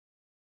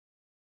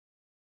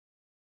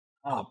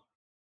Oh,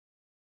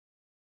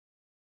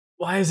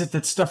 why is it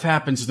that stuff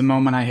happens the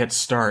moment I hit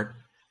start?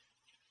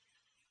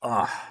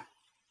 Ugh.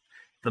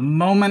 The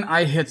moment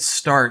I hit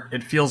start,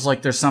 it feels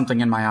like there's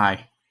something in my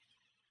eye.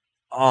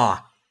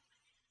 Ah.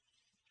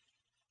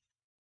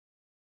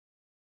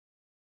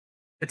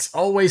 It's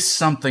always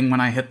something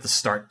when I hit the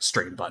start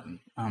stream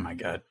button. Oh my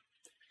god.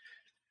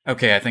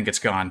 Okay, I think it's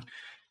gone.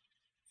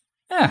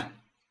 Yeah.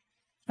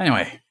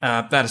 Anyway,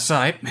 that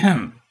aside,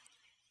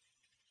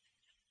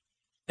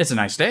 it's a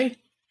nice day.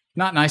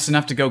 Not nice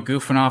enough to go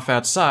goofing off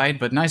outside,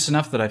 but nice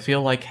enough that I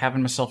feel like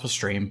having myself a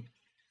stream.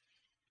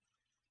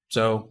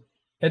 So,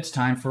 it's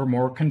time for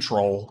more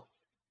control.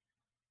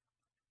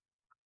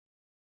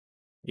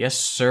 Yes,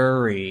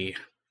 sirree.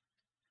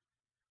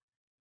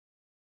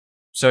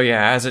 So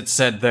yeah, as it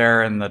said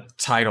there in the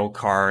title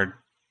card,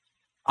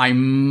 I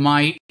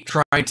might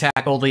try to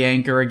tackle the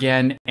anchor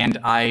again, and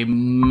I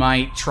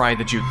might try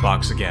the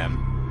jukebox again.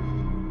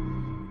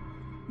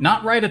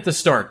 Not right at the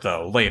start,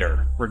 though.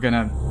 Later, we're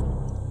gonna.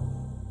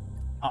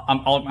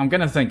 I'm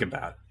gonna think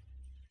about it.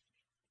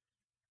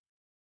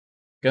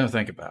 Gonna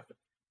think about it.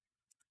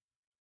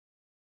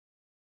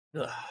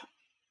 Ugh.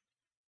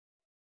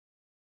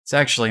 It's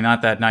actually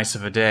not that nice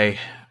of a day.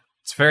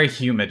 It's very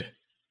humid.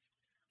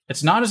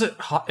 It's not as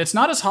hot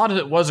as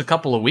it was a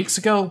couple of weeks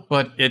ago,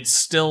 but it's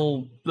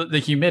still the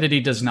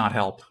humidity does not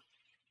help.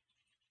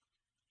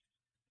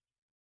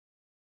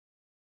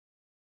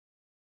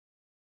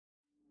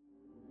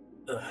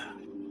 Ugh.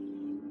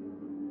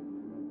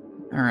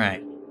 All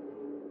right.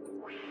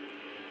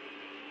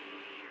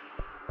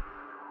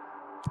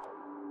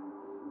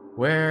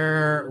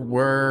 Where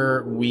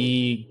were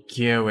we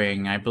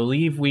going? I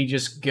believe we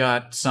just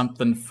got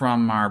something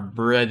from our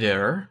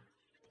brother.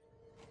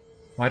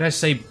 Why'd I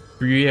say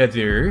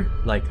brother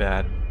like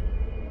that?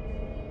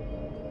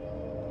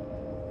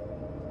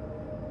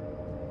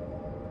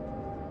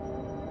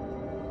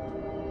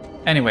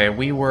 Anyway,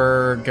 we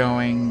were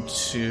going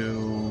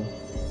to...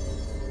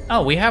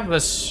 Oh, we have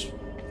this...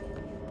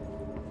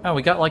 Oh,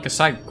 we got like a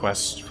side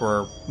quest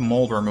for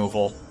mold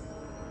removal.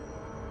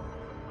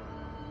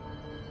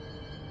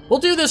 We'll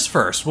do this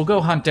first. We'll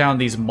go hunt down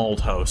these mold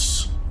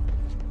hosts.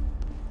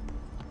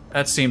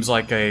 That seems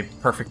like a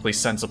perfectly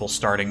sensible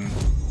starting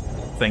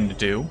thing to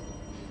do.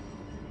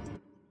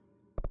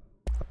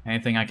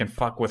 Anything I can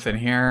fuck with in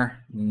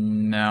here?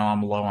 No,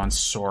 I'm low on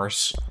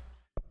source.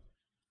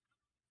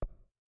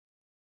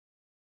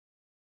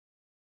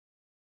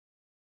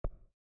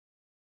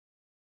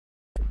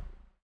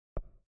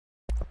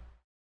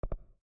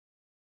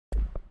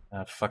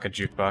 Fuck a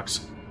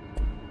jukebox.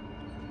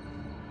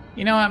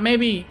 You know what,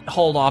 maybe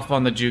hold off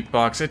on the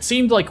jukebox. It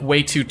seemed like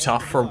way too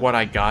tough for what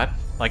I got.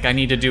 Like, I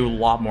need to do a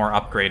lot more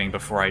upgrading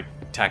before I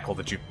tackle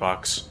the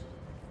jukebox.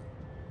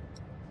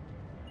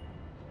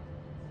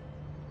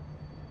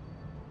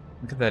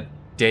 Look at that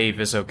Dave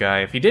Izzo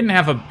guy. If he didn't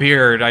have a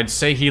beard, I'd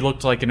say he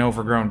looked like an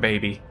overgrown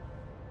baby.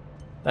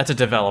 That's a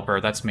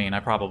developer, that's mean. I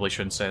probably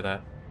shouldn't say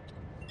that.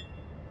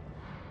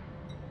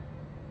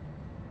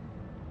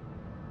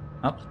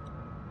 Oh.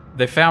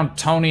 They found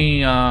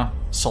Tony,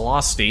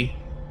 Solasti.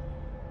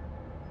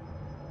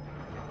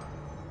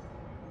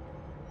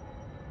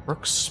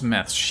 Brooke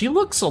Smith. She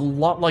looks a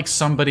lot like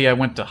somebody I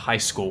went to high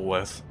school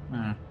with.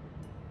 A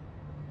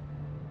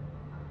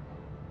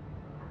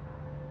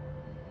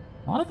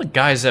lot of the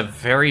guys have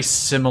very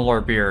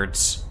similar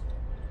beards.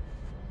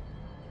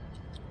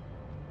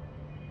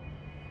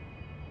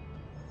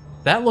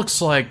 That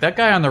looks like... That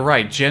guy on the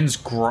right, Jens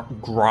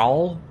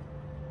Grawl?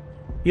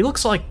 He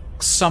looks like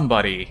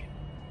somebody.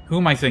 Who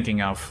am I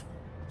thinking of?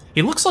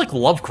 He looks like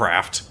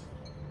Lovecraft.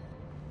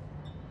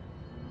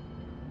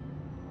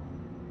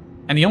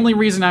 And the only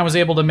reason I was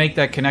able to make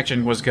that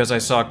connection was because I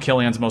saw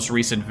Killian's most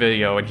recent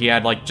video, and he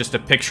had, like, just a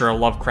picture of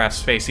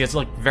Lovecraft's face. He has,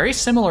 like, very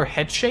similar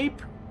head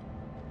shape.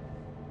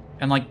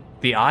 And, like,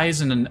 the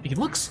eyes and... He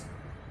looks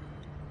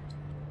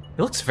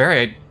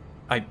very,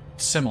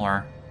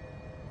 similar.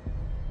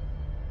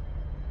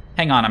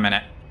 Hang on a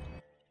minute.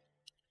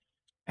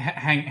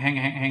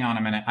 Hang on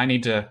a minute. I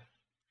need to...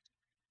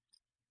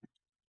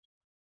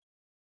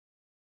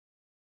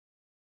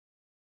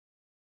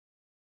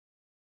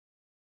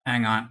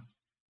 Hang on.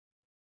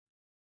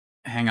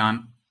 Hang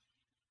on.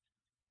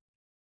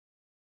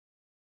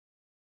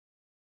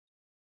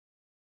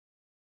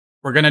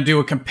 We're gonna do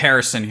a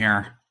comparison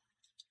here.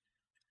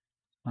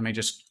 Let me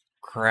just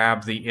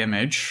grab the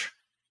image.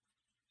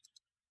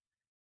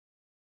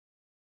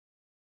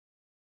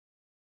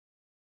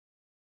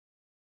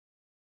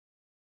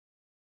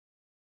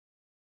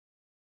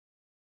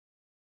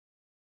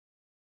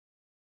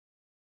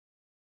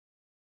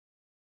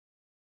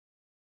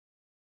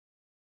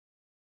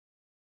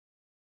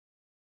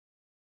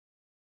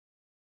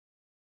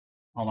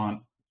 Hold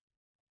on.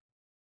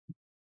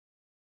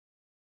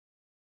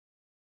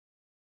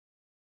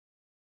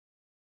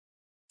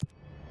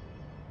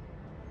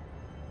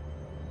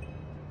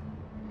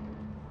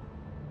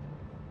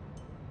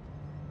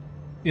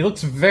 He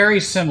looks very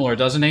similar,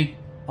 doesn't he?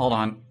 Hold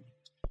on.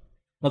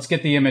 Let's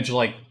get the image,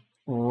 like,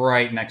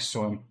 right next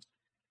to him.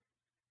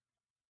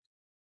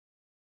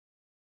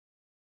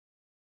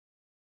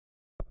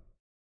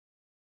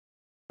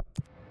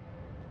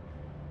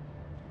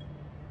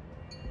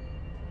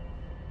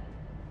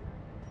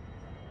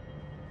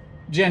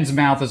 Jen's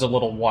mouth is a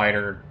little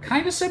wider.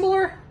 Kind of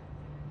similar?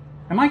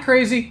 Am I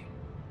crazy?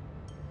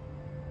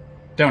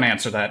 Don't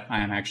answer that. I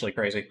am actually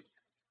crazy.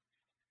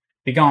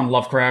 Be gone,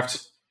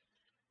 Lovecraft.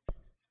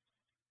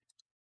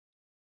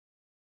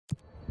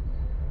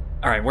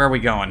 Alright, where are we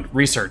going?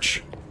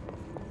 Research.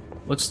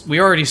 We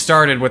already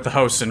started with the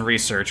hosts and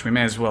research. We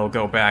may as well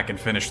go back and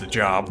finish the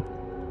job.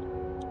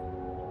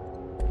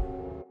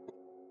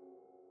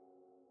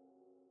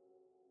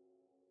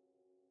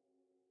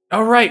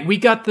 Alright, we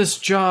got this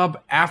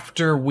job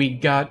after we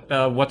got,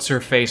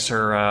 what's-her-face,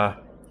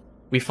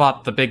 we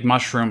fought the big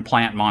mushroom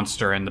plant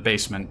monster in the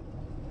basement.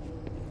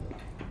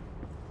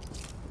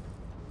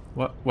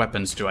 What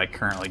weapons do I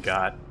currently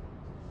got?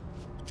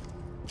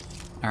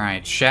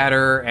 Alright,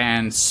 Shatter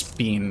and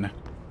Spin.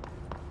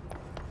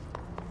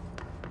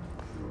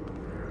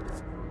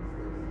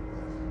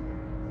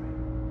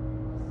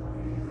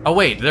 Oh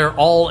wait, they're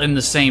all in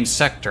the same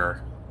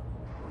sector.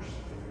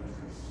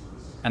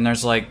 And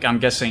there's like, I'm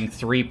guessing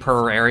 3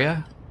 per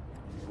area?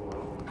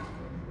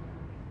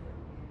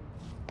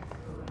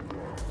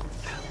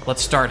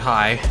 Let's start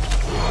high.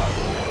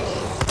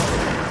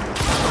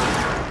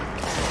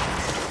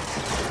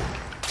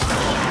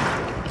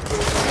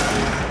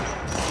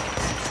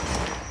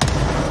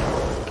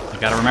 I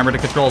gotta remember the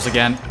controls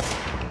again.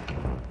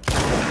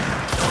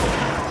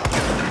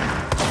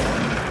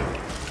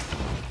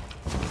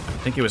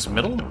 I think it was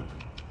middle?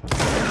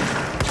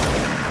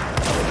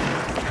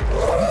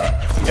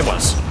 It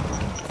was.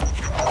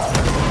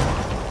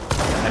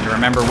 Had to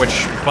remember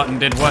which button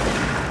did what.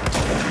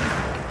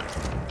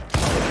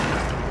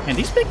 And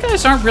these big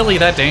guys aren't really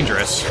that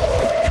dangerous.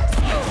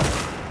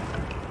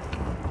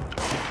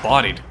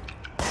 Bodied.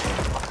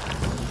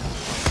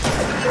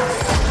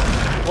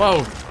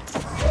 Whoa.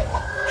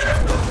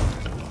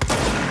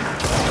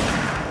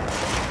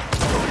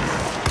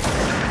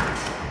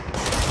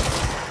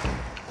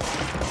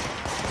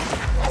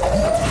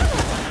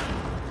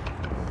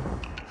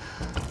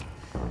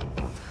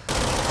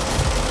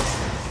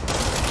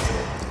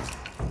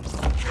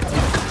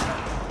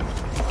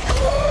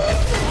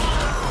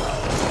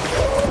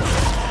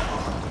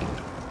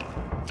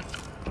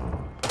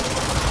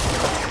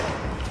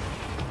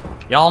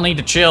 Y'all need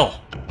to chill.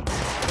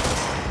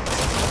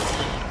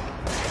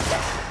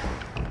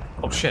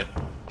 Oh shit.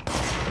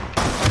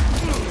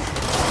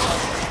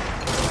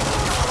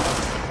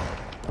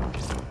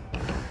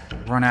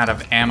 Run out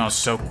of ammo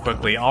so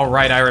quickly.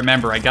 Alright, I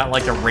remember. I got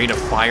like a rate of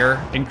fire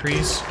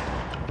increase.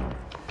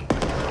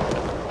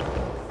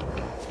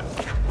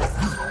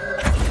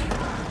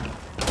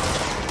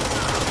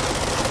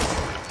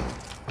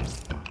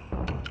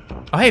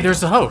 Oh hey,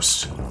 there's the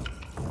host.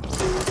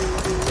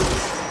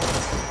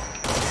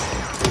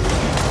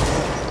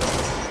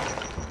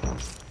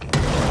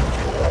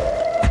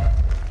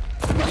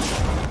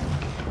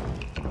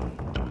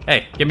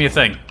 Hey, give me a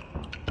thing.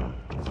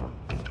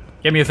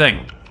 Give me a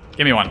thing.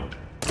 Give me one.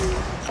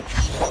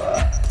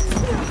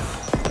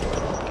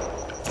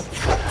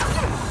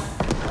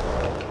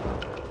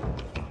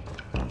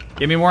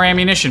 Give me more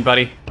ammunition,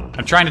 buddy.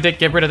 I'm trying to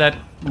get rid of that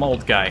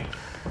mold guy.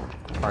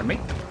 Pardon me?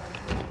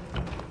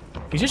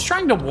 He's just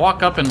trying to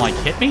walk up and, like,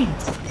 hit me?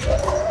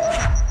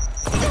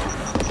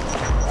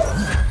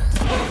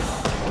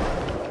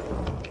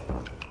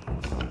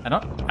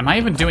 Am I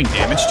even doing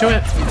damage to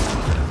it?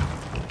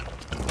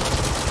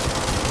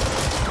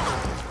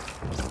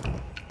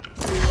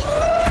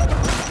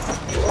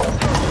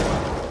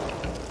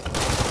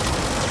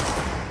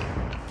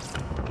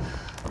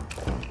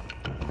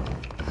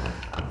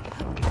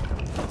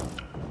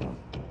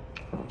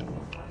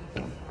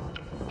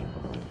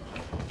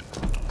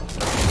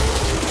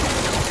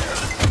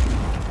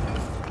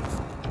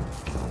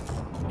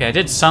 Yeah, I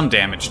did some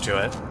damage to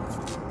it.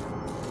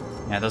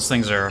 Yeah, those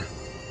things are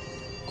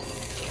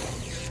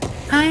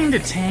kinda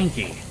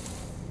tanky.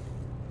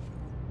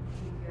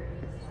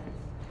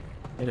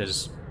 It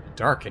is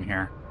dark in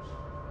here.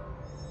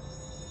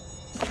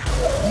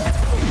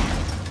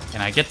 Can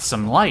I get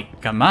some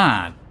light? Come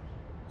on.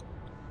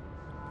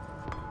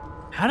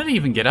 How did he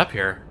even get up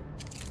here?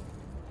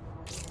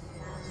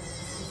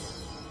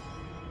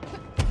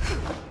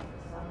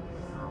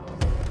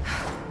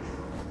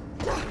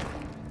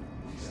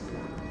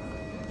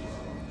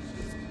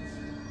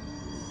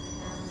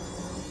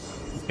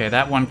 Okay,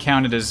 that one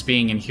counted as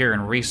being in here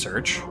in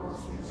research.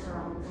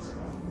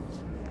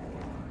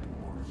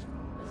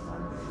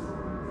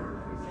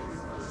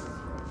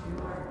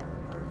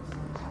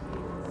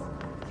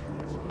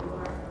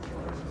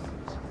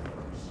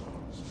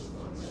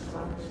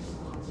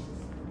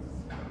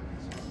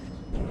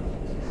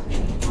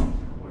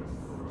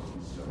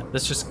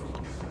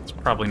 It's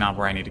probably not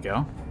where I need to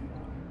go.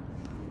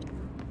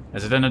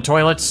 Is it in the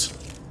toilets?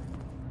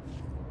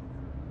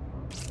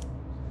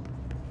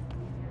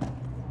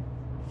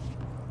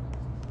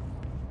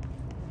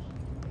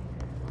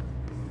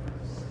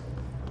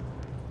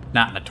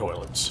 Not in the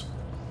toilets.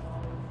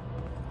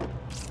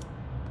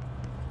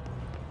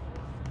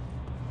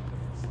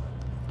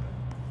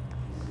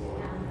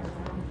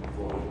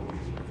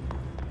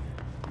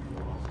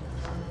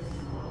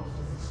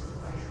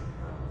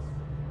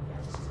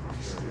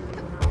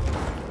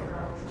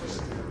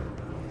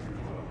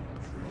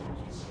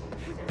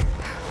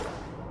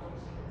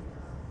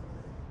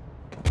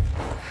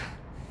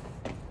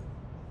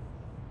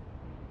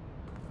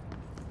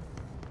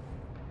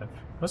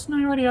 Wasn't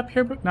I already up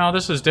here? But no,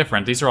 this is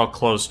different. These are all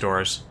closed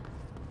doors.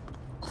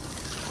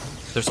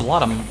 There's a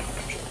lot of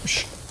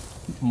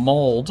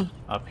mold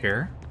up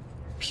here.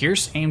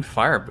 Pierce aimed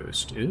fire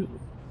boost. Ooh.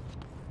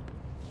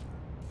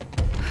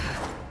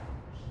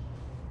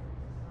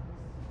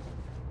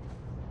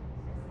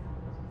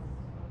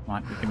 Come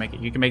on, you can make it.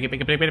 You can make it.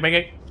 Make it. Make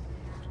it.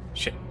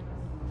 Shit.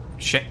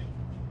 Shit.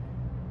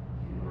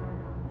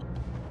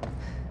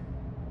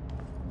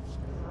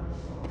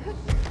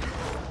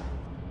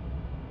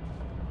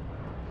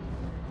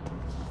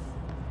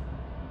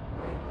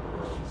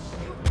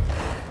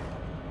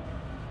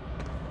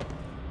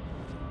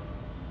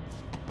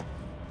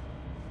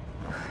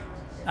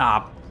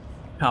 Ah,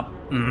 up.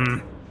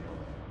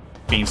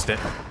 Beansed it.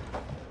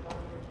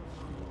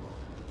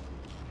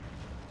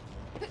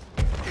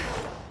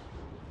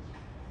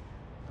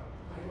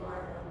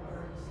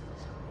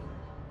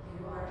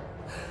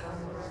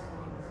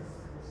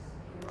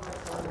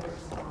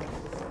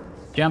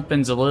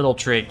 Jumping's a little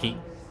tricky.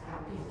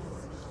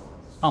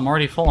 Oh, I'm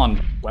already full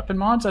on weapon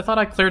mods? I thought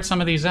I cleared some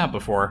of these out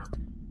before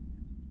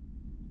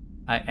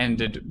I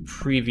ended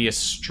previous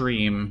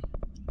stream.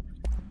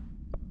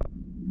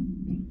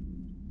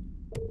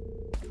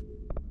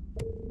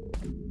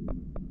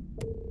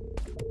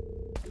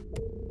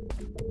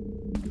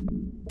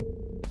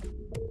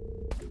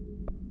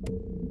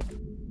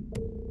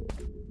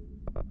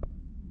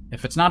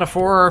 If it's not a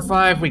 4 or a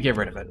 5, we get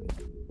rid of it.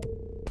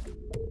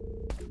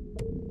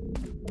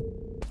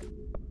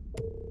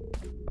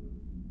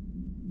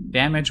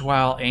 Damage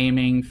while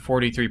aiming,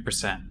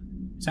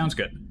 43%. Sounds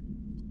good.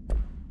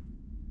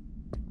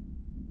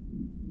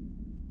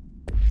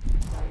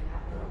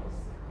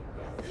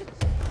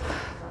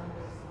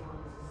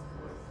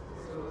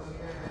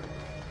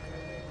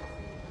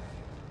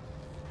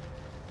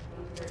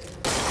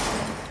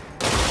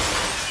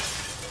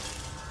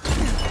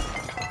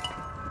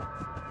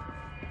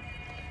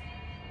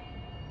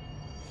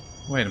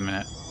 Wait a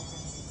minute.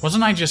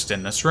 Wasn't I just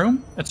in this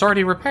room? It's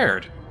already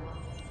repaired.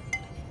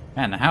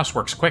 Man, the house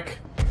works quick.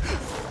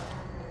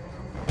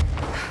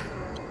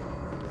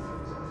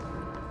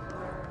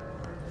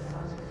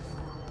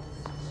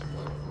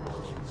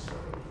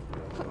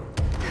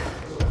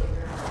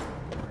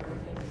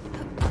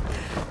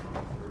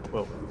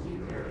 Whoa.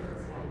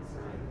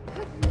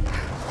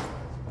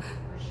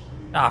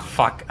 Ah,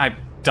 fuck. I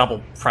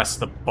double pressed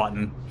the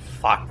button.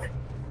 Fuck.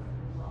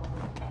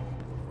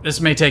 This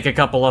may take a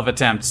couple of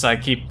attempts.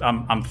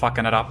 I'm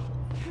fucking it up.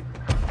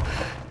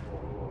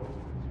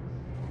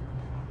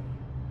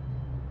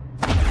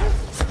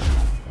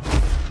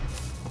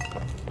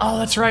 Oh,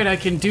 that's right, I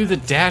can do the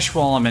dash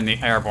while I'm in the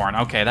airborne.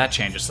 Okay, that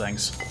changes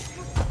things.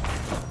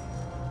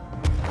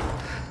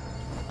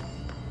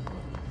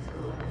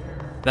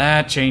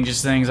 That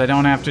changes things. I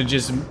don't have to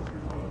just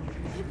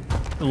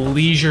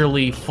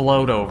leisurely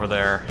float over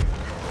there.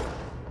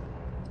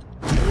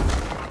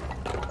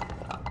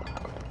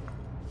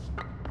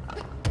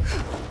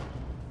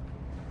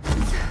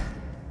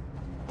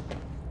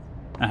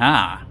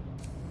 Aha.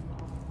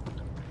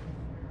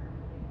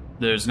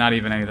 There's not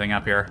even anything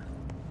up here.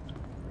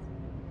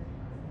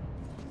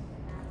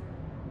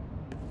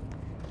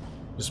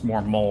 Just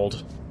more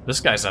mold. This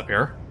guy's up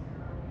here.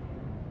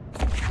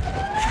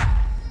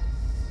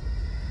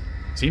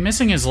 Is he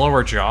missing his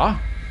lower jaw?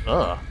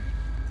 Ugh.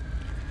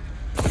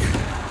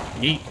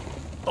 Yeet.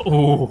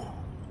 Ooh.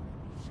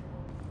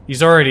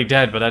 He's already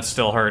dead, but that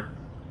still hurt.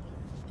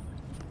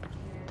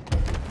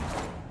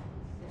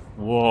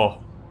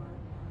 Whoa.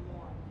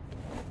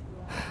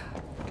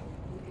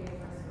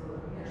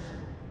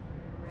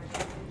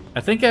 I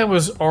think I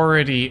was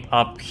already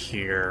up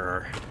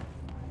here.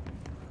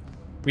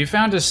 We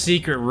found a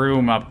secret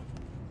room up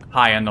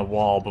high on the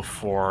wall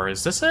before.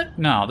 Is this it?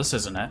 No, this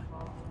isn't it.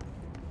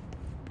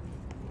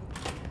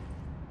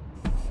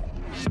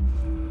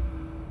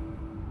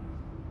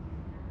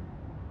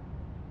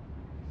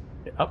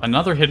 Oh,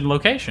 another hidden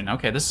location.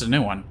 Okay, this is a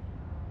new one.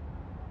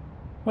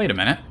 Wait a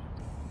minute.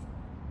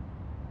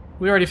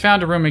 We already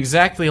found a room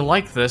exactly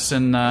like this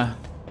in the...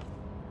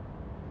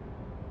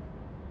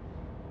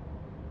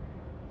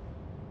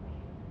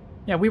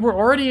 Yeah, we were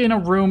already in a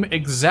room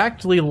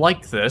exactly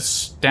like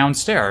this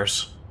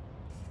downstairs.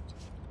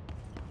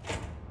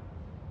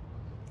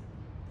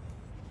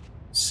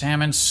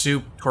 Salmon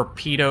soup,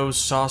 torpedoes,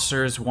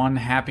 saucers, one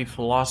happy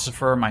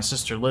philosopher, my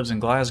sister lives in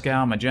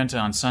Glasgow, magenta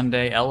on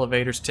Sunday,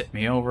 elevators tip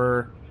me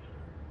over.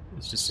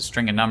 It's just a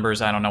string of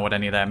numbers, I don't know what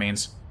any of that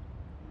means.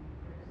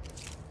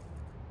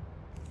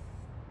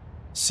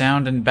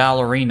 Sound and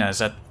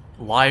ballerinas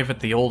live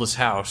at the oldest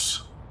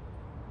house.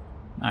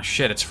 Ah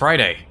shit, it's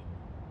Friday.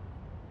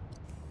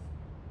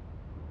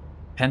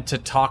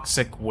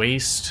 Pentatoxic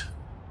waste.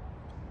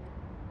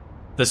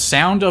 The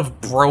sound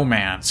of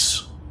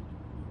bromance.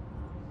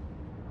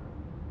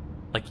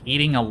 Like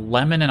eating a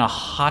lemon in a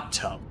hot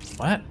tub.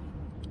 What?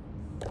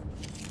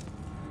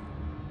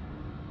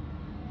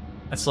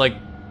 That's like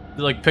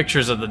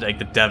pictures of the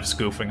devs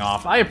goofing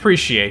off. I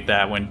appreciate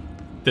that when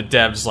the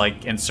devs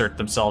like insert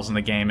themselves in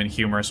the game in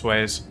humorous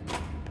ways.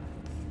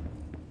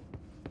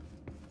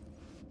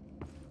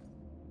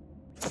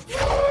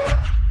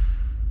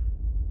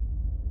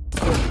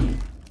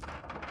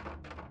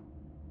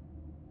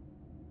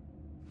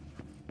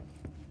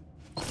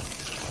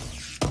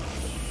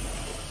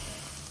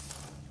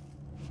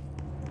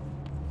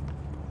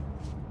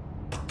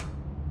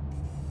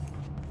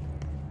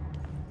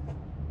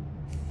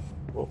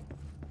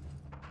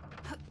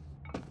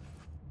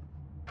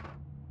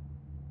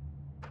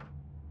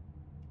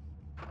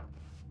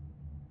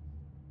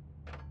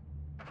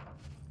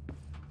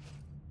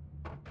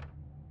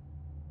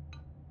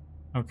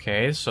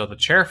 Okay, so the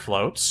chair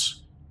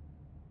floats.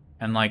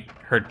 And, like,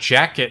 her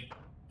jacket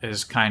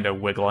is kind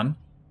of wiggling.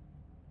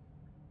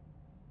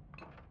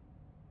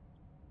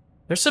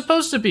 There's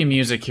supposed to be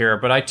music here,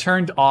 but I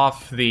turned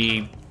off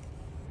the...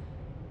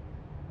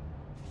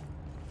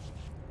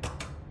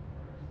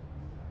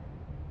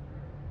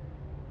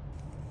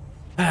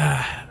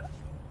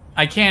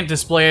 I can't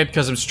display it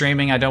because I'm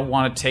streaming. I don't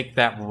want to take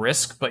that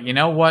risk, but you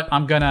know what?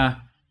 I'm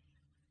gonna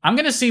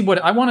see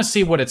what... I want to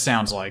see what it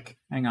sounds like.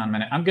 Hang on a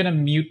minute. I'm gonna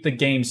mute the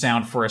game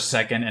sound for a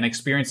second and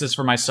experience this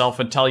for myself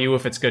and tell you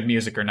if it's good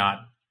music or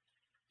not.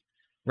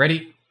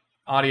 Ready?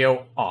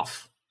 Audio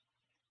off.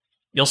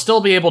 You'll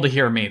still be able to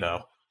hear me,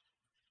 though.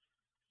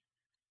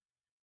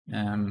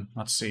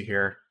 Let's see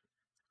here.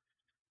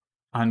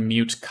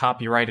 Unmute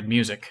copyrighted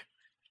music.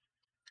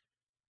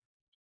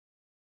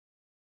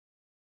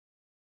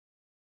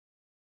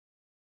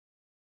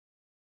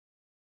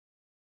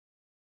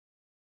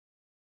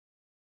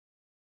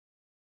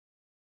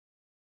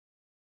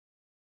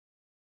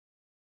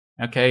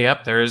 Okay,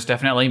 yep, there is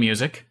definitely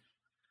music.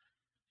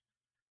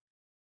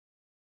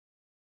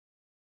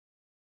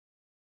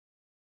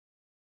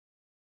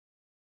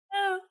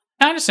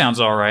 Kind of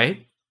sounds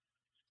alright.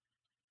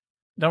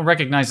 Don't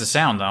recognize the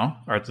sound, though,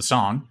 or the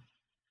song.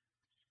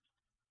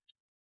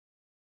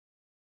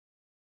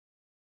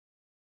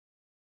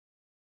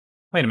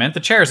 Wait a minute, the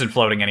chair isn't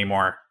floating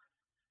anymore.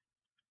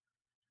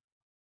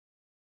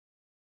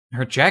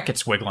 Her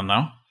jacket's wiggling,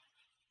 though.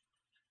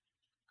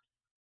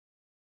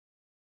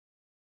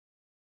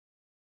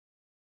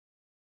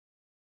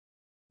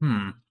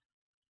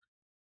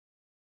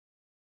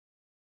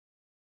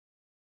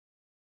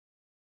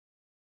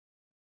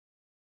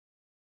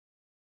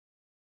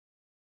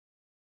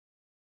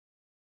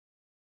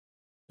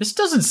 This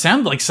doesn't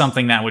sound like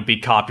something that would be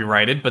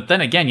copyrighted, but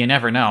then again, you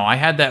never know. I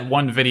had that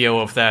one video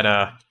of that,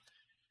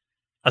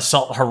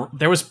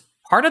 there was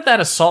part of that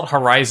Assault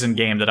Horizon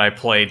game that I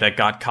played that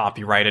got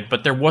copyrighted,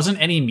 but there wasn't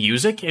any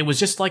music. It was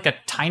just like a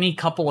tiny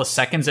couple of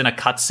seconds in a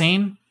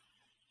cutscene.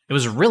 It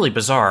was really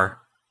bizarre.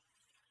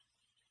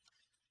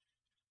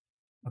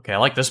 Okay, I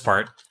like this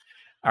part.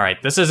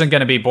 Alright, this isn't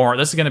gonna be boring.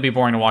 This is gonna be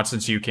boring to watch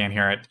since you can't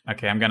hear it.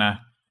 Okay, I'm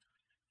gonna...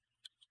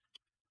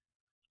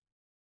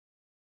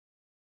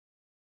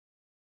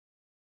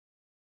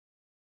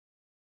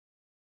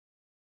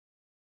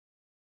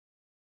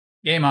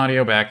 Game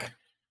audio back.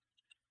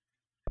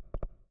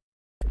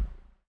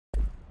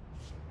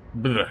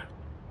 Blech.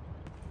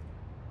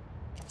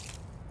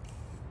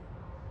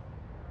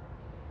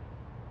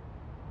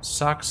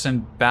 Socks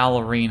and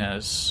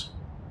ballerinas.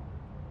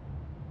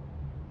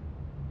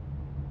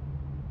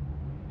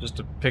 Just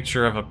a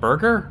picture of a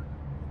burger?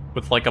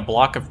 With like a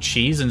block of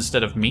cheese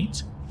instead of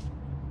meat?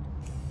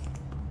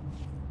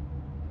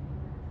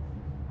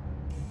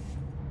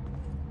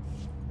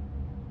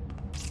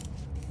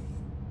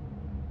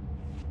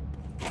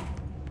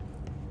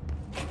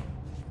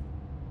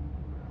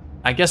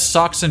 I guess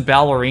Socks and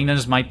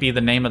Ballerinas might be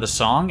the name of the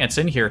song. It's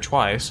in here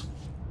twice.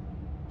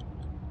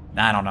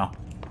 I don't know.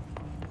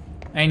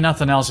 Ain't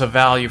nothing else of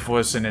value for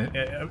us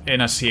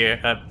in us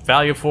here.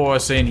 Value for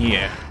us in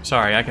here.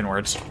 Sorry, I can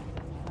words.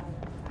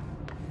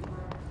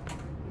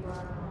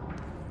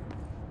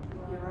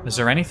 Is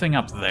there anything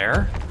up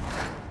there?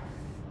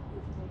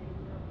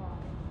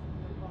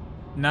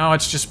 No,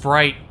 it's just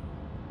bright.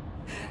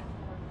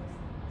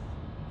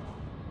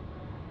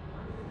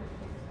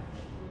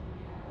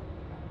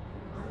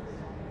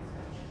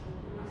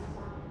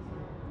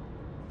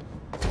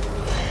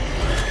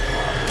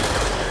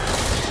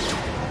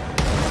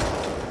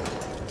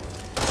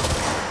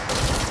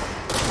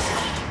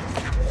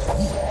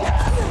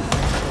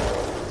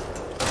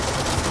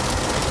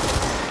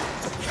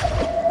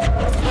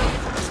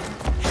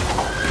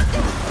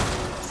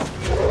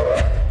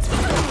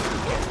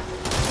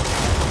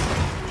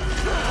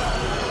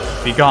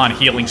 Be gone,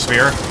 healing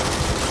sphere.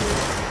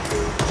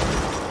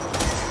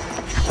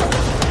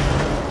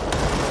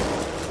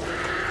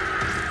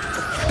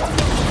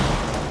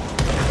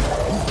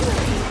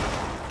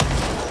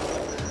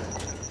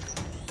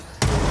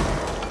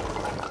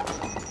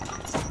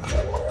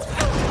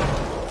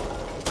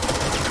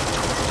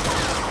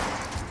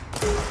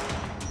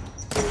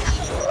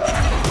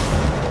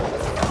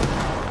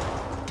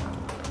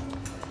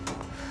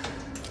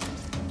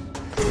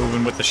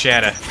 Moving with the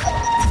shadow.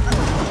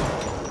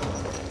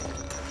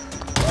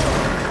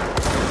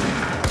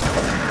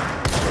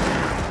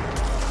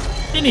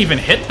 Didn't even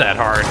hit that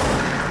hard.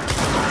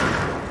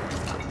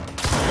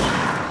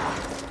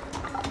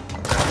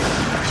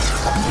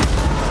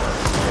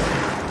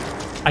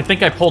 I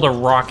think I pulled a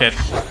rocket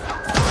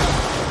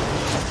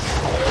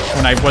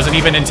when I wasn't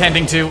even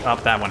intending to. Oh,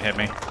 that one hit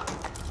me.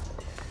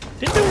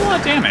 Didn't do a lot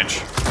of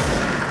damage.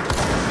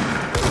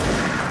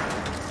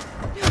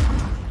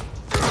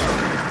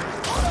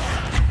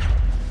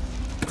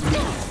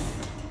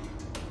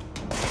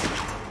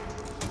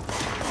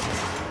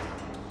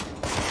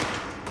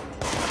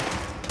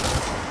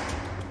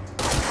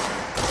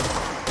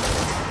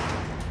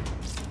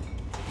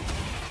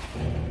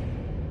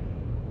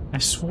 I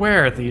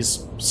swear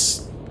these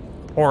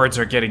hordes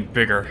are getting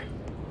bigger.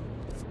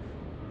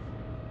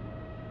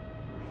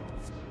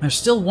 There's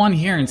still one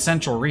here in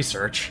Central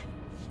Research.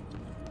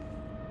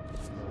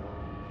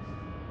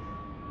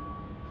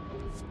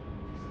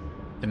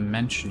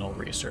 Dimensional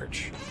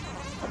Research.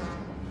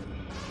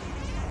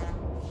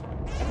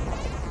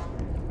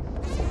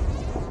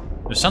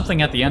 There's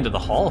something at the end of the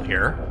hall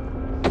here.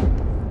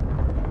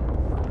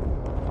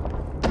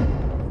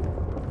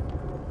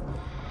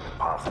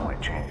 Constantly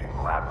changing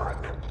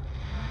labyrinth.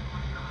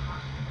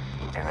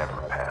 Can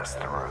never pass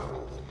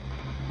through.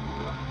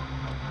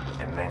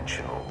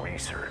 Dimensional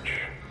research.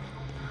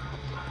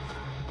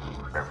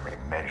 Every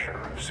measure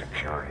of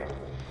security.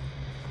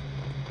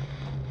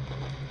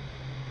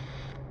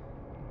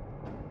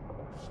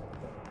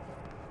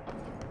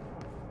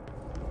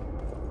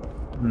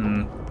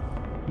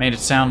 Made it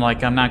sound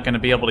like I'm not going to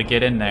be able to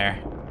get in there.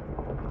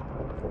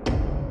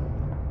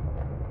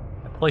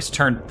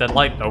 That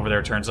light over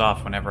there turns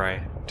off whenever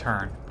I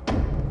turn.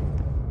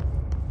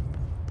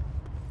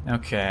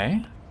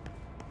 Okay.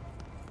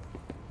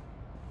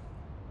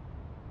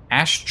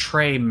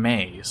 Ashtray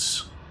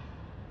maze.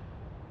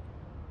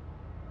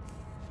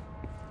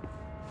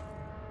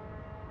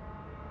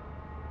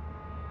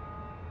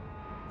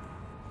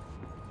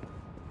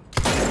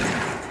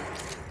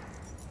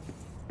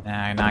 Nah,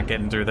 I'm not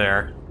getting through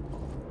there.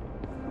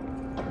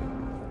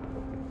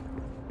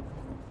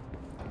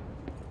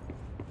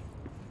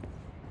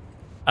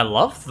 I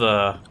love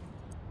the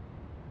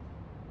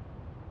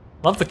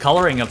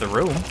coloring of the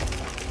room.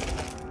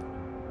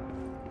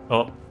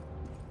 Oh.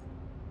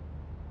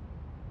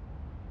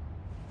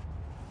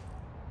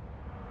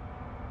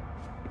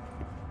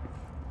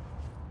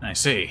 I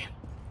see.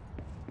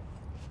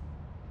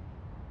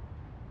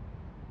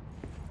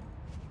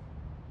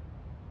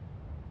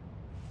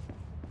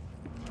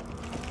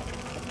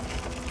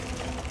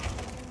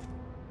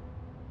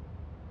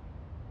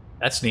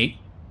 That's neat.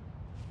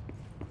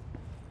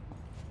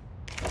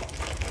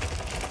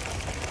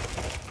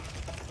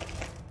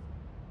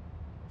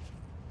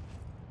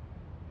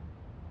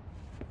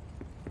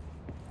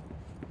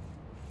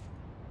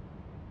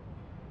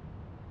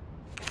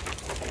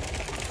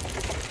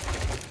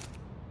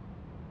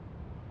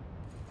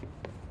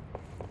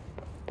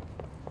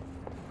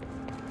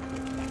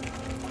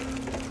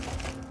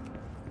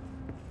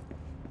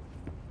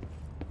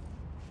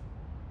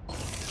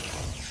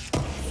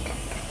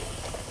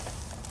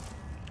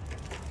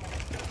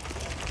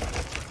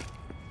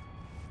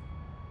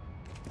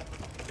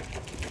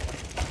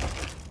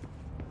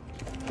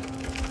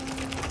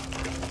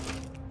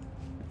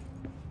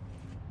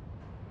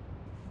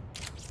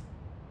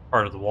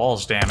 Part of the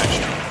wall's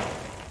damaged.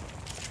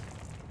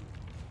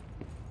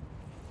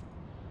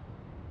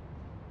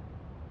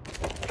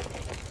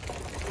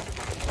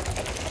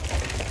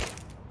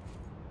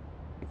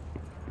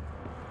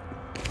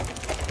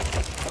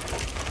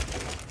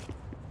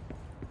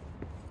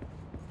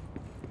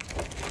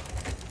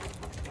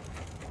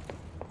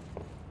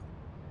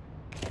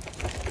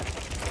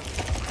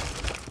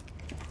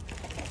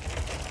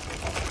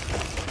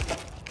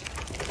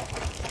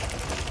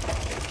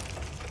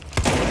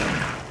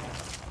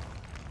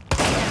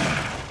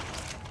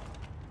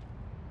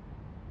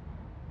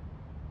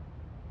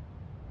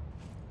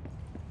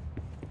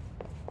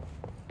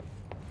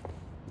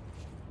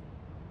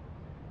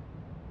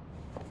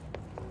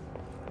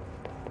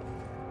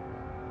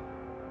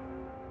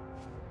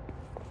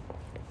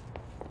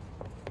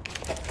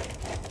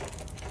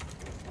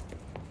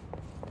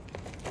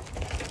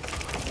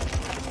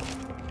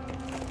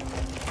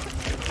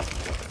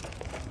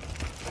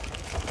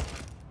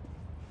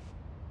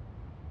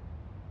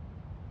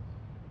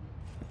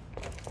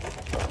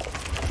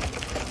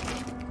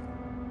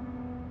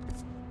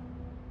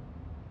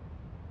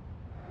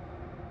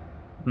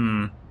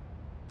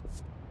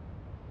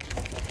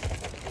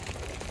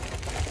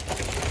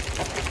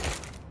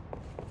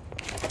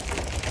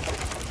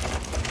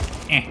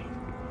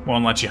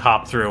 Won't let you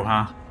hop through,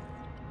 huh?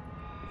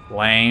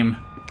 Lame.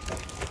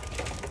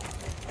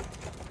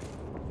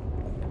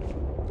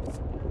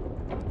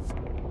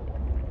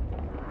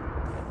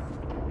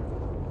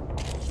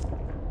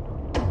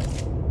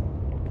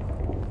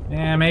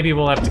 Yeah, maybe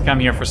we'll have to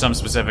come here for some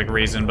specific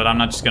reason, but I'm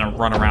not just gonna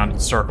run around in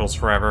circles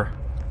forever.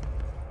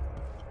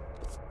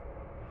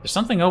 There's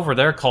something over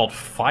there called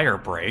Fire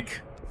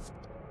Break.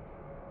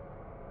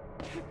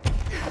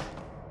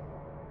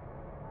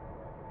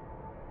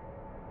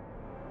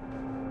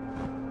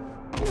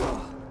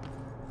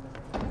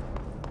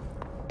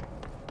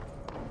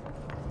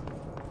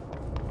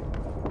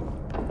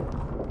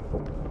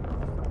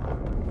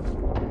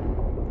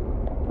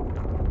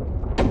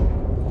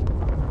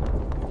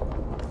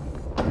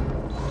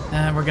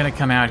 We're gonna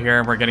come out here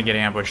and we're gonna get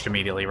ambushed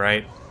immediately,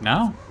 right?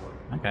 No?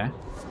 Okay.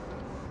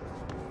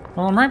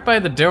 Well, I'm right by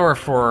the door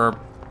for...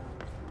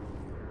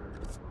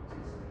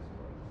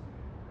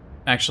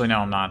 Actually, no,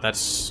 I'm not.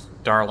 That's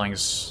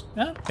Darling's...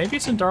 maybe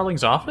it's in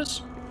Darling's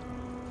office?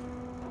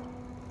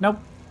 Nope.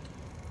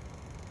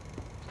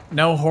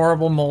 No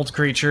horrible mold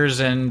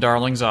creatures in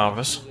Darling's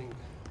office.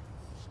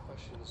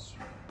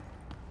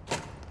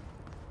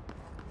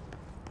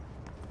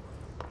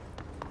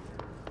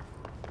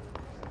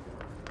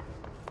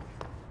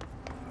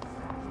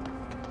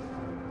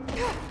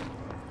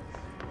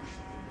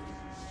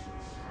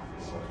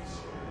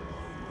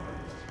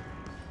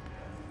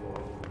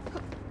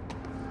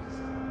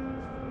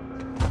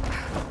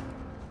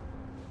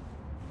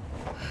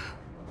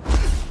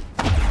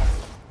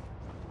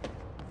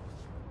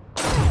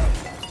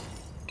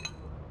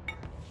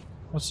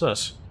 What's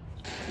this?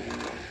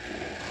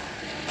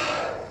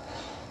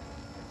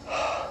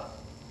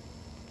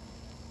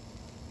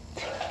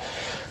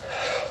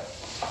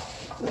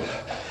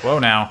 Whoa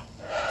now.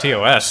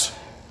 TOS.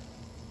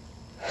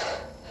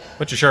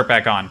 Put your shirt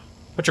back on.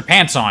 Put your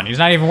pants on. He's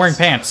not even wearing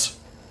pants.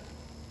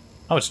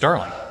 Oh, it's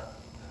Darling.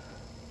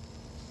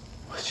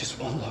 It's just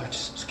one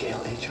large-scale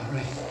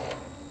HRA.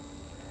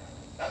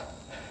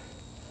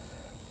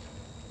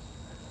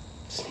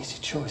 It's an easy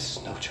choice,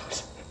 no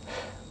choice.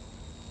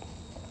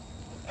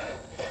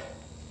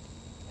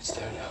 It's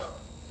there now.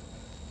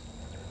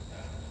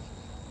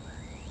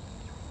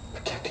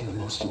 Protecting the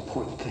most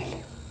important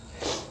thing.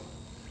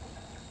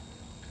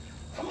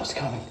 From what's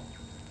coming.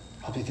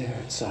 I'll be there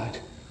inside.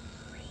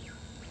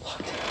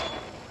 Locked in.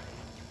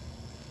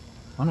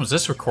 When was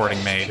this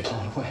recording made?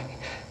 Blown away.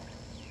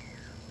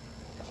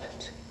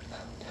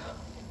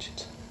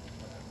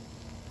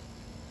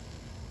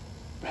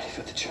 Ready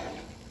for the journey.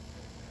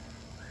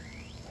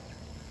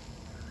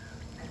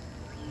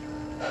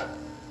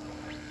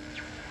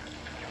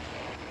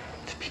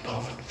 The people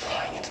are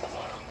flying into the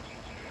model.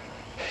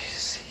 Ready to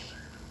see.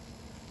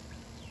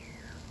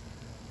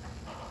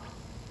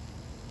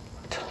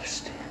 To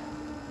listen.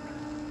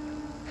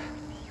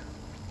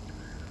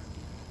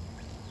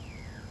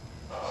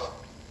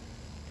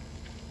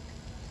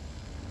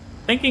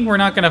 Thinking we're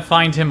not gonna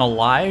find him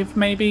alive,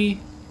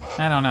 maybe?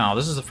 I don't know.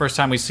 This is the first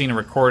time we've seen a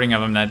recording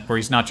of him where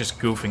he's not just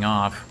goofing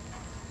off.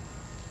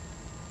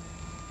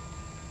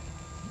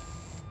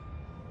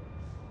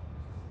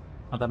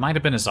 Oh, that might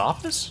have been his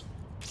office?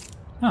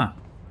 Huh.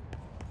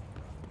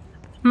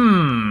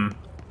 Hmm.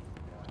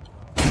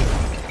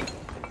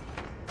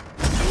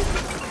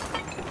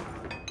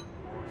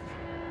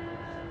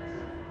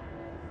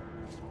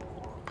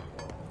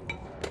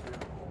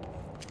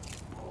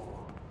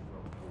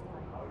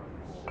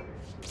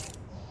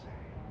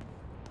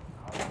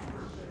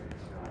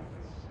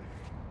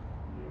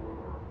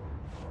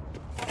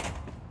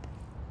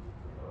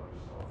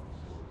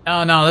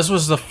 Oh no, this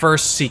was the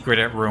first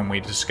secret room we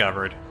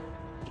discovered.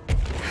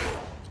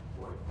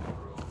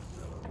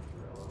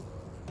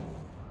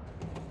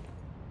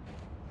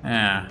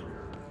 Yeah.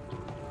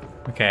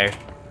 Okay.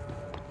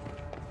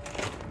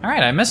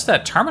 Alright, I missed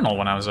that terminal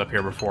when I was up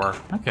here before.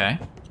 Okay.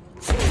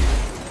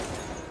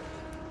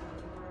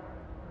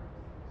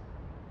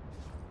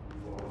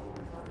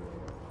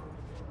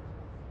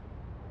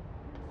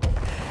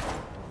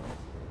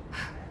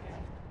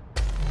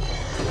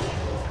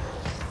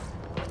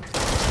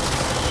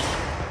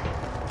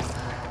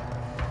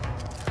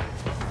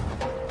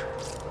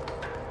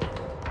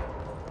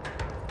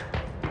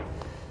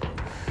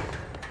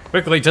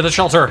 Quickly, to the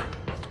shelter!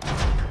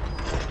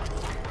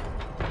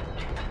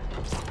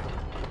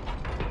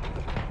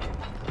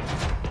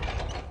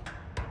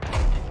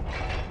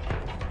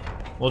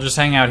 We'll just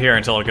hang out here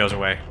until it goes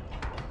away.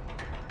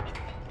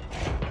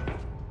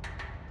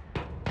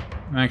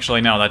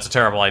 Actually, no, that's a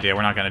terrible idea.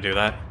 We're not gonna do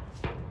that.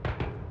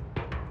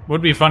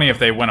 Would be funny if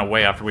they went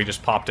away after we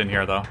just popped in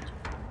here, though.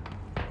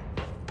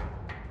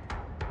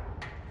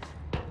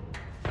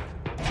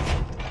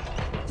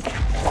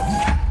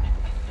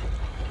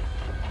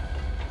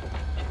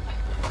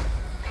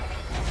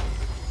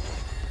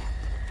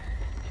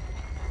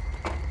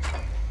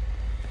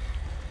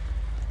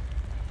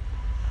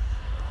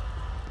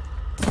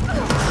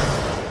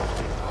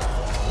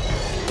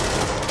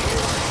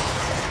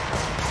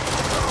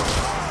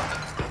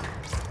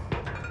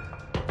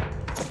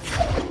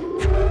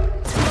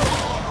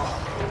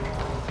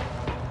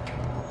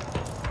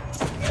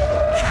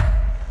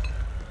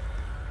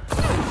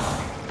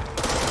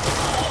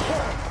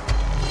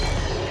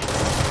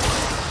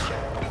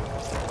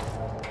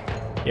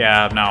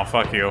 Yeah, no,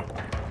 fuck you.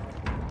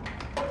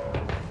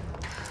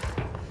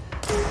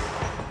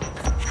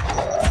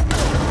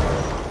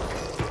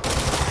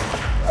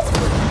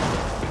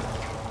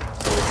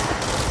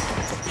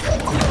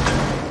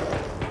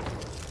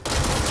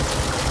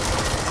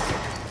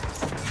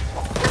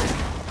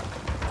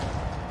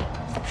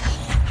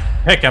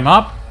 Pick him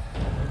up.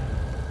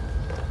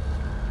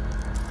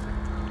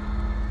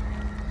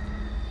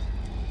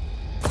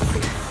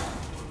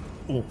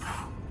 Oof.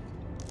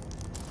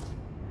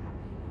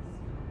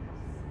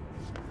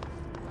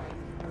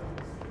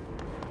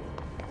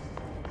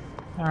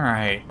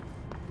 Alright.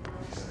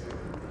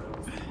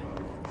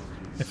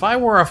 If I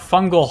were a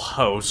fungal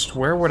host,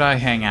 where would I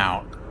hang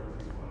out?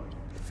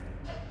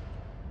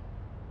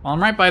 Well,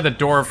 I'm right by the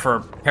door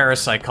for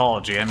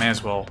parapsychology. I may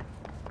as well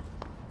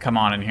come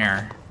on in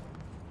here.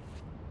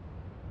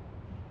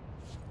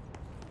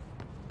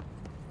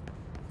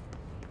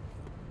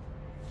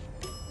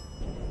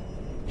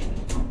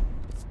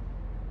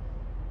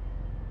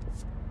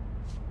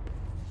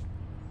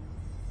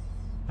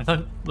 I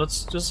thought,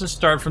 let's just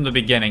start from the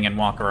beginning and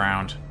walk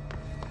around.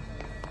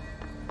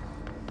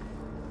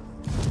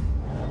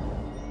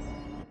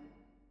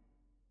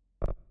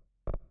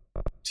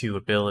 Two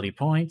ability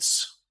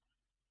points.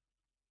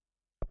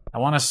 I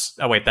want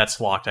to... Oh, wait, that's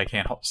locked. I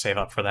can't save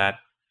up for that.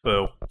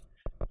 Boo.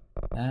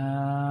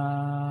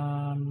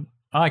 Oh,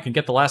 I can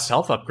get the last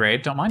health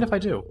upgrade. Don't mind if I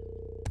do.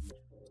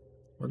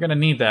 We're gonna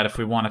need that if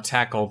we want to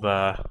tackle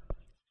the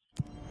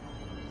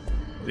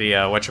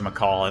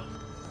whatchamacallit,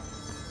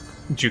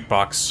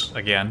 jukebox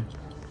again.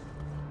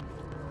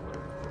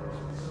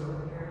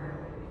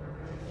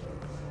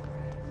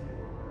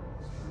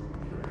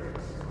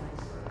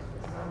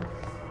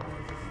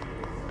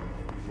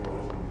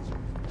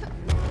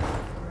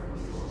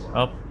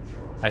 Oh,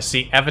 I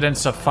see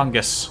evidence of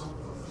fungus.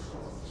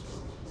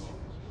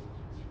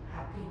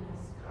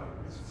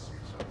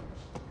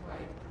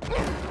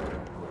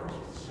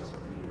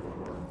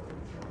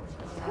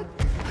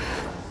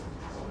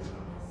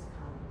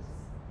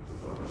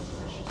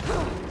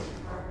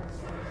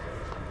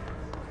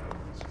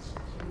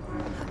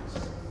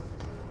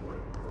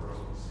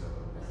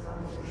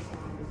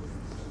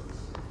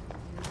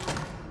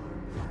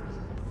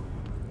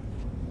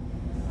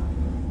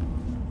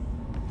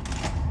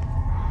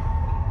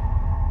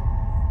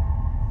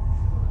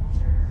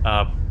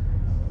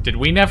 Did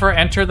we never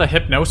enter the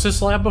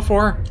hypnosis lab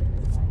before?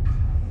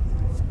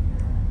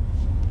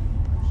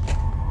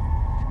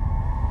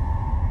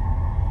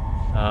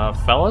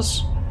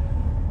 Fellas?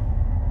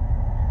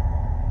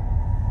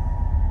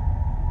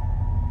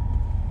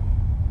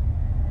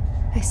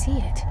 I see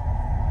it.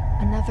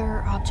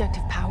 Another object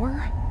of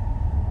power?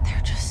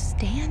 They're just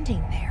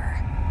standing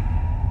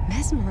there,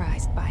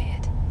 mesmerized by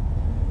it.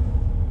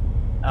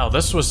 Oh,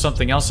 this was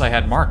something else I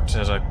had marked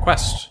as a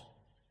quest.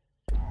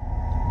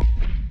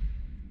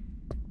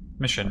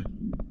 Mission.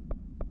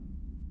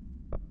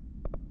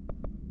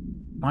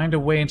 Find a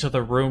way into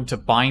the room to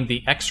bind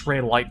the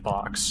X-ray light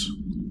box.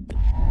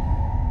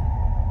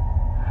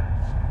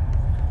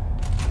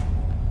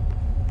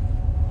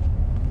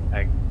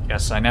 I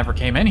guess I never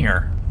came in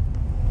here.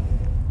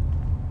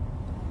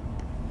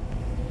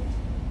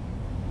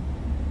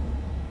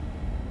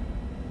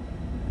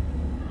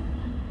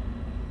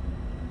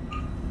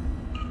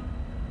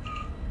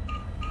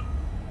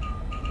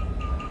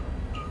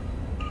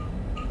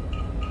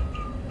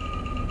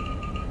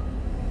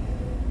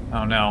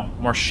 Oh no,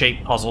 more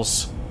shape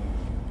puzzles.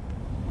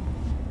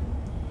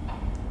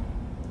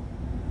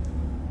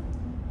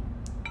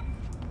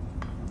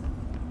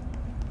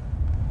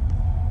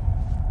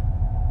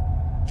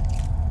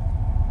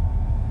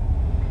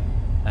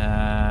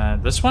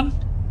 This one?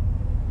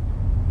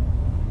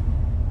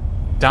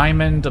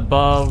 Diamond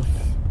above,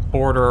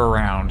 border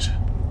around.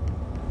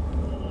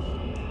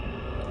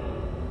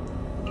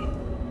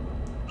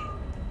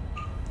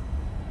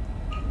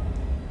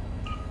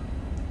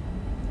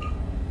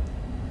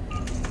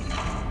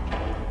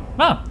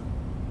 Ah,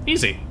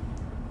 easy.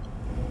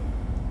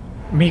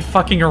 Me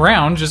fucking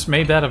around just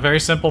made that a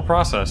very simple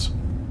process.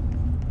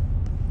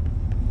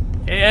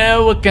 Yeah,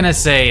 what can I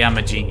say? I'm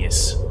a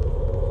genius.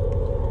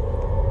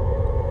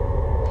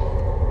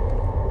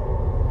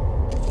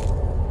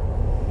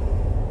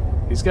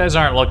 These guys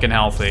aren't looking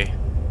healthy.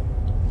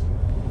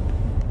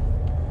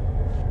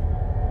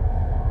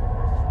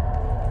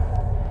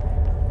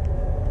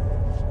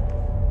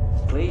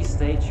 Please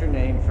state your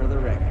name for the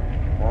record.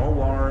 Paul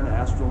Warren,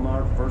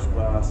 Astromark, First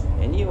Class.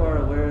 And you are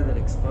aware that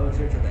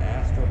exposure to the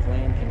astral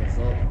plane can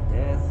result in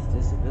death,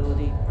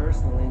 disability,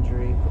 personal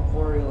injury,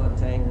 corporeal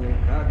untangling,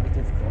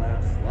 cognitive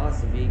collapse,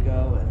 loss of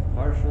ego, and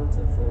partial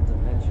to full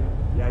dementia?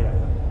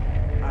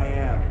 Yeah. I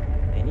am.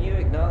 And you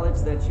acknowledge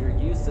that your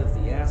use of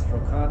the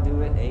astral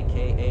conduit,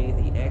 aka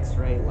the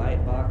X-ray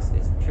light box,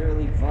 is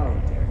purely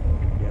voluntary?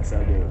 Yes,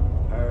 I do.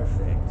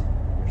 Perfect.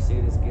 Your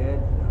suit is good?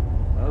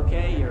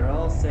 Okay, you're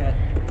all set.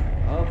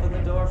 Open the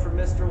door for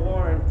Mr.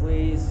 Warren,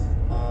 please.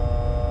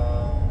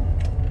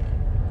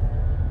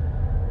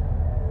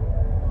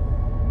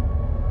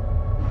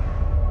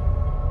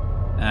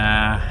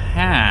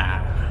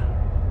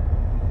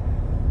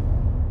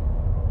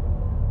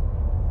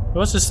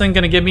 What's this thing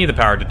gonna give me the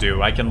power to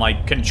do? I can,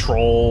 like,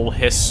 control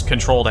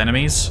controlled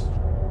enemies?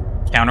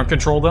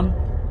 Counter-control them?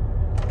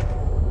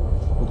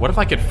 What if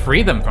I could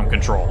free them from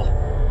control?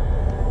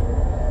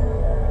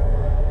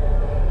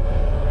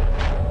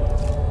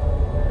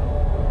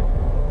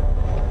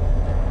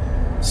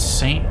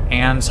 St.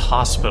 Anne's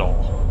Hospital.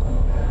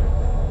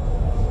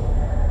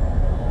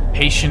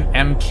 Patient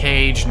M.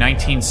 Cage,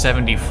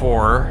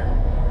 1974.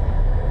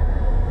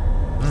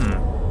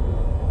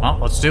 Well,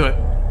 let's do it.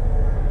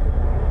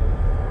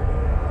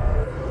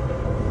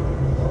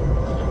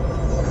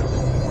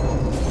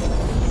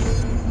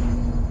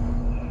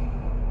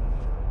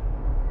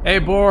 Hey,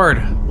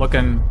 board!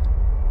 Looking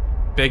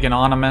big and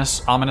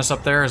ominous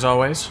up there, as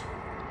always.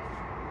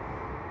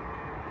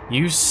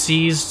 Use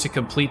C's to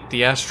complete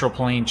the astral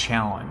plane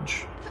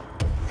challenge.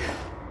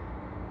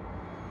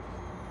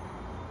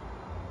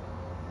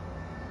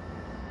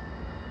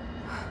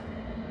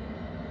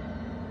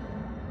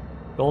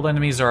 Gold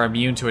enemies are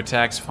immune to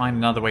attacks. Find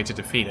another way to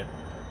defeat it.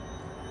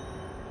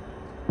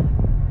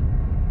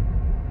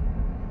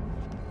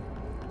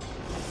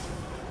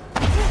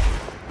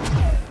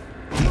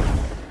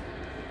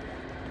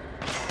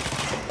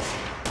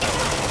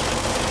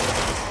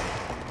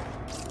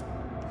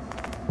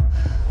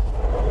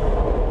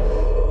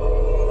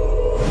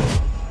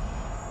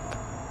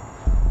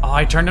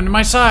 I turned into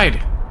my side.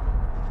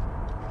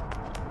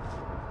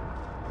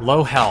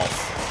 Low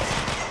health.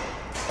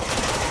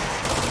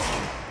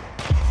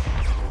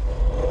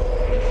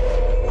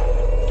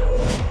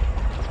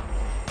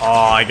 Oh,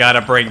 I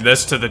gotta bring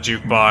this to the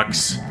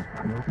jukebox.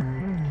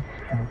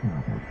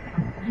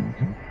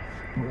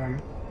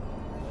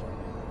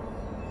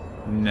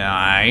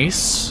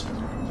 Nice.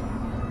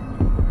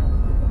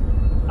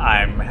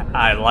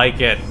 I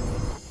like it.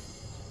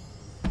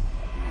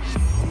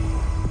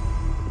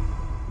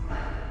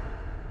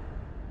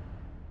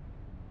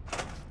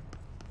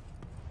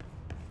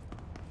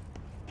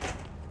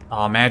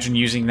 Oh, imagine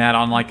using that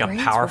on like a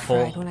Brains powerful.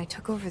 were fried when I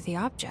took over the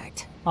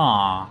object.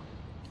 Aw.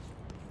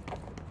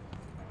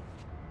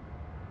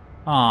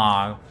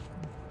 Aw.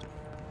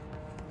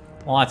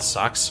 Well, that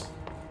sucks.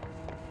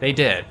 They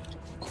did.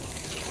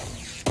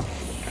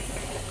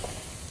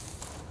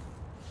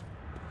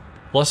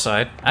 Plus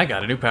side, I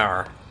got a new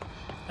power.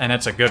 And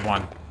it's a good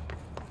one.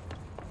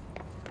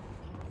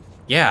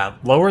 Yeah,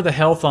 lower the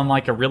health on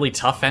like a really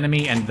tough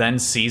enemy and then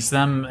seize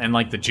them and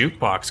like the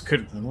jukebox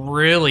could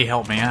really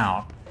help me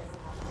out.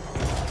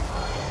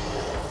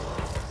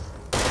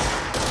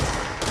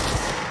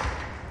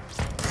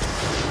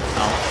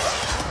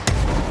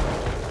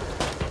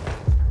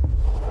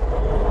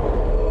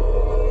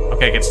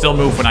 Okay, I can still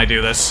move when I do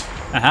this.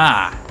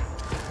 Aha!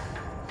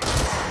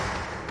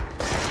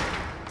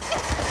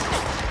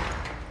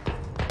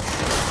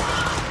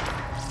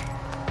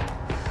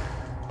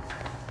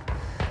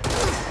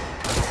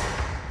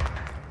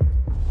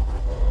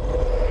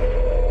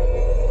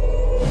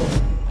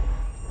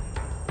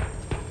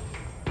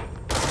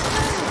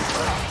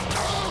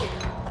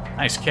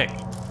 Nice kick.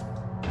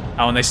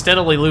 Oh, and they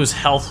steadily lose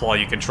health while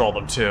you control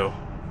them, too.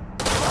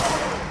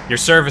 Your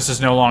service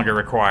is no longer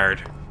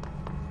required.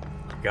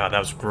 God, that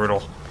was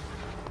brutal.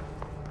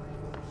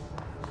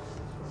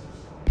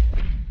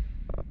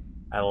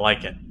 I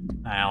like it.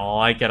 I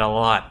like it a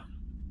lot.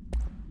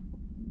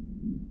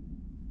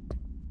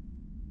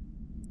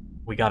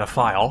 We got a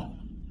file.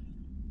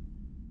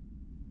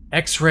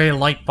 X-ray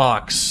light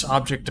box.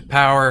 Object to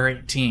power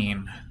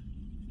 18.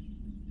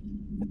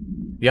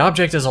 The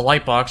object is a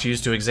light box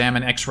used to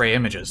examine X-ray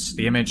images.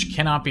 The image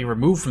cannot be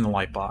removed from the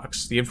light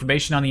box. The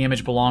information on the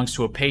image belongs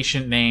to a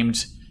patient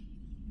named...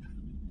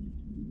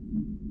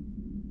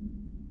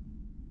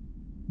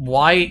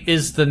 Why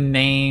is the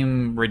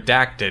name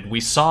redacted?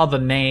 We saw the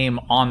name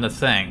on the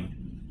thing.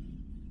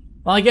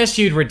 Well, I guess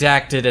you'd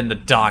redact it in the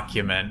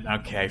document.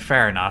 Okay,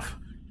 fair enough.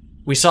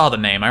 We saw the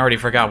name. I already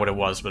forgot what it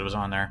was, but it was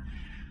on there.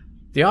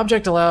 The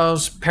object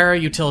allows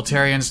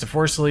para-utilitarians to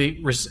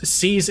forcibly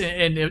seize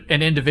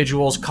an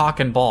individual's cock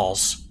and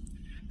balls.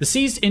 The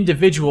seized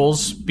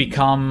individuals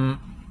become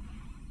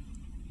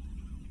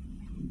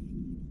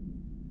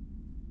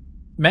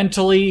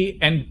mentally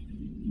and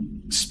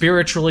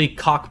spiritually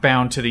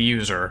cockbound to the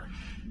user.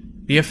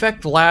 The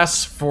effect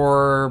lasts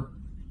for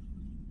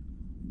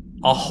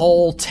a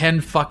whole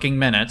 10 fucking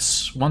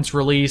minutes. Once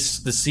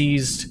released, the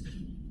seized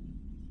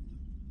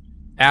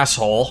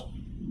asshole...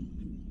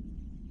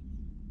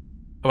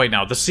 Oh, wait,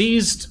 no. The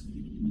seized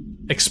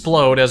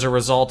explode as a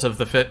result of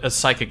the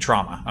psychic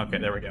trauma. Okay,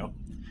 there we go.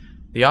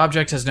 The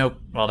object has no...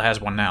 Well, it has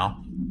one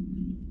now.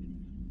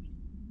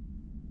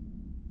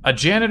 A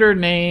janitor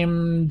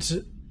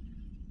named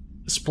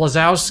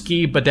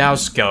Splazowski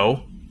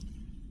Badowsko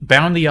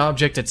bound the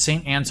object at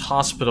St. Anne's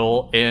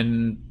Hospital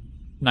in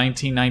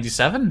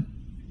 1997.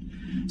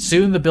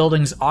 Soon the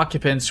building's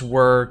occupants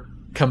were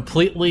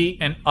completely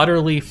and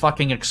utterly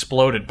fucking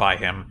exploded by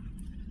him.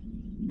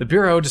 The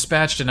Bureau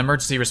dispatched an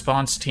emergency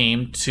response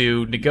team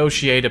to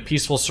negotiate a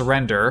peaceful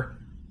surrender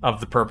of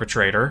the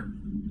perpetrator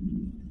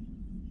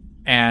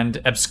and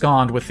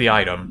abscond with the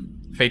item.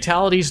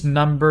 Fatalities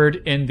numbered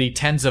in the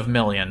tens of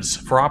millions.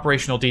 For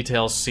operational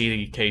details,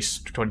 see case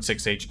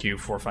 26HQ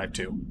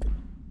 452.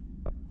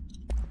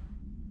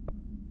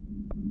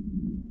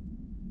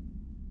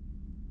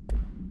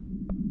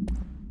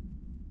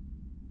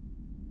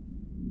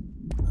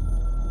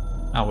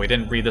 Oh, we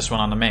didn't read this one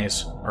on the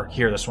maze, or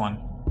hear this one.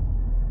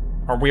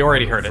 Or we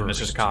already heard it, and it's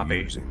just a copy.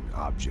 Using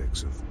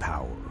objects of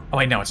power. Oh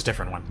wait, no, it's a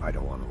different one. I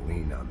don't want to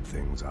lean on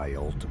things I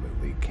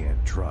ultimately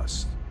can't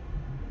trust.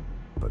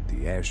 But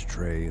the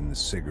ashtray and the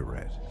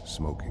cigarette,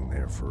 smoking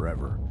there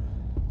forever,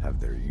 have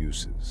their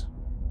uses.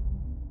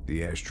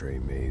 The ashtray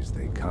maze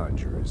they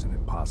conjure is an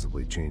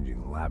impossibly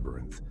changing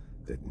labyrinth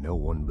that no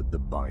one but the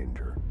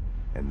binder,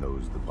 and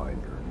those the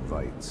binder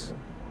invites,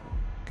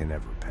 can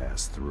ever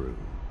pass through.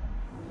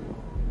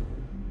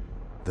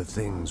 The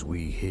things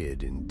we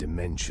hid in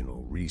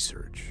dimensional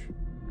research,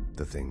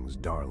 the things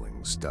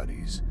Darling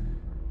studies,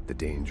 the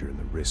danger and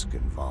the risk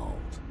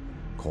involved,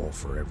 call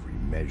for every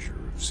measure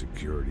of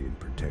security and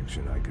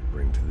protection I could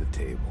bring to the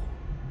table.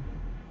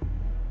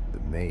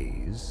 The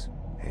maze,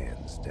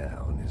 hands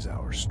down, is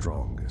our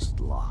strongest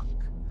lock.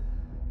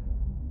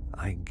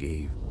 I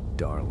gave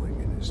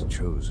Darling and his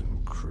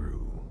chosen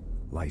crew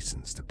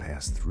license to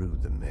pass through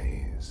the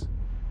maze.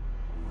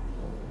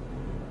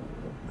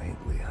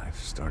 Lately, I've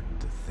started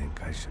to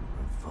think I should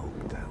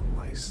revoke that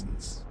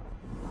license.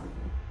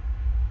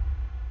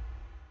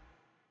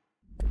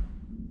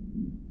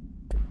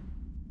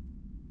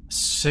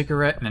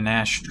 cigarette and an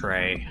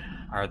ashtray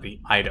are the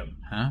item,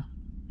 huh?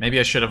 Maybe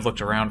I should have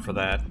looked around for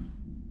that.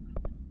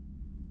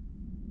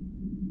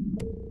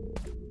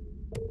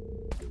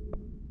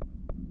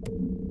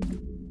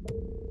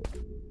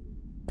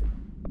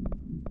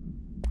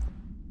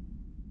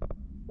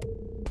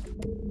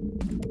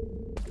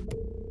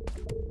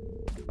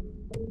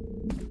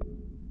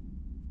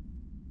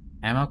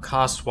 Ammo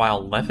costs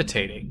while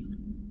levitating.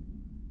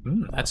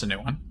 That's a new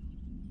one.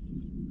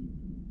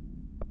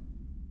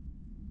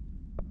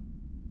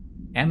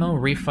 Ammo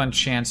refund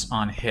chance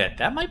on hit.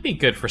 That might be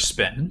good for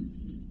spin.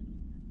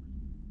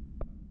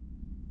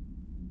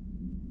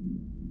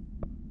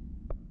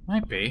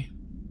 Might be.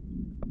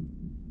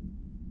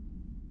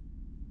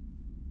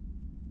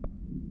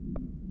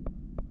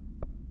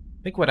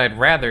 I think what I'd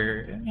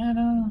rather, you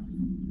know,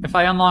 if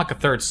I unlock a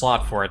third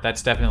slot for it,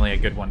 that's definitely a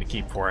good one to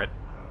keep for it.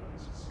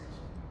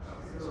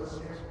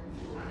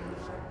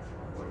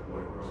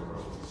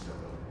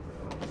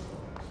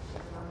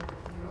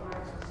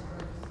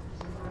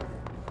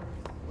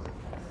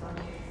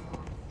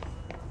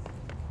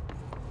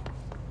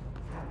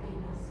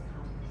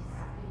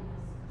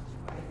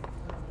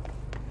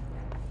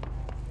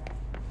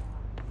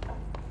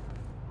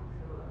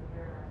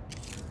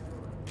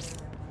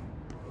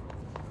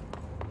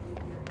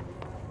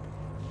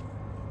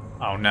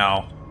 Oh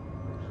no.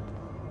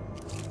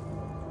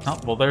 Oh,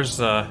 well there's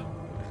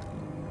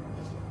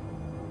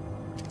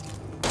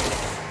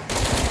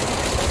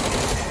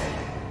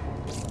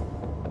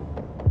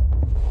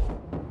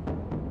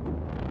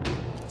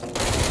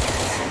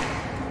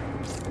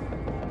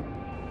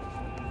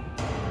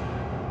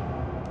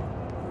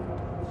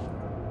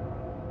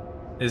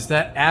Is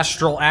that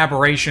astral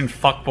aberration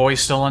fuckboy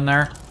still in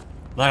there?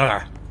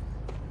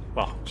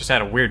 Well, just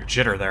had a weird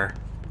jitter there.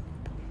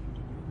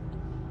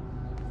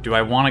 Do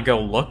I want to go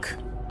look?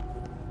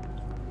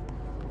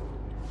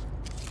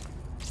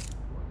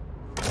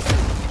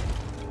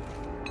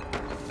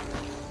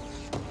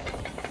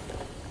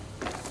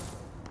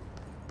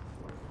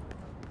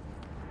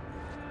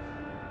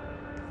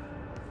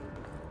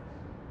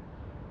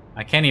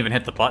 I can't even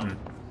hit the button.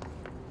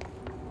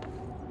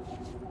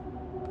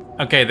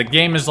 Okay, the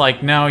game is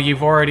like, no,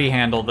 you've already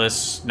handled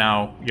this.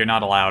 No, you're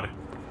not allowed.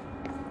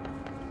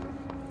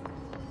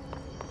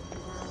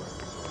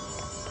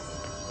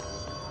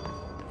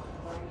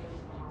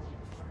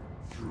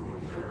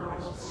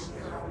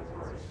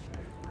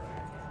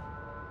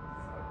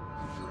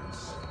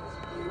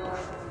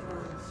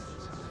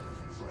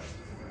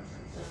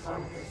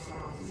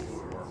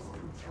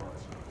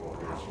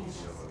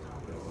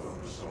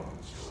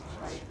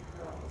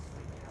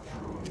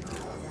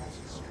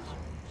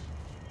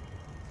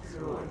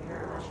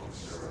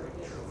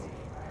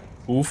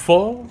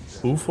 UFO?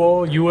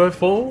 UFO?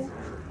 UFO?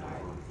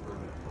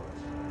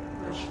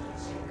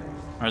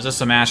 Or is this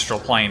some astral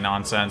plane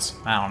nonsense?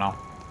 I don't know.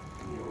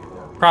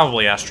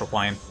 Probably astral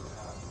plane.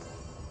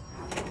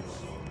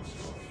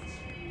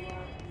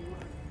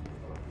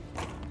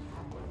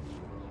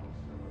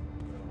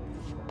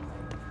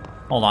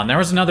 Hold on, there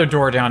was another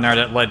door down there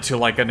that led to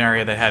like an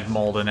area that had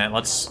mold in it.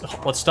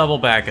 Let's double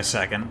back a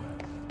second.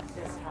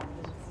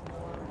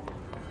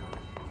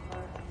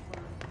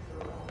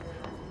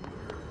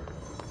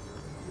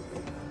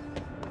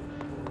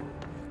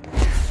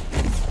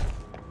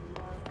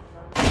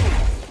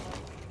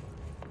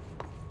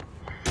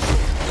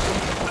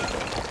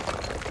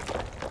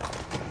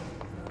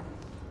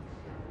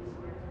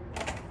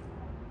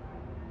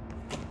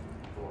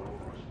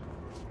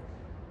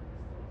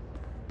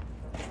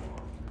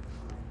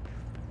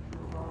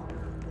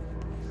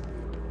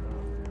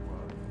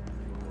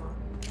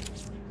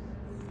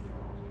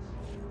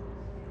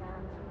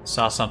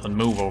 Saw something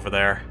move over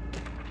there.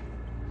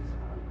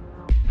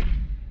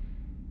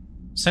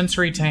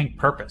 Sensory tank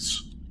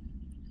purpose.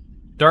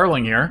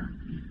 Darling here.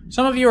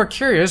 Some of you are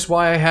curious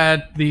why I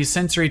had the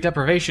sensory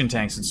deprivation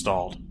tanks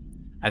installed.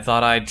 I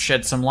thought I'd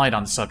shed some light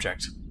on the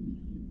subject.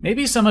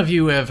 Maybe some of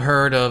you have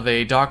heard of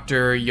a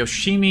Dr.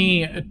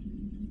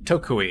 Yoshimi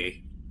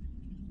Tokui.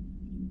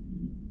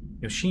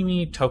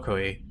 Yoshimi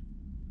Tokui.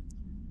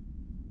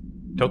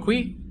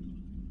 Tokui?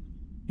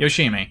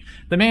 Yoshimi,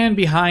 the man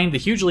behind the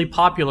hugely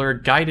popular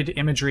guided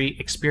imagery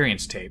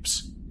experience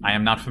tapes. I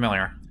am not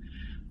familiar.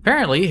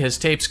 Apparently, his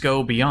tapes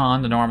go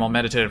beyond the normal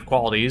meditative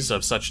qualities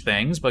of such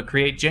things, but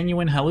create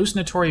genuine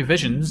hallucinatory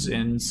visions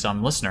in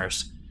some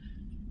listeners.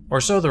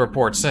 Or so the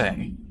reports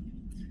say.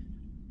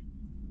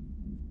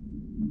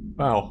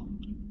 Wow.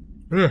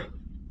 Ugh.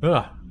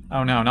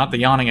 Oh no, not the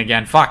yawning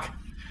again. Fuck.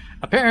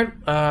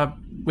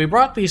 We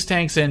brought these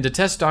tanks in to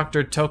test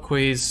Dr.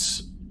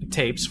 Tokui's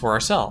tapes for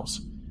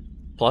ourselves.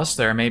 Plus,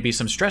 there may be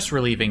some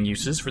stress-relieving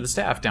uses for the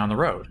staff down the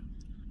road.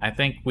 I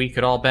think we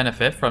could all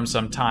benefit from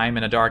some time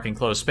in a dark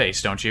enclosed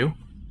space, don't you?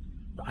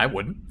 I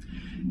wouldn't.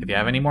 If you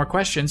have any more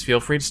questions,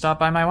 feel free to stop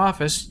by my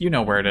office. You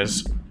know where it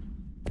is.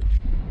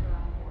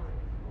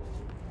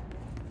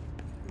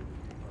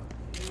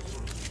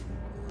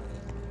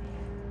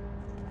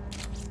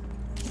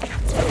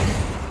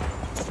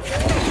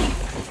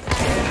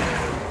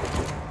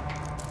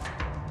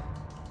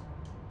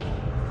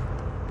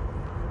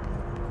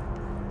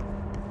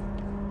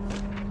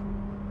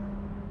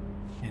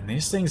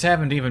 These things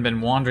haven't even been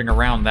wandering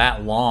around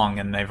that long,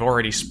 and they've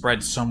already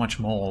spread so much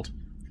mold.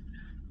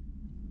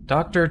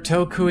 Dr.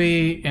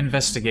 Tokui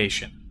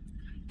investigation.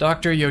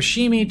 Dr.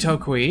 Yoshimi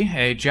Tokui,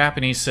 a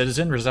Japanese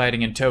citizen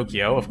residing in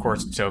Tokyo, of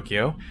course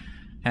Tokyo,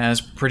 has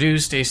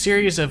produced a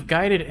series of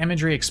guided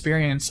imagery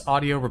experience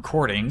audio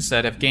recordings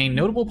that have gained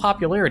notable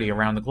popularity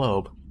around the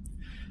globe.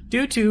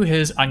 Due to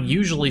his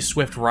unusually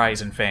swift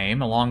rise in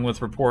fame, along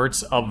with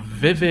reports of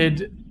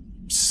vivid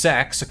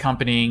sex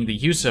accompanying the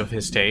use of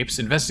his tapes,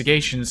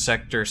 investigation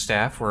sector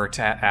staff were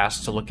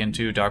asked to look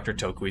into Dr.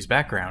 Tokui's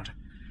background.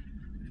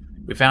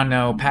 We found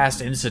no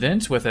past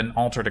incident with an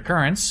altered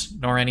occurrence,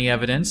 nor any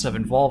evidence of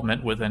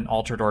involvement with an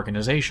altered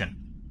organization.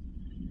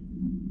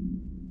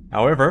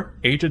 However,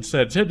 agents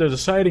that attended the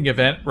sighting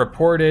event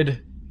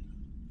reported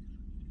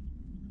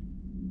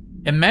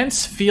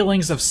immense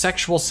feelings of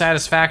sexual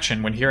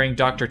satisfaction when hearing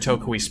Dr.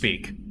 Tokui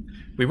speak.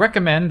 We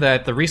recommend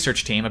that the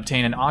research team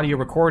obtain an audio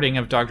recording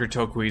of Dr.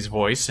 Tokui's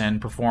voice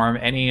and perform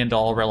any and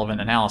all relevant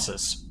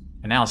analyses.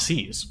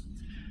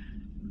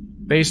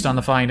 Based on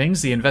the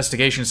findings, the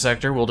investigation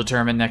sector will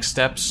determine next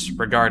steps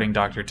regarding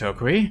Dr.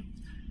 Tokui,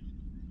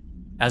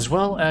 as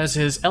well as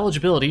his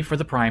eligibility for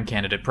the Prime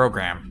Candidate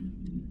program.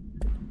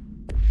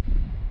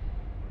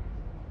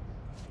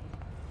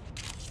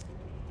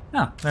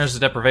 Ah, there's the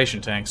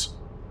deprivation tanks.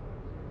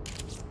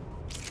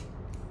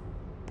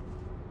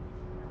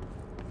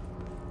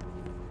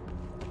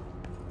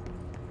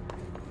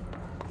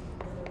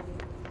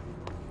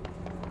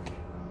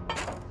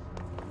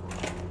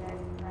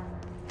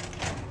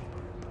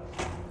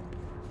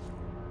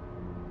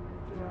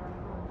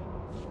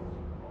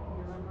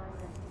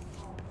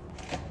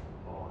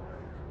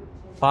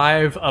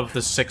 Five of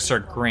the 6 are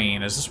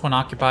green. Is this one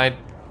occupied?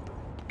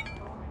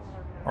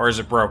 Or is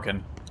it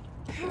broken?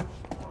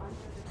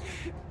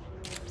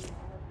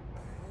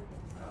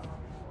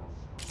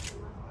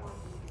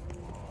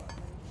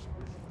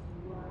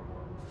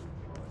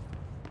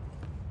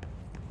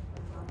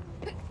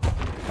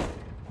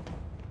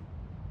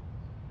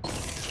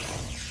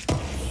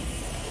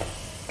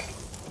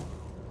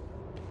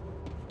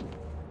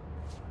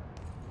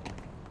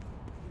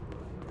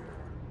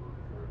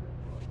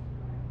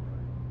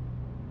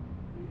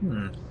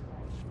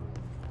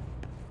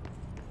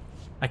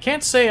 I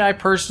can't say I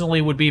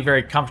personally would be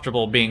very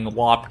comfortable being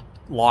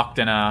locked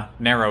in a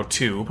narrow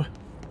tube.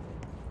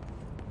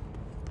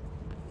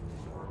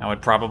 I would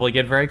probably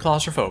get very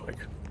claustrophobic.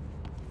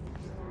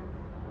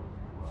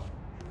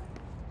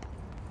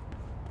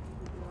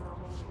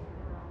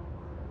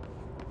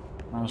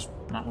 There's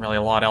not really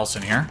a lot else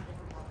in here.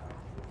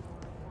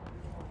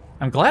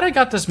 I'm glad I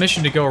got this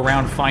mission to go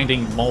around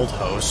finding mold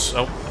hosts.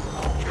 Oh.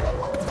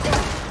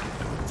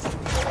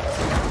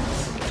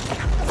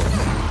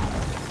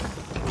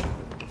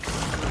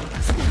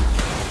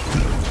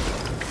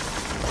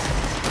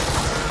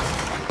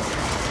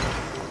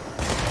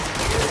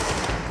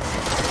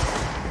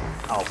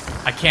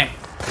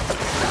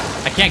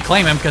 I can't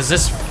claim him because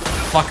this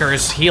fucker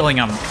is healing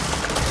him.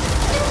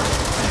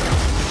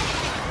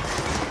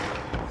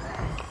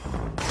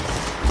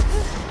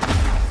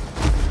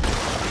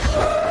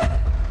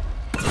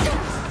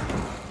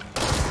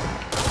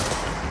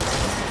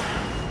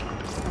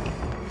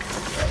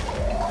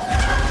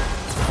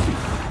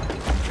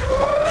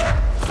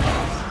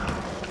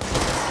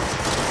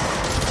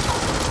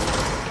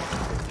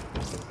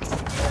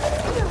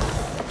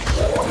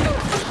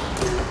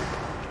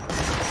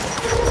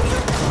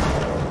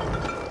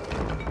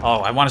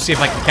 Oh, I want to see if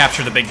I can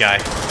capture the big guy.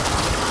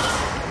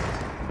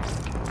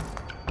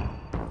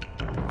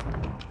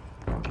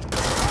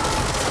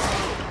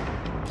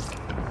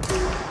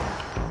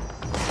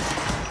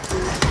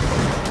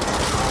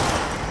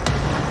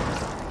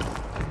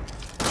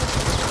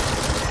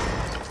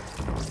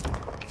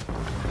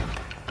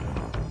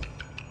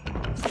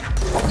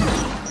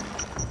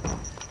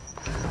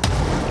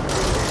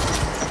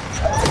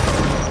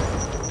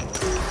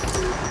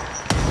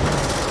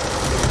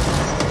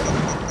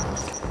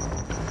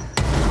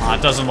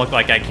 It doesn't look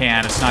like I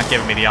can. It's not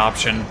giving me the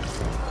option.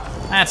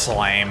 That's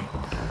lame.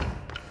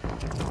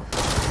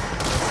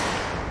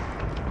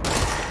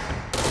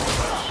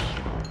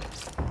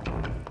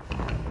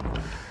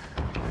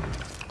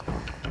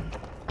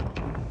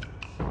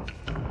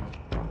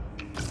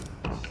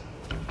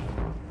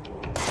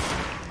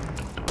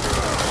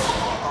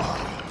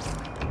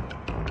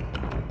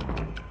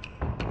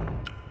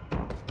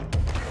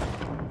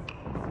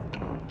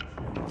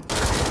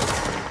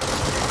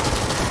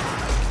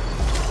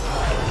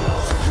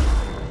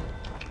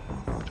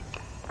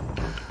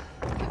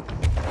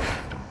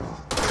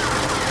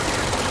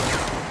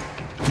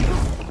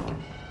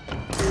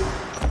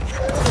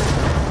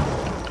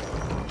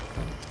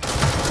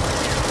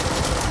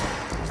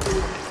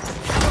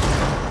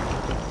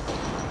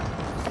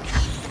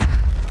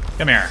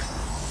 Come here.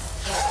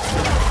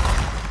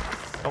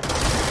 Oh.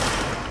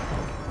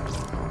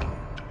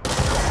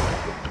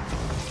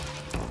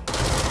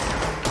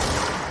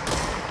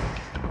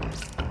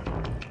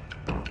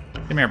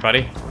 Come here,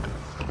 buddy.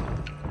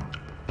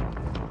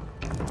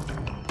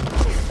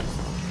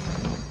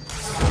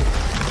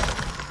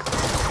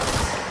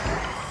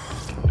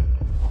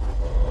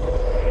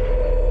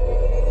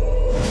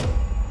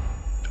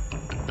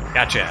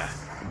 Gotcha.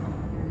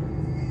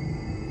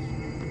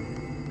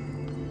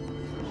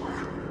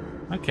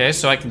 Okay,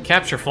 so I can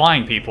capture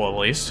flying people at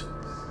least.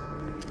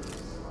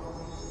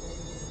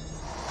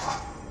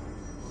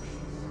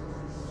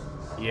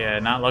 Yeah,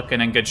 not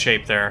looking in good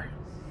shape there.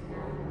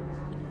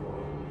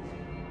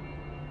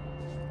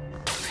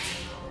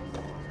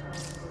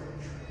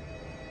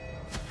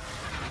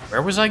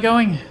 Where was I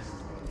going?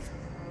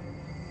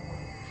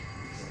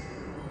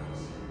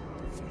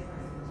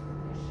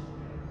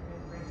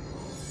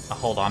 Oh,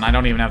 hold on, I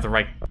don't even have the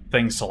right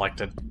thing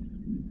selected.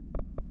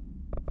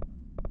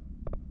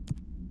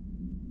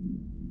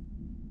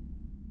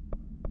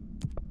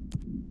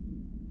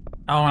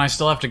 Oh, and I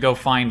still have to go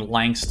find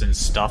Langston's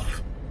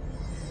stuff.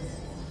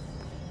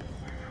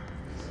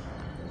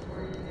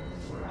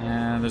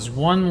 And there's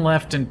one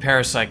left in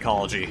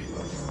parapsychology.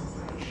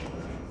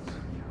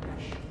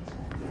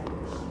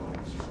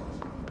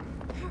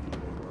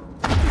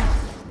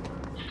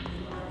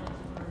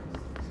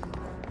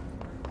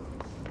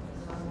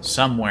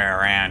 Somewhere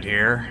around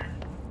here.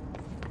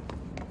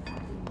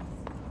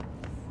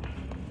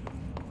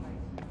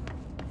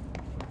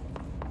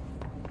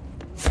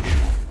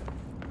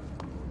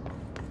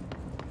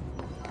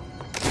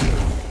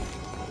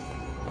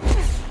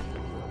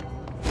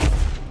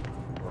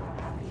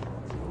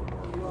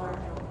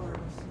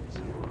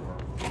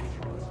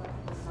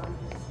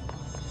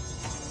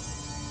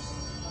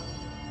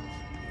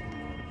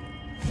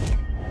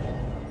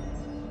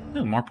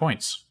 Ooh, more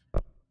points.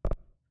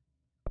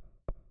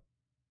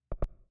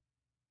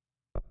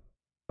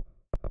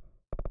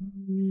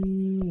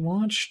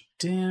 Launch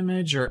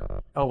damage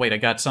or... Oh, wait, I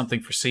got something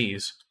for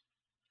C's.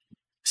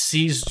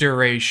 C's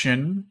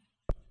duration.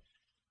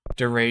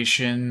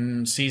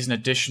 Duration. C's an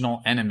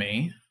additional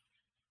enemy.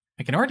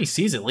 I can already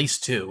seize at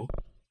least 2.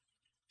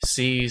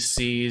 Seize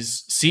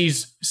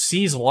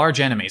large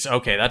enemies.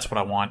 Okay, that's what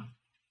I want.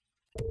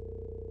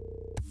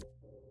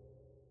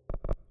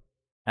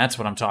 That's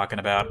what I'm talking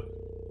about.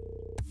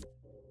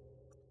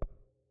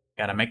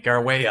 Gotta make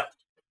our way up.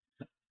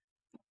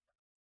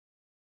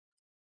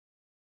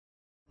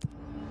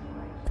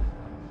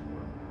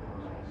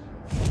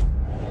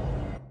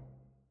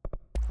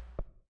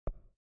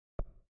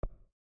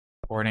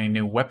 Or any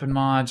new weapon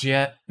mods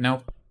yet?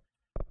 Nope.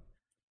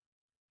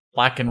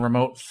 Lacking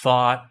remote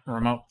thought,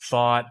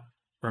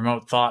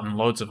 and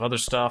loads of other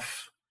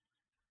stuff.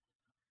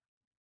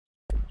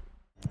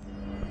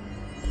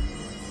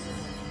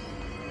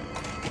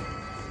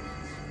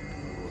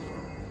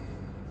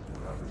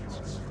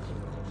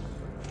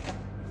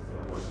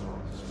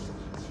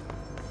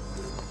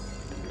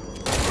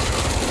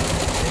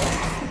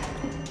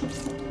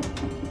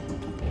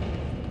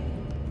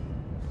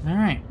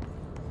 Alright.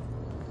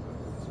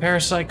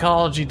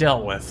 Parapsychology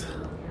dealt with.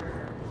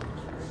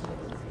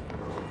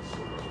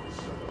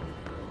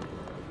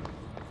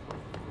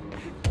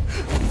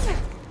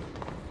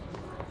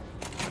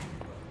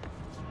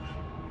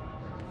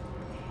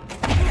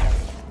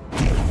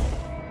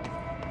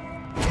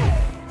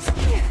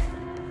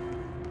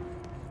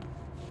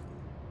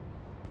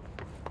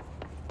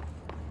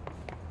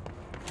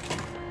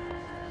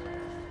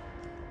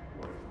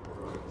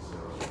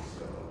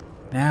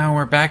 Now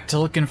we're back to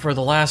looking for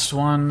the last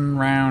one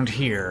round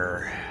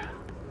here.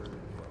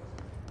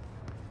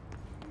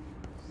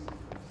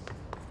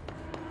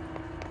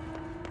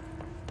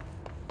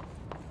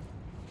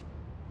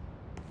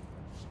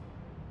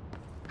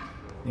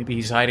 Maybe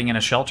he's hiding in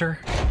a shelter?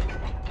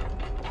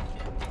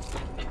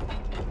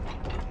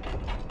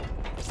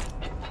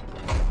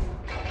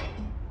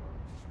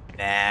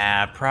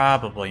 Nah,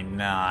 probably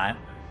not.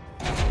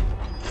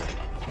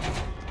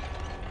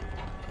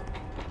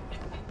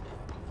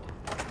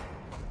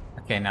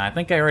 Okay, now I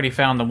think I already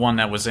found the one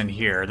that was in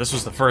here. This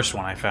was the first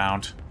one I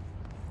found.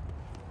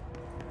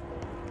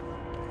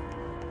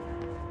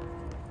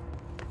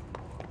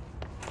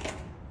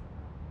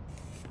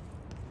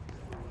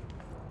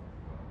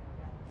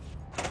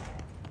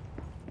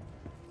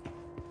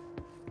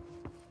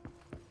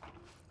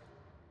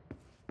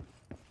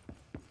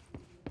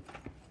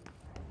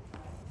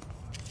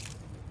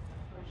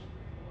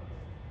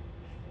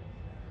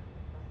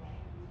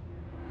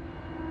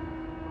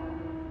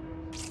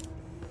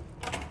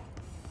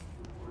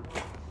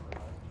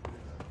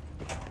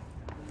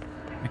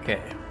 Okay,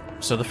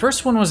 so the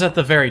first one was at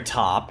the very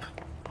top.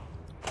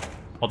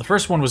 Well, the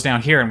first one was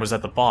down here and was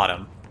at the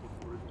bottom.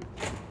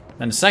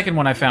 Then the second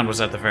one I found was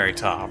at the very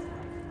top.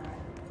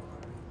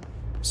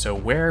 So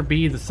where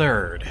be the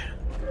third?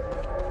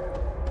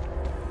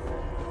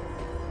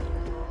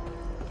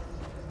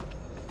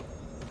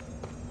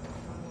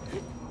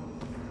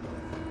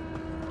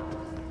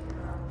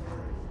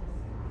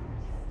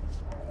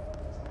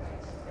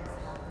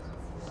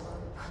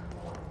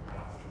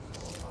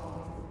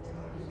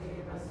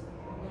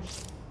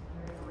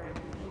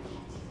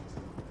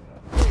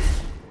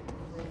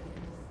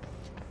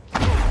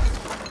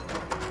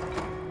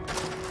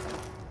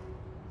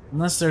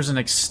 Unless there's an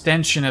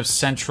extension of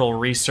central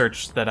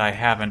research that I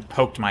haven't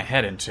poked my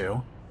head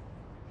into.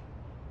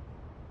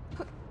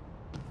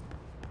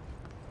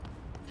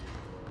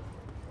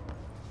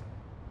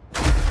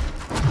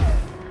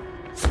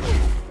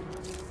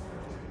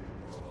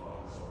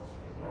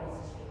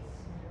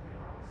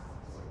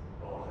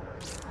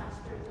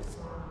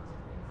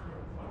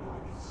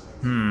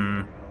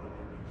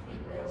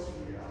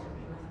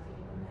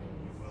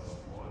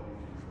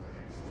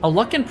 A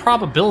luck and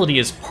probability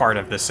is part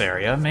of this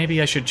area.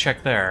 Maybe I should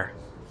check there.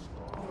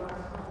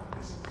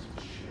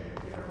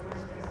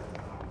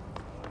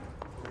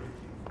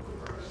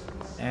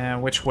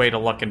 Which way to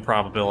luck and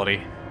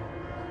probability?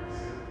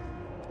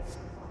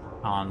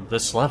 On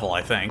this level,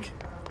 I think.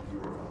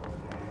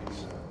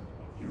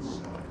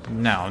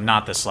 No,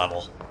 not this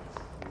level.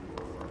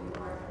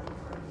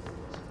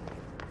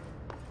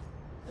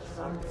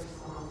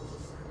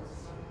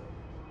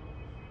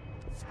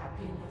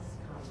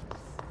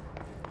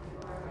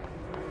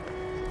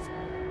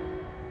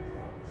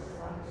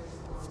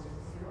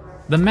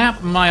 The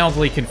map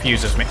mildly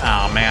confuses me.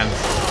 Oh, man.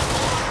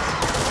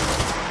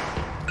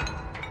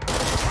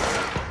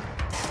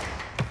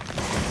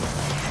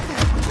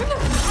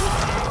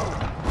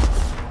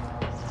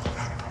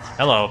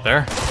 Hello up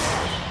there.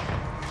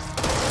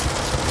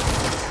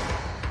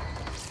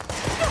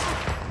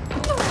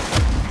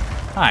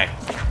 Hi.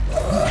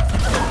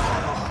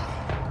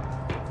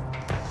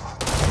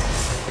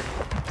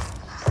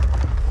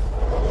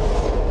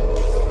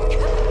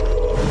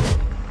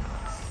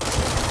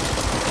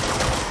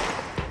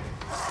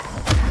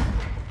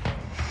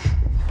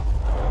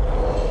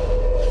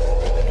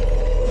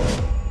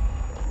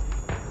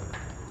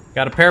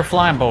 Got a pair of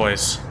flying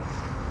boys.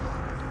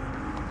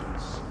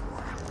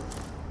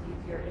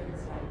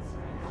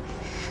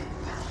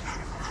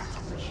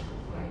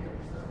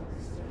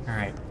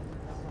 Alright.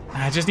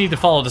 I just need to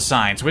follow the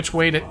signs. Which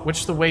way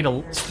is the way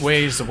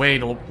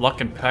to luck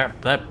and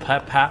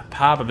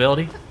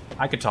probability?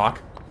 I could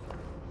talk.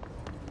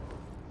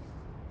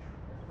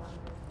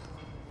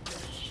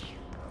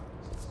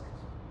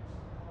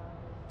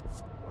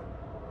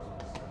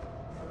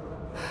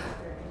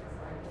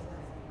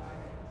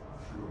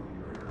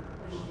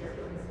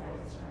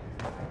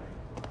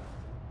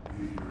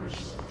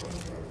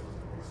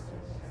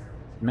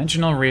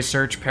 Dimensional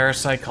research,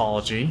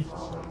 parapsychology.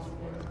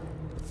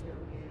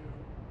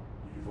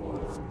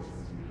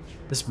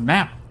 This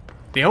map,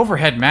 the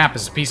overhead map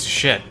is a piece of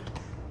shit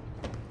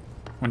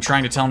when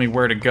trying to tell me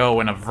where to go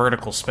in a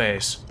vertical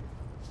space.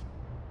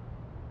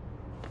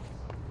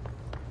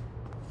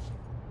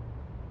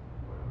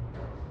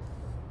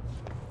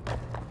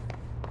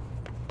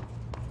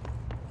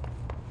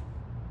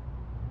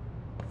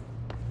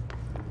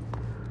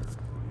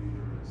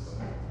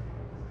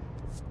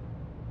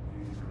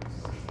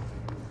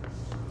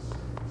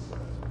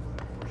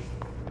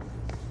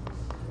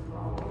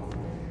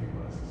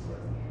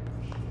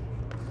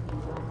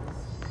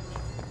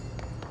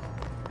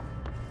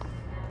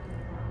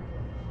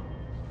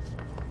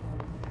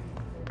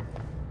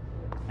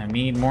 I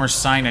need more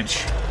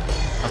signage.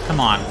 Oh, come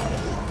on.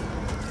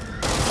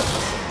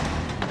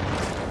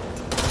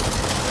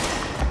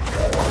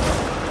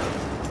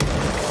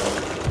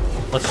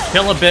 Let's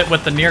chill a bit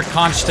with the near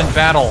constant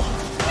battle.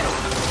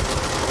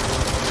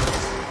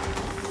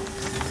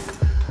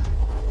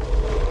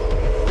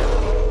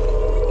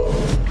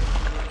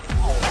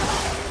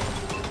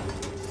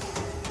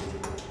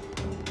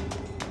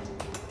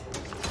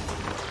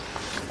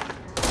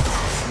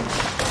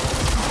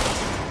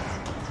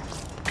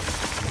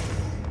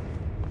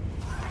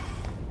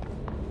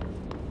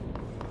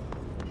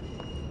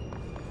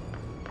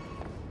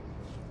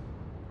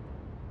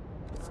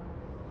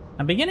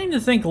 I'm beginning to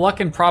think luck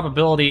and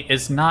probability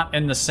is not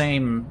in the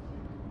same...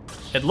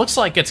 It looks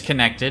like it's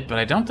connected, but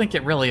I don't think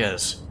it really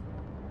is.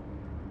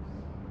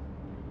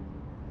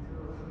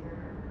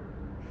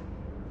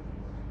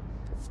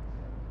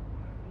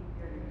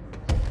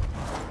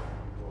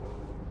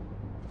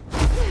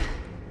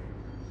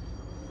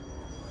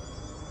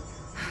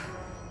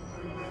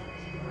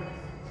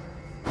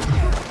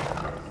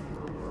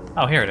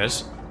 Oh, here it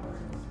is.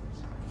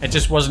 It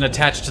just wasn't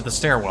attached to the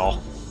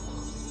stairwell.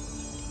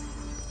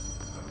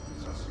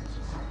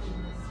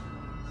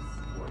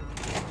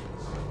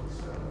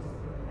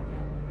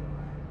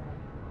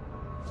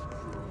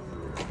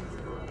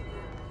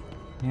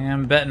 Yeah,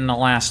 I'm betting the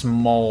last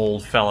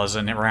mold fella's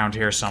around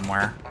here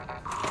somewhere.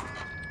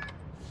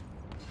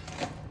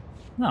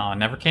 No, I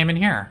never came in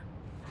here.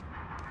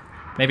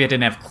 Maybe I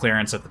didn't have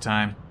clearance at the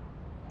time.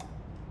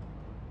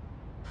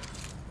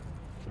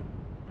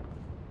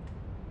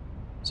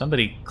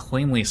 Somebody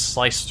cleanly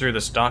sliced through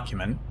this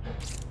document.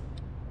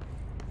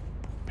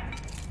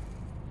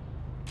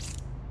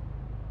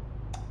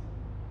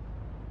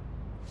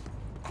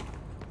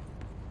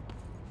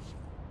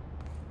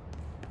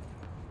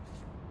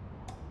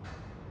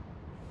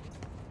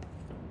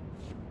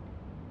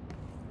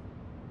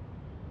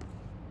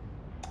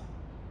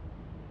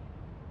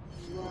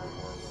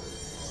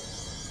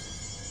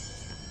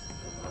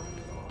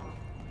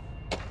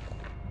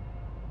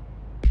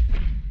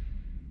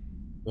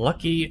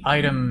 Lucky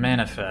item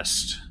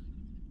manifest.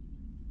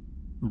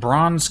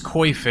 Bronze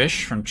koi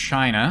fish from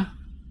China.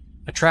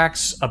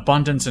 Attracts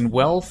abundance and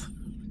wealth.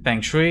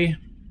 Feng Shui.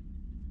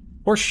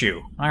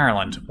 Horseshoe,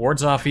 Ireland.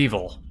 Wards off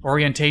evil.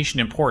 Orientation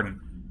important.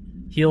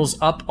 Heals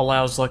up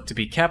allows luck to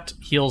be kept.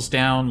 Heals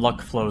down,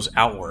 luck flows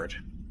outward.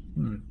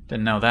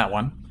 Didn't know that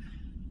one.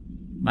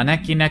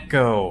 Maneki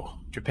Neko,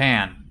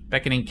 Japan.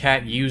 Beckoning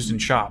cat used in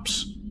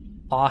shops.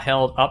 Paw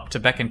held up to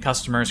beckon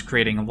customers,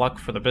 creating luck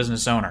for the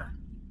business owner.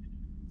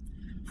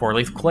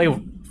 Four-leaf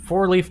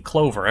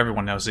clover,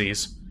 everyone knows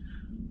these.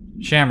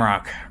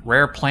 Shamrock,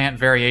 rare plant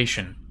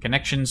variation.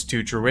 Connections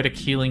to druidic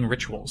healing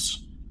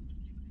rituals.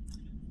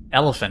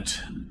 Elephant,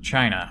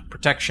 China.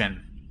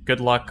 Protection, good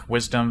luck,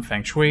 wisdom,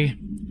 feng shui.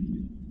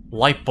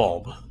 Light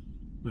bulb,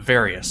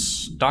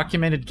 various.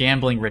 Documented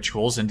gambling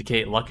rituals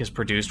indicate luck is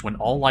produced when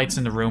all lights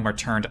in the room are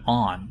turned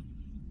on.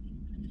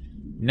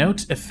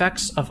 Note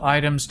effects of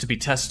items to be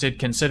tested,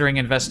 considering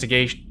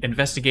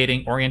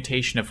investigating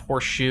orientation of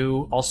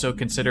horseshoe. Also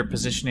consider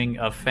positioning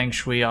of feng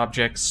shui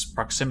objects.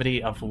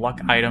 Proximity of luck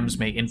items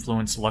may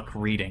influence luck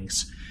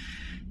readings.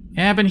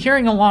 Yeah, I've been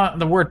hearing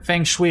the word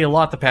feng shui a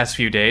lot the past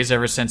few days,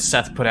 ever since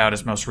Seth put out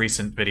his most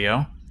recent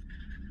video.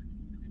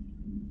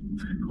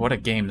 What a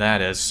game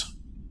that is.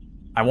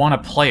 I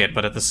want to play it,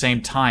 but at the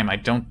same time, I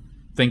don't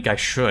think I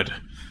should.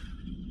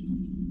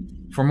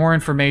 For more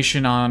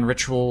information on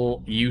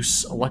ritual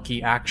use,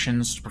 lucky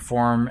actions to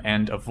perform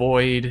and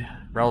avoid,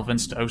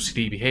 relevance to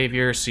OCD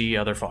behavior, see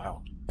other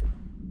file.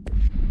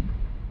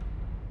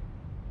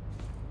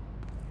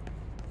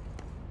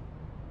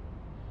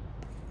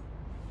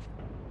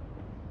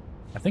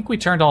 I think we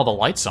turned all the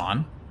lights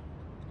on.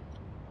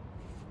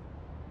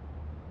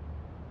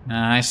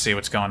 I see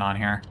what's going on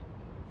here.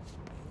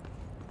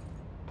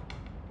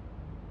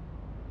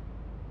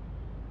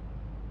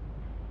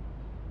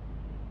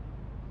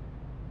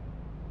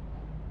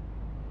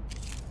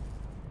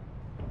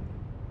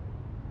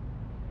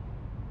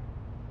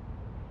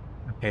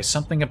 Okay,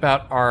 something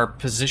about our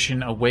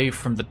position away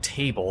from the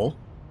table.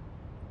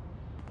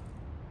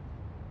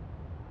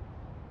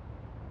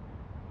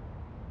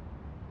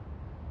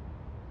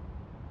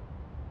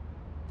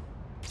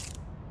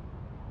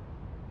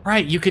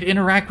 Right, you could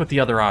interact with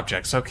the other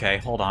objects. Okay,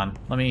 hold on.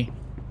 Let me...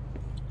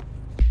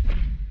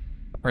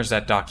 Where's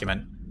that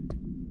document?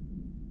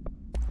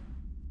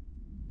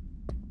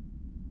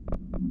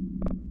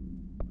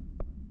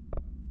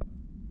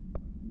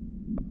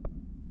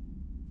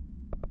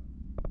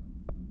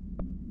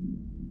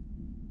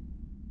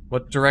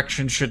 What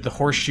direction should the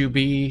horseshoe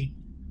be?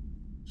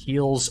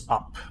 Heels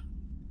up.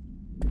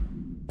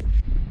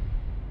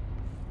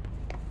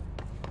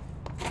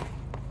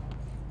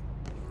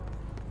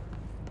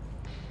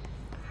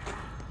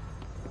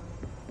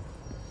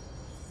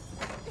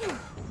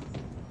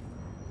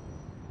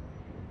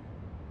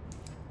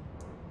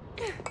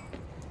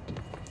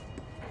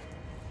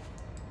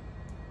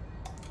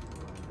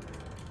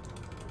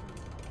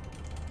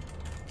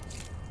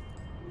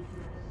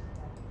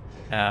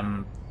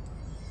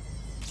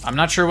 I'm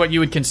not sure what you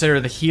would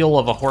consider the heel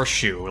of a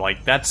horseshoe.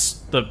 Like, that's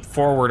the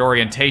forward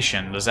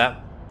orientation. Does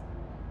that...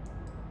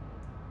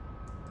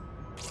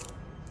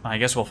 I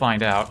guess we'll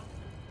find out.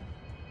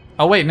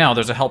 Oh wait, no,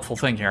 there's a helpful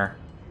thing here.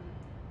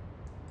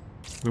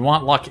 We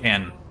want luck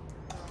in.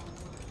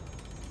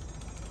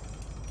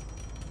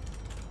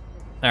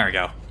 There we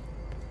go.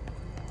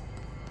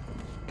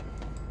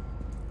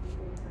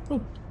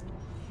 Ooh.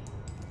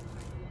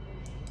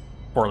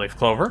 Four-leaf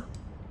clover.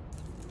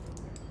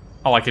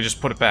 Oh, I could just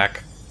put it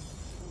back.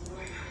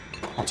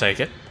 I'll take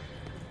it.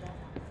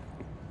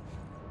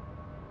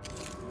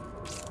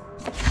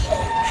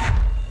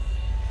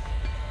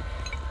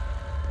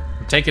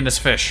 I'm taking this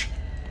fish.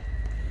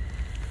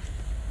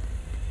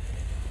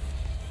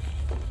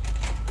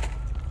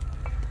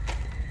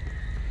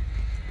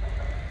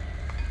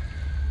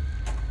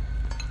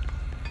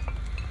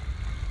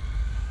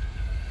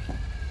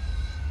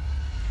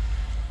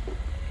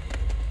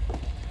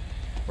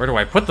 Where do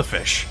I put the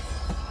fish?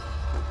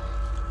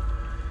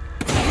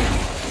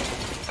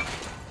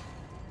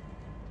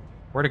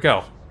 Where'd it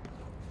go?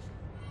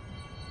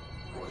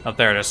 Oh,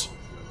 there it is.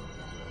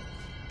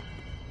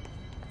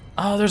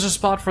 Oh, there's a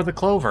spot for the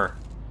clover.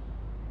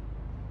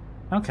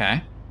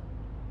 Okay.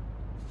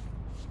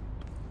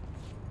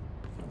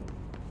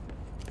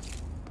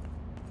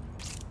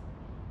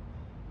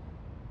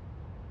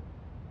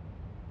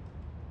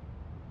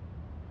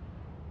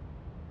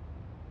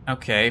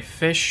 Okay,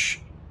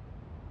 fish...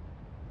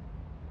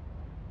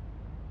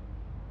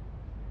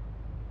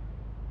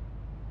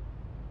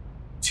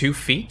 2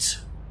 feet?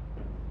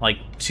 Like,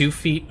 2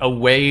 feet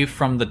away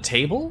from the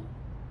table?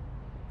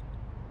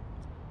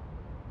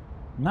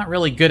 I'm not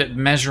really good at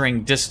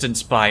measuring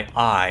distance by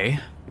eye.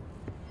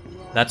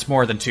 That's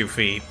more than 2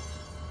 feet.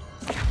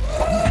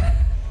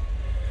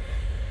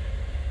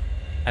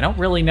 I don't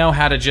really know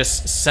how to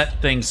just set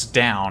things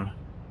down.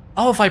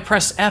 Oh, if I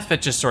press F,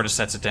 it just sort of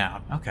sets it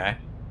down. Okay.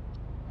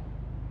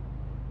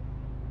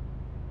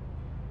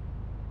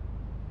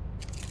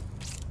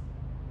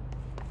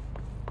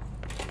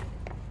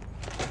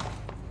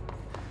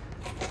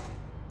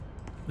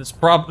 It's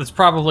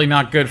probably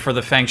not good for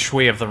the feng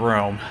shui of the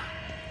room.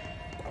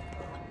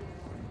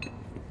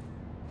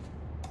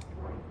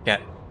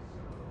 Get.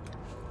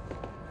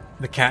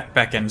 The cat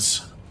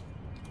beckons.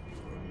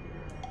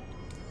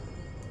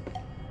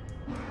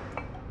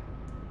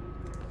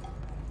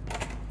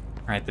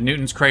 Alright, the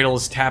Newton's cradle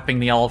is tapping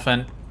the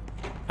elephant.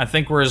 I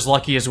think we're as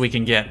lucky as we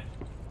can get.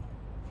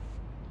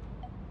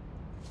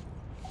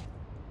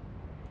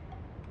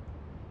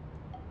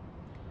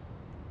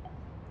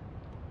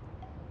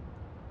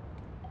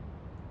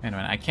 Wait a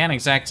minute, I can't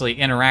exactly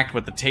interact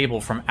with the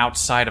table from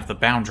outside of the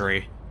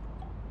boundary.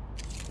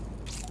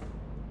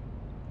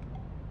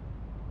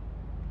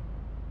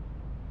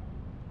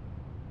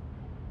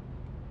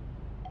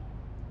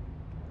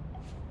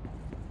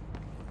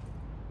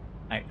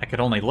 I could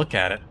only look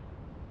at it.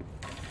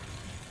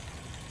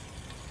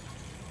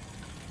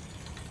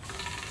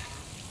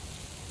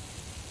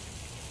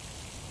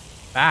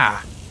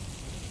 Ah.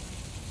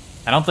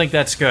 I don't think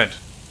that's good.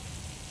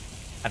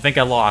 I think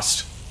I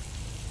lost.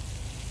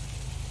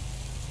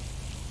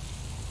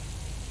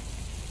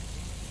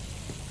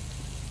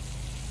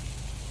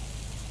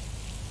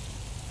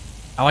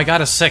 Oh, I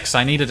got a 6.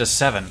 I needed a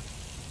 7.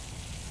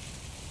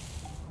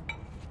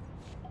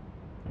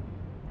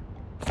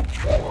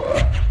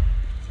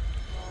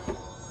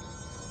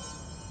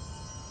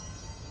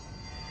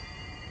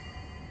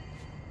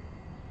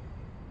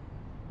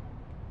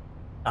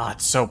 Ah,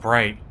 it's so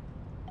bright.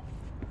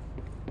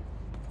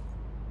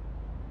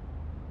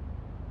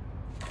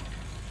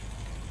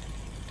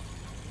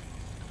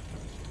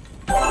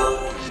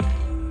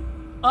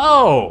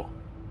 Oh!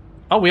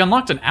 Oh, we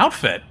unlocked an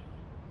outfit.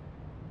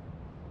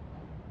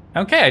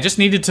 Okay, I just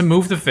needed to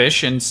move the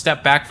fish and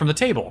step back from the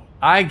table.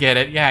 I get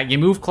it. Yeah, you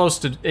move close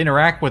to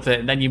interact with it,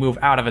 and then you move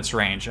out of its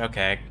range.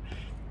 Okay.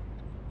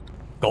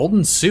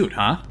 Golden suit,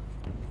 huh?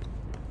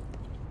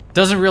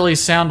 Doesn't really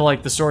sound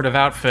like the sort of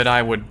outfit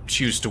I would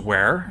choose to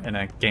wear in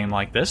a game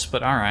like this,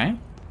 but alright.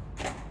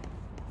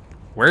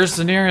 Where's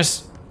the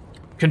nearest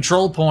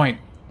control point?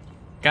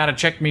 Gotta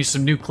check me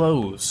some new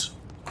clothes.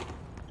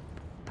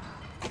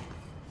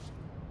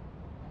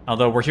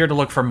 Although, we're here to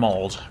look for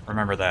mold.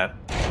 Remember that.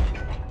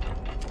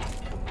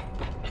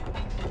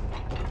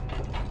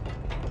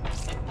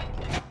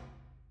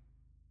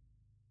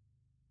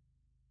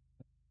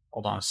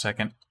 Hold on a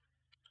second.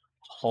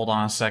 Hold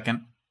on a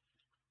second.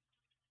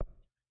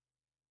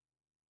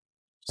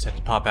 Just had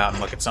to pop out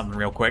and look at something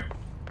real quick.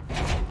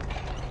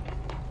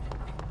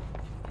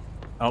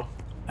 Oh,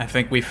 I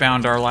think we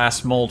found our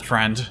last mold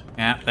friend.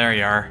 Yeah, there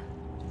you are.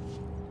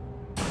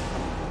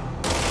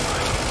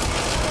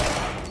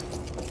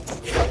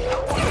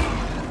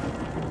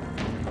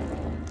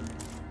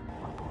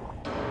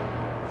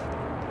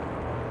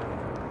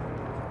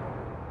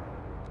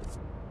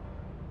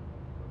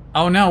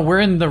 Oh no, we're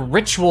in the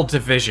ritual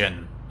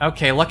division.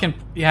 Okay,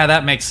 yeah,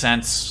 that makes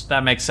sense.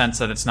 That makes sense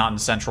that it's not in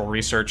central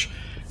research.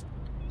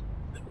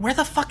 Where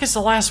the fuck is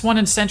the last one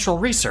in central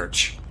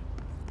research?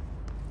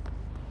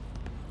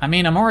 I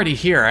mean, I'm already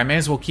here. I may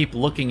as well keep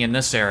looking in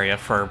this area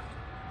for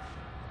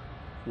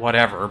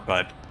whatever,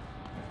 but...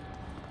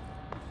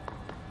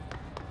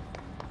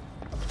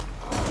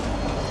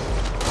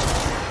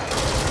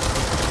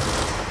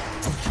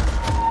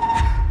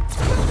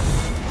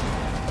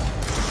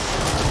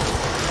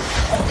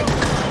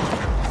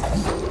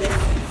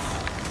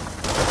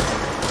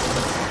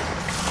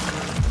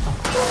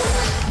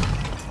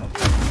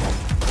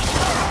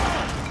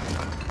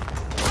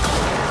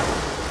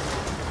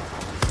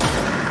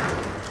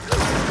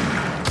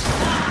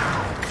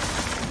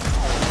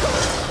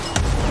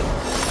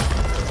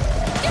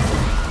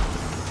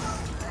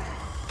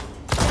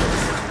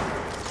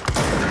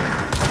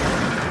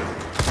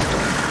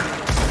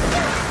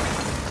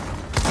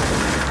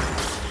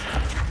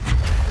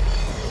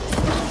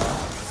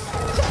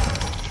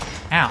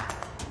 Ow.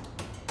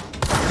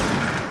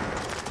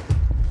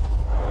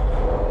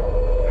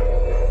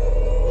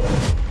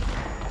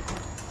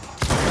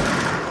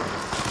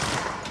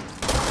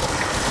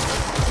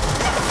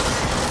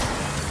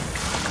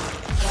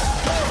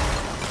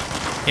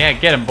 Yeah,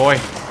 get him, boy.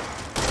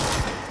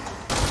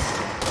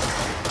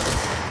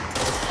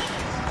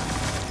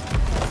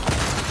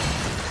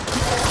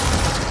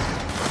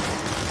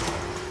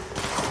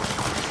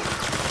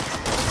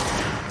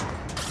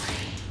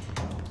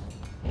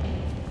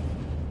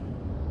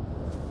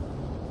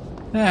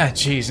 Ah,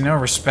 jeez, no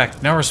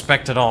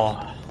respect at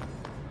all.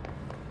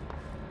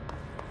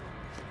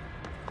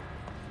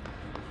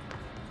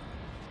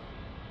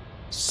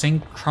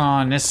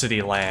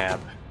 Synchronicity lab.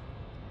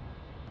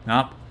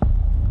 Nope.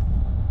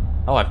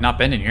 Oh, I've not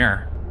been in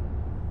here.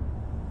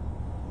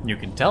 You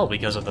can tell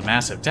because of the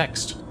massive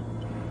text.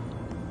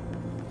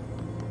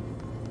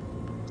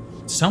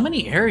 So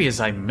many areas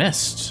I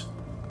missed.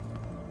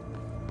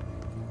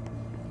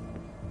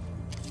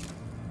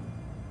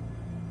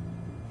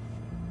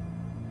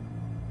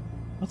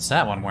 What's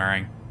that one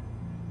wearing?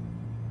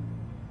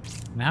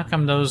 And how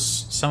come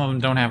some of them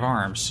don't have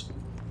arms?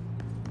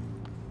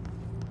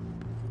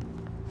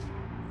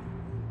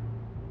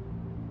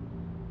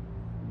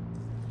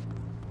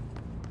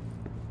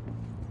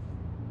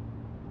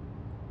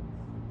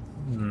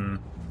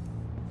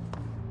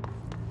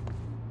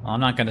 Well, I'm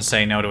not going to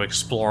say no to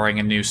exploring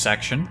a new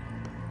section.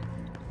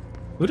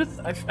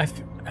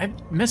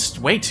 I've missed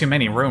way too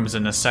many rooms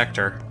in this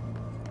sector.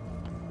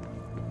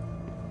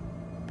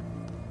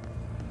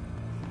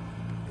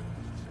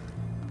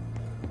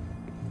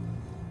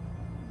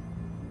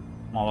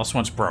 Well, this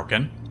one's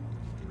broken.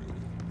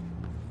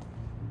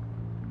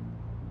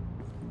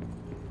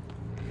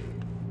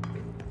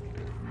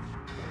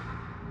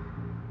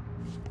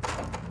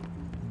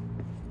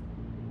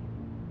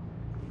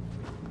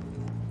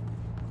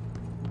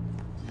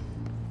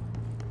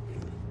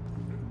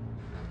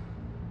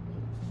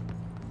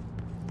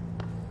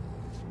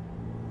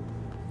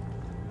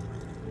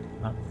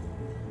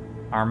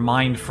 Our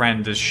mind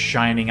friend is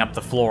shining up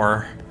the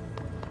floor.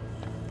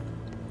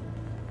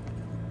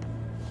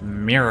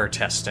 Mirror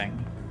testing.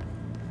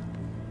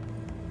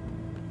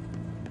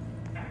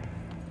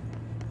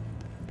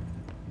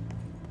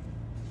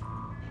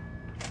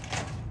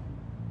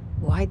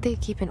 Why'd they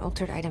keep an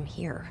altered item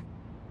here?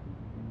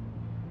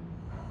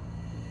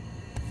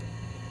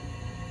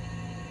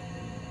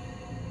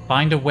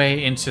 Find a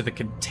way into the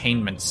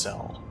containment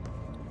cell.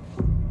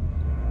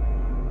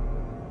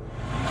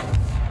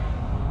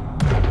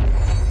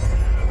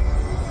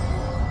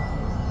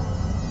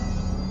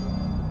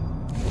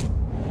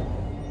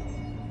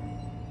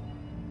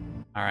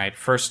 Alright,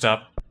 first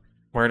up,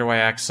 where do I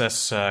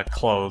access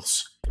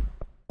clothes?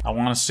 I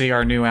want to see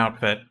our new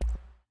outfit.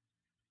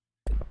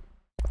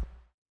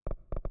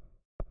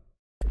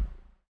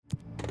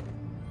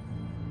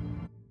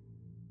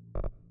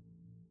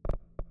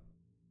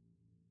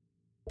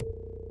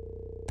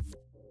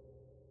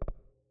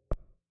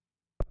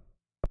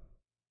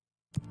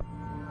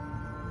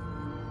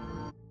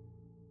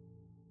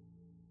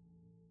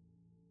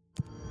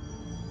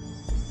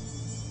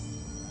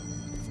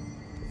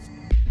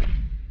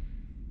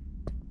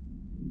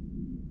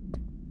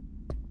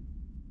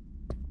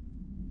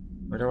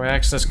 Where do I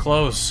access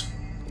clothes?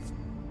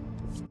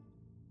 I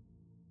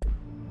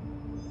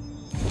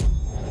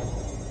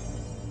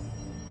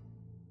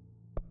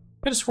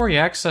could have swore you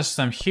access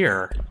them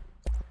here.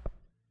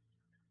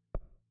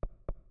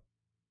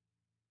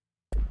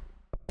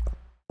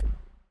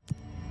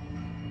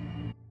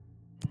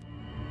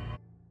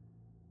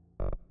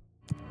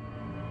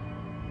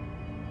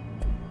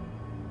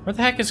 Where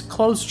the heck is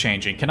clothes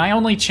changing? Can I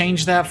only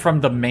change that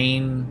from the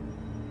main...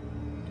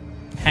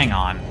 Hang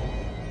on.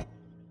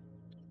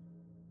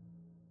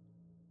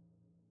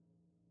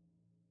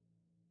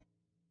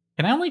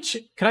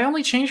 Could I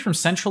only change from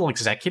Central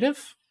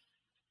Executive?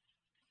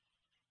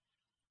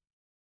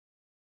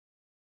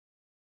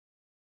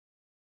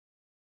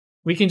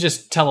 We can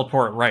just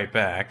teleport right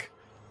back.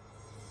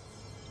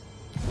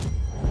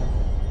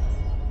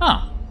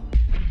 Huh.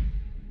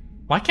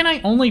 Why can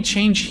I only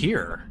change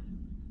here?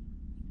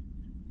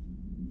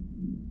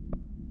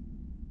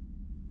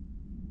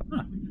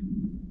 Huh.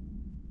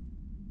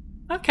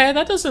 Okay,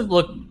 that doesn't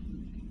look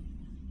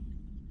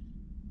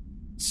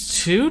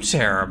too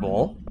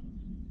terrible.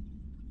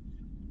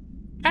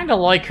 Kinda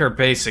like her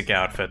basic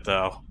outfit,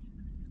 though.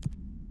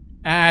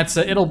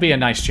 It'll be a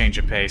nice change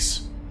of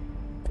pace.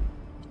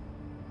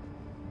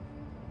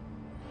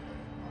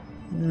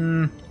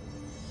 I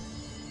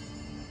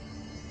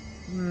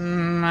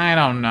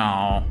don't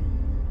know.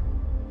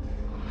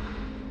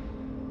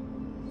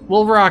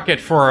 We'll rock it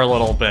for a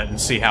little bit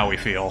and see how we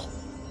feel.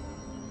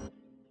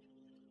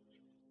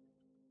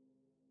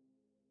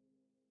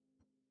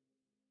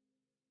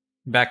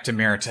 Back to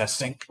mirror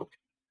testing.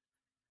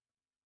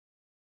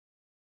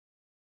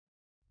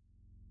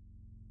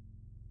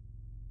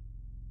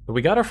 But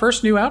we got our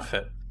first new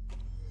outfit.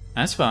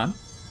 That's fun.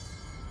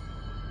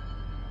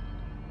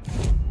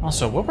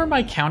 Also, what were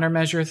my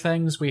countermeasure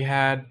things? We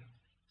had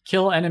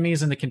kill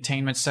enemies in the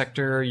containment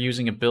sector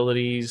using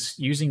abilities,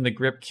 using the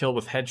grip kill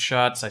with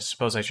headshots. I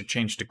suppose I should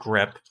change to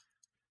grip.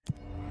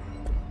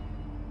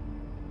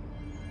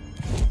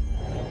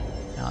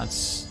 Now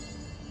let's...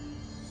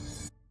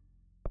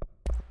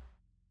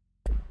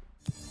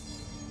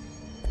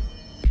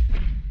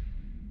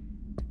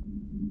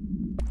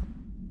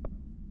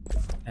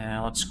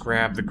 let's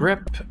grab the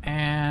grip,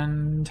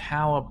 and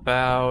how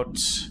about...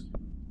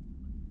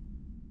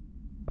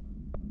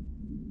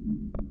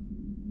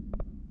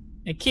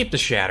 And keep the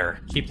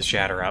shatter. Keep the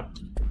shatter up.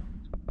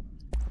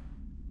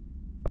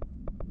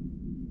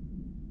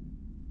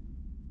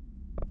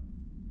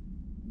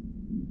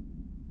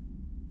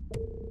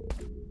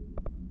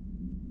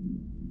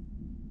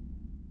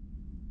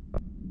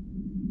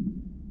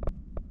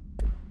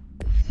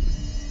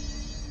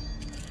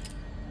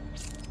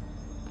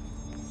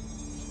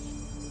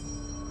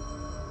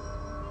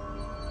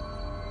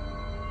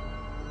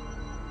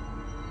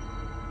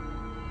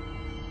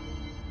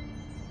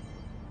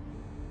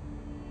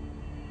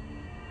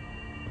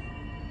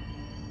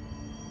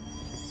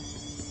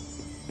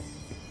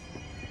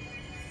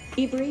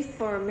 Debrief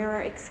for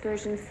Mirror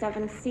Excursion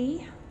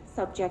 7C.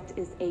 Subject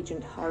is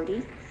Agent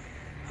Hardy.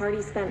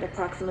 Hardy spent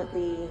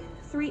approximately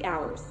 3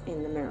 hours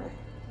in the mirror.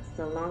 It's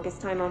the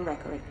longest time on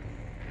record.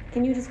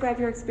 Can you describe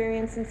your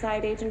experience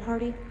inside, Agent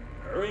Hardy?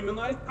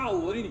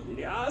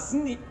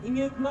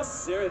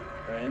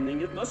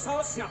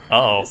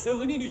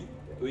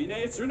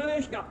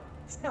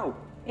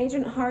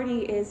 Agent Hardy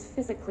is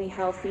physically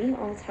healthy.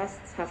 All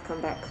tests have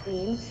come back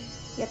clean.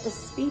 Yet the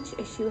speech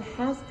issue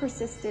has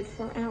persisted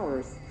for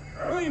hours.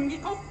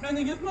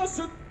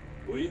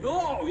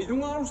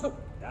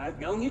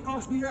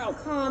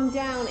 Calm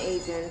down,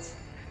 Agent.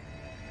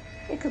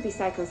 It could be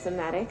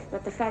psychosomatic,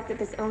 but the fact that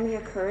this only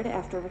occurred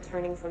after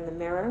returning from the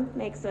mirror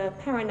makes a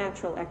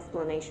paranatural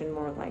explanation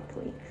more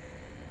likely.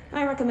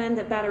 I recommend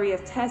a battery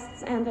of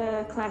tests and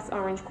a Class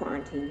Orange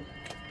quarantine.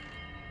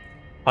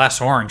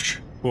 Class Orange.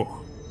 Ooh,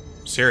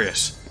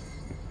 serious.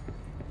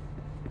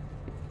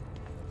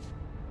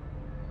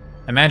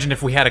 Imagine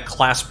if we had a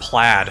Class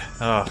Plaid.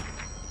 Ugh.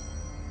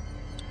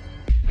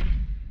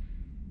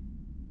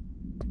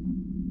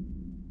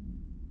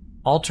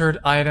 Altered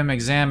item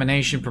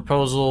examination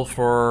proposal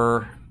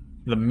for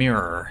the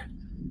mirror.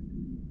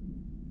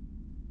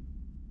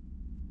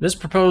 This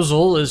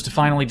proposal is to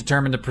finally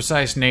determine the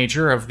precise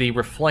nature of the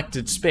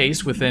reflected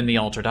space within the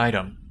altered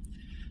item.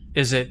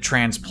 Is it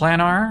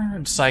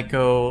transplanar,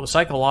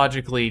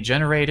 psychologically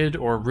generated,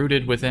 or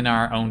rooted within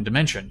our own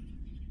dimension?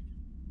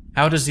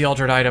 How does the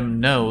altered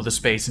item know the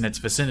space in its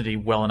vicinity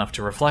well enough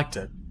to reflect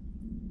it?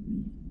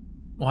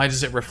 Why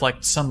does it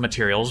reflect some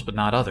materials but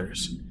not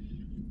others?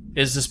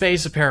 Is the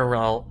space a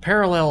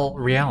parallel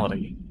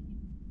reality?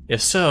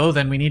 If so,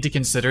 then we need to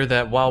consider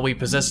that while we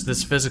possess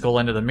this physical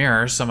end of the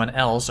mirror, someone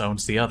else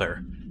owns the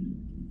other.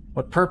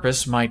 What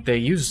purpose might they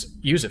use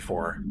it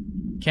for?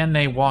 Can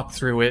they walk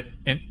through it,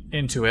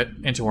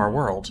 into our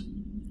world?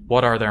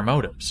 What are their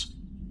motives?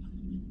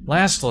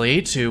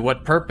 Lastly, to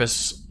what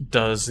purpose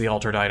does the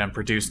altered item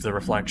produce the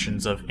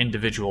reflections of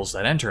individuals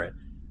that enter it?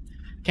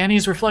 Can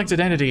these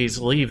reflected entities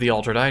leave the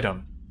altered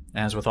item?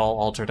 As with all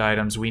altered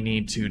items, we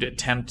need to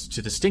attempt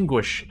to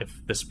distinguish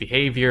if this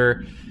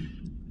behavior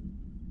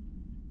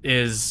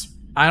is...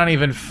 I don't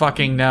even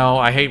fucking know.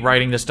 I hate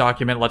writing this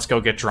document. Let's go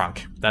get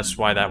drunk. That's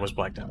why that was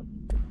blacked out.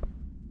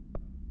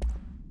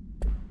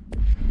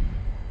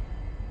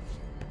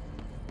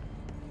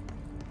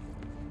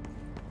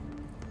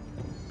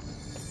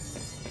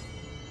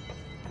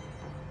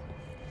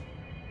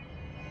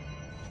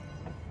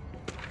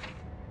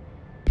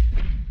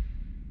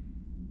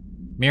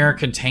 Mirror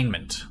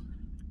containment.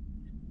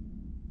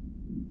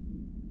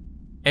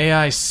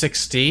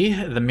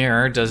 AI-60, the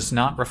mirror, does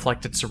not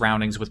reflect its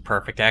surroundings with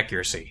perfect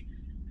accuracy.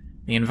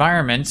 The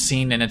environment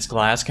seen in its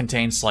glass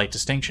contains slight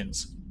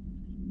distinctions.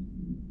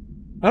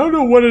 I don't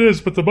know what it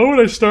is, but the moment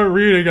I start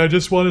reading, I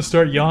just want to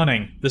start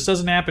yawning. This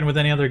doesn't happen with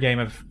any other game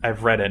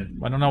I've read in.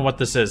 I don't know what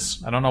this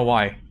is. I don't know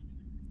why.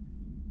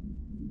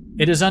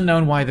 It is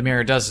unknown why the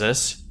mirror does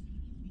this.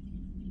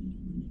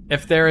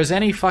 If there is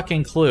any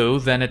fucking clue,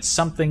 then it's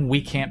something we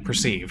can't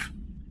perceive.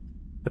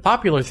 The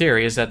popular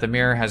theory is that the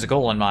mirror has a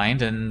goal in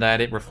mind, and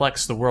that it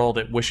reflects the world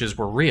it wishes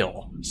were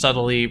real,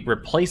 subtly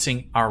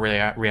replacing our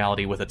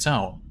reality with its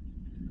own.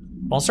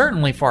 While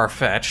certainly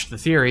far-fetched, the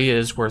theory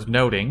is worth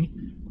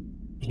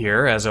noting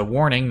here as a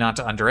warning not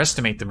to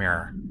underestimate the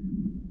mirror.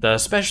 The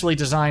specially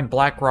designed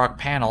BlackRock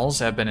panels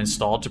have been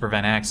installed to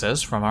prevent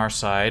access from our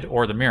side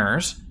or the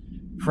mirrors.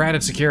 For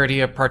added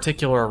security, a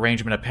particular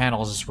arrangement of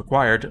panels is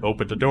required to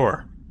open the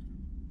door.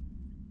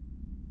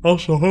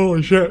 Also,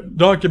 holy shit,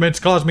 documents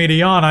cause me to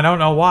yawn. I don't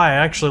know why. I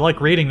actually like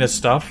reading this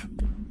stuff.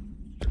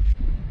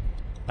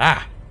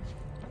 Ah.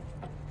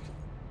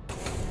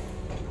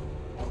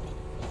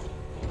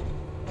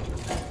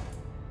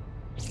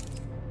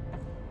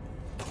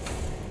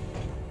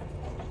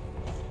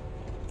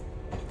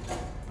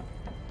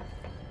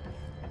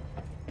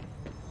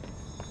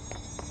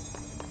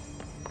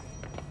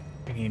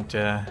 We need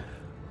to...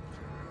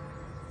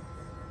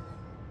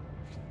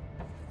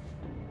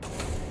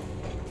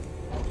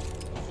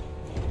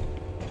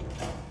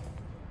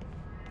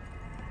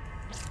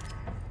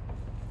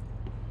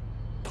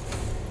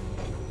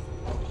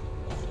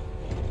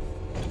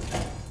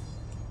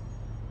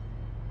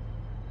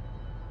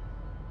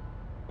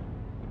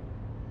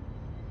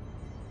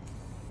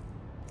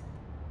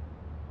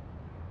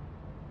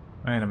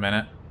 Wait a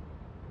minute.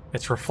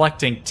 It's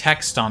reflecting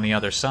text on the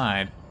other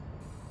side.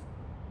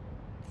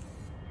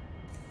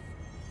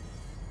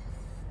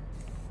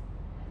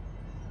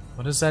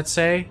 What does that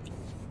say?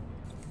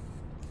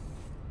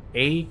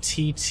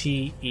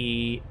 ATTEN...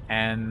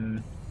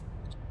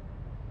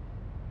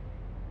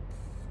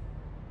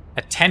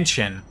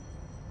 Attention.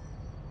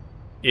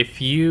 If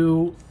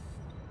you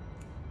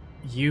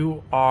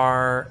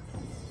are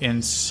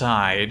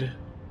inside...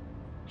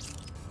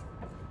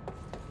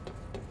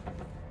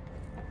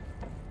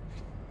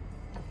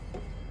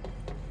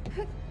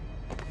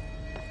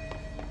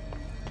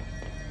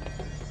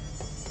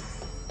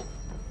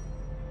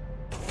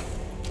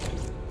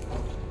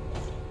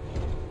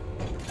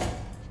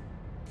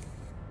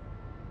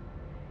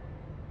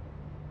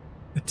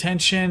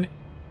 Attention,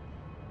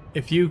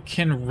 if you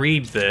can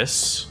read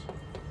this,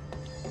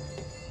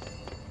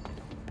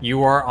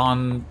 you are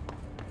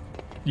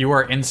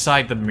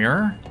inside the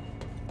mirror?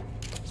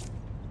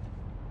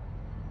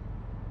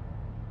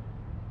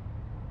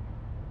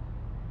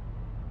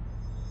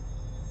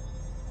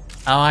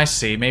 Oh, I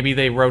see. Maybe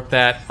they wrote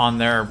that on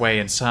their way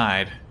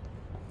inside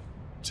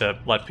to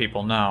let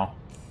people know.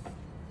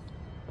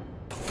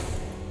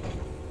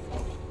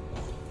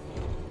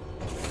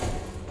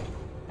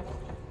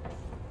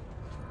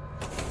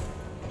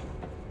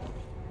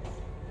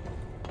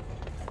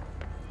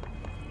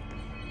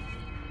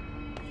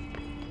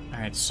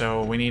 Alright,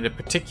 so we need a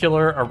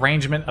particular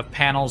arrangement of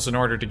panels in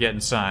order to get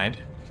inside.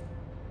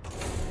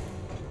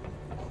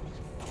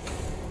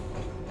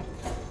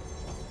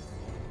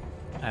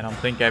 I don't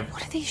think I've...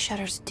 What do these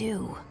shutters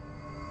do?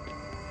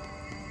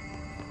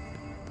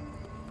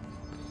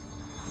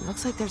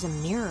 Looks like there's a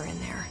mirror in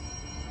there.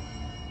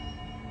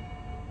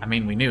 I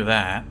mean, we knew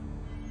that.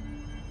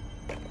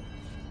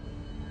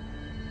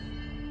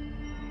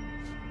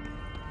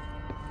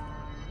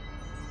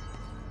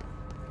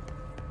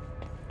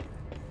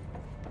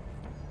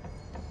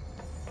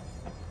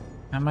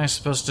 How am I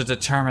supposed to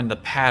determine the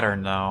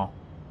pattern, though?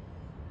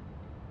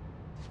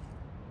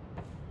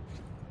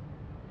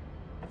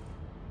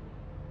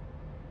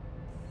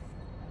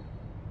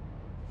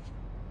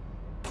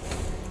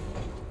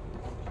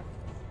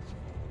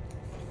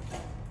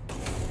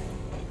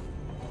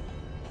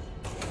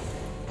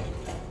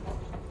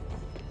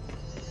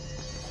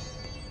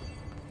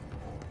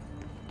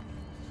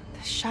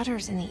 The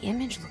shutters in the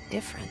image look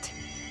different.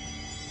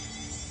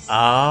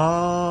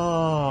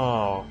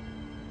 Oh.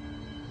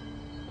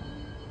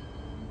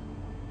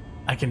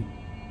 I can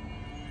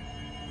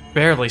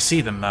barely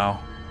see them, though.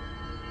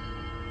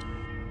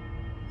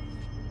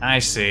 I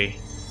see.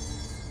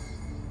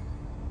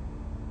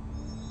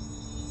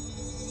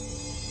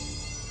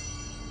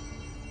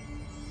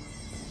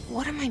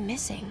 What am I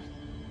missing?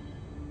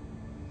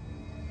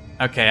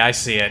 Okay, I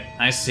see it.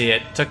 I see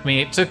it. It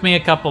took me a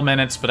couple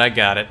minutes, but I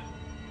got it.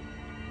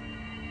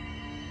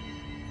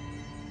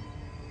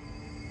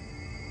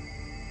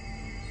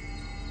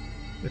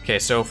 Okay,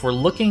 so if we're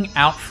looking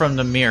out from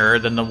the mirror,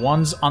 then the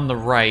ones on the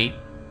right...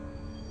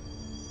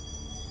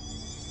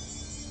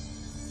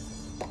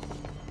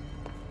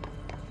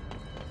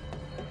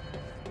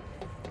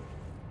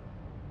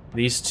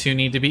 These two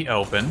need to be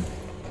open.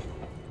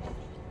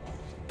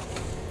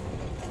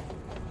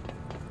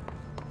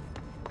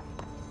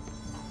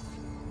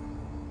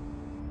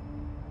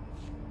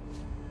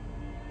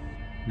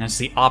 And that's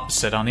the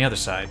opposite on the other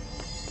side.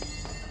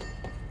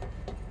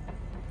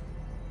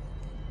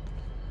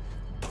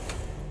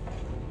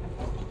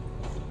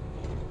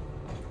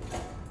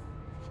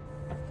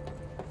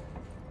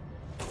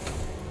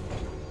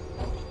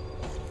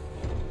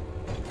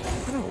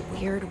 What a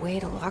weird way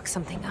to lock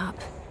something up.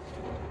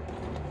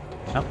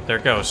 Oh, there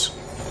it goes.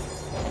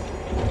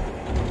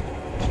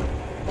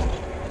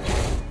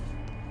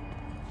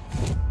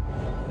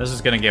 This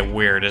is gonna get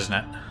weird, isn't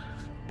it?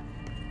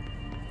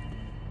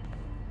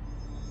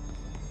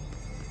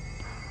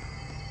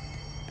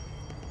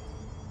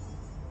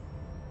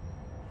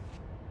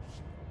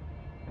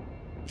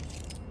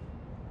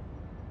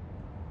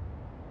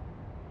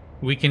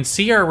 We can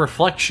see our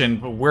reflection,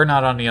 but we're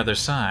not on the other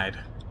side.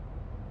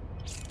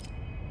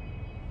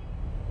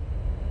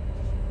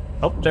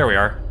 Oh, there we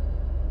are.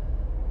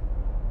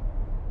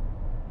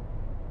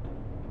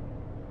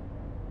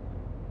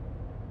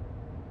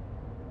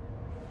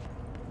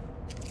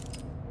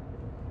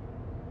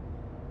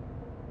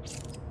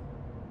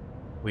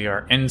 We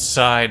are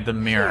inside the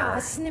mirror.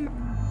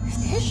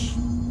 Fish?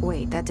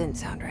 Wait, that didn't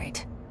sound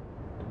right.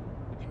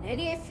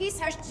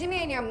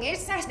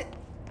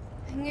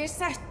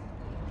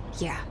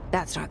 Yeah,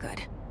 that's not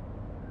good.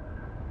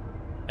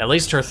 At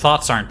least her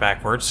thoughts aren't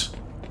backwards.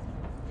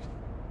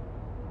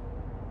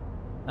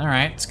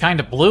 Alright, it's kind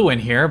of blue in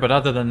here, but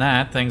other than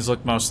that, things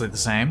look mostly the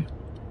same.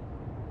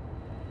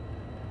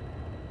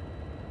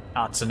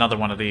 Oh, it's another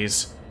one of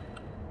these.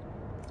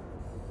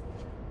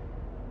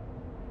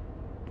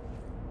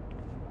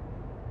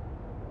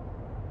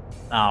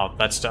 Oh,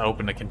 that's to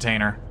open the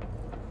container.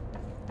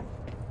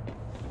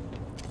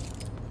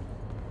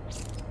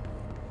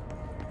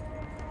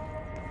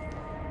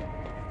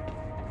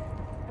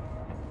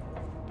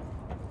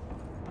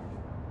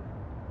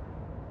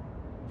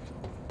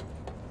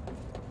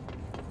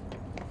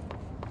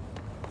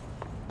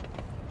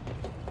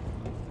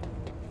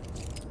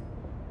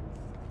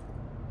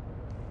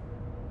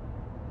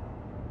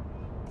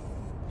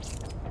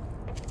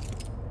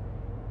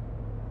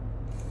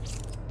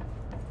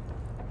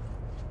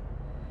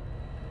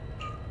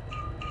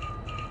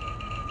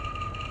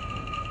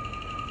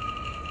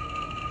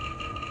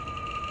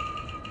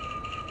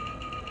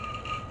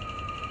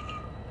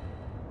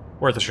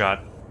 Worth a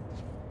shot.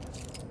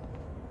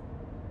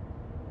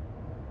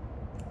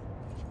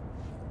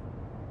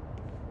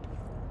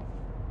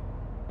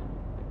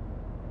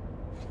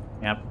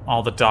 Yep,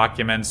 all the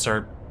documents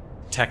are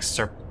texts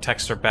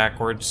are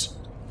backwards.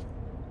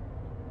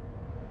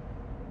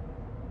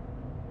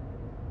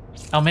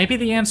 Oh, maybe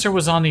the answer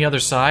was on the other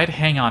side.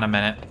 Hang on a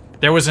minute.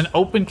 There was an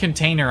open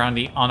container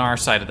on our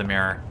side of the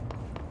mirror.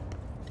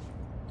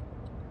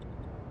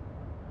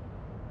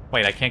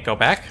 Wait, I can't go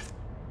back?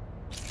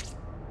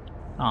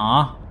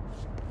 Aww.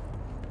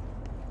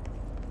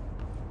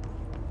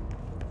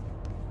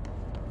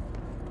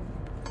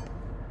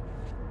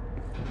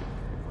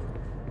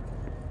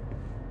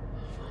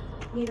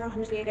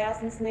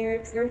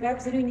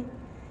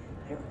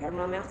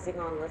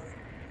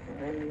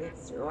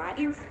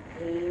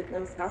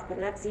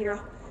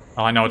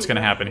 Oh, I know what's gonna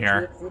happen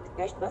here.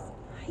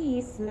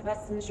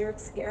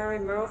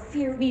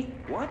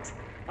 What?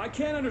 I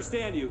can't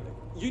understand you.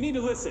 You need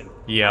to listen.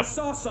 Yep. I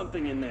saw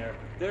something in there.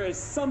 There is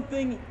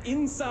something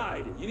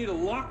inside. You need to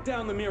lock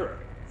down the mirror.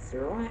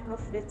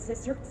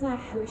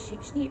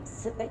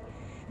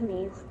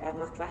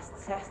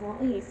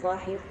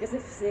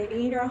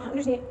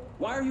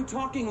 Why are you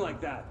talking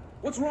like that?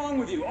 What's wrong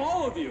with you?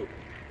 All of you?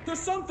 There's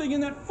something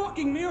in that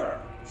fucking mirror.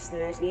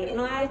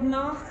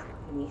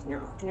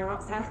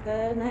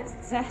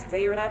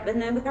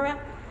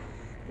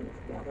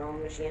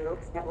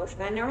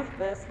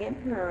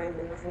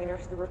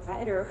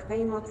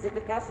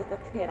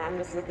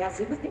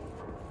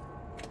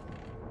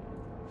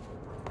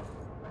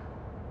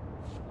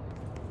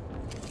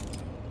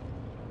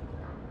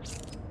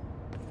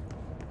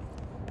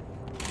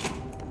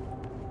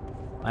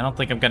 I don't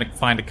think I'm gonna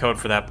find a code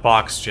for that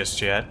box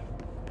just yet.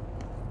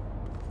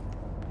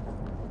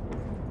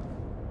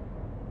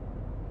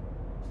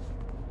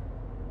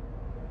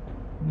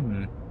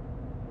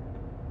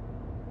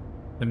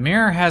 The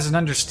mirror has an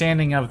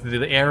understanding of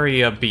the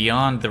area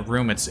beyond the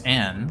room it's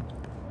in.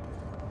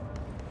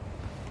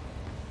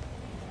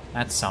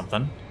 That's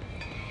something.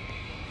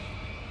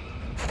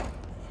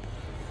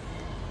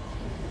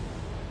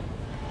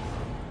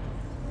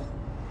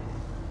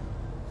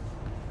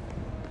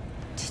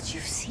 Did you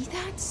see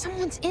that?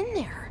 Someone's in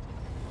there.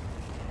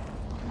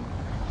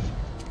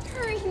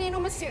 Hurry,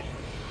 Nano Monsieur.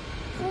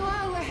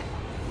 Whoa.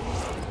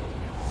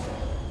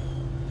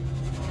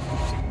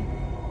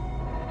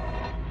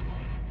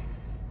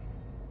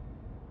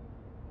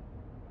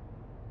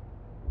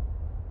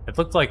 It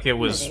looked like it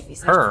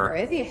was her.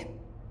 It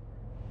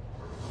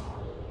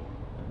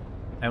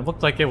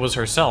looked like it was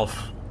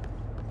herself.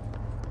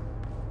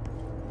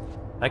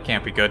 That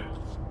can't be good.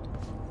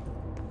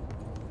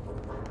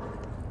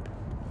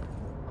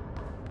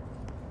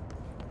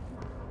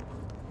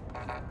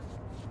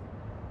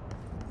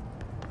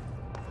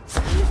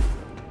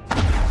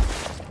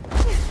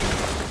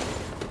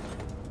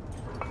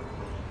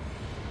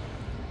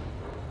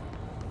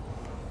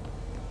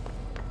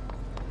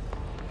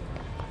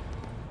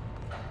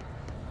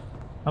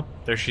 Oh,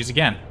 there she's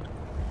again.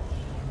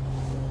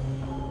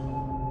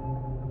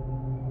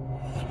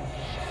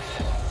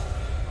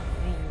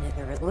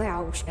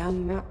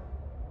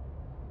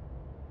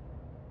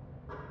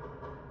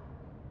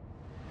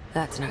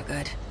 That's not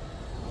good.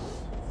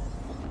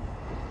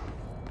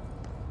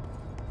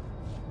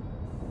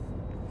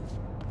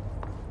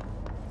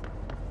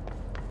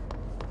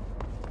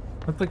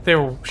 Looked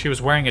like she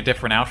was wearing a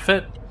different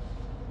outfit.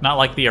 Not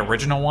like the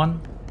original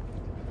one.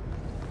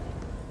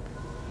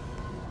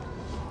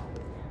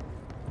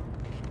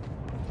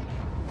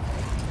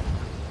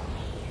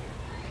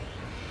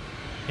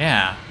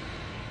 Yeah.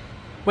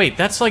 Wait,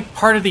 that's like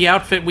part of the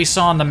outfit we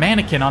saw on the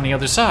mannequin on the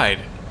other side.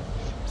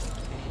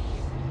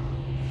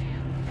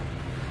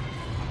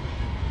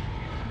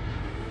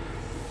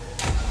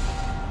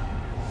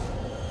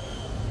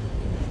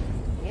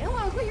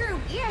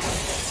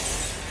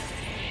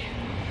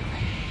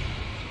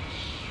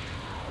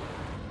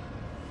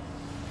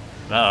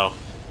 Uh-oh.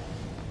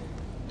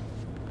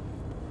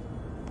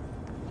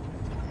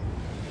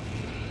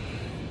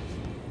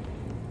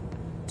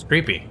 It's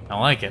creepy. I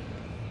like it.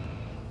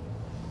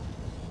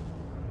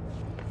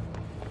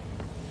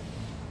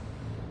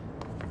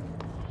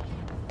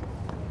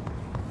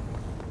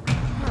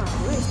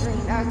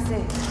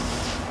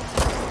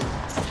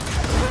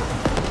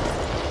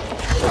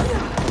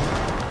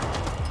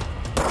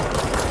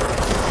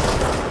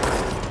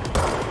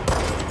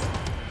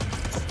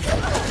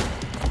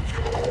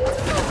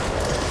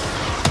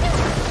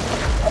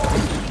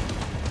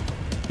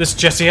 This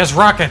Jesse has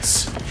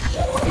rockets!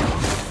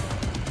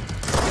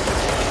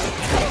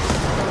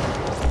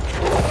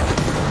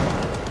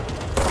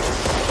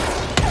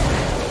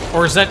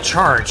 Or is that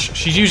charge?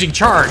 She's using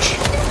charge!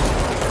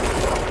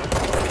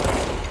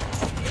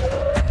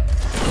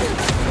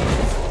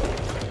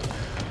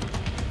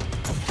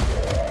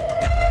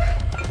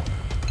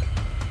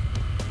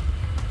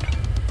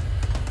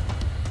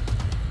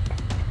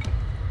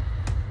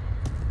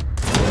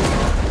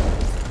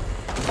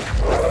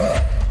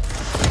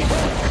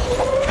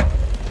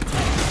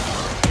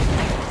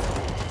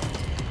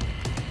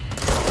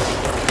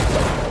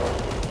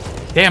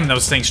 Damn,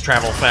 those things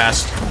travel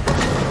fast.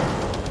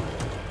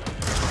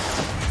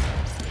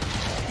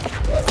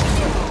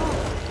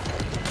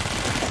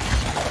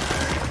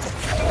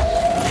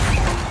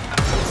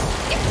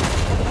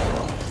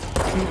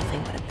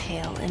 Nothing but a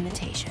pale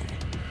imitation.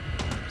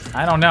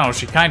 I don't know,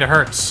 she kinda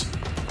hurts.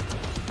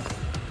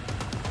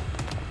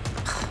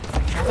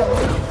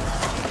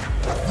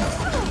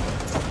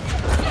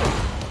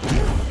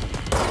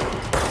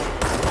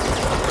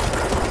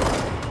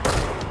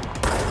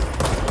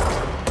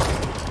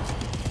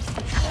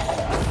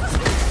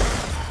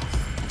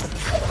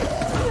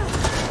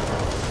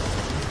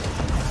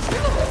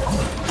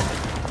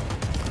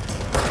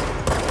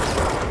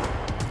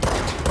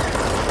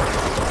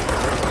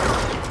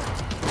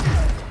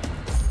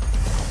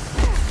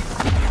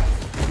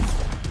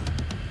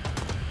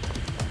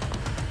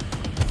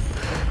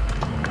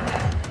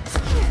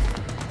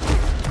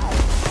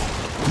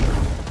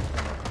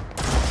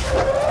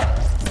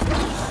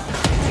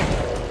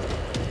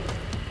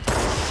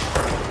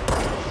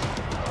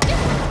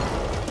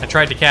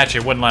 tried to catch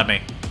it, wouldn't let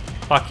me.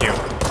 Fuck you.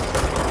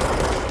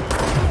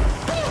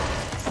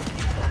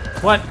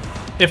 What?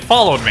 It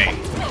followed me.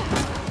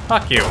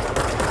 Fuck you.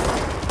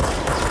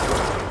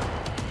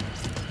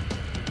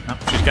 Oh,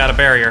 she's got a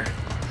barrier.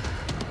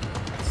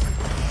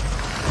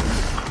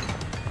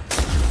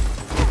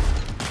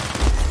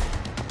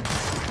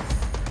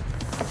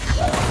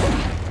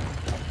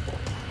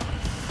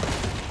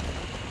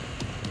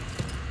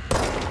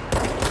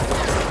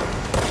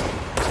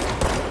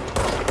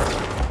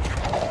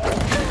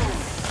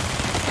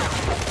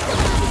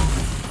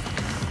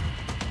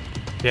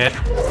 Get.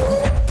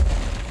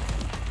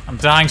 I'm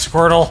dying,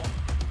 Squirtle.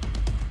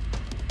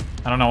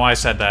 I don't know why I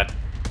said that.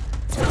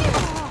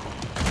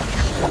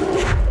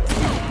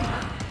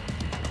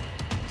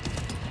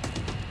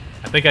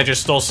 I think I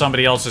just stole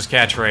somebody else's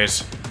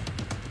catchphrase.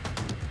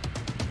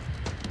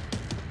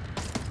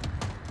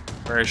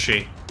 Where is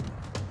she?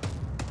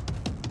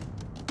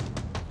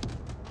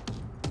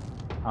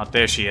 Oh,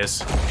 there she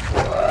is.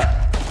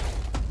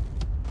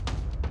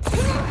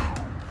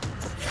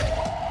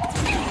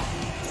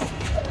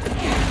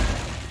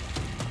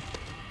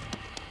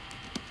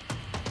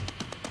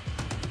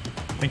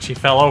 I think she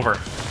fell over.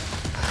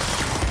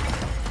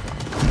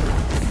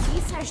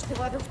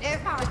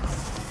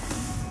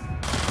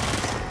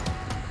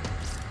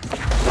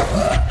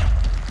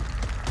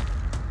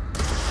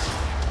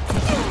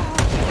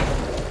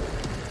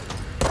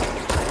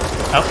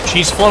 Oh,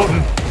 she's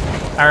floating.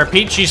 I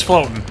repeat, she's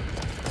floating.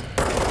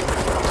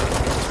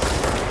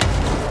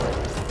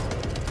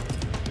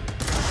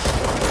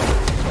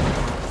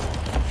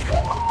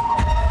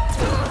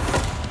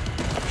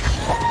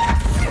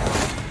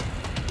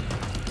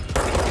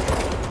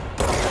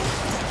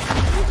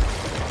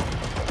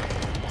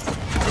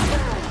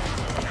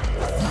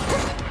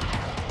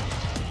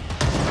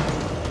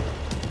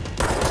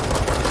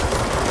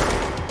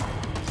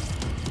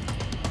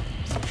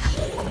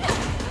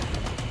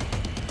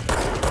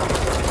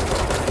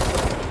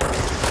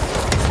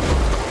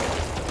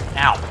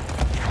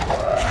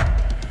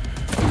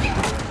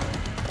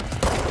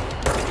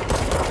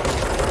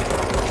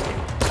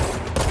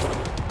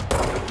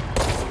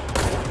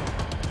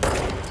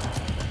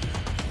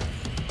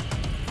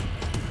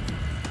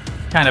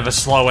 Kind of a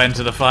slow end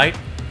to the fight.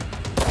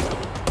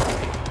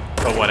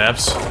 But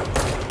whatevs.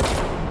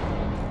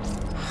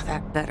 Oh,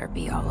 that better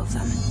be all of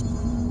them.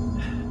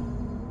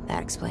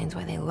 That explains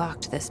why they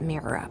locked this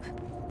mirror up.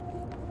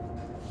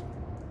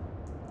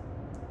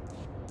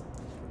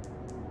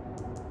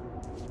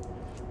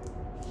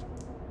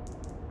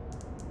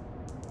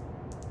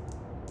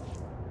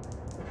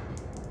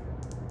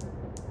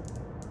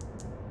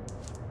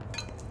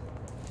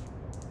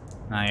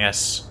 Ah,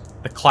 yes.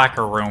 The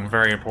clacker room,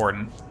 very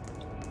important.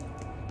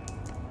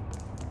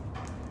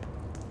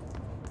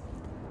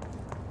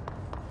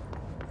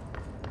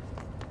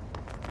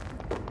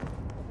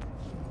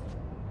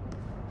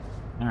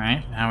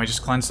 Alright, now we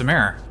just cleanse the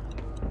mirror.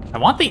 I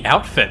want the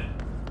outfit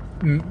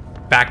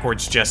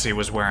backwards Jesse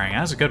was wearing.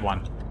 That was a good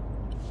one.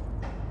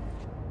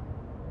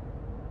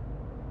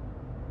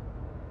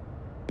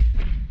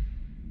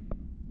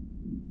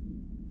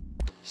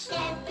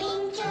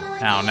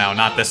 Oh no,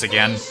 not this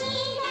again.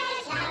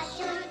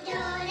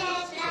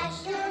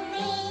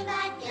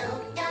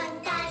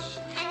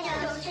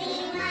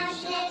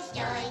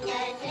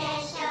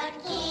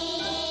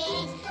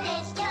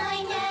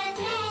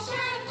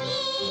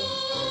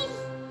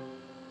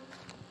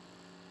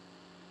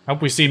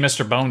 Hope we see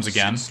Mr. Bones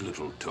again. Since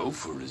little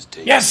Topher is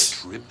taking a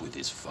trip with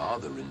his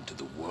father into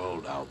the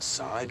world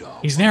outside our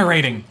He's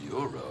narrating.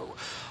 bureau,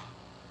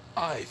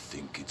 I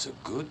think it's a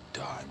good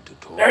time to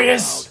talk There he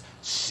is. about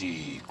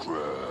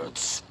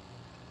secrets.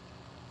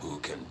 Who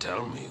can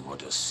tell me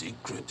what a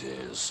secret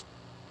is?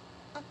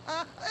 It's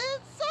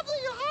something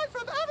you hide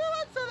from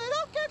everyone so they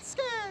don't get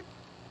scared.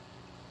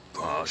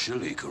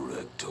 Partially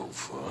correct,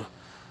 Topher.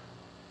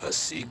 A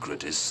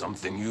secret is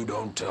something you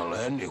don't tell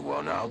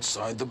anyone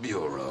outside the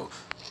Bureau,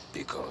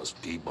 because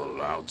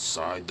people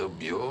outside the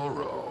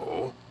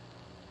Bureau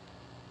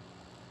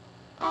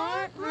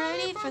Aren't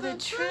ready for the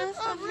truth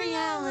of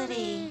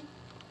reality.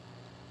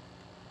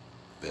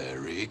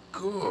 Very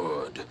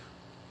good.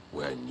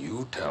 When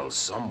you tell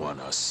someone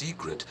a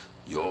secret,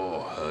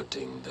 you're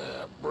hurting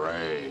their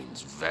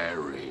brains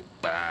very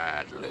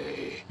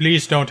badly.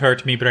 Please don't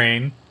hurt me,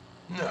 brain.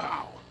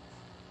 Now,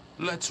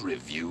 let's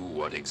review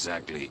what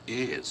exactly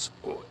is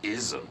or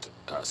isn't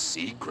a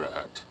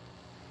secret.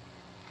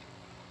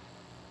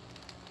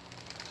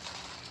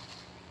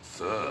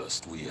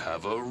 First, we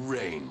have a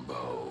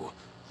rainbow.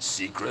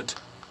 Secret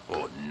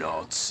or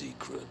not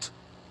secret?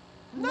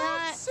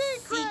 Not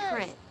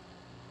secret.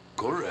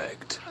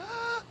 Correct.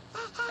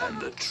 And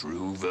the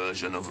true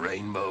version of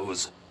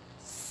rainbows?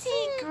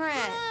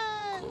 Secret.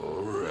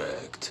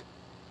 Correct.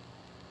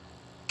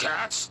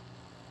 Cats?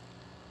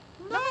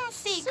 Not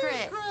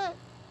secret.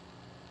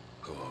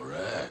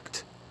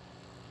 Correct.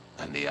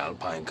 And the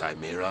Alpine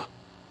Chimera?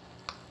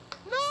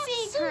 Not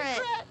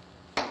secret.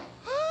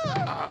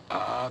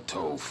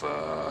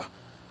 Topher.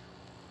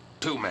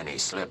 Too many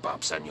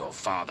slip-ups and your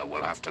father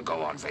will have to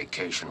go on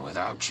vacation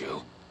without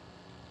you.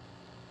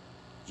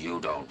 You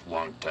don't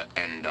want to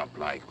end up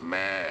like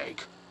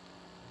Meg,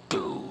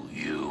 do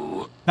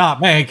you?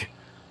 Not Meg.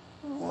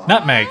 What?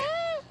 Not Meg.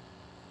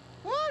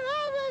 What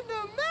happened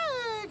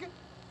to Meg?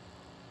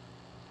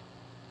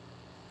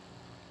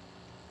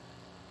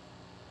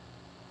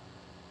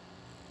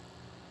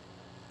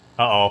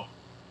 Uh-oh.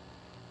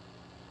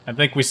 I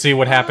think we see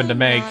what happened to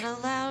Meg. I'm not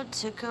allowed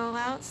to go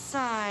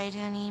outside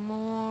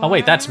anymore. Oh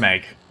wait, that's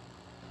Meg.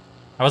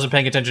 I wasn't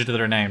paying attention to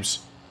their names.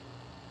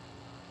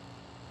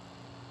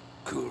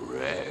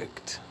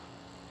 Correct.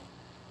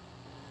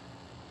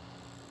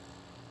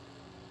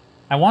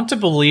 I want to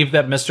believe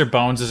that Mr.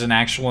 Bones is an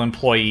actual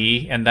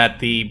employee and that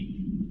the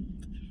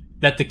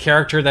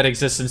character that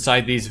exists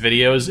inside these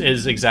videos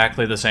is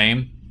exactly the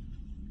same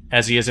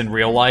as he is in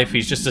real life.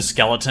 He's just a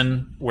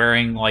skeleton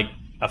wearing, like,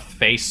 a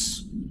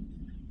face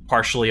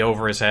partially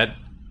over his head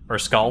or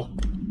skull.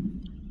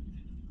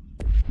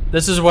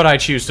 This is what I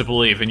choose to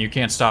believe, and you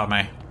can't stop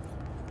me.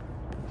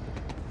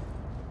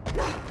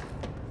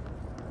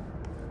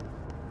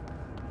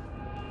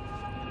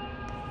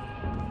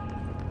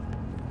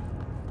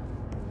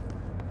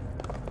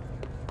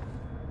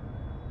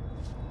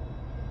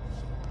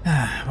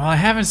 Well, I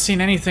haven't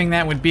seen anything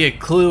that would be a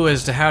clue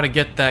as to how to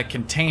get that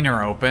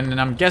container open, and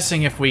I'm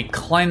guessing if we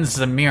cleanse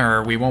the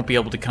mirror, we won't be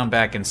able to come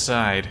back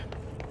inside.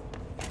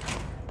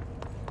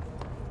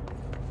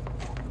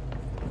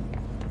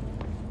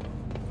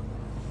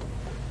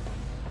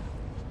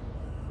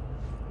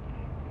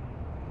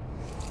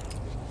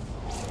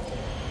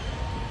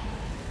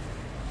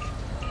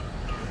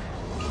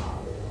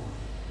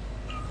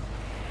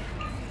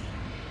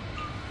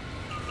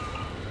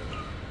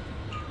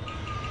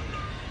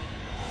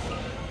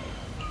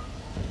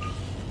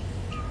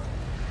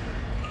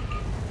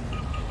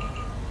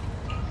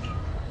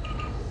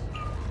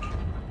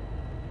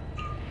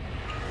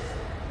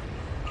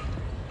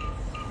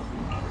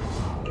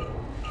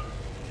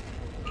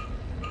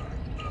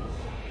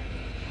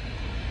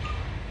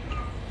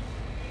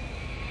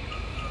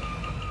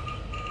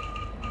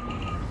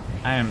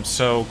 I am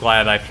so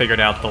glad I figured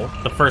out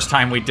the first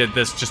time we did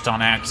this just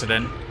on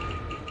accident.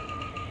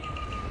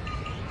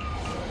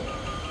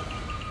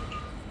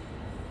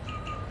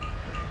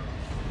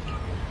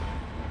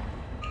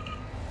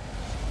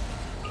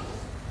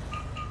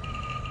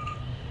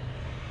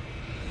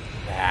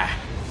 Ah.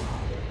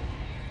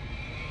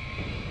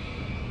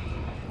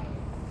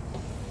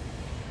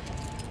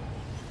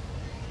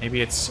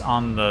 Maybe it's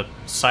on the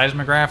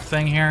seismograph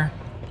thing here?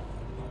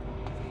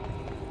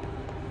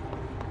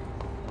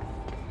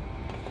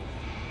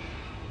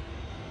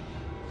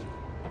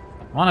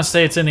 I want to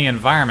say it's in the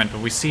environment,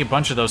 but we see a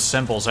bunch of those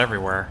symbols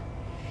everywhere.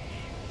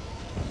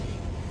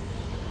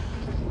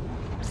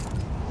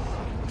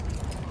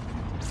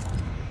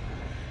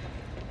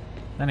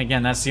 Then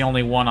again, that's the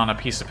only one on a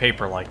piece of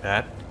paper like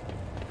that.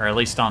 Or at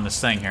least on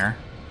this thing here.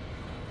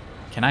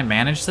 Can I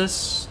manage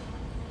this?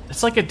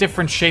 It's like a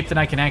different shape than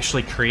I can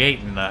actually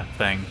create in the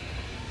thing.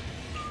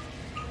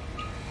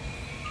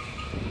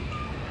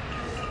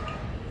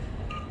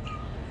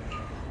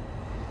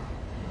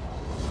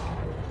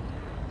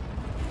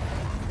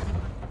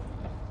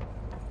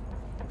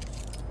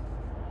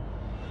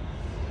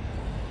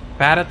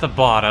 Bat at the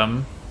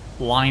bottom,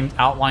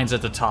 outlines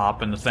at the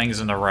top, and the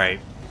things in the right.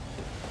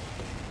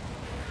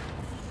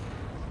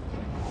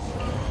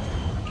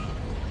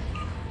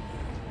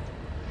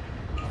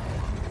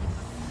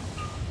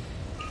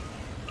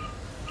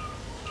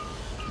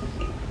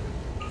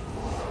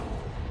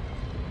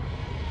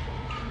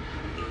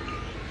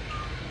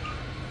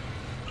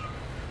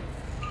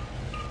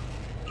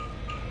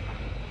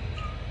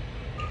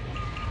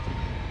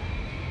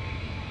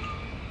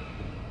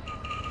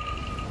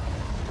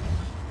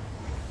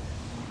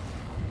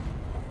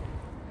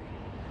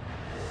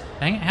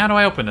 Dang it, how do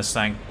I open this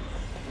thing?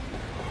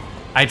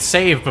 I'd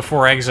save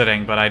before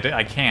exiting, but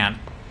I can't.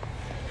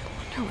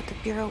 I wonder what the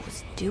Bureau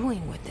was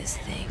doing with this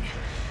thing.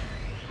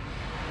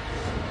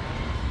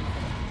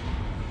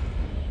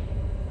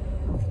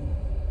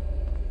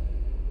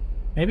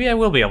 Maybe I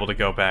will be able to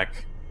go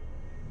back.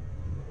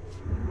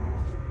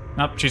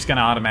 Nope, she's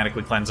gonna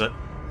automatically cleanse it.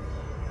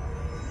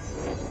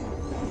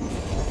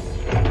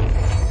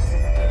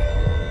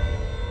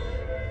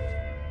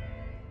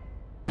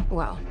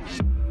 Well,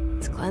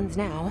 it's cleansed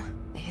now.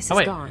 The hiss Oh, is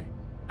wait. gone.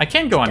 I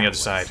can go on the other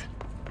side.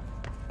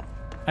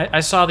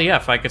 I saw the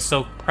F. I could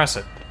still press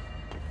it.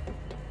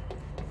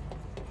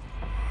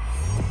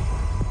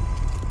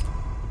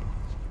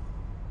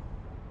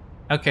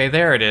 Okay,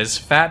 there it is.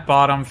 Fat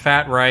bottom,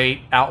 fat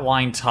right,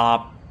 outline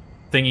top,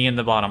 thingy in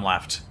the bottom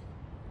left.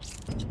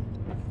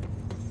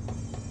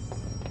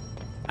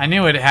 I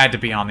knew it had to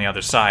be on the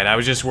other side. I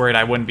was just worried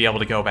I wouldn't be able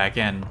to go back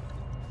in.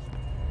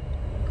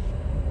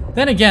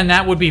 Then again,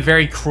 that would be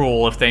very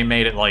cruel if they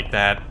made it like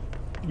that.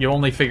 You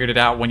only figured it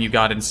out when you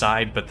got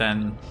inside, but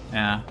then,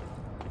 yeah.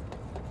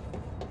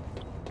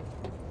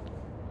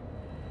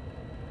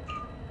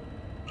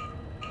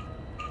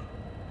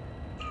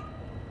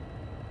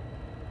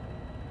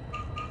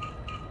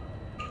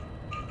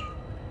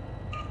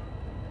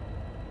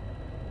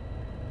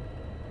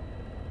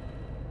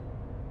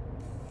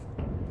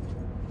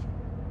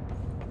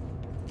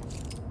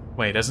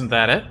 Wait, isn't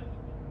that it?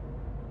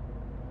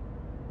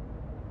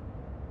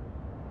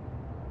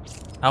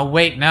 Oh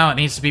wait, no, it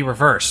needs to be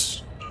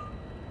reversed.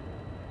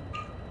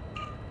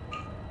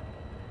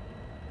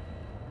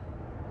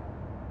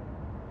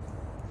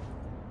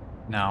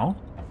 No.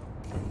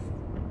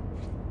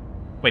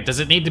 Wait, does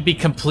it need to be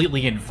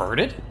completely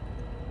inverted?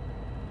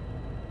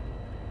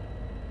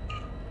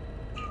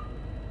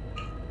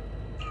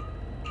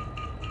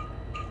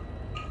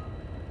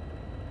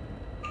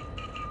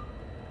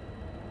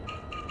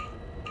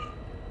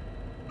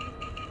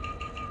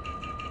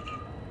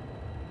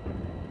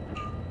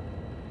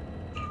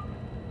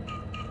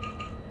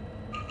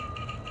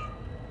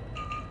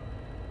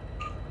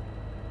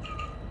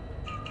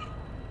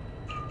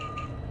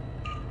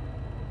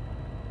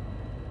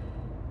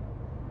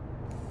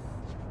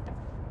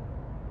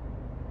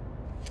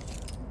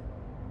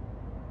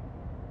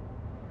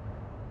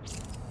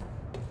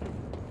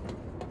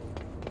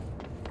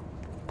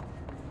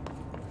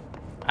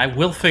 I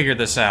will figure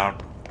this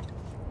out.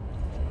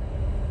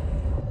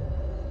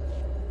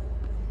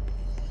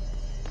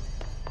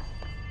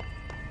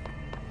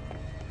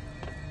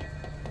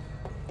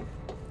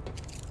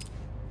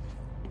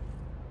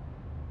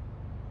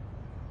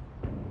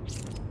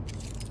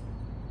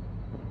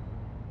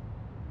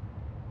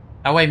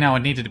 Oh wait, no,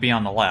 it needed to be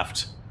on the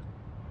left.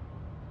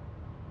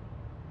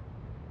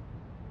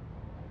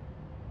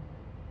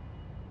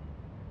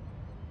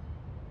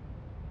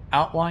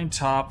 Outline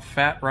top,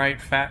 fat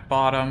right, fat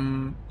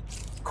bottom,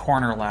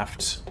 corner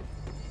left.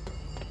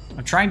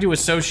 I'm trying to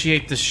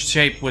associate this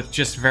shape with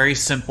just very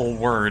simple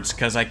words,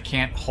 because I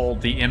can't hold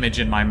the image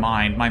in my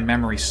mind. My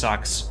memory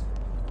sucks.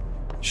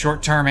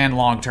 Short term and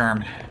long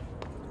term.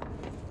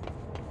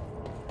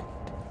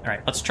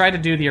 Alright, let's try to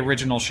do the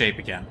original shape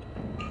again.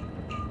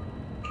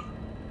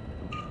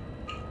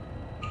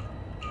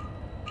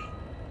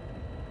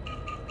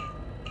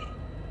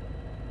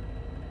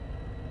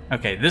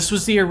 Okay, this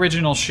was the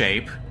original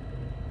shape.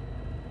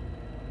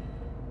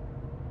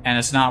 And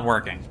it's not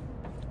working.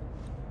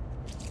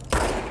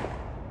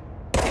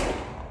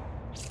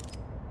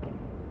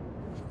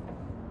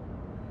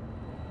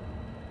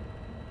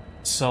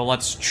 So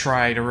let's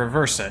try to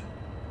reverse it.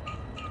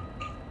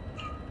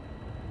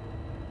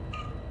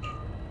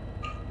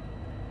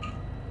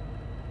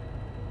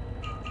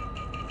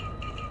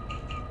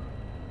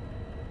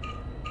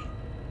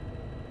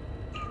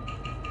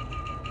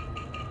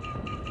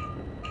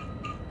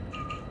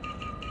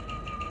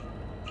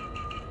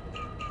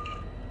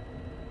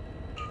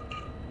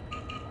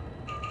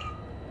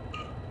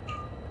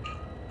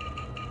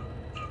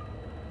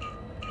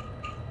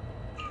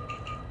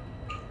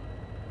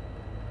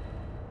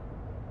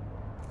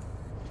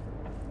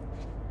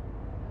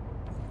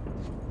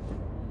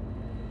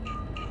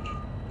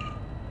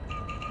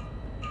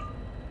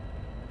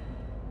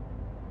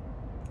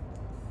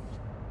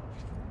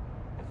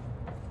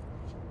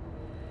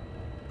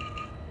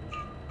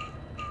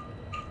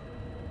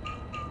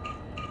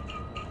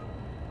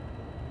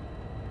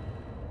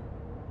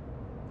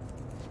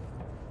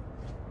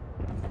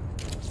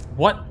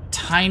 What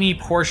tiny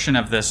portion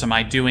of this am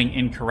I doing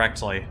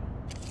incorrectly?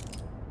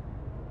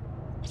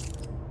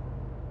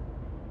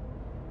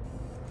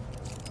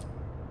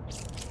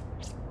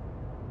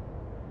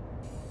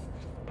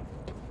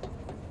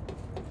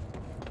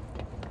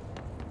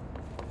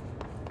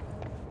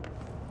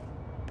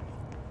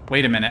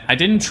 Wait a minute, I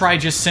didn't try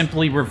just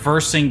simply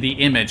reversing the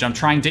image, I'm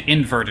trying to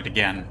invert it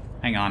again.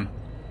 Hang on.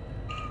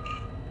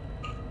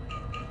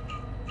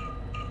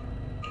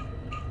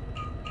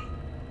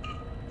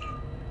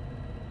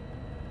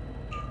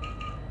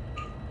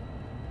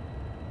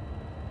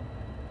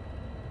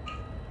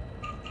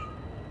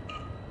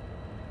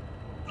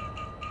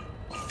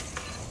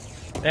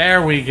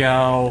 There we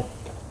go.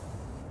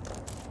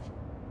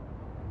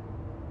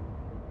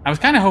 I was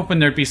kind of hoping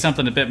there'd be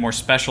something a bit more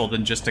special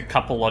than just a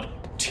couple of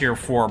tier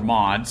 4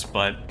 mods,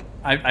 but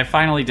I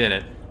finally did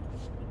it.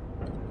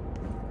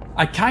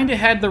 I kind of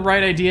had the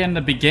right idea in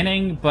the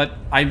beginning, but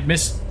I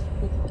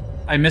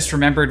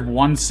misremembered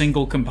one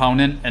single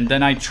component, and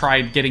then I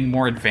tried getting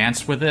more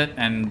advanced with it,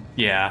 and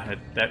yeah,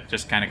 that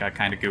just kind of got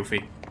kind of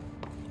goofy.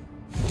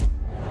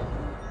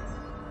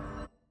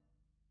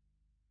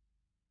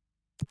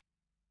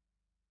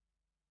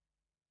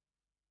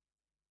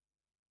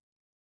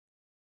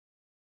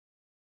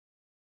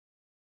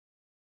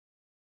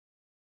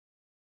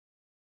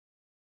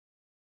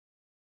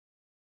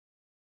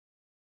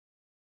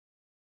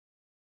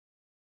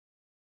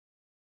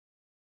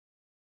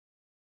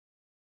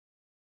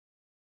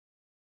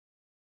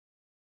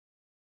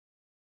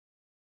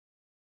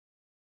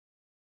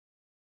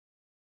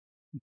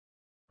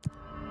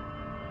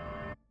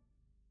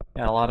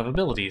 Got a lot of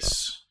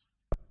abilities.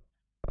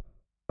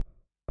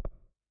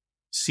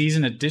 Sees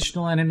an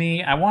additional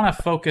enemy. I want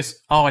to focus...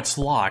 Oh, it's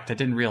locked. I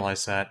didn't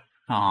realize that.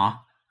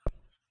 Aw.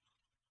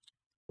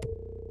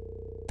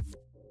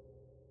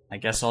 I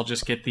guess I'll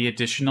just get the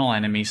additional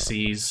enemy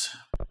sees.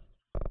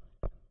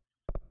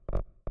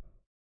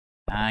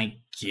 I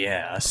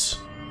guess.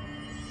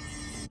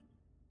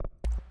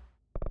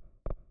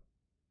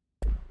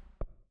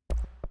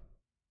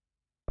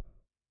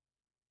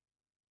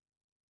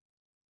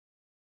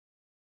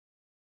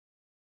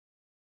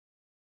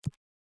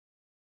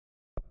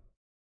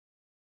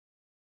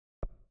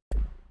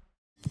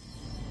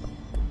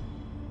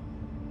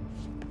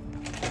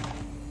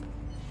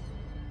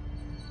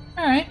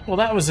 Alright, well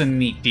that was a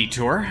neat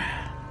detour.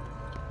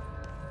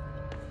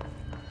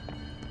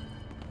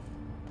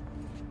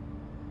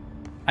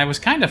 I was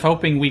kind of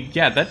hoping we'd...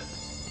 Yeah, that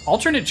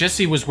alternate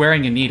Jesse was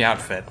wearing a neat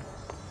outfit.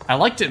 I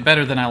liked it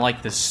better than I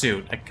liked this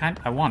suit.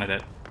 I wanted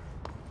it.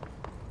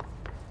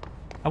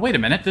 Oh, wait a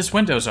minute. This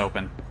window's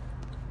open.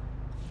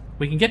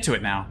 We can get to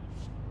it now.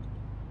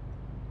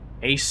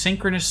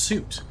 Asynchronous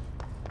suit.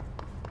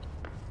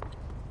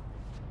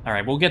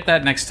 Alright, we'll get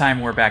that next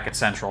time we're back at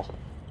Central.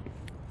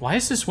 Why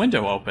is this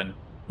window open?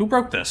 Who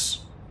broke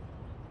this?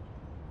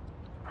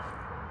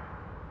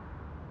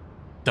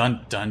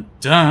 Dun dun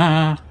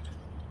dun!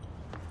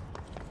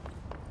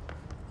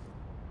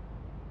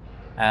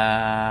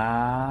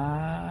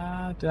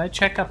 Did I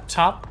check up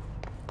top?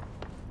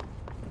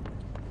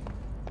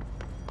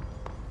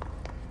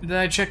 Did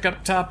I check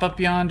up top up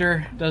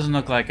yonder? Doesn't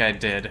look like I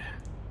did.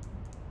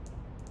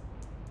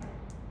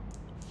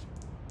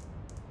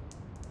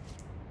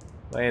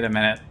 Wait a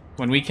minute.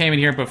 When we came in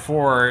here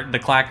before, the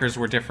clackers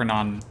were different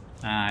on...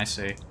 I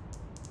see.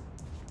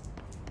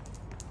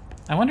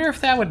 I wonder if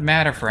that would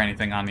matter for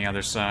anything on the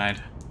other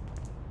side.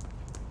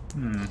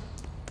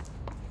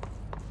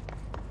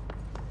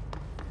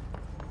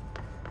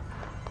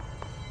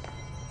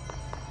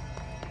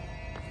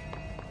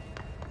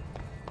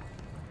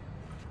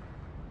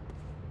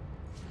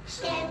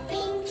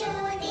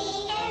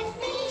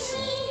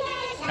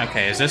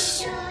 Okay, is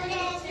this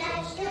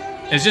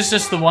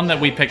just the one that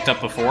we picked up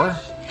before?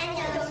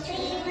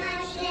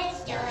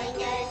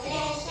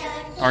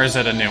 Or is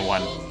it a new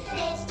one?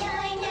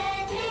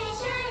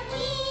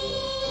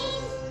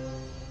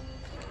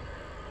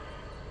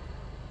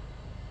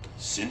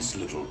 Since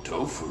little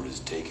Topher is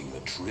taking a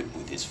trip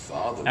with his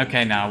father...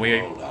 Okay, now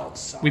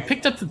we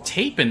picked up the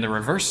tape in the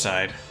reverse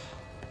side.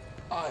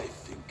 I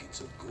think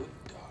it's a good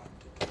time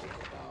to talk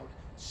about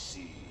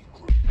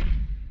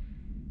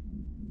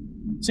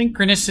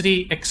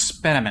Synchronicity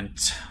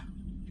experiment.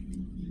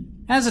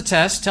 As a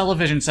test,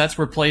 television sets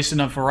were placed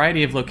in a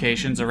variety of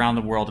locations around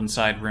the world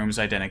inside rooms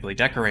identically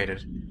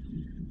decorated.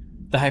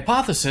 The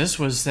hypothesis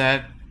was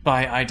that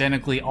by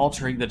identically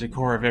altering the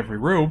decor of every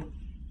room,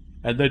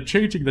 and then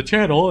changing the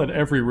channel in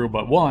every room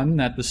but one,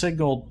 that the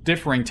signal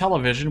differing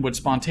television would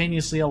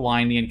spontaneously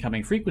align the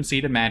incoming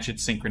frequency to match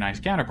its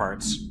synchronized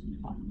counterparts.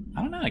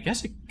 I don't know, I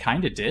guess it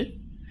kinda did.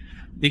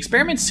 The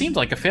experiment seemed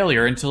like a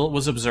failure until it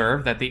was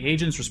observed that the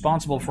agents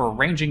responsible for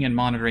arranging and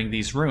monitoring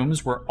these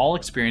rooms were all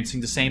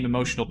experiencing the same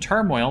emotional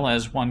turmoil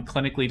as one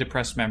clinically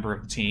depressed member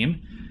of the team,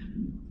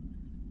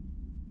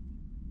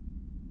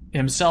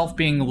 himself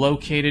being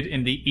located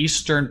in the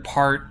eastern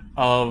part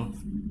of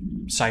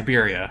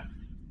Siberia.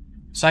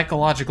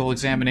 Psychological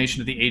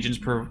examination of the agents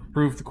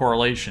proved the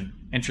correlation.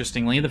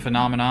 Interestingly, the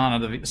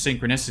phenomenon of the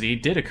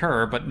synchronicity did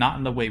occur, but not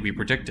in the way we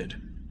predicted.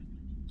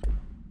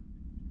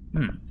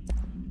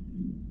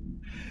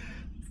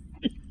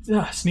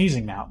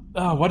 Sneezing now.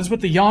 What is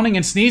with the yawning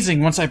and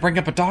sneezing once I bring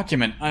up a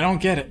document? I don't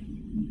get it.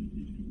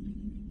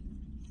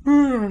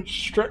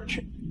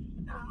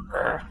 Stretching.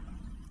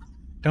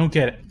 Don't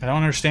get it. I don't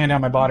understand how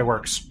my body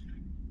works.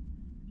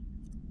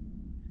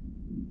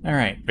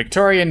 Alright,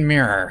 Victorian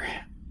mirror.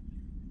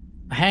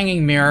 A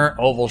hanging mirror,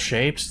 oval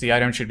shapes. The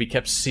item should be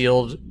kept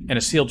sealed in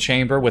a sealed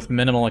chamber with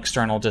minimal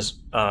external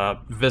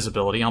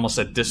visibility, almost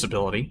said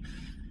disability.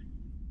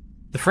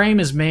 The frame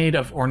is made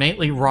of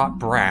ornately wrought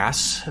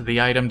brass. The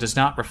item does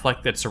not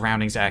reflect its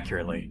surroundings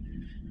accurately.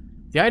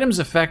 The item's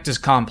effect is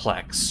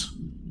complex.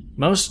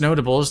 Most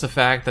notable is the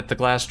fact that the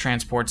glass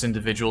transports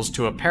individuals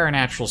to a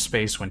paranatural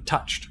space when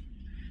touched.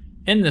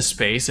 In this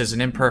space is an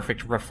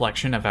imperfect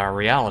reflection of our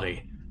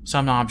reality.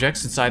 Some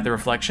objects inside the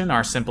reflection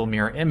are simple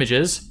mirror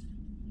images.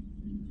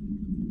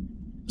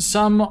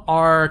 Some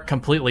are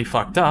completely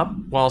fucked up,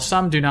 while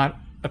some do not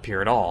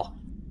appear at all.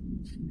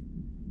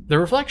 The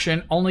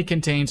reflection only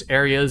contains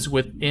areas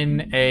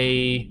within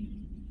a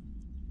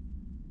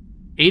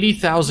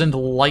 80,000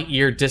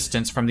 light-year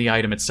distance from the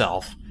item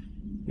itself.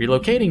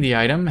 Relocating the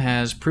item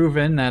has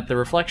proven that the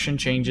reflection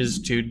changes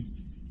to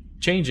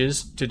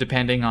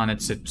depending on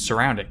its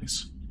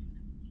surroundings.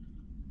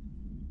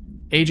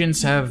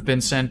 Agents have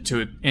been sent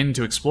in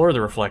to explore the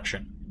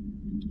reflection.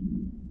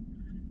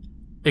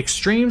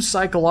 Extreme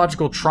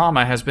psychological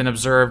trauma has been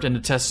observed in the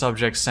test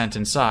subjects sent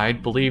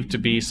inside, believed to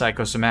be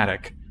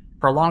psychosomatic.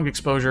 Prolonged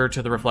exposure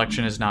to the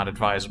reflection is not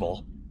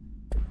advisable.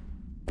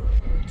 Who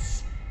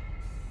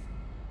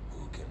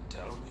can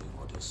tell me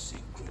what a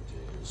secret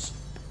is?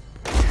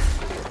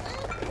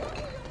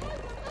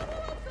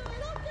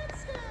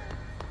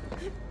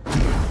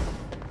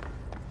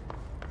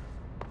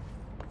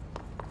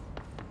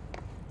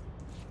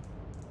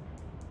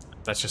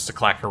 That's just a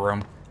clacker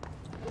room.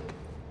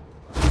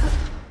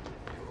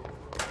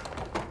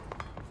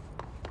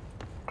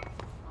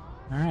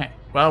 Alright,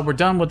 well, we're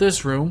done with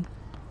this room.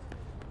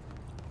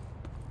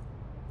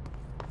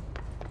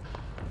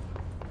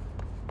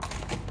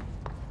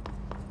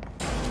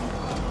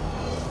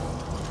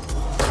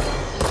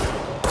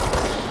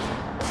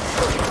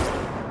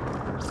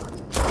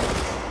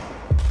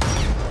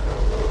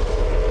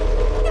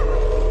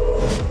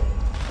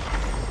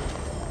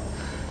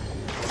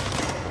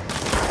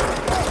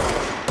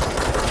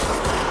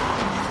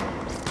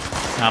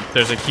 up.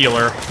 There's a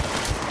healer.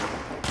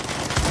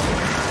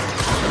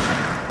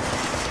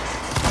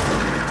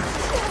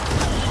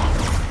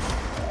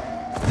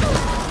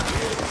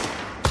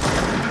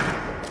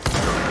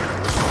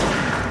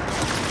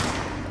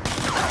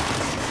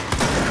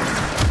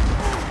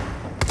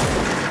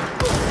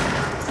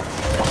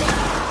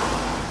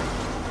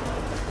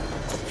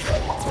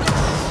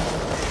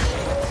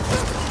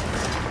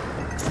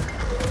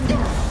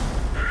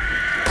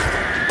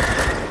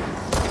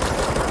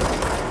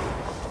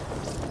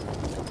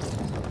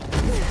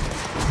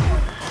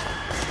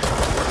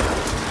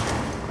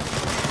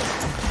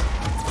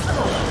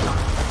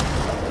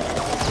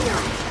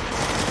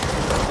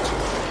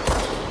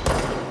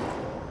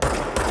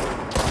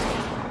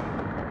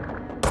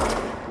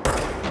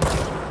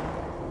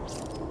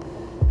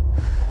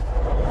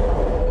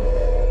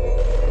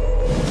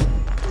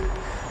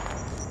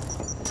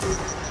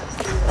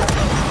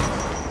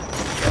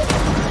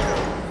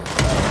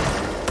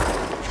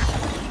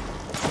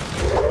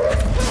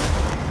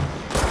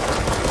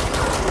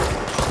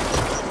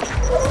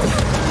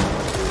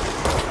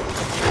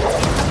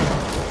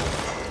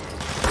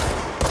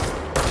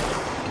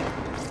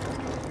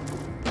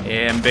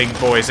 And big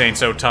boys ain't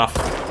so tough.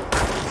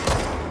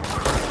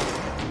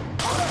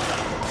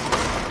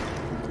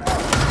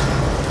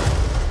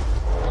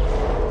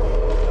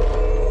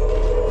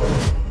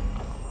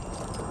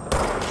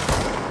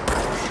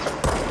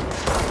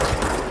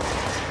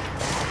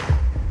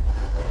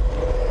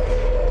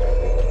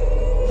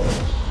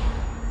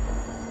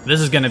 This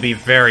is going to be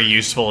very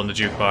useful in the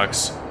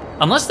jukebox.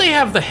 Unless they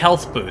have the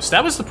health boost.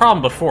 That was the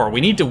problem before.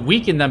 We need to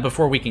weaken them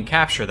before we can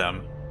capture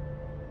them.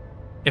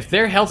 If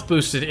they're health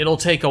boosted, it'll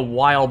take a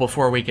while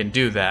before we can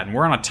do that, and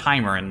we're on a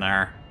timer in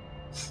there.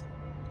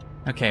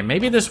 Okay,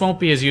 maybe this won't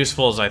be as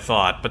useful as I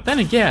thought, but then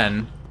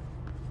again,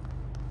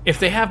 if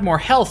they have more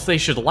health, they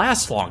should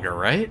last longer,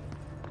 right?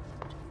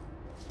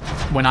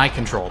 When I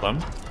control them.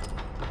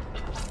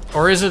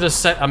 Or is it a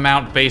set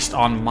amount based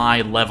on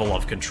my level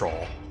of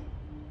control?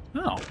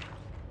 Oh.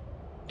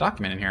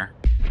 Document in here.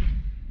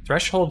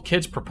 Threshold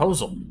Kid's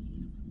proposal.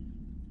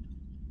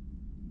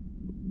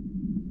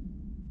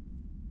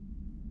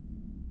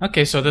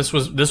 Okay, so this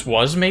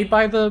was made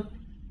by the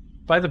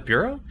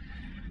Bureau?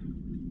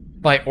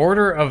 By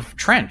order of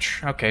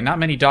Trench. Okay, not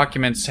many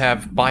documents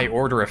have by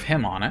order of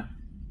him on it.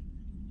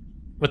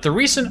 With the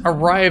recent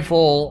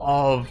arrival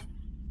of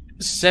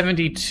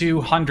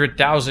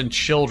 7,200,000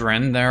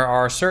 children, there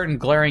are certain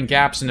glaring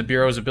gaps in the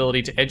Bureau's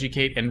ability to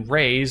educate and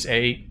raise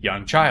a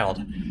young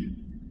child.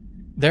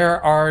 There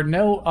are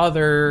no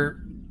other...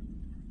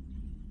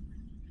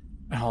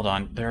 Hold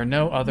on. There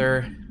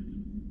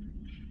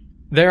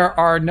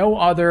are no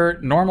other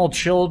normal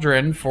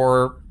children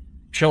for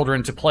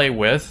children to play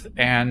with,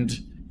 and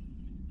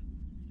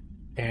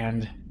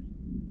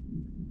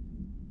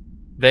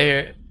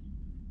they...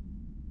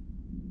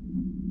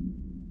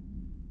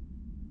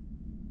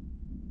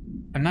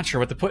 I'm not sure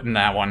what to put in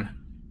that one.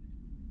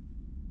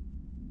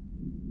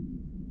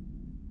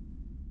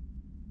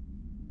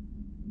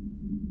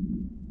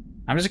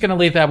 I'm just going to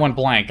leave that one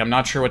blank. I'm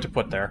not sure what to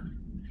put there.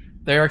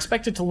 They are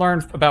expected to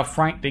learn about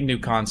frightening new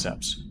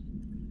concepts.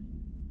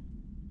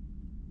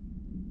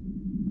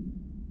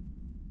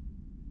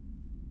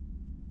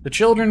 The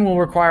children will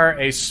require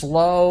a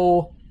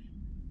slow,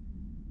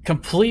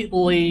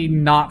 completely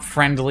not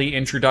friendly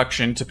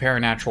introduction to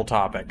paranatural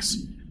topics.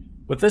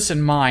 With this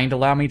in mind,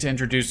 allow me to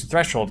introduce the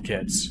Threshold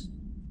Kids,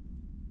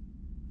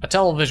 a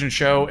television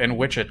show in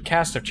which a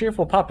cast of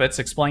cheerful puppets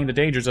explain the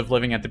dangers of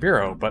living at the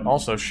Bureau, but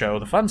also show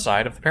the fun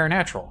side of the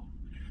paranatural.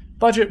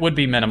 Budget would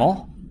be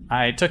minimal.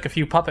 I took a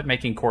few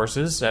puppet-making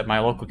courses at my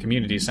local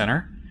community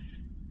center.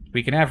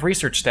 We can have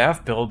research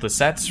staff build the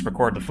sets,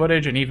 record the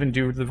footage, and even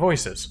do the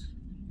voices.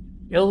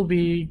 It'll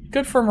be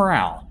good for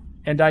morale,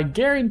 and I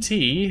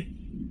guarantee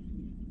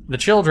the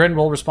children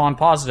will respond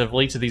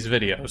positively to these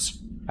videos.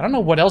 I don't know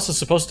what else is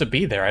supposed to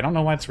be there. I don't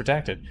know why it's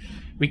protected.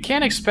 We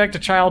can't expect a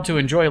child to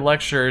enjoy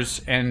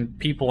lectures and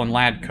people in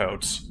lab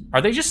coats.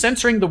 Are they just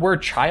censoring the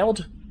word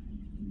child?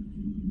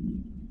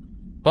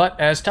 But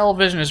as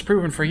television has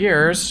proven for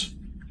years,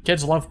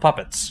 kids love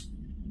puppets.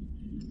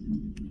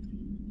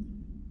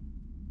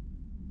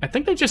 I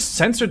think they just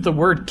censored the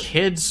word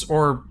kids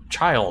or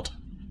child.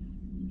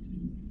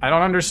 I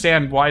don't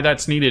understand why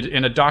that's needed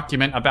in a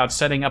document about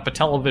setting up a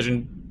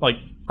television,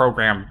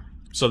 program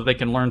so that they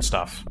can learn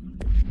stuff.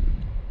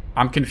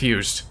 I'm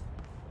confused.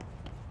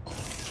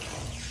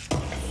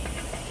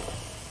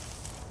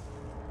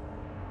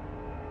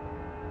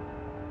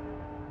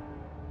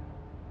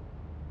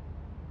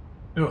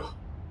 Ugh.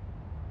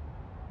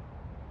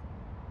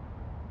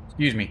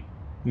 Excuse me.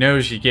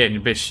 Nose is getting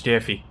a bit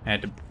stiffy. I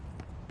had to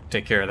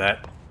take care of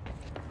that.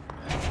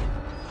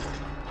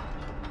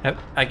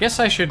 I guess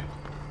I should...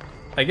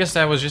 I guess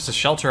that was just a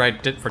shelter I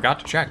forgot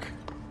to check.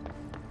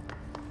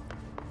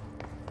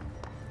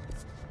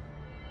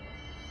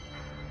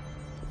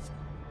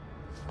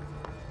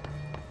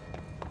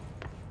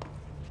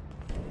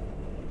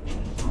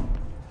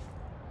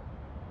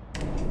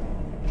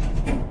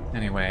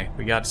 Anyway,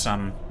 we got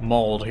some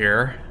mold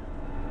here.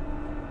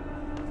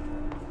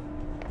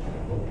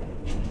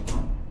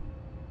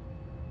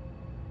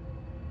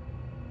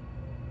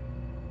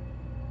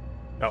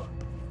 Oh.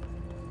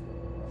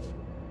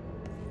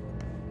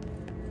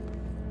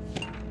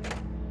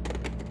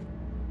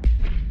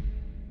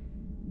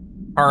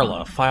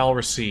 Carla, file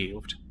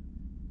received.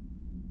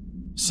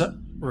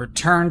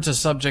 Return to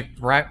subject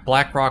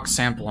BlackRock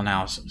sample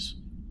analysis.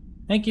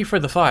 Thank you for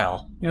the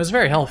file. It was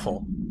very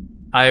helpful.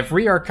 I've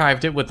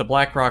re-archived it with the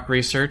BlackRock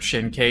research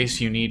in case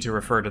you need to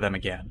refer to them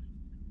again.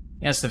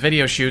 Yes, the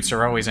video shoots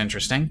are always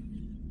interesting.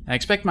 I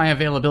expect my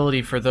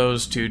availability for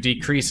those to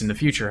decrease in the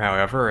future,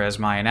 however, as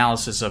my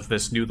analysis of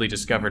this newly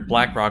discovered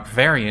BlackRock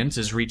variant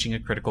is reaching a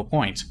critical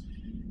point.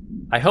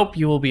 I hope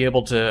you will be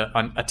able to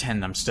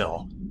attend them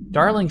still.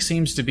 Darling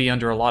seems to be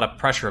under a lot of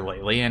pressure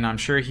lately, and I'm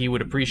sure he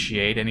would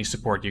appreciate any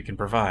support you can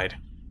provide.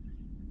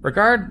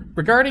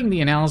 Regarding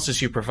the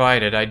analysis you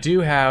provided, I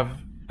do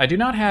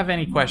not have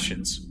any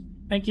questions.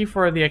 Thank you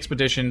for the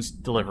expedition's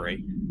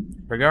delivery.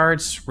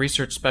 Regards,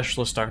 Research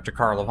Specialist Dr.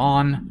 Carla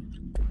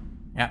Vaughn.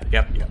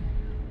 Yep.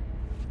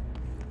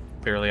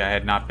 Clearly I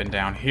had not been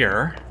down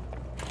here.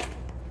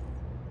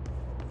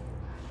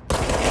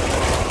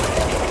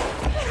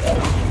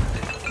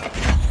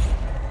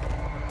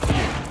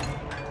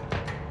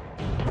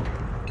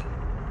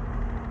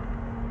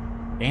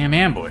 Damn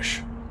ambush.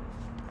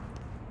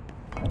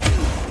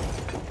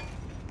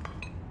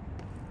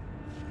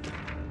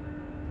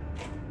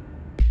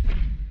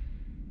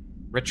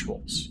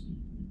 Rituals.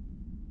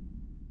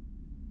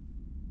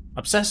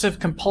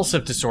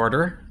 Obsessive-compulsive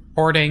disorder,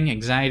 hoarding,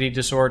 anxiety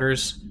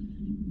disorders.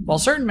 While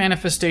certain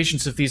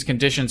manifestations of these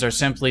conditions are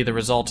simply the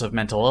result of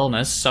mental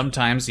illness,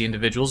 sometimes the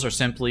individuals are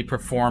simply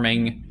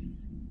performing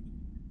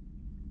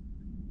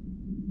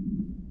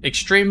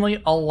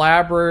extremely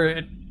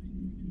elaborate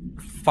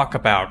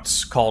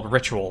fuckabouts called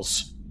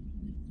rituals.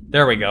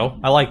 There we go.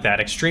 I like that.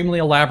 Extremely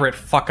elaborate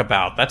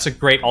fuckabout. That's a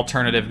great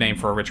alternative name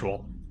for a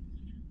ritual.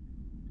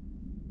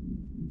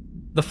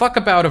 The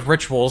fuckabout of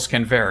rituals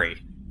can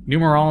vary.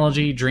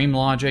 Numerology, dream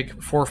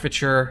logic,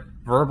 forfeiture,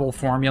 verbal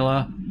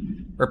formula,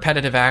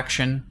 repetitive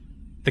action.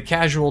 The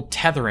casual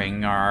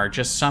tethering are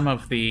just some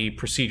of the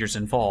procedures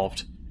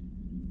involved.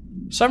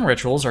 Some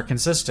rituals are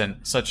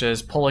consistent, such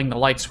as pulling the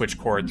light switch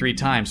cord 3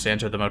 times to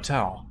enter the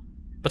motel.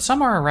 But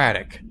some are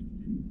erratic.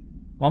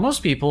 While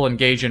most people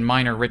engage in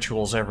minor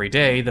rituals every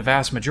day, the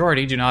vast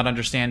majority do not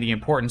understand the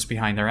importance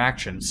behind their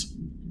actions.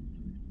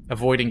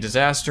 Avoiding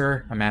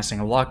disaster,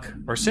 amassing luck,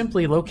 or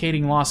simply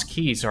locating lost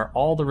keys are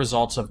all the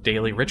results of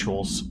daily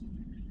rituals.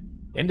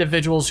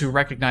 Individuals who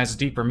recognize a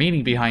deeper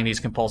meaning behind these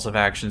compulsive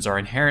actions are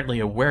inherently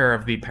aware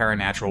of the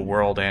paranatural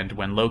world and,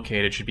 when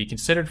located, should be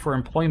considered for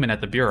employment at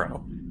the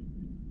Bureau.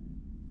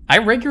 I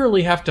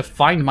regularly have to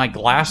find my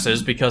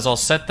glasses because I'll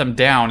set them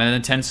down and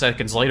then 10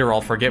 seconds later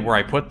I'll forget where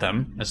I put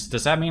them.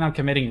 Does that mean I'm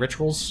committing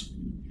rituals?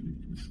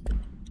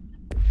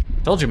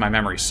 Told you my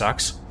memory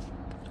sucks.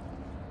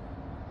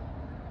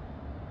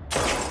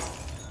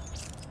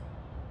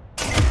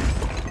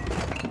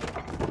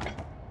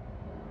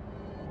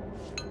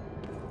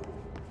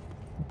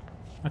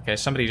 Okay,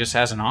 somebody just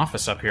has an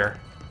office up here.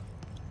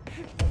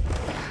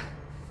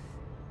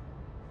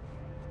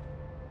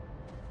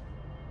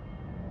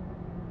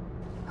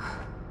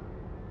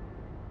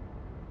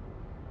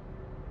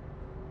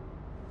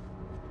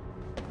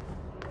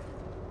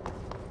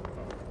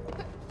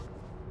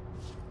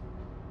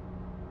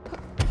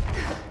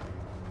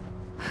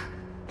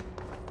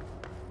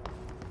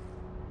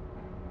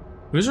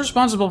 Who's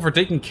responsible for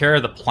taking care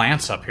of the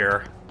plants up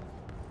here?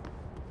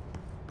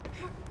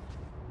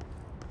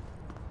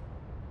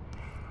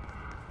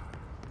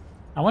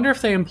 I wonder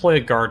if they employ a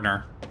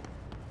gardener.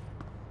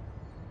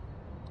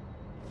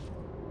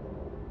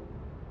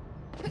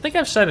 I think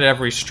I've said it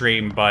every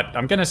stream, but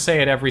I'm gonna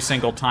say it every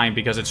single time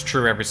because it's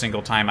true every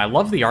single time. I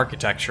love the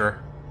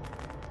architecture.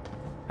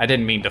 I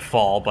didn't mean to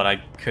fall, but I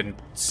couldn't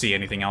see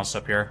anything else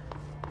up here.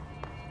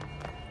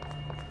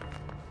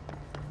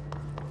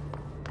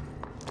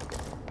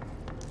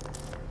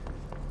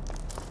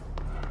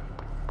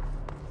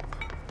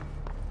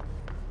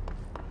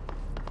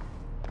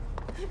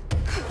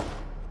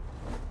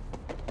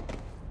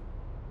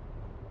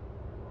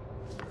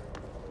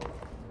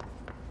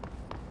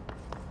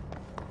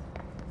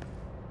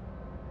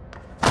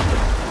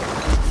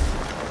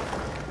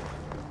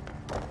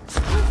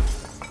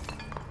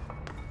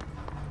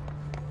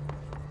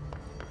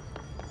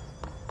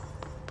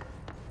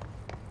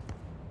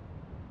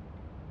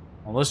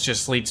 Well, this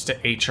just leads to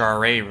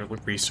HRA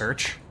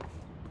research.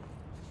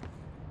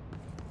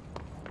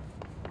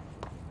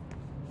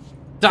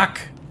 Duck!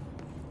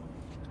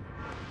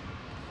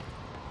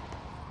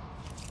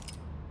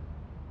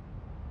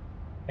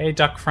 Hey,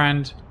 duck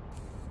friend.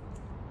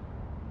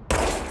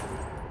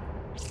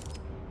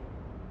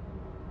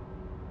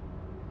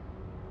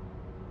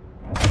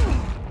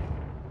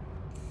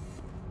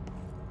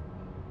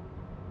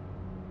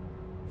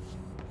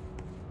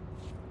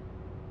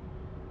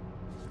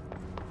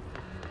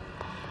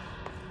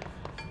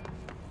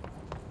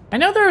 I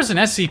know there was an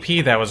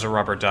SCP that was a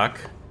rubber duck.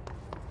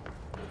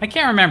 I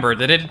can't remember.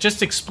 Did it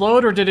just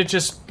explode or did it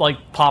just,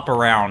 like, pop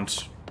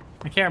around?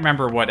 I can't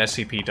remember what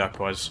SCP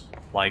duck was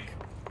like.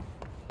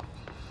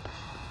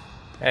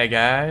 Hey,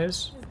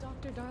 guys. Is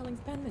Dr.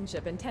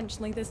 penmanship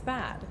intentionally this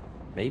bad.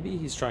 Maybe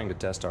he's trying to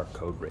test our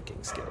code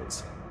breaking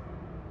skills.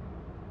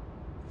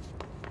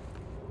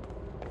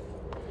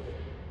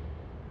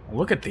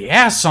 Look at the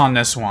ass on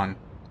this one.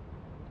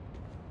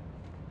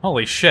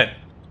 Holy shit.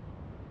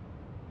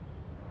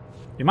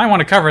 You might want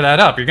to cover that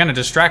up. You're going to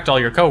distract all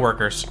your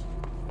coworkers.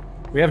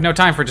 We have no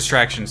time for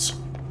distractions.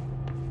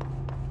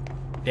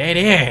 That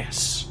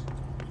ass.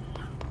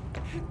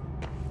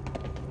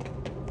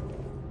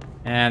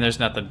 And there's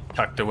nothing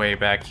tucked away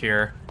back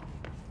here.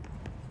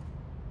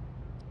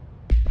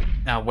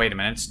 Now, wait a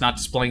minute. It's not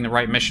displaying the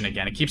right mission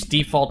again. It keeps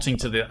defaulting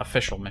to the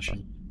official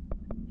mission.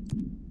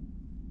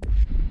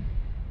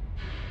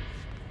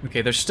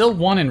 Okay, there's still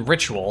one in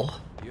Ritual.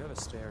 Do you have a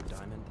spare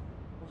diamond?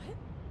 What?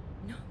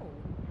 No.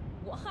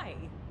 Why?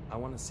 I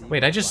want to see.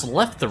 Wait, I just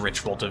left the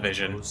Ritual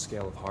division.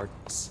 Scale of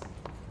hardness.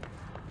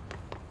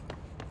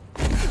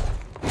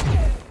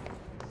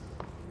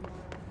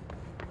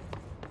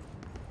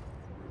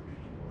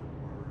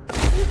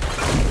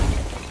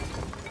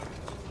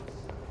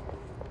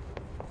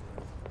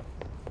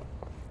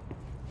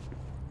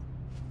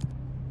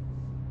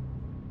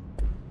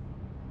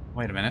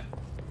 Wait a minute.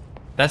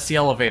 That's the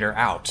elevator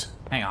out.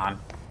 Hang on.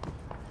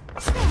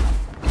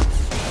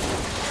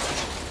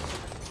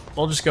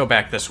 We'll just go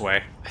back this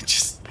way.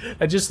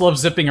 I just love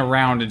zipping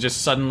around and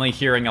just suddenly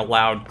hearing a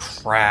loud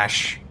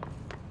crash.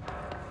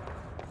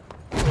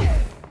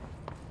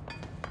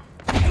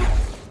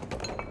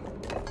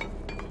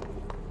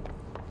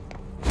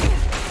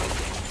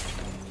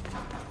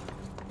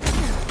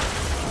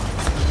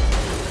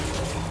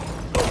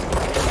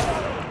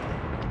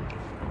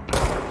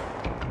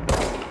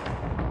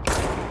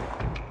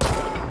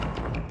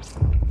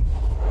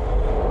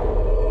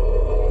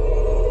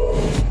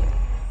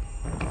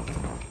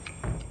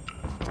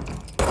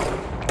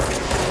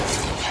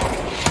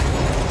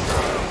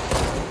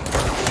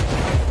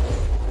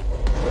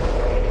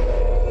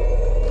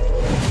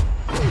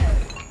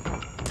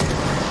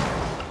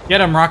 Get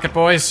him, Rocket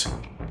Boys!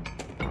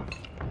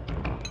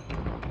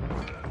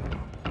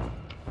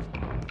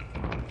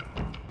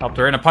 Oh,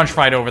 they're in a punch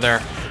fight over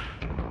there.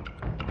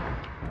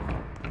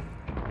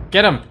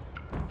 Get him!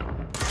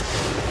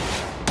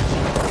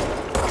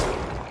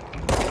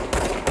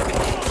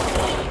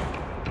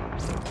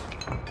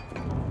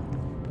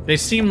 They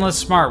seem less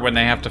smart when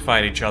they have to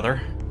fight each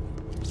other.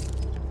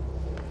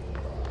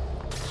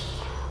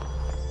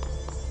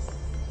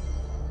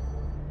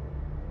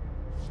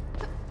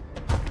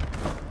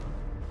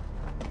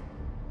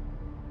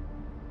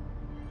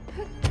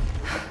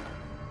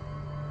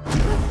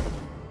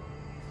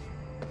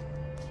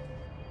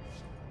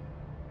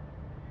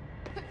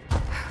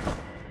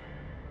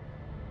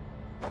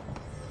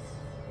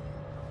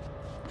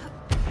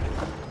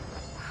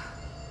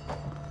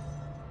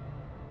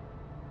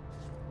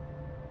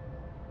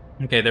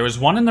 Okay, there was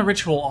one in the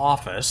Ritual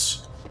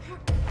office,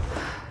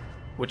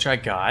 which I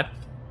got.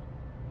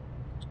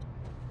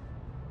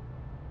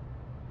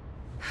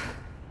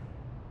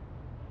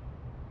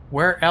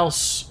 Where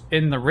else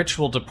in the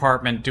Ritual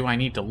department do I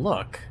need to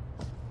look?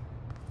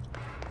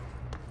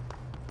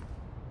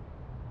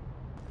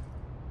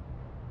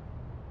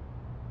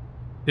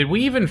 Did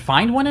we even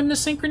find one in the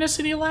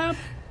Synchronicity Lab?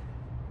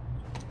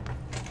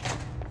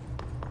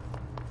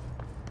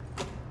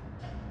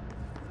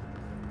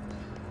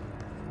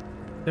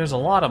 There's a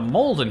lot of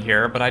mold in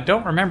here, but I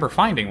don't remember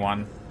finding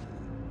one.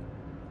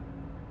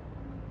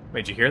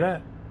 Wait, did you hear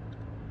that?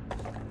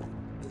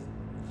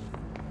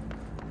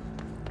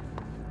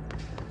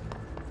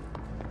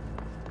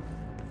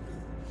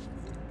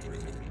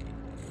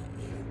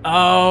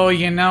 Oh,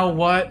 you know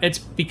what? It's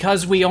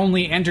because we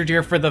only entered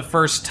here for the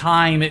first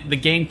time, the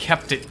game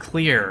kept it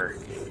clear.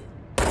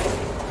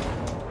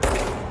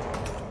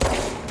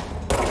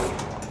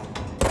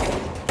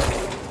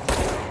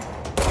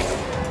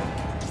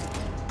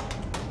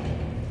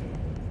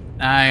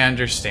 I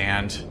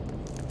understand.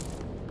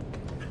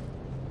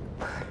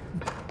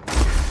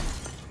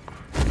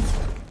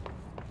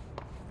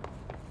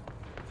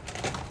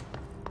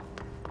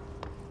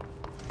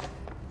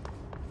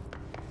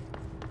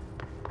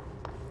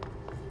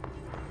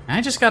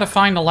 I just gotta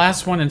find the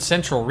last one in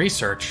Central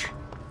Research.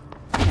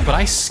 But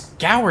I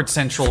scoured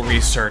Central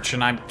Research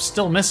and I'm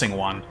still missing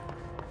one.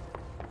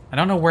 I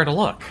don't know where to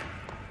look.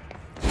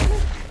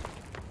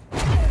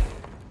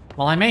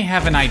 Well, I may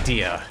have an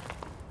idea.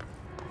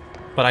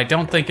 But I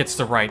don't think it's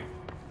the right...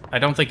 I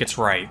don't think it's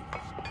right.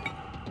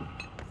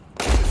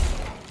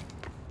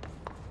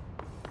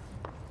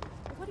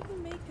 What do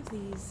you make of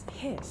these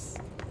hiss?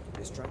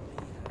 They strike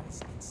me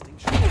as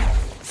instinctual.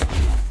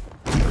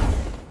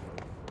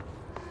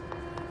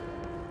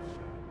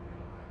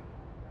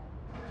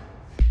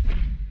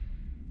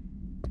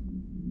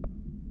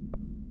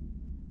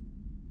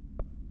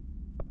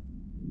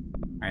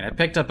 Alright, I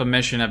picked up a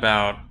mission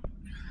about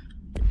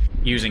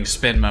using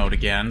spin mode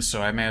again,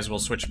 so I may as well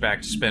switch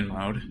back to spin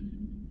mode.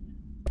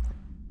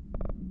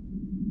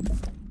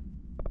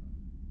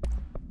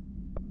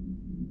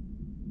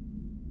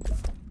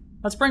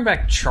 Let's bring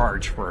back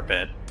charge for a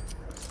bit.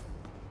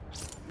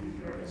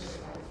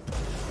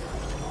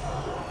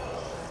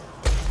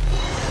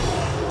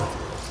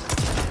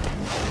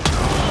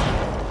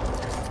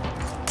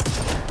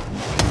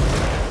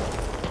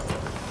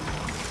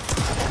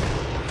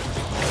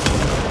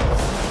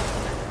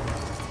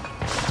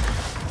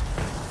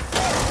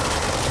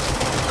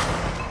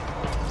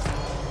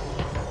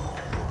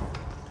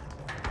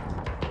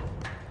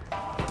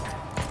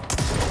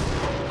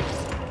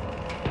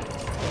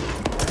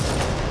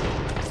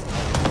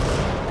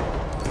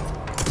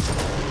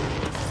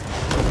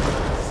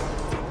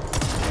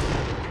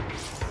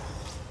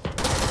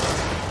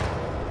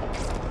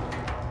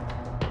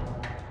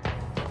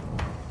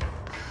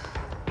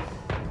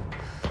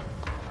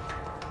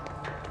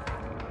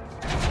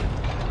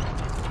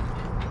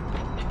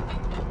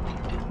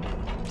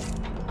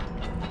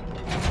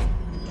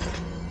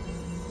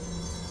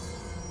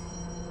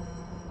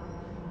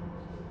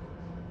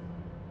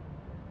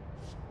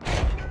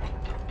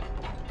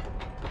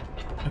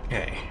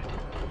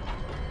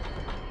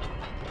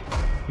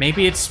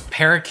 Maybe it's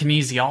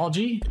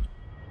parakinesiology?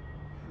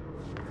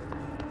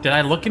 Did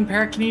I look in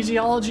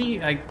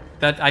parakinesiology?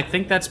 I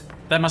think that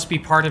must be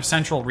part of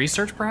central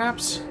research,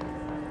 perhaps?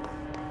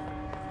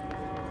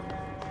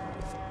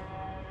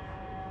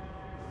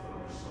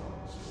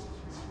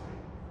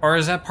 Or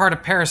is that part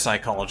of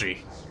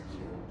parapsychology?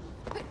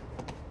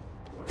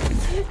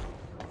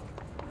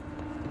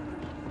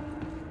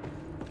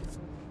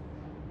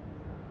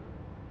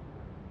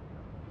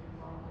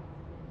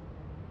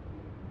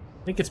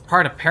 I think it's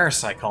part of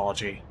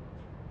parapsychology.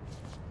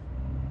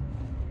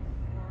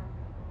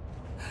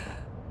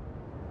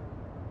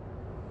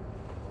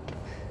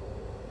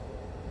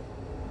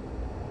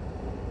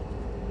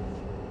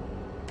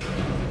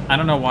 I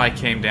don't know why I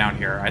came down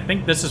here. I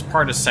think this is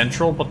part of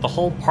Central, but the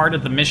whole part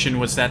of the mission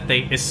was that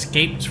they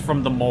escaped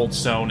from the mold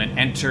zone and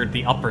entered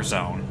the upper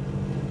zone.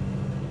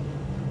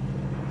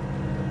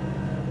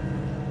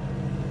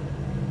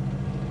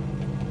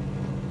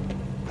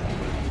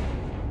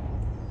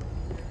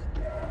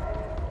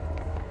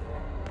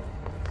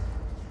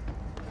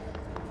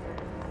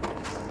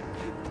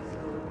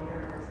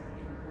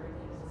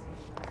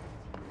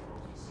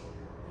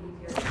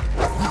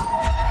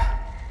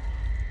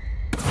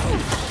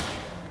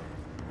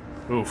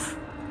 Oof.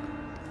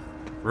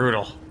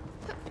 Brutal.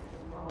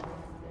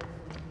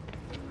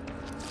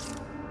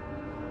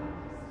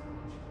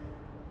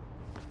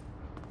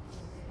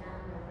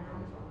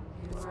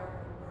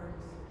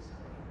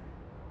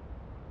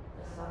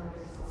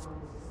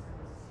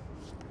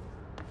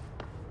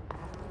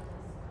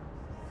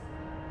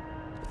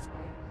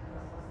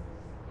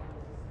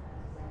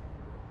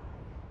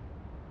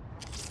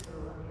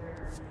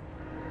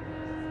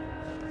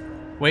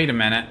 Wait a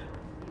minute.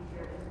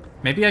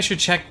 Maybe I should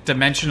check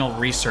dimensional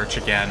research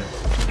again.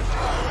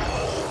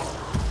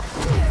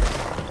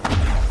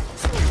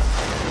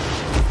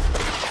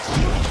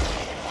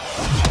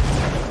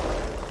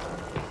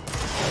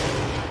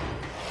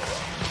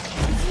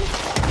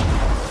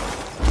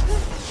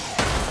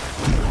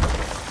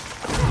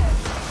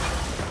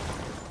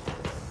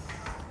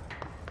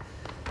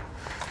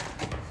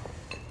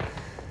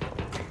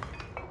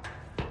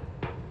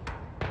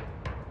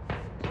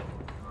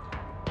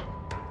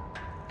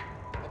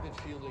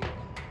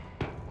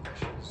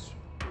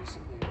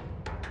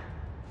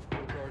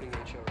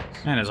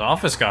 Man, his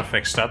office got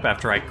fixed up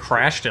after I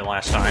crashed it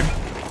last time.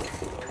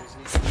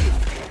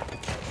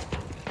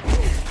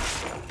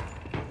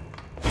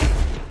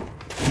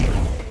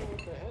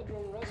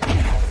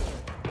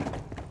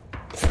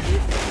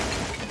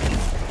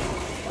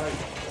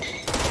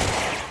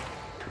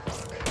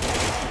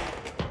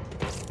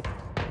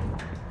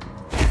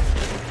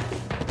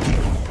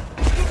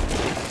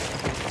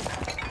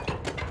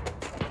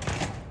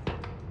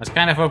 I was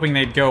kind of hoping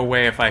they'd go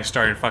away if I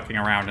started fucking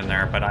around in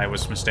there, but I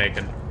was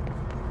mistaken.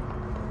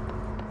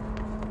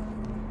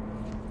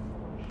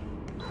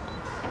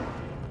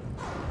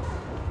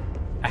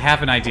 I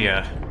have an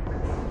idea.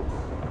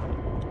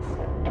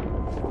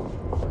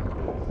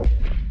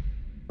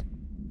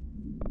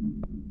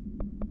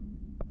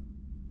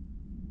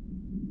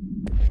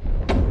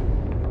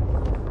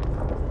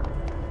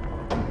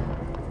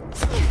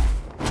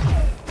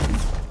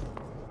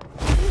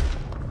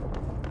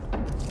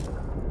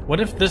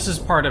 What if this is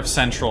part of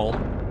Central,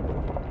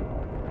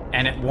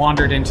 and it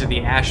wandered into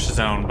the Ash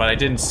Zone, but I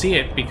didn't see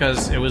it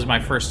because it was my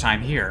first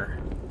time here?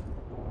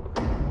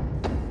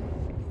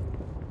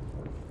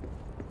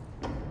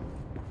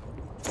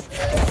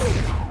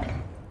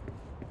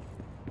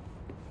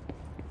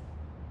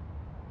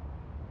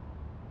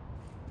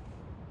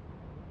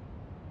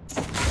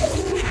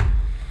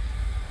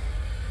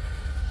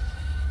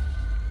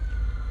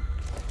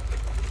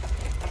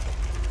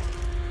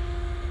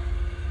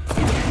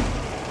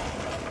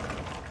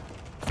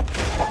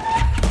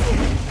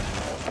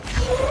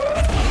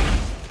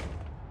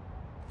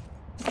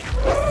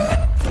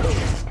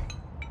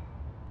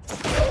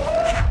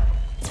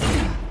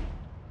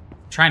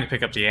 Trying to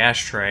pick up the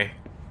ashtray.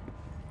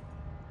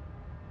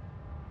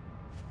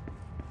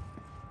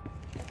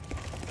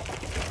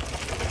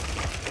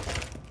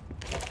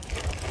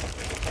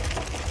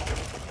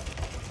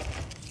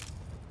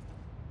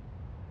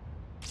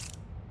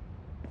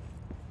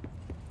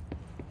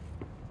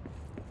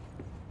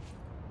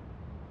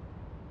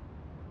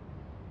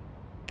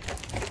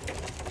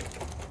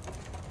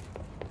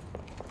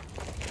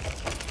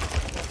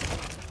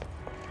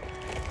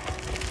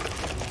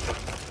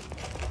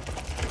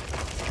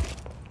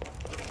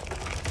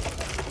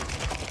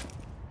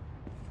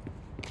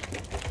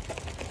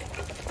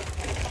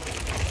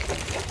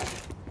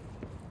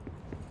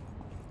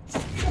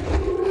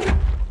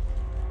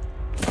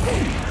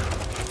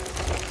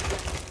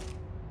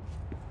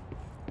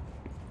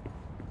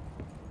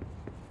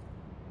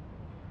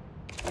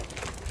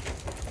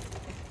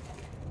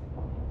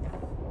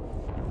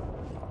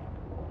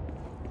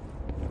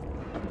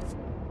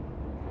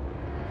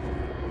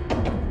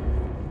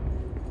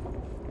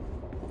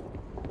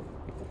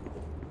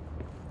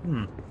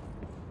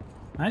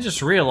 I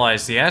just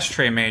realized the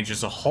ashtray mage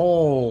is a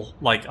whole,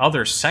 like,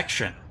 other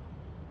section.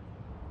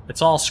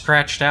 It's all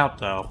scratched out,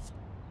 though.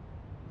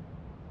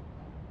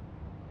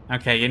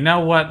 Okay, you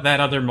know what?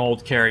 That other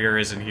mold carrier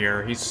isn't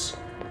here. He's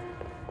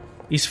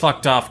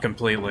fucked off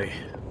completely.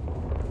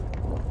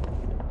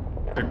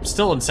 They're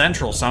still in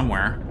Central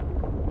somewhere.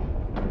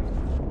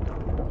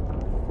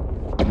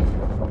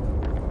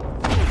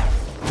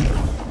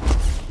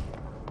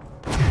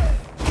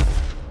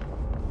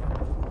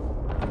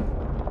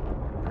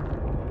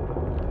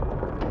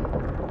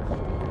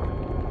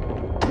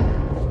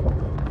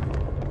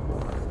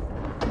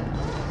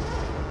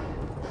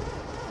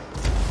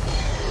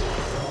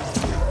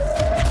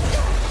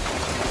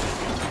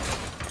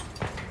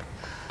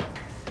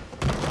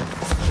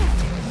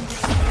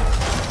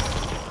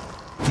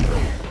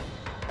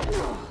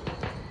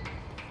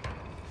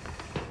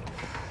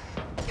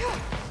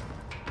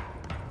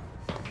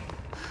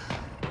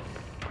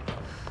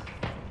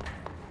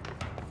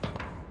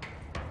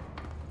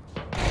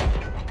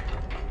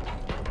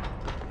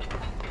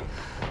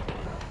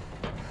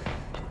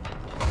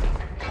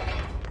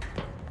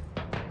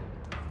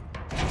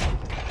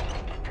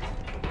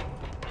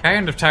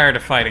 Kind of tired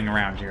of fighting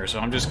around here, so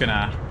I'm just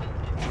gonna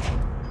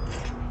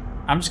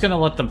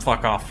let them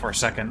fuck off for a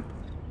second.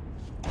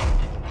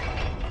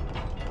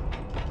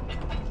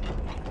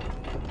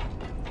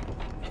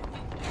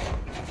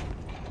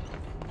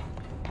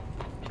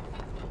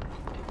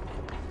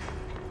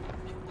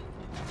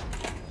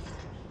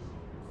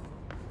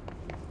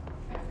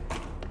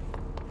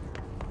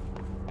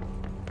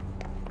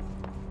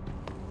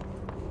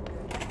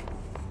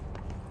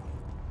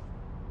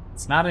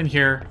 It's not in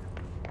here.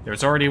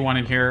 There's already one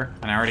in here,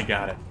 and I already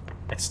got it.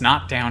 It's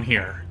not down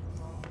here.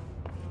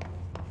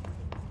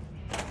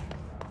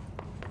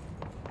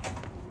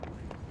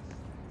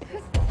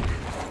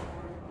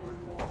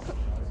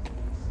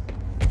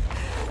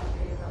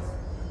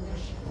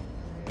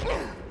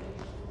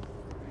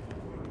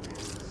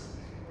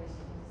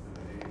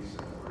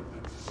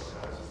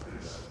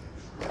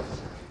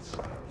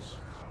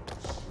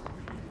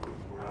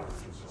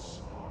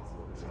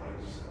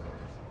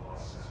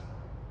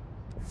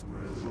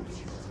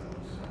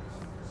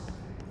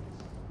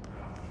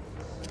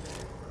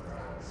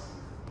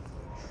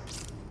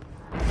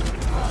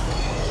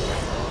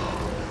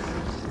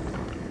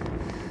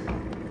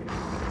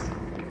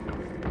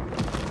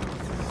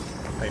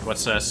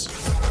 What's this?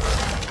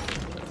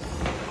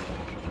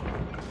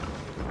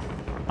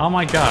 Oh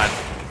my god.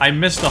 I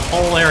missed the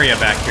whole area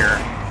back here.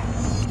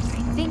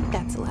 I think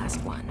that's the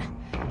last one.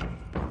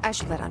 I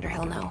should let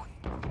Underhill know.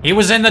 He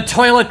was in the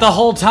toilet the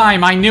whole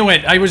time! I knew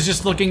it! I was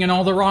just looking in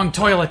all the wrong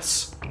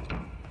toilets!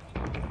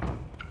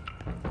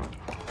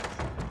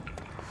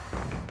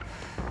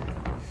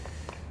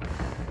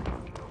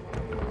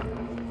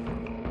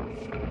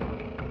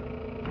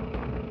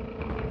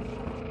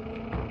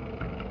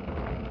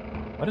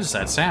 What is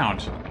that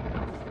sound?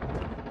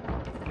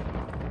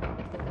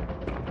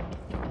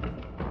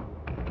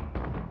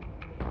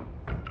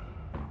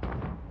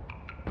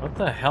 What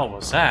the hell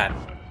was that?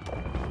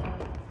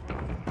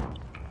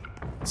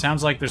 It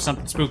sounds like there's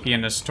something spooky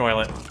in this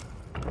toilet.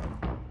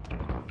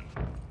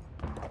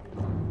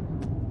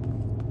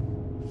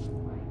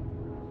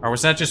 Or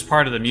was that just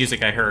part of the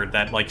music I heard?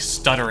 That, like,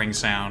 stuttering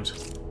sound?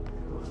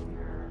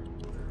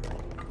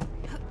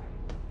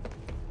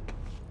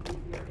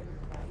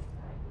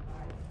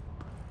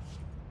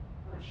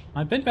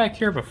 I've been back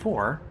here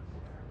before.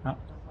 Oh,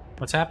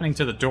 what's happening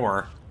to the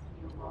door?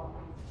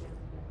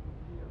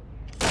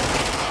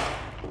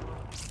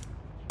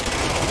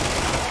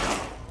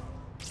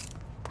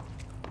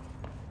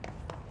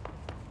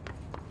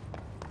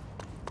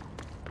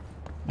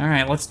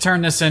 Alright, let's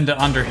turn this into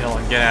Underhill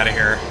and get out of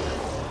here.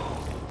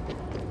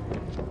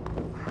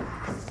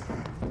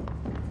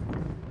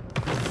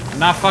 I'm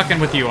not fucking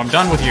with you, I'm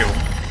done with you.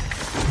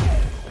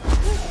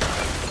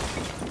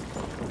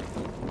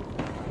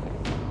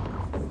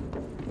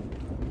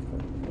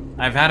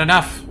 I've had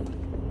enough.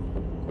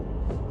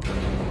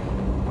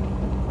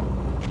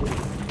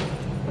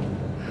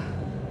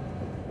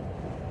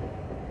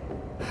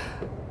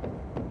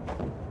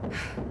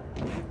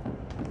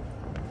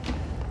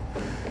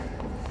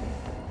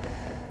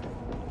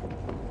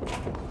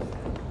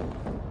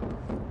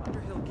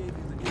 Underhill gave you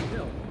the new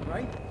pill,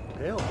 right?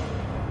 Pill?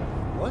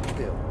 What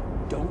pill?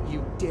 Don't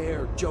you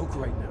dare joke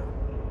right now.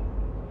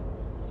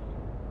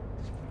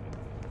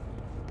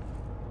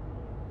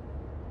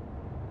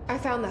 I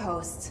found the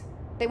hosts.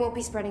 They won't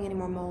be spreading any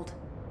more mold.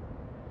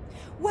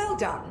 Well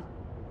done.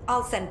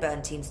 I'll send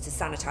burn teams to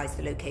sanitize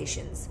the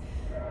locations.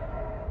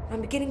 I'm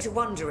beginning to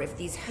wonder if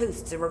these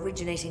hosts are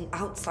originating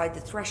outside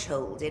the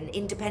threshold in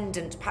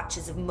independent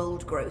patches of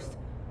mold growth.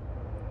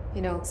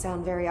 You don't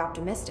sound very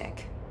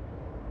optimistic.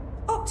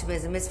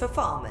 Optimism is for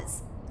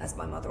farmers, as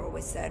my mother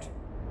always said.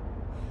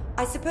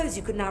 I suppose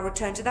you could now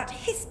return to that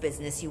hiss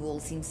business you all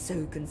seem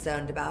so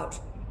concerned about.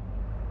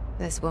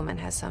 This woman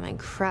has some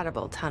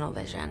incredible tunnel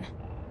vision.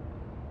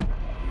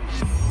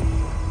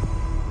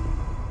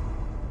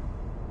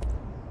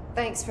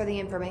 Thanks for the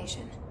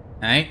information.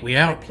 Alright, we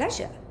out. My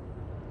pleasure.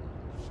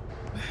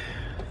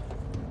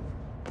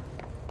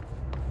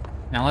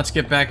 Now let's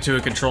get back to a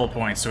control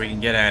point so we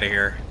can get out of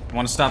here. I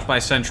want to stop by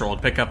Central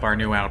and pick up our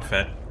new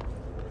outfit.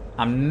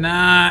 I'm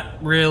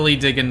not really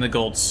digging the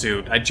gold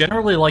suit. I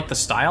generally like the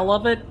style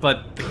of it,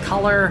 but the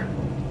color...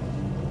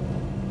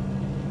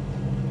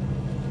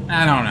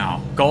 I don't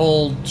know.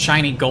 Gold,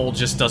 shiny gold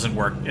just doesn't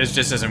work. It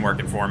just isn't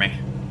working for me.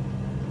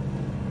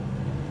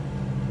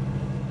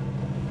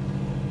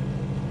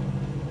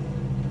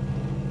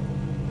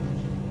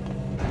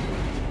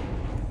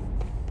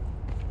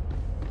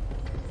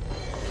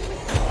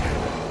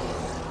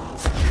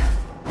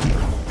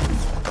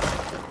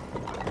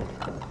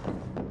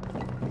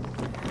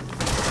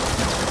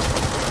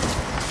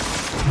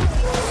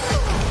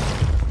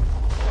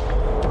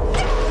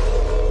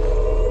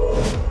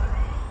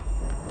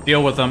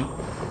 Deal with them.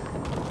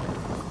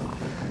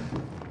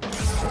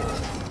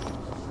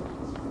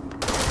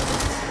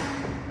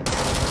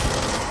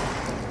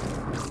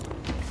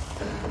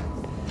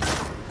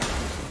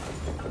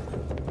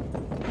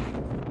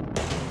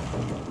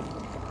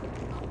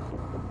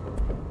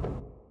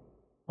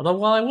 Although,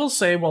 while I will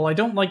say, while I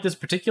don't like this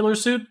particular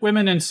suit,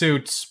 women in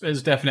suits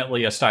is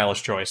definitely a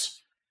stylish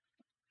choice.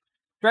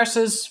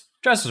 Dresses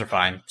are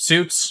fine.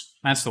 Suits,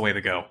 that's the way to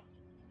go.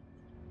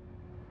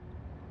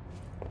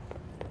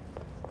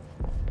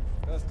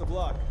 Best of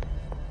luck.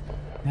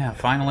 Yeah,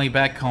 finally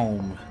back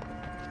home.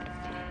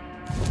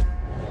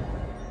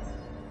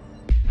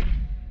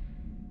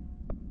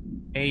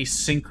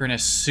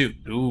 Asynchronous suit.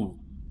 Ooh.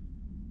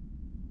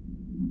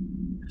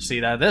 See,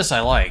 this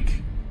I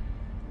like.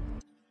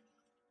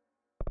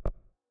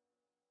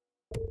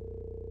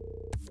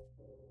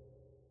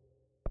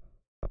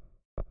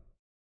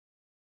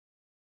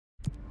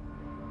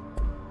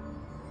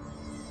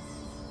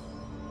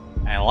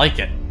 I like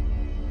it.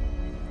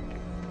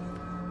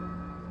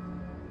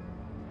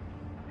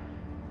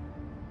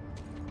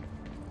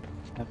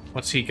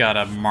 What's he got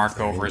a mark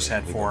over his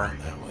head for?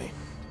 That way.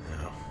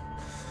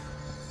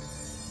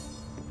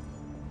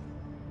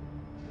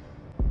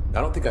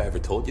 I don't think I ever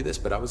told you this,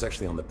 but I was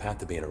actually on the path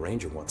to being a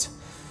ranger once.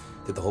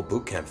 Did the whole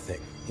boot camp thing.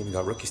 Even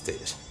got rookie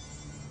status.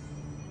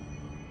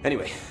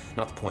 Anyway,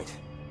 not the point.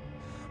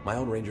 My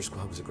own ranger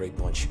squad was a great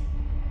bunch.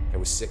 There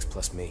was 6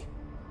 plus me.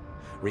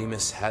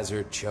 Remus,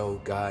 Hazard, Cho,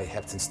 Guy,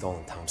 Heptonstall,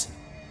 and Thompson.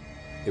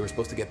 They were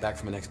supposed to get back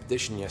from an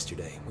expedition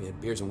yesterday. We had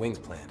beers and wings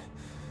planned.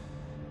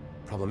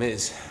 Problem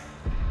is,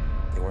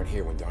 they weren't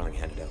here when Darling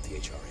handed out the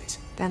HRAs.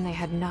 Then they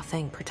had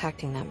nothing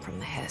protecting them from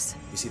the hiss.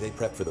 You see, they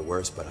prepped for the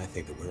worst, but I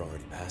think that we're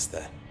already past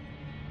that.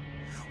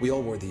 We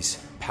all wore these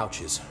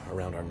pouches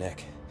around our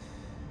neck,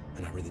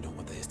 and I really don't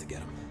want the hiss to get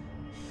them.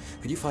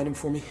 Could you find them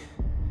for me?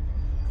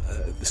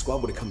 The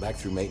squad would have come back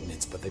through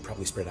maintenance, but they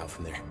probably spread out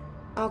from there.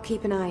 I'll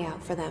keep an eye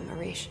out for them,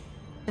 Arish.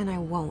 And I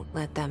won't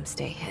let them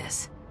stay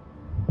hiss.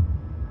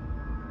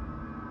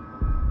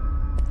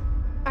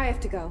 I have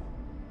to go.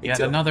 Yet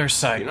another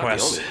side You're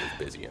quest. not the only one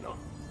who's busy, you know.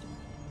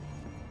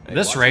 At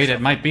this rate,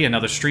 it might be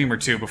another stream or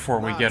two before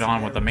we get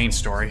on with the main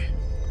story.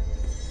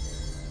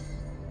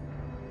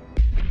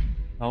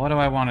 Well, what do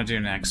I want to do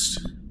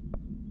next?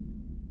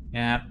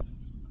 Yeah.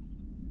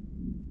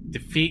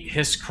 Defeat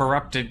his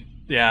corrupted...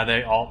 Yeah,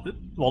 they all...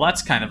 Well,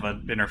 that's kind of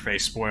an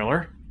interface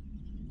spoiler.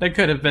 There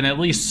could have been at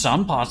least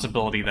some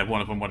possibility that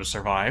one of them would have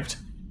survived.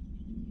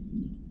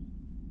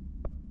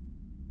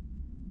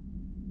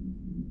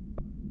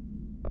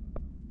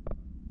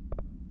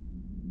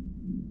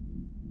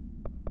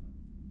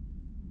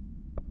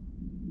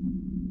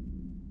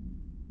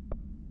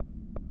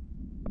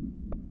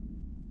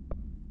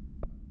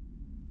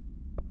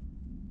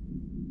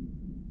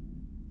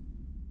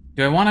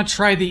 Do I want to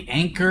try the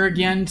anchor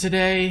again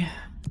today?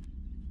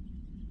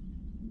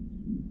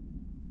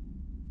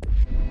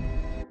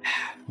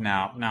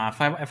 No,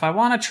 if I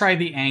want to try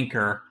the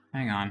anchor...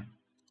 Hang on.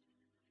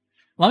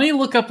 Let me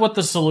look up what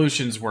the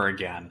solutions were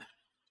again.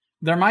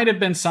 There might have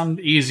been some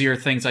easier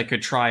things I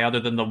could try other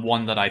than the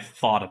one that I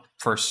thought I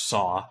first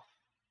saw.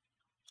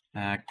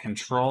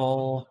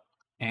 Control,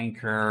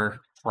 anchor,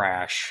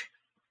 crash.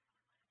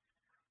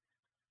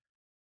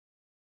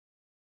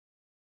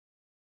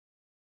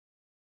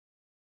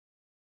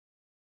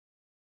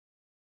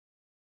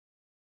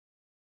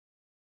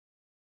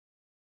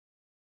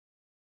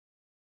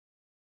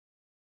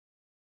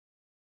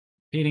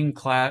 Feeding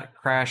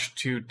crash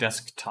to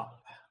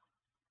desktop.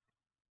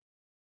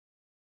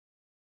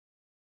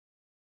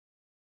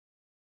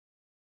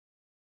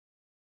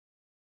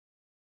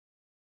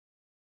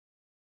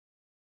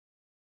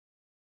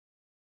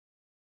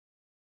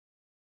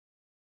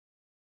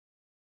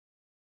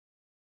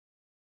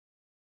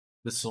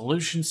 The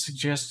solution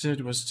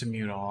suggested was to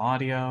mute all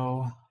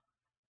audio.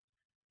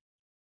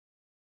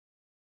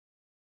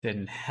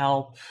 Didn't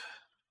help.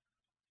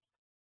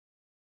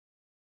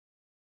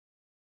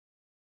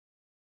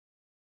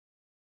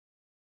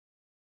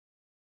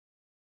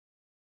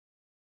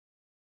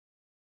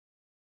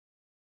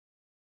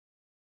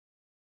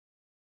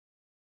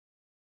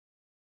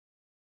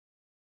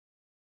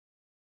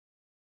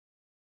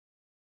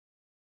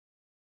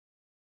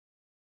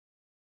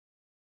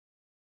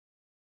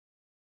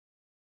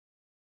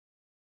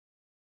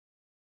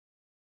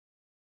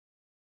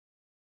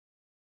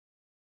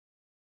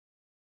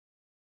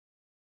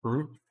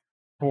 Brute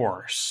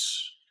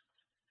force.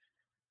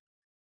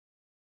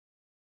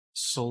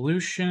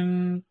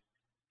 Solution.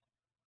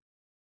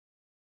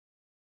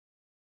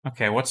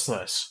 Okay, what's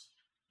this?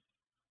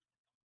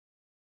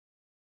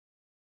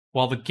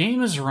 While the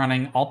game is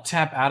running,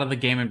 Alt-tap out of the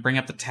game and bring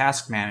up the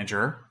task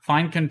manager.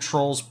 Find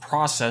controls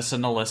process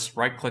in the list,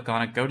 right-click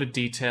on it, go to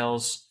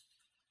details.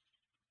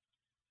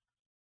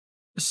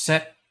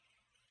 Select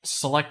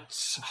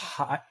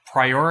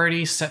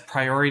priority, set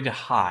priority to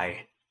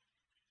high.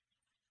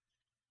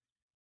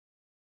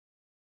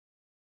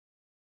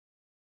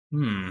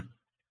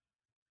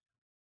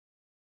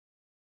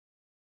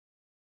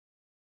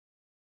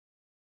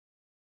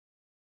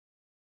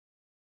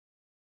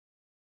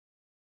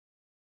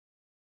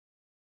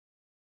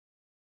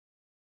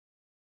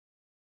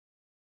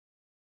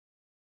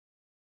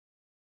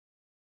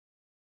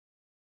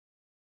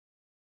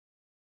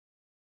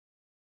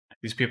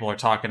 These people are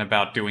talking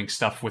about doing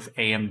stuff with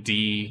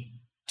AMD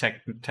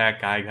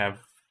tech. I have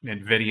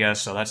NVIDIA,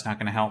 so that's not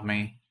going to help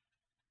me.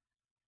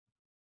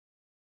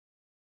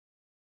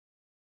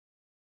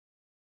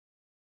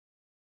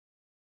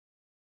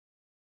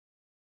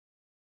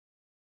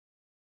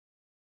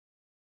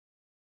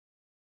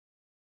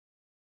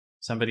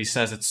 Somebody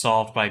says it's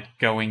solved by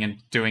going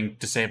and doing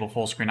disable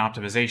full screen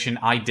optimization.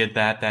 I did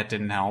that. That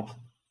didn't help.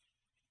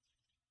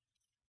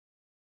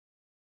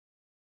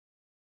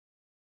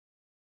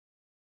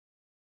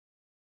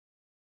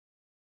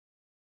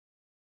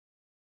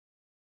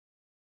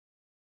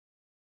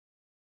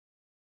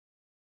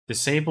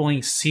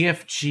 Disabling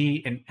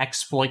CFG and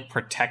exploit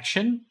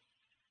protection?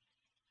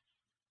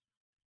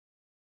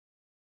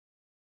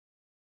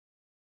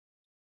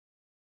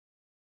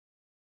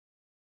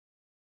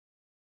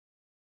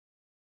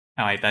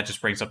 Alright, that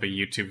just brings up a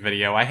YouTube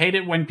video. I hate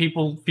it when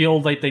people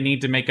feel like they need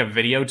to make a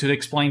video to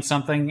explain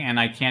something, and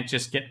I can't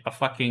just get a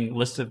fucking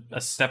list of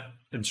step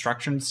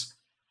instructions.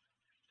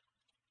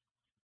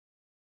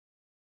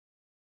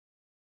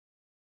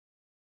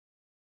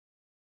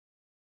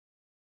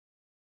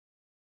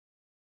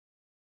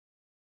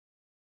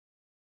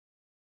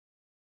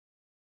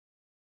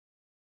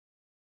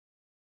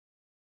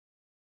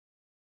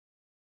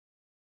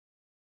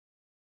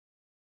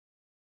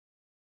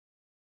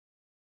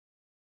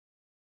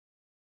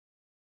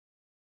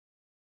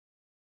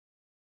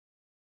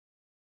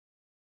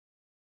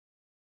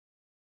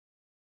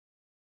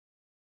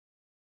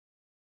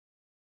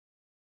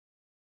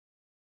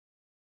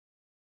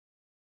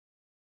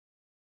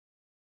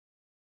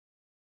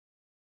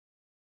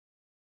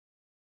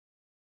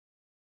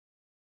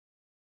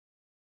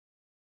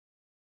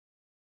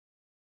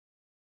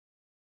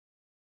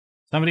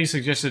 Somebody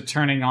suggested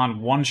turning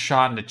on one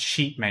shot in the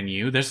cheat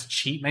menu. There's a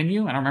cheat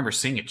menu? I don't remember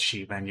seeing a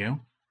cheat menu.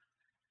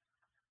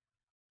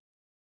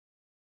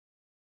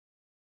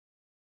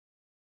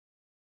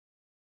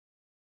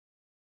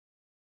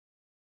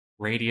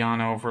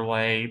 Radeon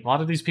overlay. A lot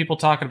of these people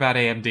talking about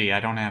AMD. I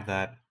don't have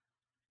that.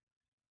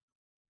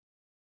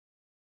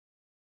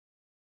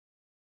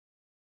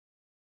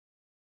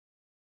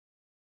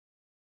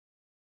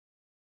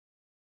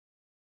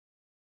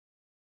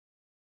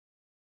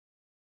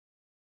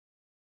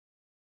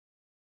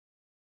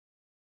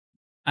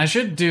 I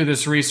should do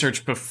this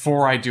research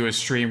before I do a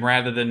stream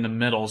rather than in the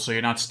middle, so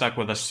you're not stuck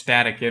with a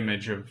static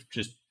image of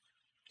just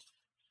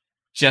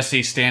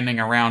Jesse standing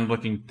around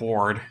looking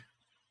bored.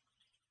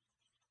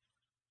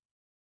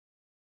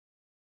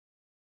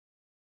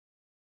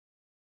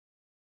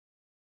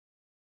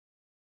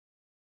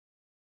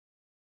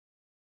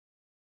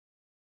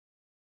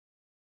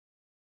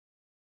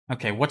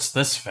 Okay, what's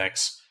this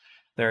fix?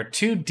 There are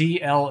two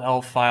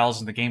DLL files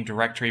in the game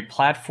directory,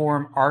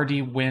 platform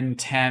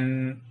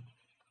rdwin10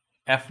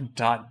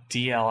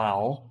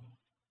 f.dll.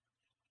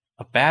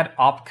 A bad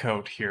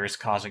opcode here is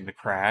causing the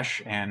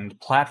crash, and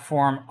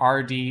platform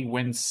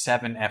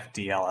rdwin7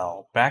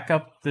 fdll. Back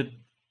up the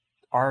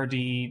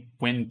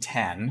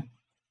rdwin10.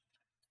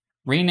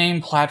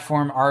 Rename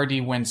platform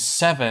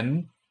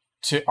rdwin7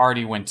 to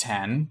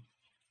rdwin10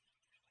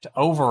 to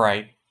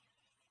overwrite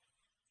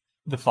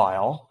the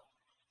file.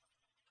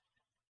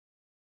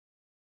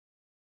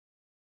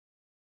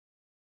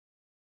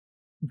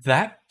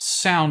 That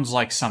sounds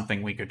like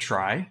something we could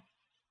try.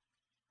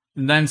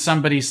 And then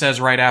somebody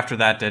says right after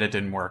that it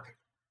didn't work.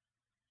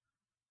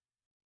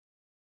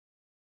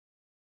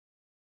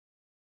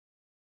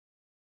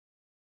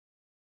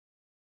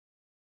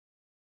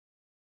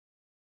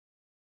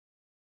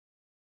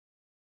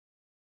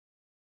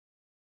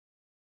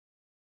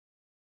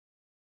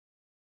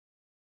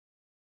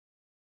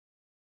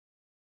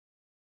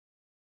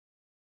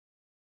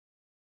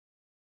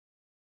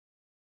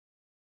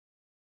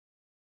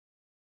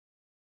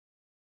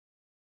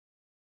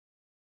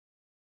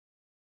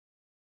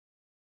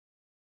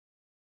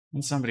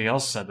 And somebody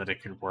else said that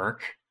it could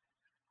work.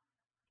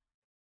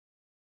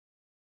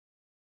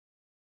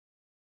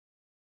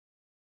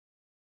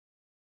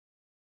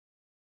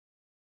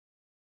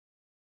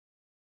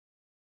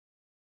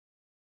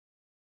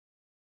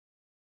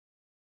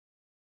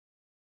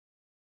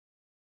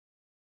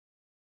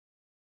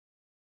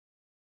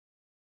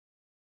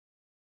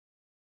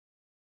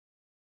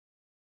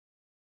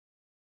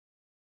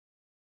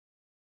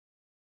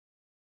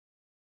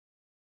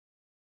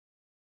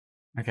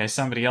 Okay,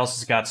 somebody else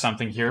has got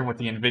something here with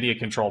the NVIDIA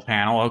control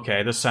panel.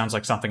 Okay, this sounds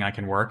like something I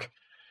can work.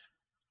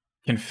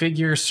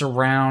 Configure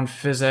surround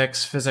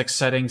Physx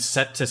settings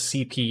set to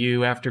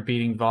CPU after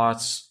beating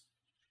bots.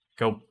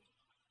 Go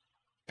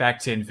back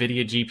to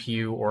NVIDIA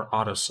GPU or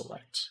auto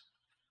select.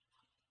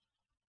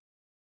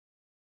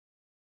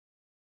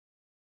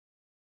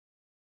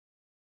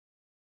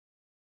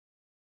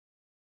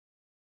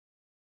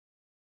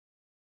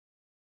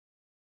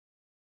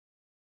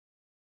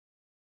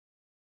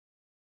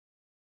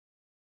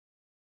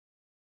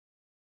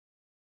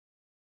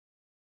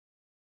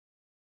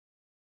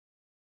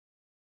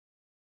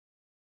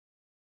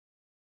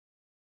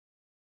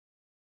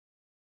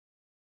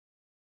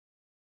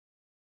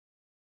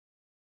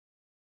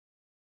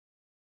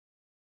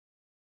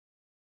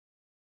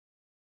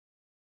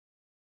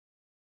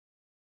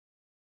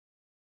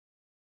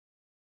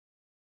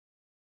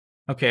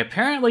 Okay,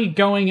 apparently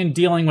going and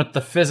dealing with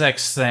the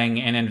Physx thing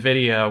in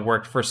NVIDIA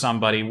worked for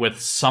somebody with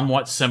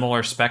somewhat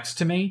similar specs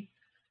to me.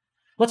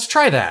 Let's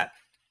try that.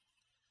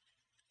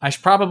 I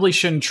probably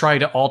shouldn't try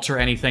to alter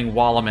anything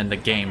while I'm in the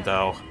game,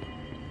 though.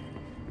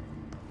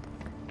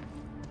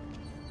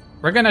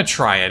 We're gonna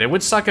try it. It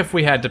would suck if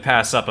we had to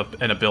pass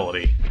up an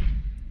ability.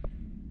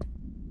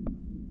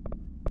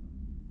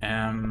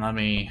 Let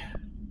me...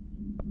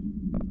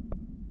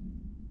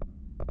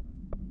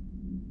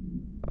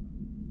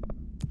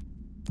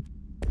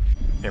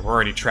 Okay, we're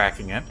already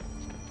tracking it.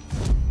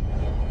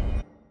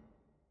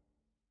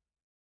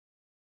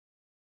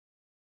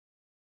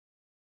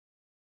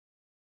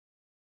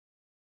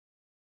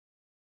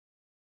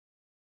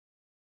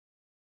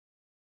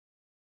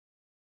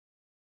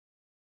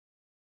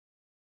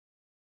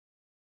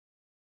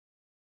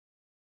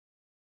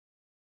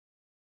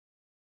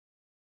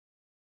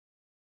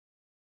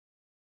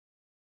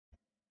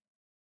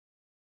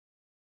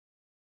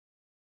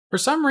 For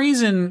some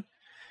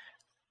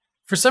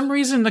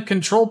reason, the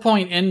control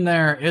point in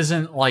there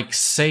isn't, like,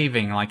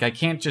 saving. Like, I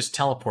can't just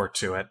teleport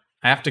to it.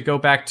 I have to go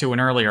back to an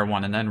earlier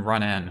one and then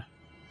run in.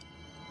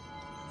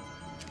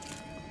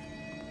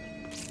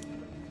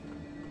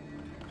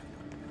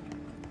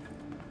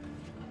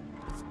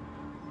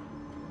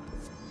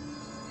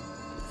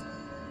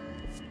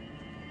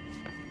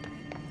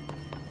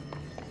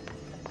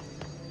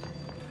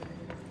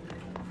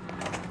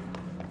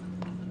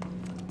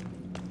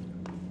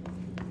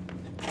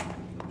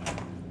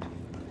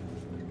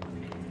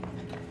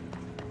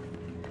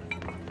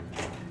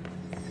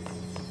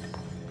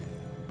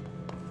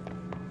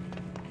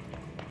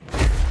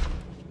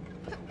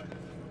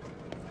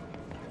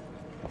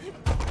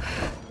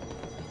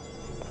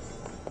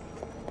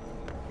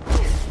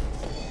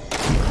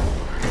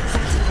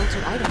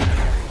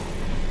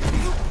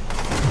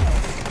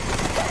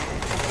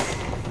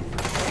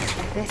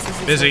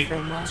 Busy.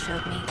 Framewell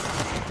showed me.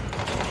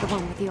 The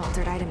one with the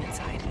altered item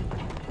inside.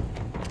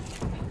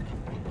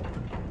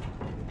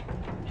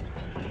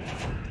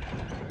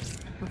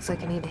 Looks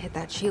like I need to hit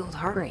that shield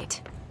heart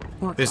rate.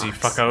 More Busy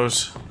clocks.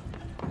 fuckos.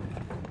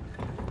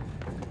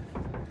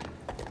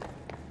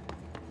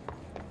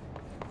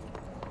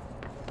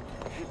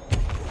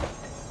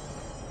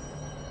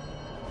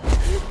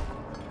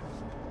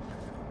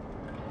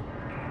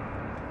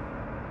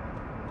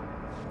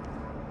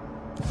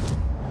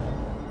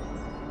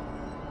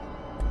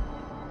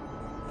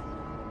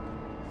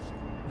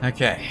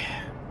 Okay.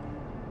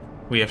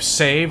 We have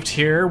saved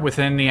here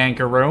within the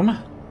anchor room.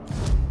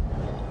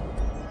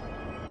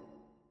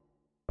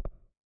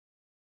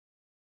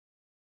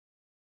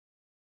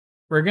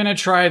 We're gonna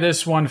try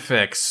this one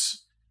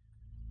fix.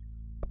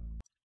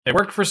 It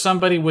worked for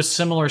somebody with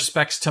similar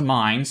specs to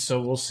mine,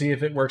 so we'll see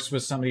if it works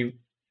with somebody...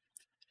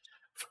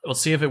 We'll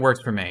see if it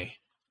works for me.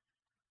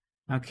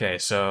 Okay,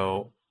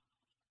 so...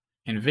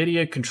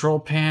 NVIDIA control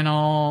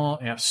panel,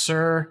 yes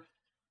sir.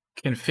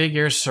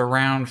 Configure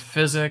surround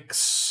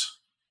Physx.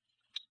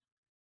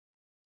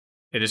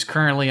 It is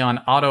currently on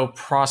auto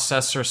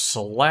processor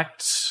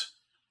select.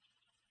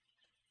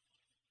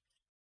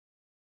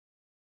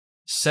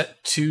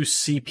 Set to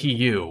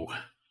CPU.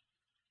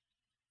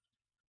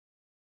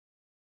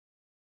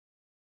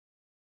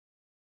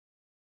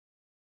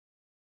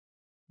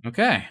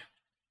 Okay.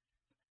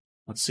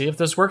 Let's see if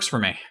this works for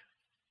me.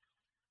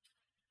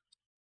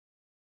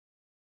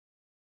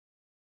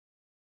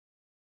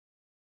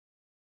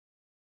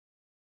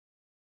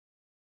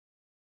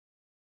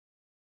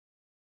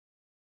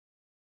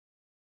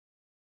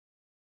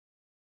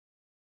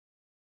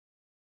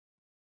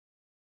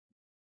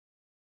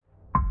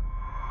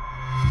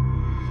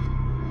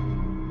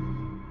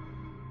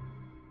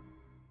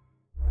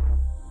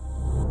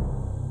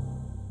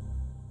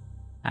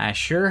 I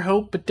sure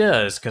hope it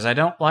does, because I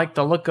don't like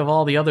the look of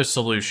all the other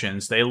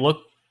solutions. They look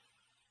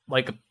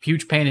like a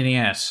huge pain in the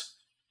ass.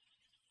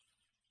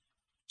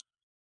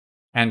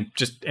 And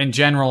just, in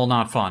general,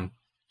 not fun.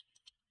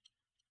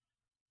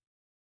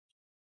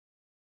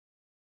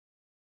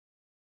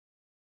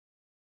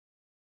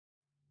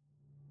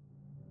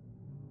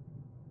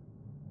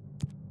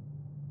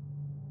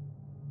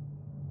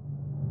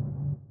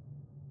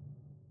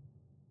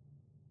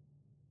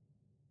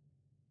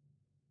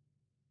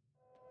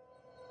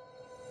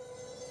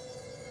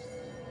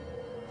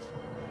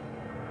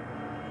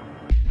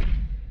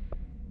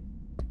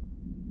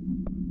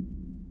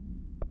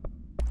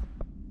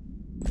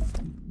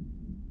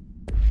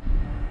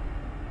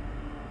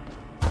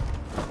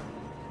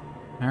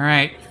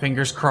 Alright,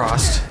 fingers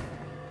crossed.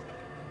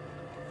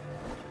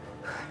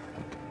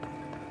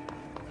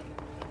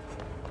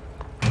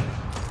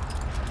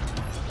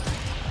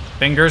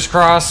 Fingers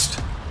crossed.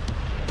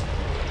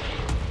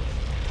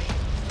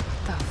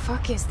 The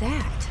fuck is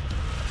that?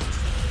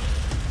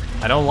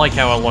 I don't like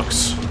how it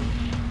looks.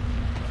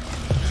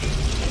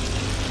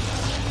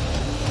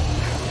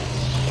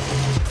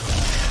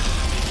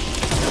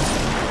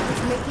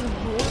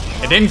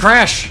 It didn't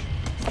crash.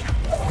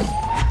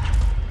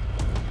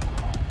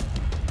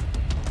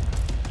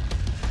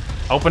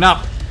 Open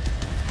up.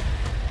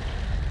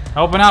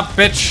 Open up,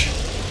 bitch.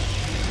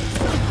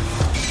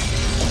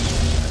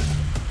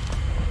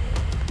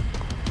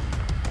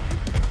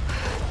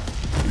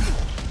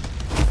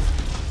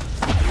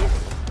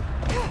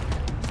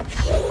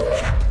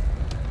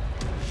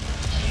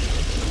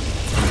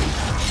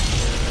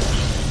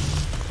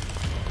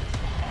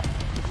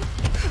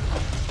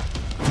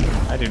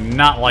 I do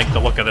not like the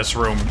look of this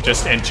room,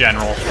 just in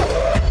general.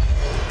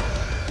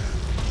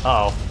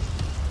 Uh-oh.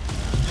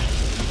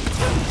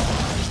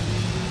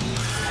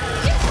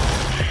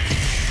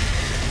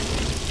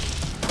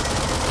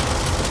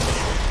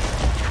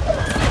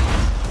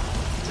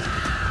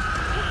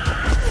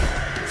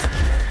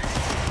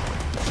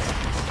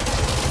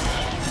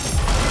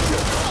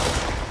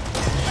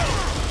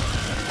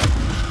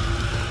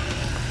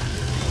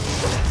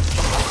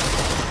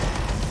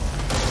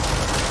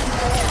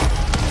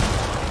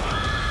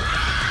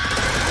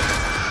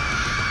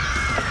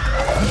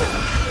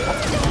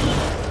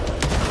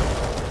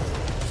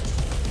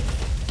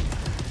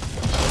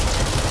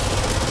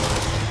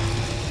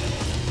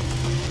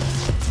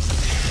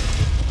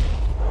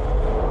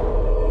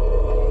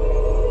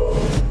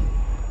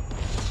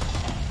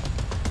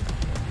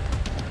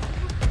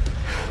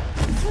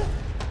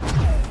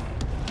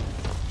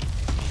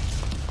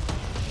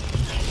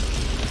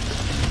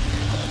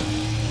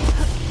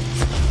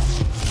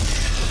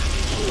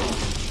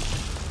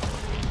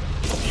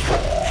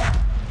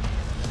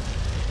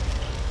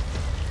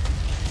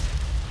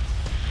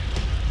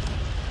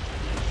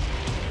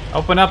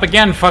 Open up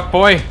again,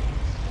 fuckboy.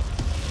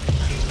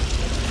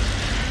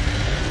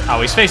 Oh,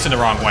 he's facing the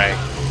wrong way.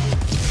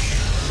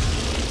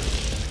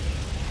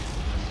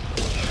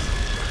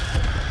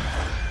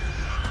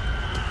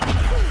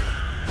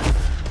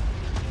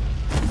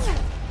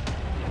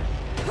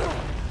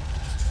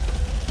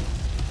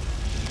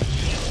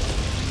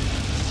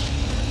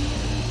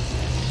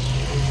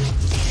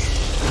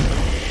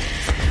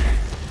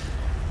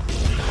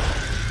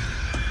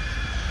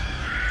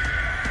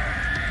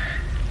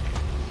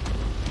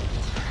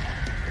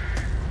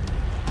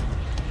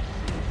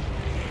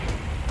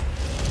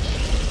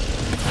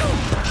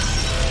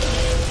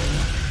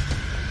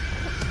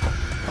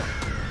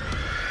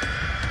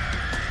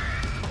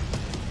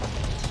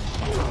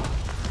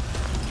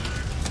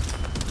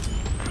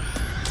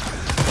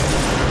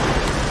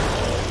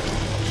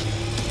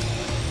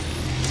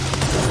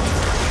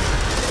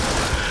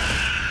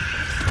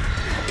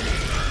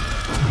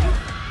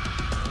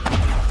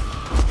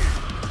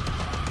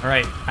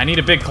 Alright, I need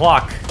a big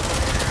clock.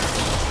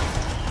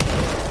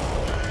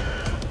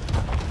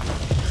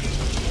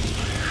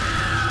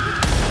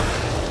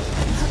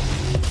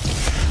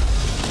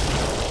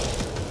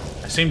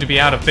 I seem to be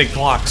out of big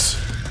clocks.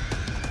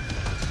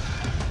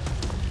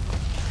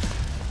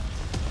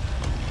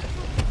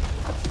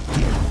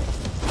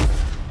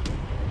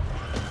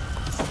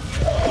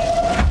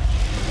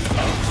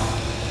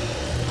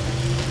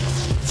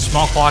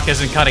 Small clock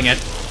isn't cutting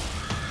it.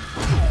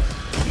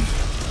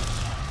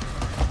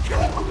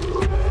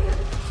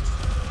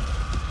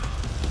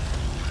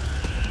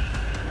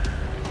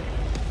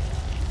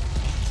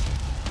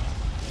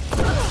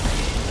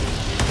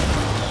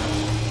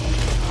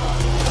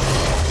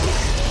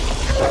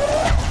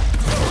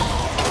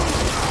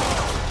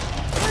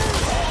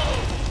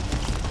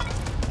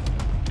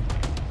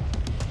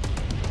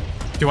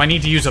 Do I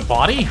need to use a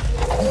body?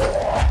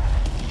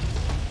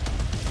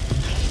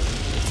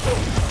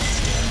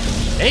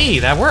 Hey,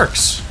 that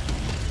works.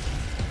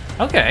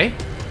 Okay.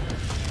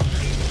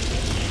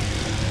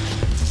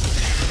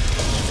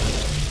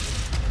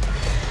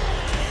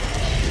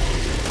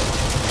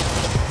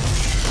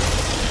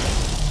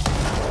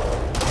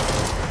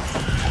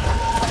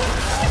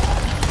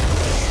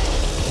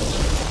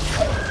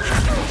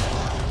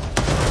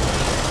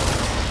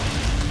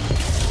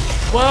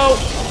 Whoa!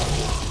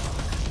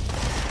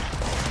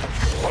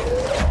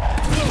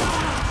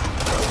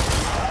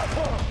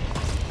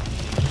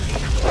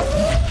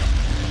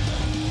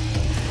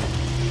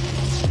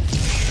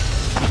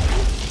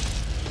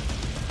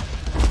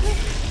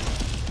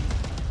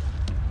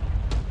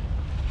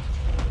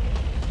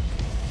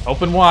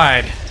 Open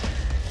wide.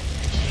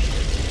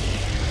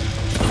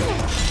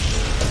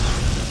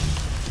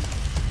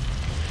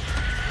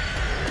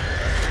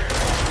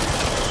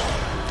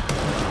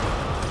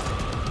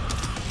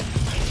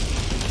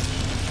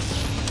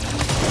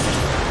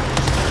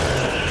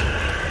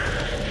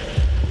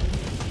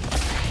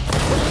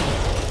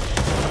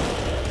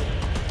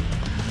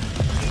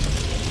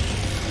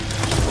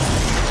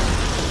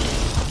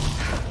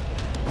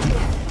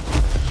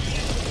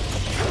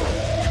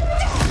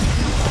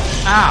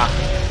 Ah!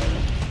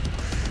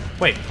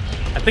 Wait,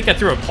 I think I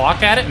threw a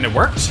clock at it and it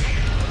worked?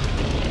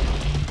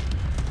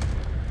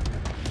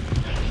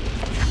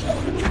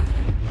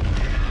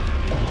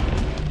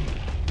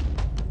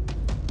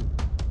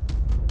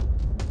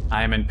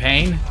 I am in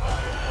pain.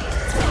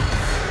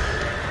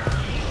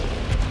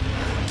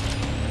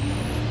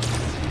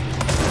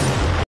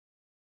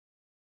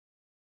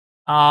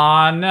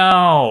 Aw,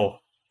 no.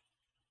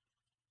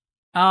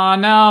 Aw,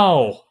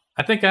 no.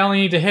 I think I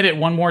only need to hit it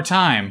one more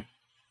time.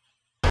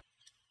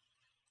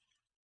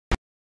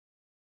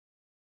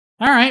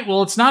 Alright,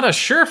 well, it's not a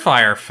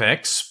surefire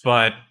fix,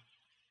 but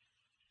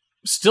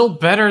still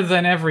better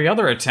than every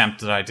other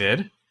attempt that I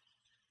did.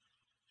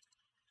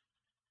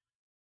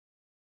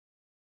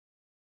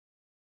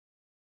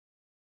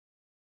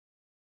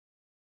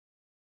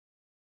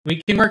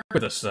 We can work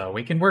with this, though.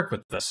 We can work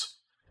with this.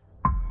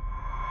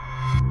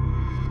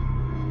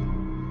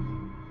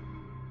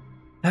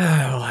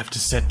 We'll have to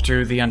sit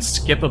through the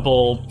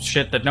unskippable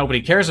shit that nobody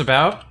cares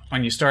about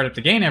when you start up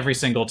the game every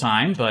single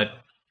time, but...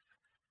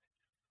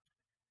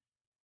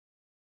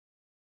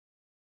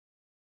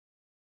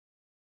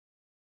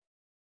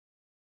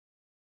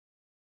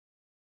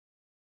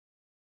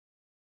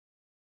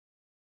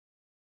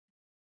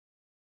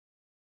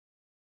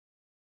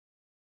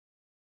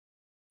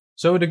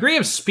 So a degree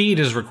of speed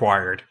is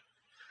required.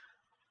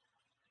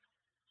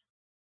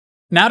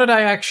 Now that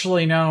I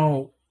actually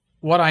know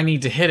what I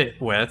need to hit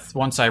it with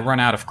once I run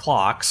out of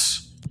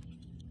clocks...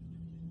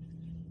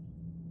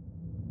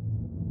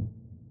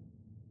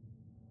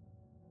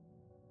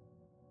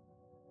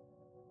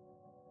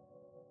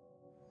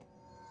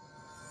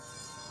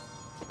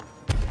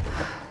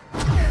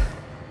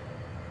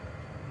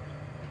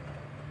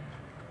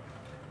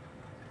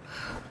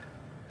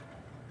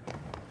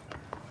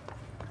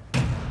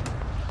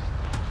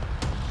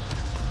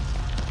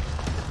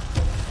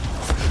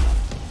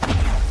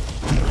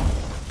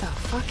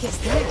 Is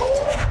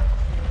that?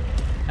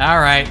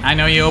 Alright, I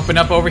know you opened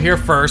up over here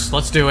first.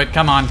 Let's do it.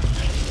 Come on.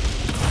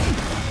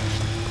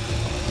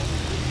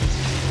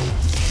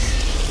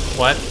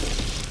 What?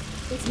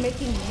 It's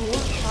making more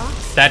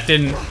clocks? That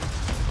didn't...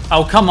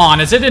 Oh, come on.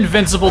 Is it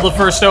invincible the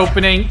first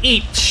opening?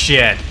 Eat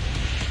shit.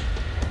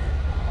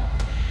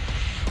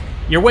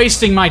 You're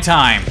wasting my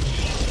time.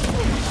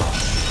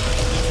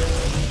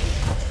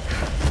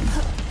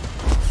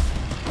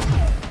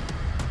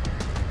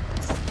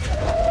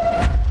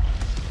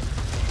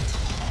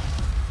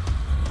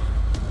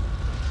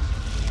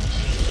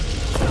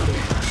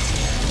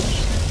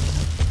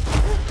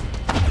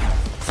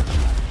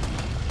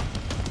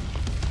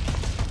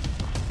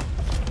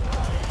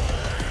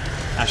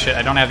 Ah, shit,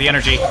 I don't have the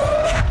energy.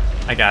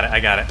 I got it,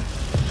 I got it.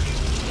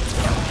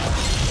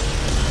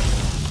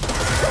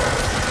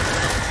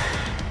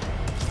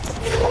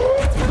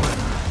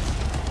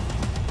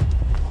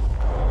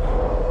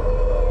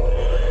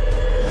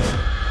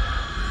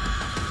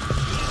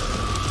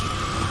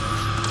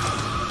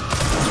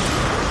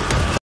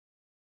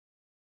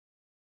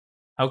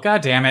 Oh,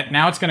 god damn it.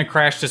 Now it's gonna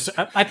crash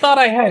to... I thought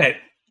I had it.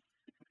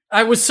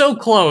 I was so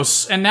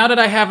close, and now that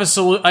I have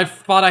a I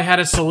thought I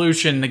had a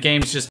solution, the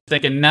game's just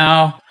thinking,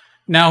 no,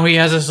 he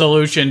has a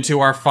solution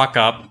to our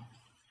fuck-up.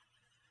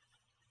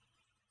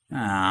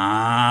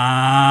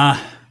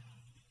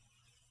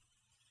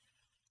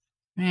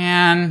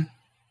 Man.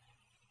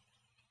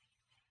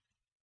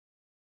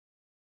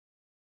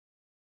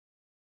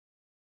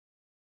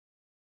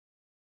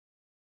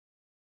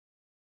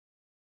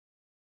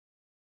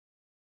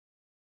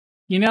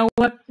 You know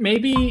what?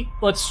 Maybe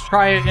let's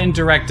try it in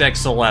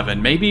DirectX 11.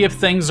 Maybe if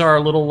things are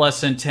a little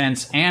less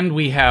intense and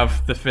we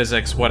have the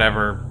Physx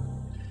whatever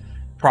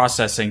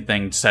processing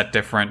thing set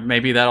different,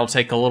 maybe that'll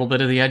take a little bit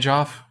of the edge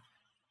off.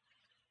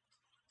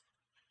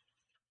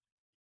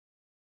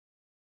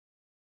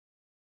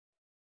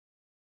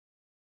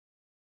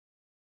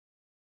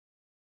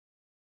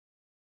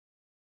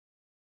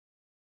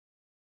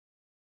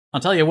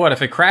 I'll tell you what,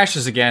 if it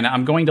crashes again,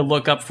 I'm going to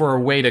look up for a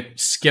way to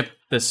skip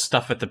this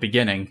stuff at the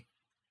beginning.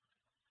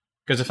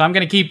 Because if I'm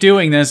going to keep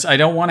doing this, I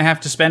don't want to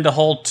have to spend a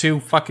whole 2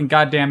 fucking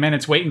goddamn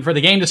minutes waiting for the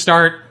game to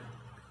start.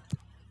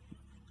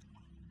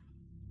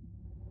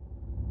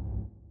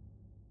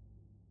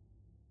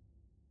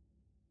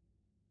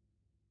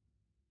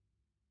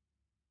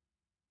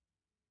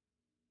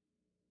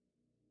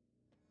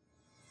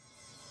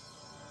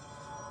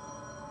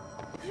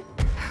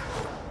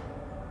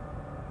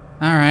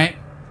 Alright,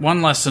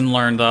 one lesson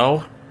learned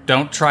though.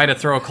 Don't try to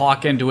throw a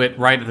clock into it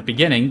right at the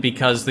beginning,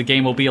 because the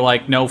game will be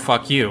like, no,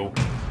 fuck you.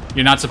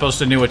 You're not supposed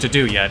to know what to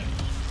do yet.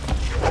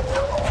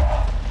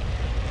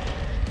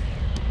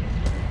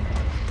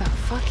 The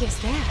fuck is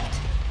that?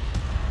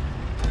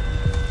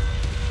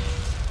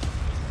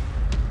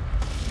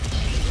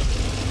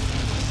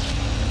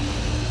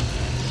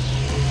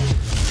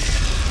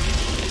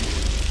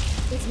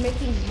 It's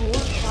making more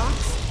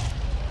clocks?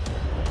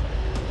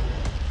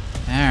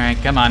 Alright,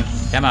 come on,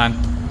 come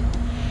on.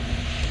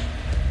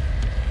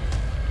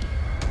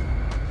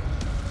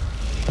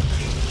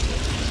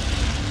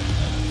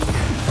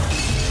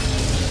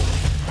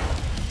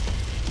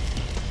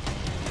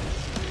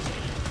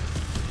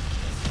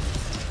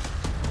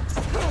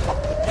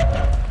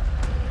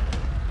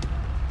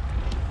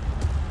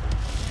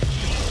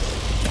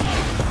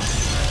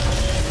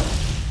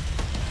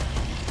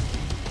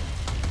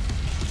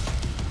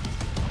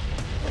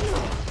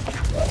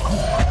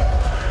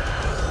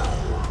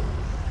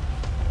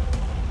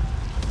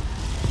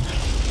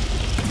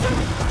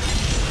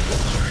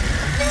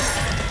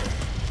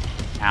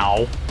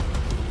 Ow.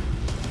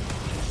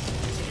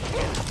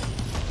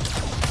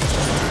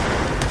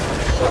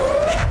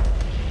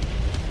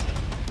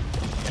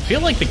 I feel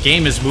like the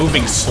game is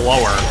moving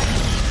slower.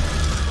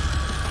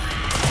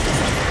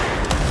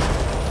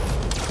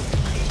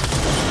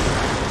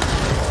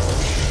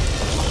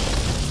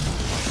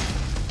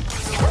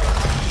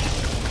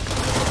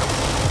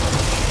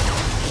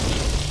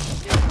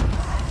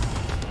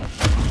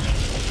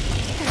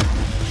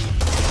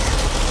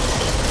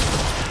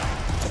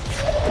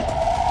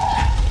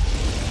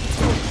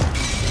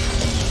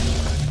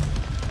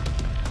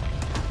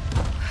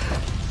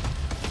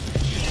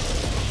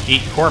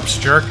 Eat corpse,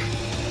 jerk.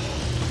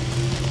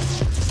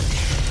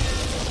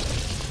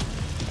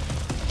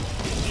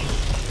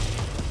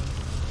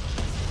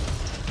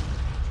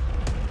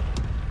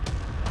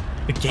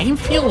 The game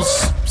feels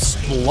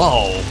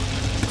slow.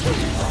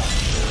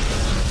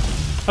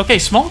 Okay,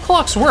 small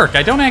clocks work.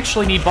 I don't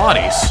actually need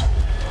bodies.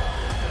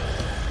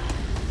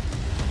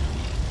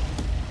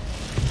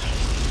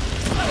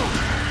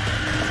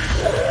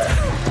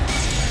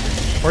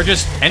 Or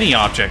just any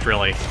object,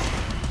 really.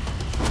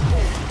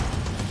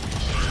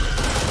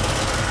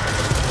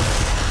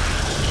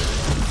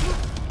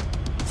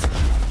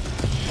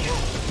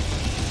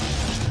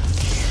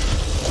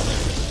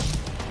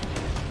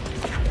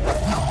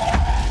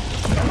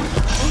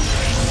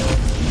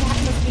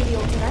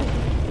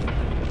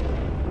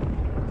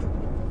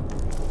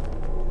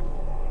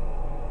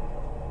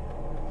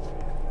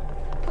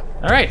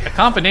 Alright, a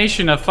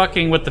combination of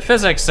fucking with the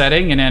Physx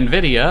setting in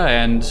NVIDIA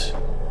and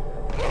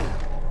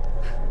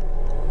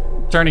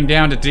turning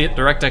down to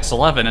DirectX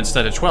 11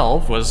 instead of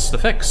 12 was the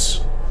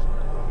fix.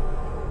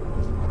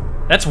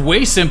 That's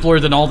way simpler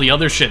than all the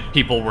other shit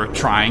people were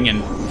trying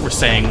and were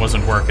saying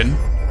wasn't working.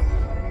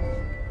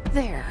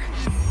 There.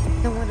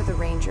 No wonder the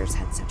Rangers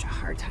had such a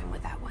hard time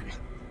with that one.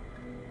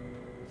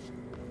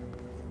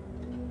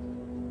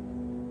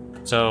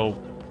 So,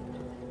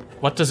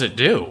 what does it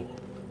do?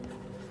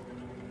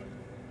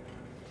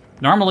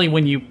 Normally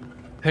when you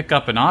pick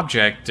up an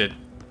object, it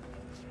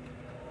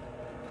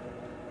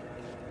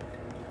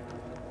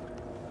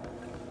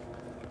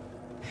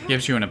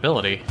gives you an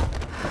ability.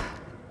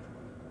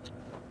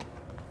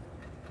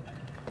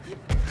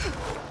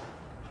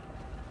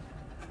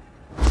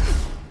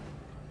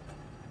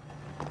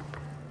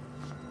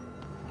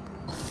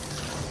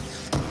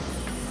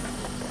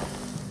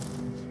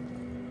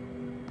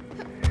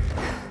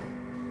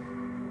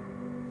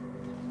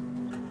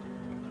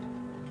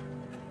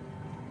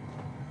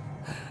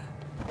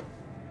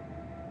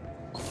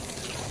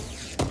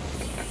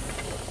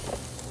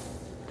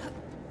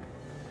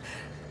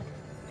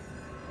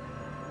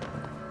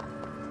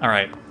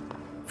 Alright.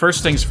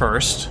 First things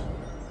first.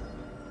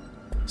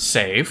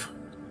 Save.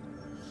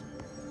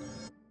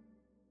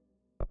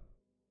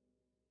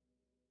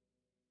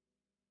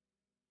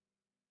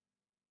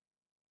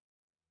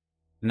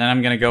 And then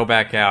I'm gonna go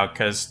back out,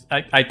 because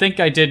I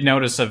think I did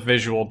notice a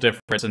visual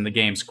difference in the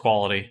game's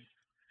quality.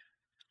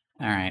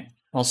 Alright.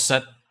 I'll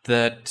set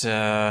that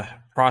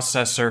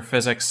processor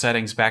physics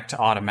settings back to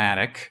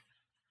automatic.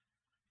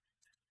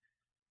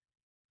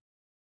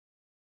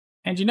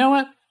 And you know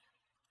what?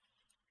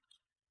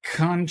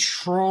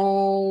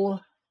 Control...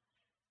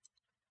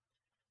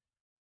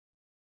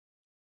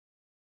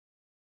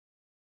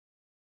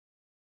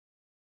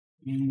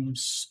 Game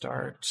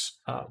start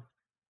up.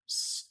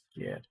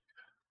 Skip.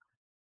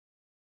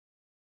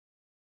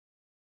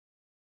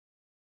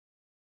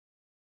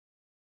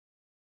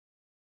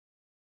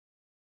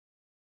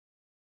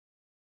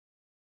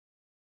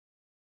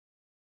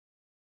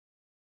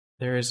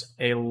 There's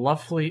a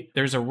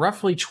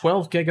roughly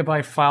 12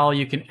 gigabyte file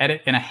you can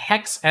edit in a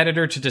hex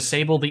editor to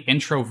disable the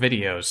intro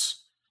videos.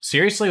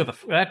 Seriously, would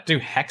that do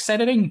hex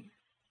editing?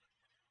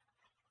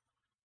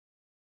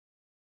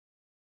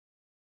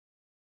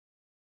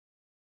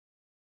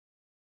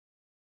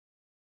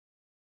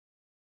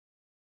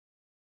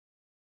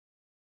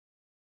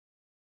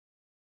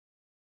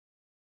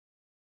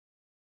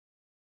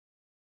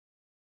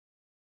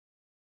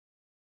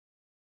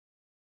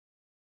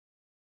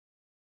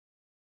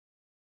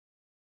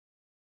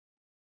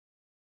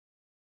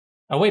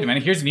 Oh, wait a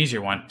minute, here's an easier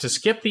one. To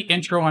skip the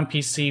intro on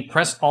PC,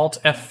 press Alt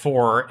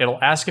F4. It'll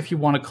ask if you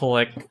want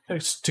to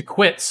to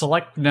quit,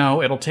 select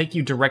no, it'll take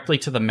you directly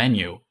to the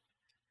menu.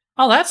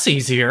 Oh, that's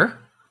easier.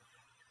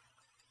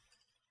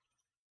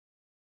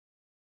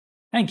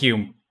 Thank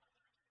you.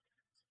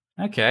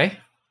 Okay.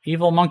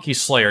 Evil Monkey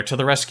Slayer to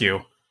the rescue.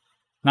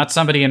 Not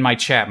somebody in my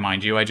chat,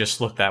 mind you, I just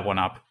looked that one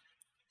up.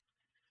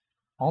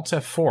 Alt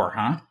F4,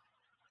 huh?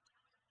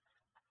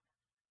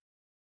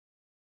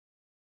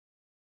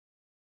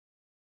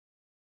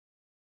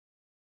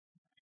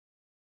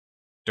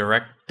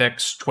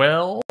 DirectX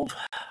 12.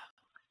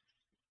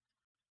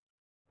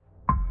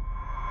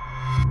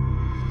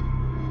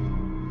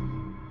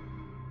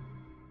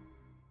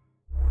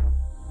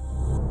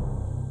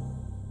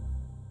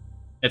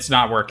 It's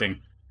not working.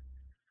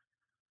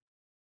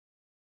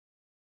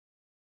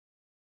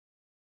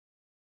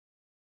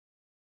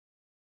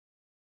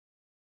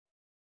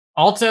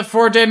 Alt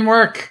F4 didn't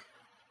work.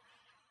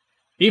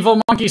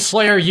 Evil Monkey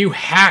Slayer, you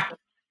hack!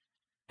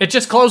 It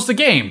just closed the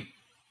game!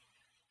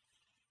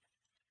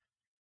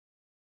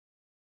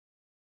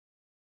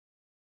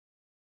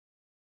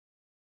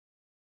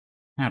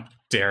 How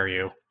dare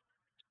you.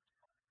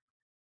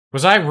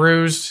 Was I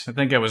rused? I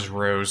think I was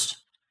rused.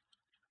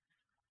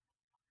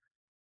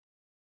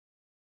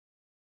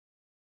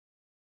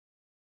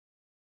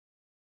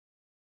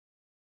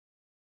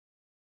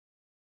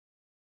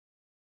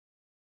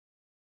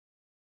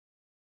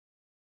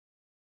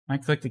 I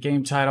click the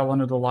game title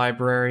under the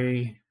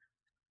library.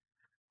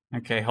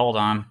 Okay, hold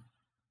on.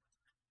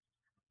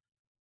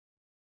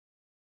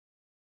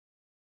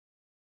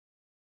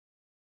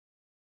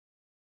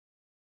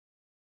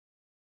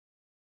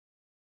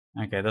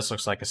 Okay, this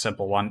looks like a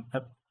simple one.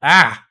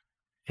 Ah!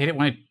 Hate it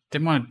when I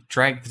didn't want to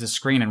drag the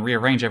screen and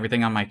rearrange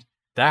everything on my...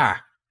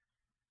 Ah!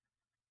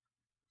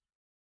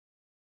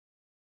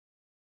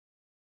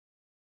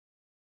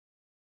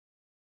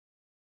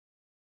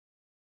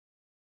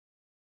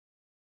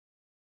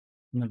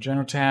 In the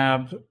General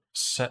tab,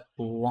 set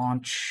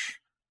launch.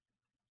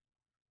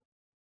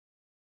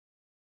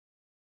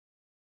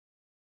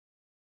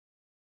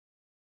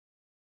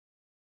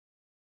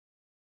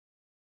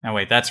 Oh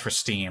wait, that's for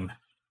Steam.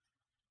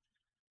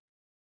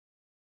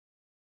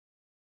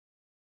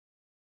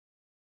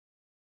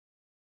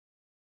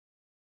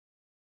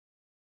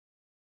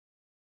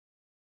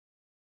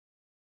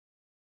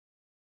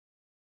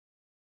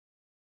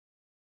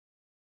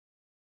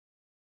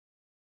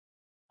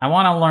 I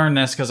want to learn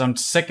this because I'm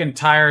sick and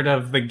tired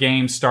of the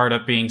game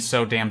startup being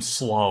so damn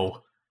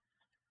slow.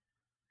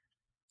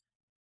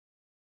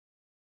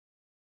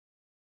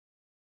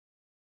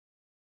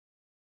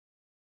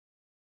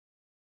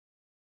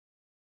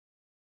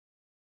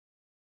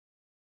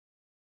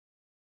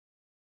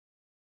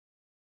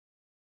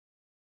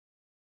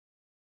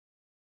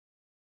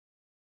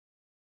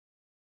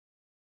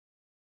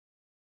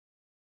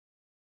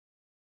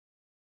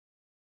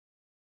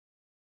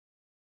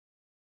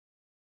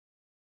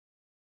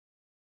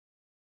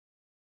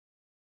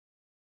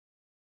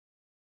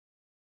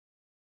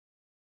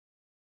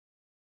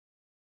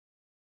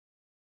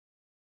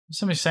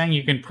 Somebody's saying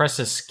you can press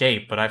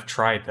escape, but I've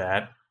tried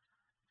that.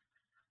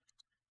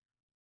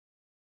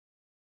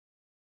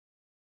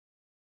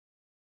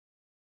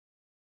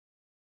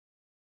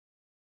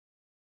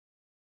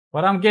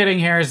 What I'm getting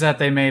here is that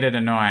they made it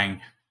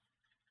annoying.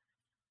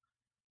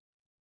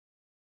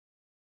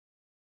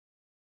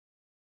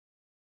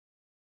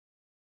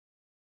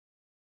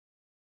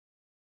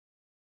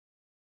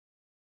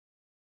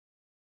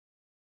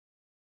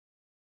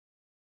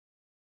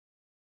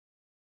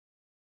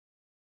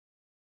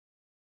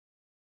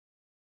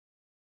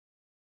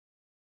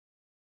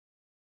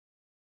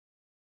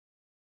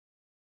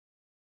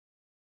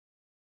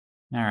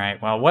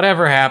 Alright, well,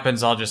 whatever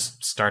happens, I'll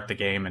just start the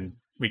game and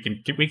we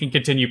can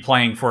continue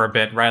playing for a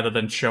bit rather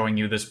than showing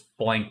you this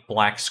blank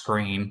black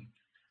screen.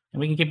 And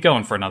we can keep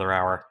going for another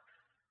hour.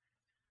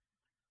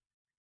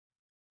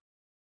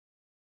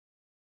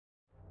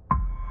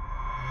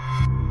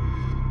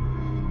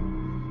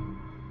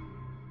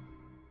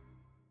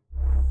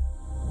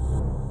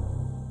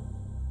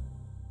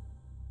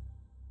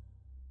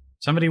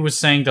 Somebody was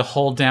saying to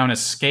hold down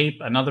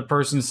escape. Another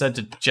person said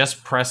to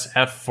just press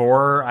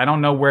F4. I don't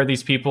know where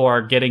these people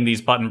are getting these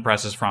button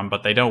presses from,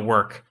 but they don't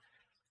work.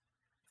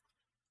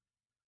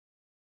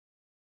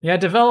 Yeah,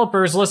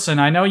 developers, listen,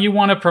 I know you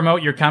want to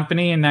promote your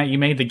company and that you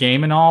made the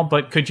game and all,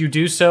 but could you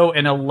do so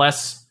in a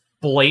less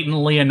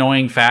blatantly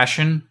annoying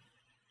fashion?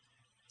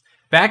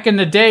 Back in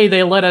the day,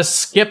 they let us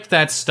skip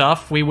that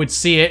stuff. We would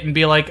see it and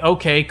be like,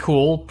 okay,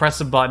 cool,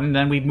 press a button,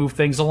 then we'd move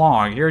things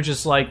along. You're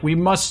just like, we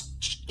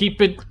must keep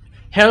it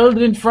held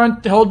in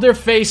front, hold their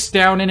face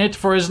down in it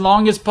for as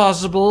long as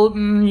possible.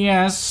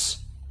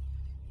 Yes.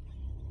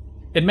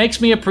 It makes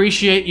me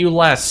appreciate you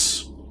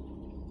less.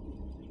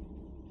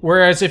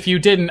 Whereas if you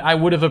didn't, I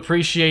would have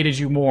appreciated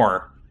you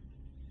more.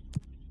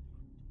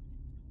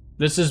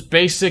 This is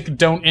basic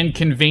don't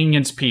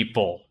inconvenience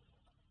people.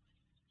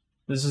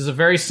 This is a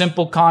very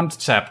simple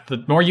concept.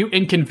 The more you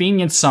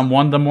inconvenience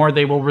someone, the more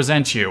they will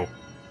resent you.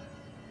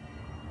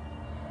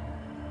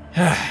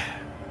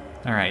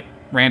 Alright.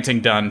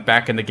 Ranting done,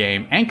 back in the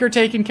game. Anchor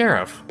taken care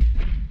of.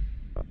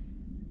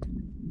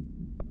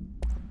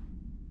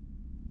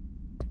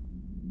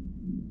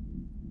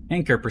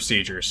 Anchor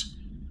procedures.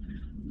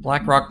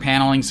 Black rock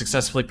paneling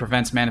successfully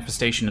prevents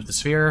manifestation of the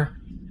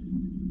sphere.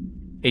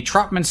 A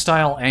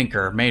Trotman-style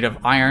anchor made of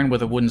iron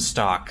with a wooden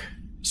stock.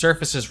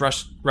 Surface is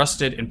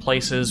rusted in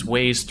places,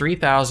 weighs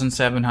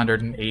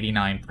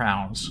 3,789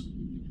 pounds.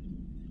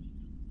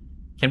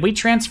 Can we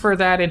transfer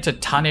that into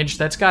tonnage?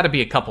 That's got to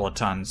be a couple of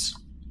tons.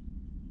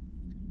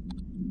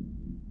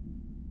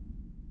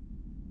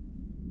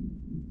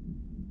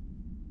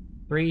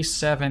 Three,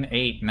 7,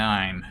 8,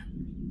 9.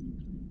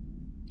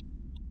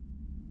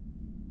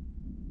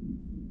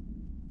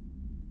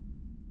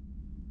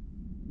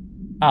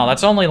 Oh,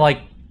 that's only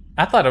like...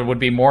 I thought it would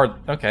be more...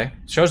 Okay.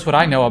 Shows what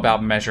I know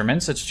about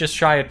measurements. It's just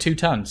shy of 2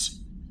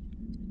 tons.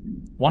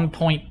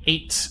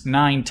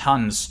 1.89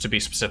 tons, to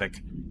be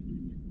specific.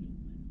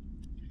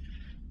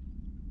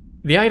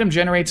 The item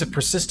generates a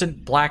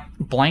persistent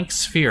blank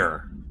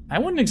sphere. I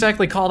wouldn't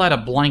exactly call that a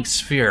blank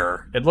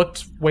sphere. It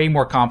looked way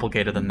more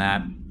complicated than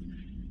that.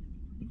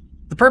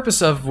 The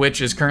purpose of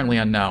which is currently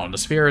unknown. The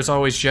sphere is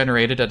always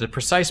generated at a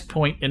precise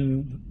point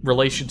in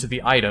relation to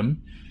the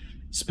item,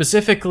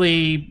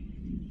 specifically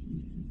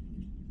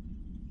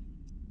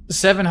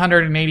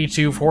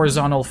 782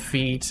 horizontal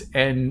feet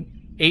and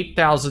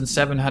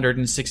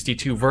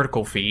 8,762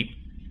 vertical feet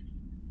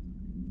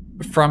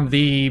from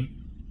the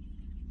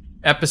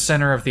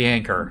epicenter of the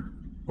anchor,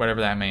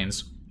 whatever that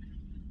means.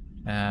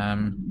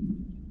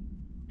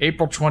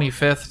 April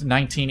 25th,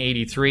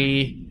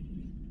 1983.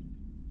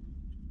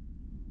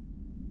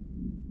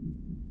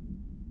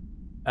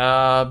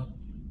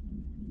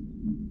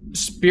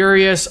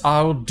 Spurious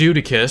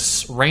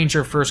Aududicus,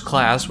 Ranger First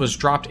Class, was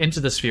dropped into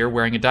the sphere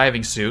wearing a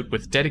diving suit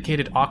with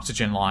dedicated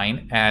oxygen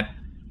line at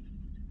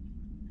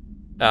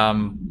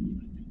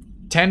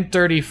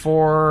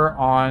 10:34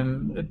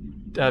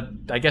 on,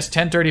 I guess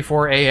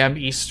 10:34 a.m.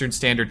 Eastern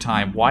Standard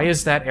Time. Why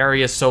is that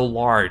area so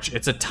large?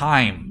 It's a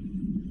time.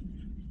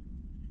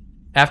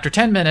 After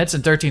 10 minutes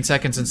and 13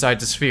 seconds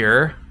inside the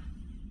sphere,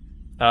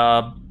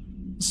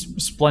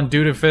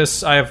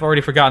 Splendidifus, I have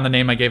already forgotten the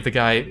name I gave the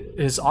guy,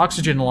 his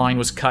oxygen line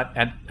was cut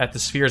at the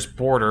sphere's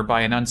border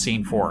by an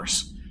unseen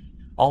force.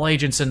 All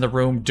agents in the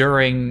room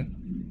during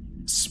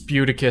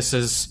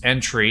Sputicus's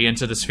entry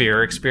into the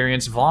sphere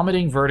experienced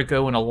vomiting,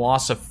 vertigo, and a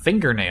loss of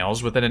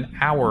fingernails within an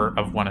hour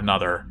of one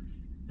another.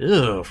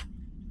 Ew.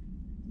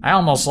 I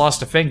almost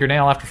lost a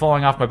fingernail after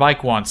falling off my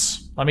bike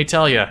once. Let me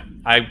tell you,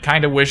 I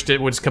kind of wished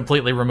it was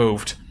completely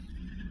removed.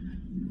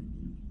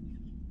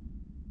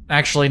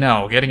 Actually,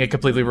 no. Getting it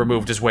completely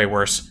removed is way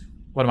worse.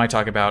 What am I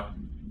talking about?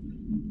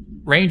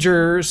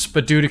 Ranger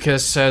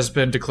Spadudicus has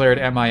been declared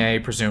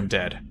MIA, presumed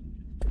dead.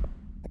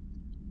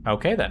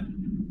 Okay, then.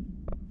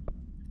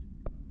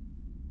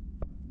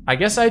 I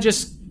guess I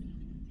just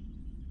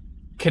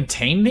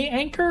contained the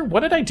anchor?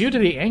 What did I do to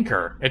the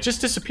anchor? It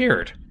just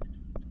disappeared.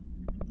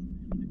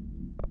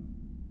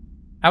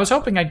 I was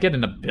hoping I'd get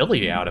an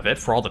ability out of it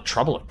for all the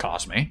trouble it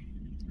cost me.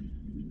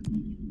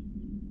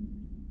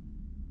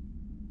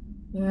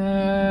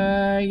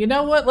 You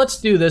know what?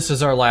 Let's do this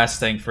as our last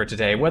thing for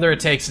today. Whether it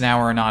takes an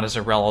hour or not is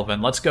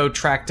irrelevant. Let's go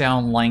track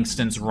down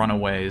Langston's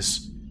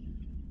runaways.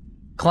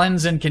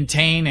 Cleanse and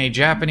contain a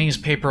Japanese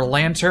paper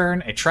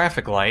lantern, a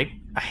traffic light,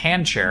 a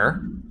hand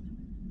chair,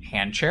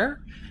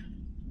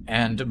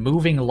 and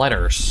moving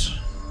letters.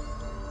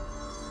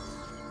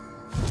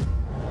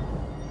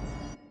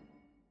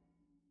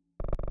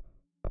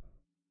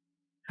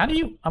 I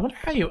wonder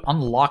how you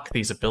unlock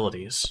these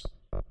abilities.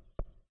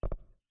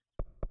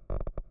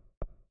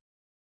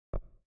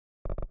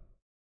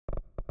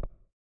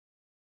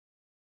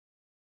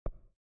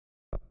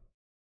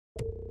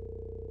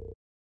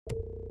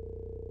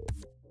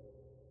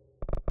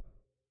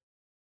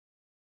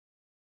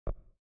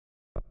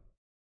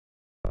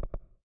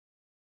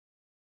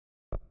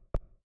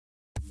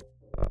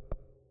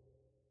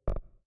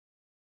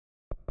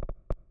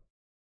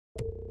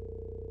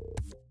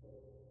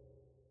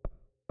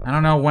 I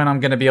don't know when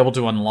I'm going to be able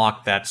to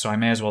unlock that, so I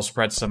may as well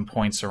spread some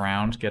points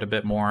around, get a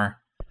bit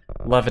more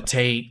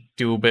levitate,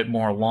 do a bit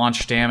more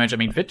launch damage. I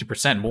mean,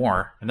 50%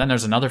 more. And then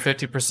there's another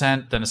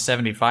 50%, then a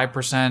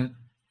 75%,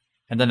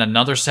 and then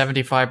another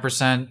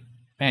 75%.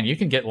 Man, you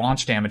can get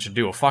launch damage and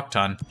do a fuck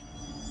ton.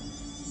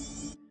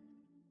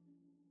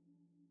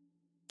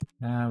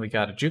 We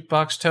got a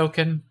jukebox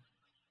token.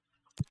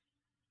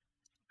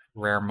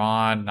 Rare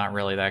mod, not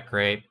really that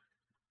great.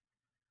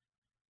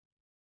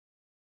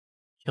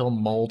 Kill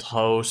mold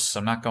hosts.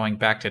 I'm not going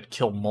back to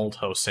kill mold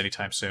hosts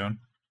anytime soon.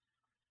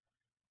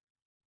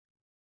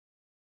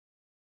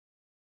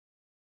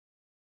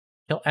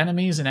 Kill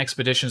enemies in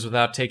expeditions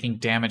without taking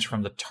damage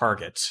from the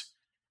target.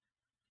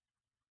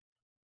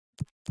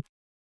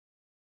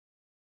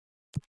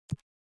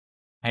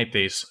 I hate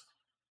these.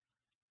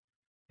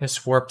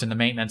 Hiss warped in the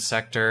maintenance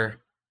sector.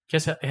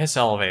 Hiss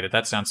elevated.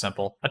 That sounds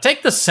simple. I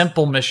take the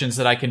simple missions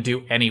that I can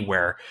do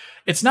anywhere.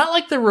 It's not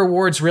like the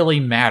rewards really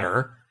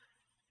matter.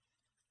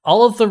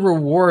 All of the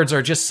rewards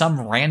are just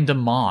some random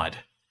mod.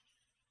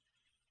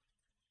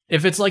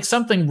 If it's like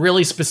something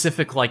really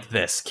specific like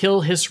this,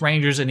 kill Hiss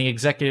Rangers in the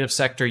executive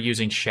sector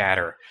using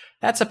Shatter,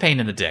 that's a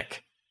pain in the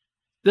dick.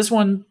 This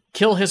one,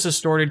 kill Hiss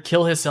Distorted,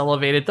 kill Hiss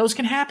Elevated, those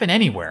can happen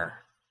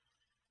anywhere.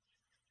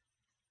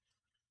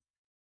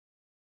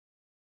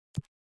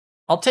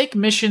 I'll take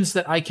missions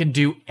that I can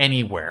do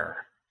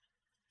anywhere.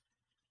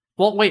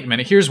 Well, wait a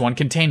minute, here's one,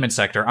 Containment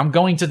Sector. I'm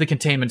going to the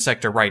Containment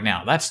Sector right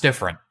now. That's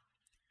different.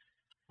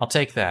 I'll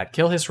take that.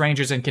 Kill Hiss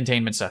Rangers in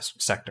Containment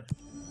Sector.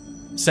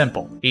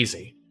 Simple.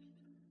 Easy.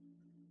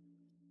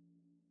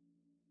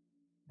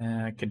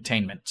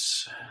 Containment.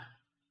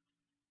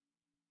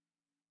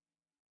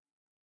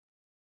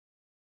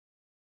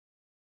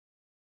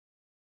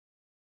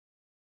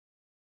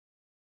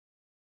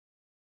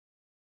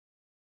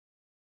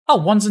 Oh,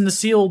 one's in the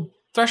sealed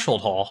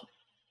threshold hall.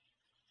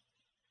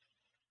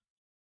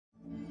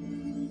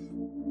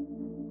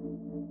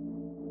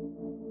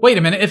 Wait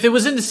a minute, if it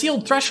was in the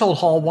sealed threshold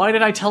hall, why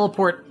did I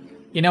teleport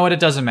You know what? It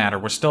doesn't matter.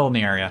 We're still in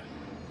the area.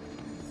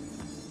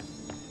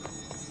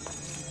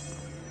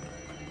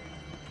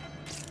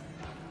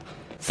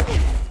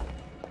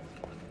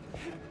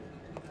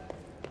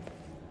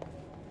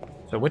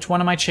 So which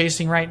one am I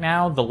chasing right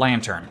now? The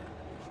lantern.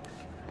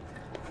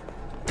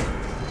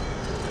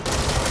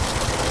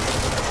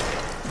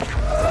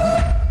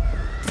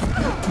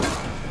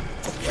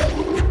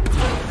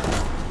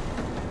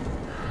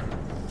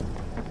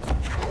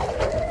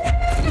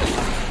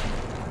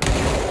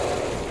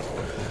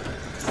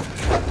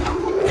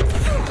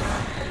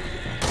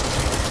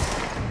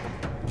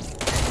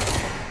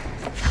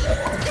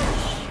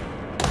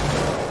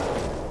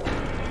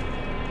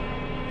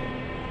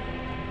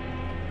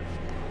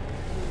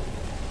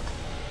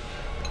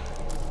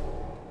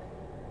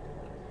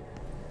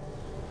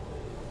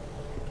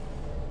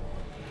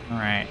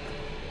 Alright.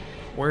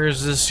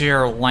 Where's this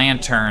here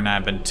lantern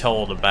I've been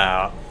told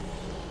about?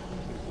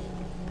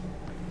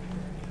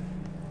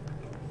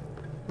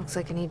 Looks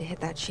like I need to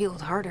hit that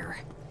shield harder.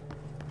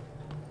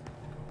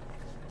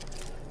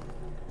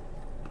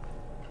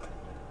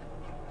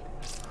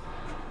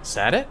 Is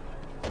that it?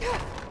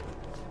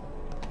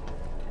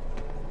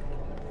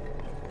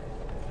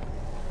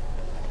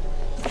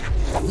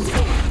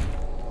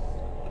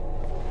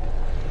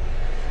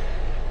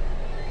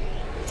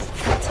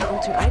 That's an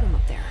altered item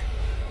up there.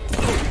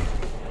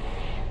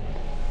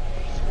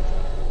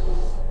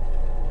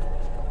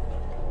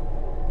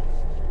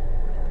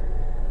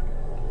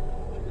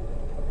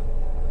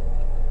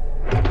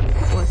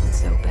 Wasn't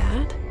so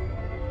bad.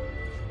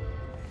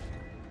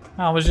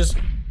 I was just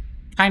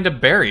kind of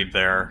buried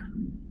there.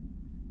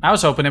 I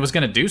was hoping it was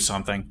going to do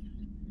something.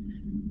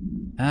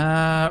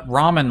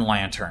 Ramen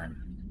lantern.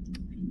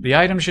 The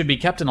item should be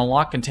kept in a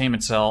locked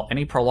containment cell.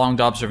 Any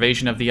prolonged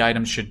observation of the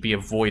item should be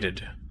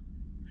avoided.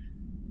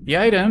 The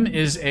item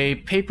is a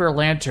paper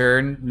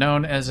lantern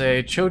known as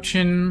a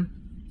chochin.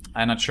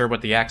 I'm not sure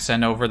what the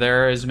accent over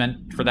there is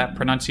meant for that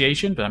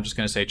pronunciation, but I'm just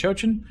going to say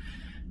chochin.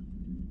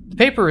 The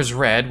paper is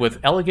red with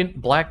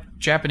elegant black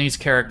Japanese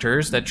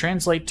characters that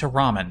translate to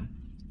ramen.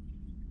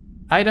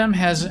 Item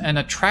has an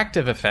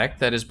attractive effect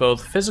that is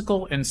both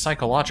physical and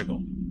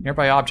psychological.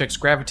 Nearby objects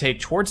gravitate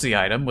towards the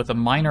item with a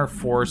minor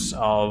force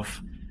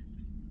of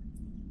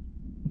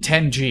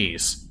 10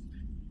 Gs.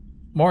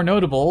 More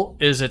notable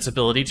is its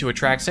ability to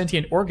attract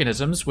sentient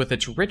organisms with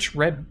its rich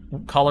red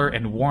color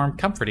and warm,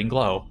 comforting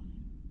glow.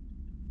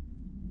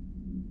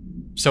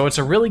 So it's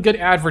a really good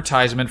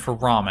advertisement for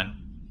ramen.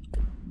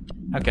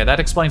 Okay, that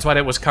explains why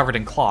it was covered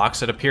in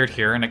clocks. It appeared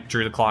here and it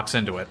drew the clocks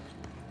into it.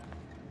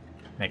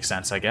 Makes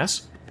sense, I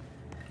guess.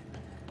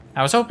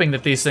 I was hoping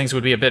that these things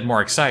would be a bit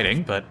more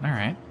exciting, but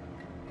alright.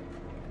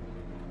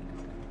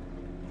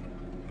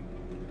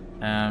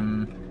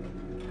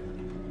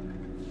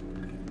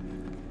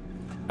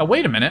 Oh,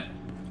 wait a minute.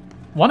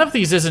 One of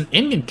these isn't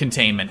in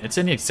containment, it's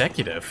in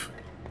executive.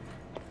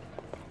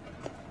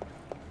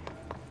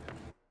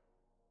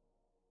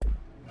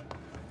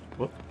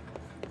 Whoop.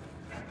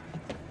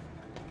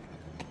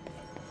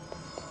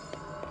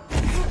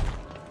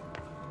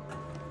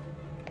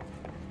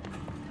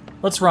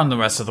 Let's run the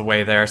rest of the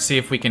way there, see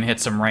if we can hit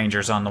some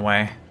rangers on the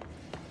way.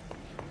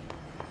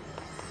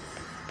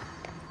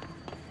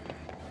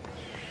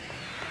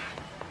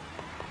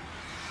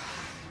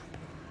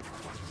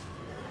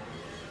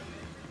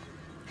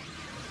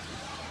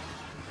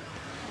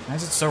 Why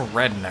is it so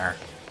red in there?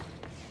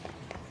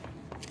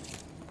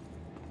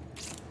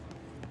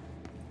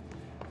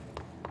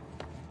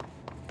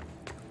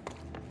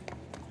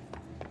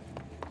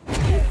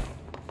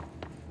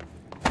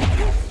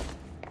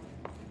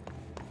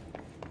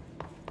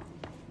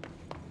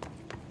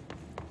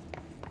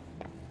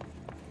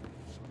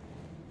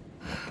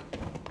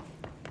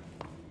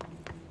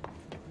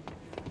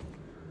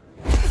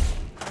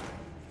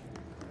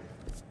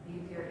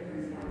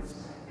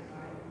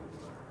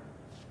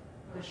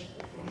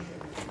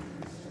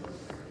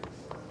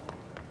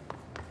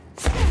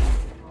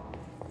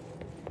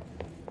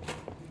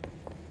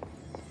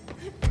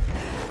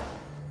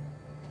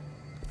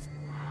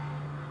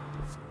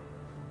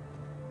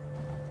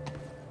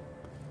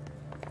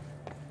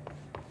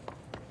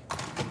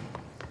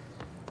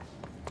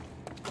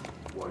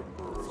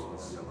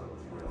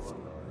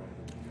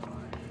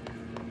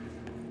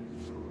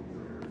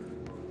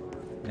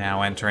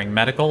 Now entering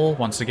medical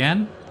once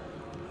again.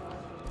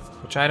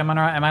 Which item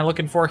am I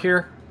looking for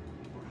here?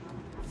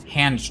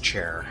 Hand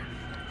chair.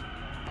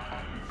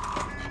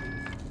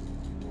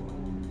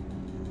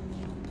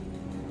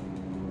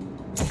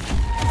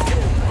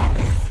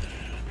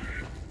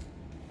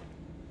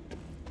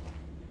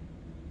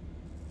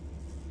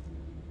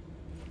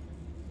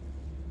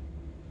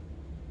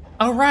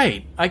 Oh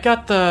right, I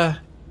got the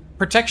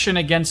protection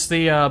against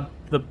the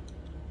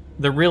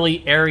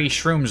really airy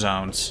shroom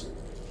zones.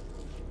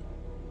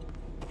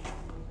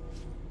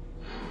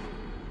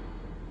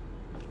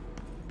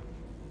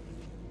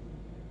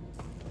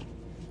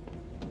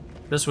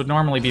 This would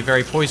normally be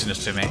very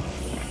poisonous to me.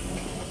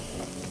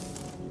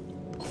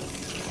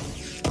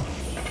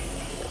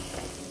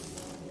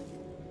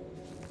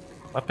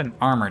 Weapon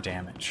armor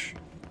damage.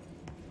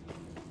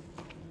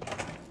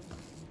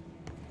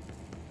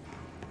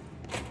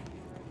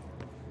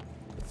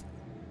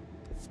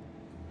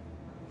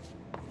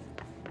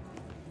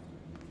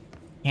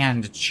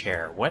 hand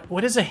chair.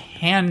 What is a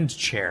hand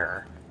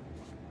chair?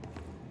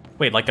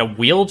 Wait, like a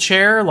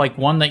wheelchair? Like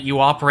one that you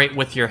operate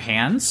with your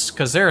hands?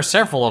 Because there are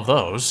several of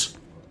those.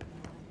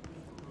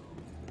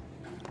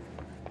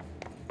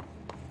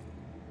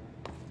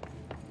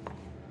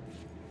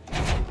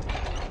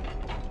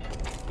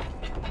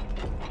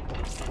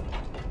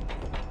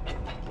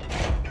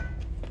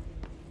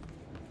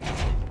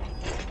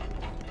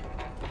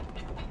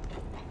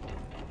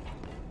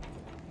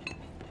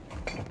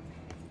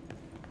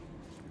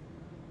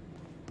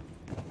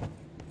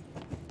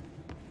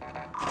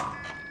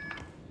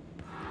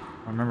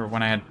 I remember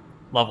when I had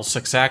level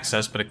 6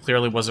 access, but it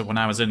clearly wasn't when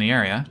I was in the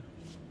area.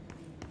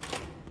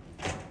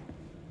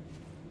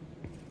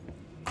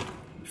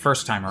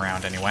 First time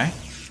around, anyway.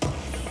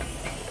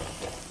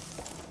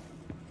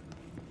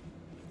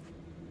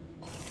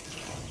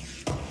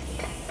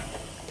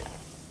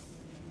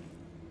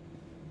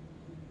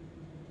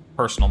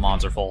 Personal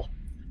mods are full.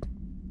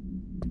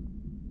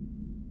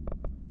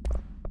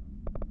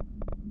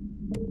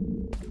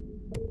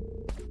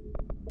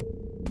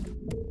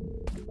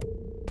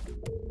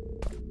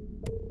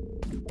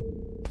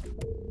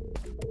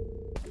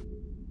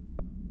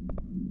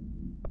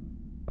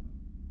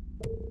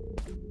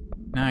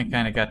 Now I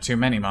kind of got too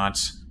many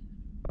mods.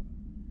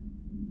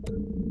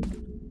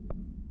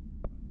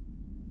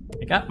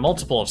 I got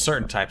multiple of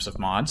certain types of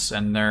mods,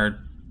 and they're...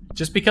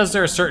 just because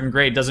they're a certain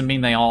grade doesn't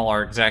mean they all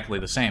are exactly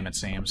the same, it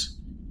seems.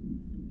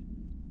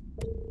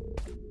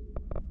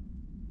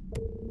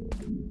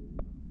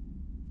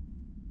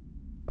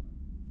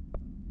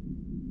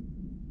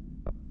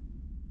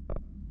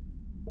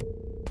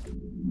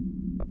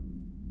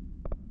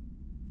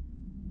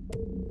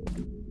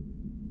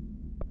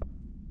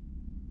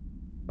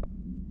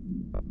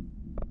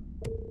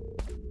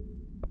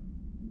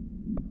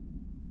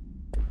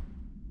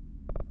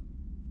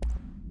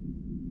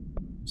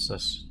 What's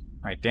this?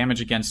 Alright,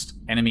 damage against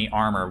enemy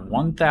armor,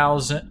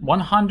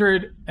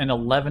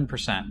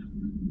 111%.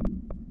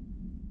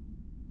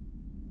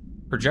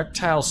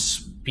 Projectile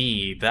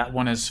speed, that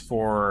one is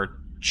for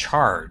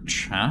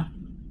charge, huh?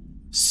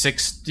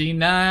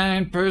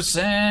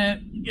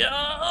 69%!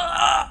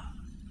 Yeah!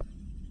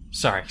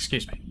 Sorry,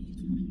 excuse me.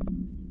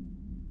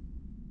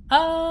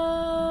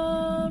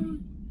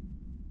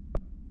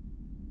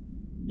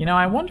 You know,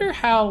 I wonder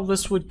how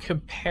this would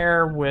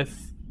compare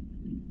with...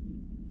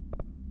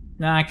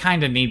 Nah, I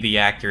kind of need the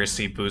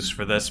accuracy boost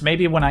for this.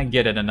 Maybe when I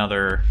get it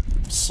another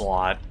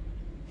slot.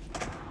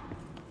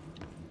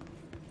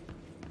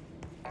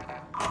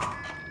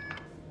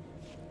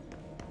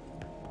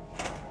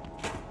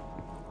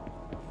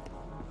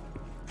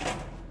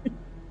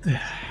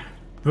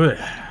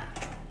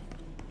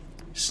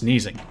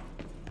 Sneezing.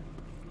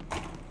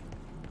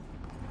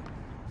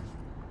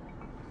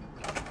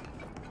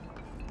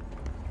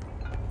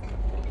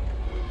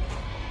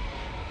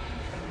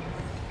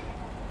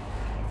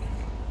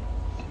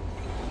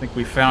 I think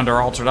we found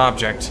our altered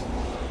object.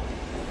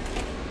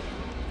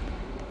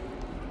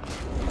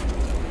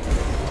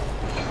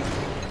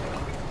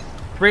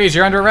 Freeze,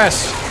 you're under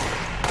arrest.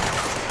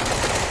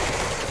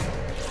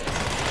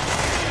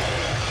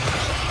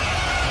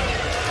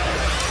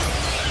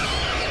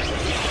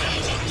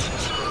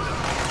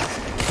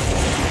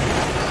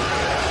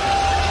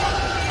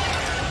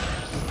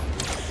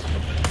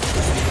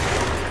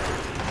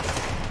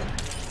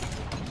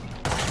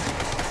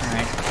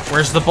 Alright,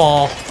 where's the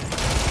ball?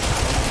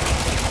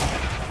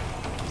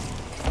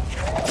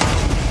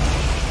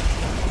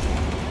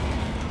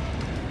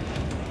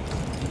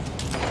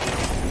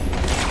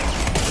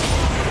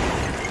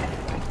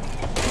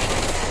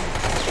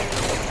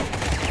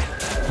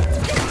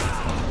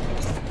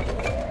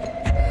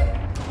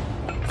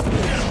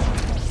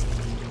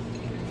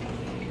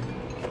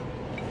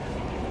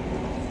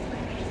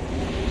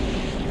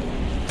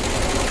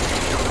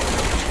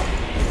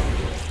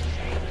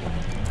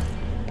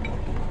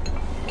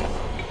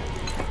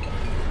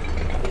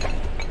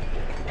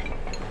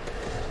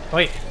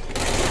 Wait.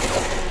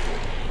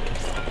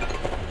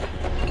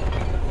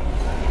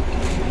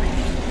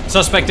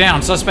 Suspect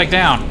down, suspect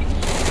down.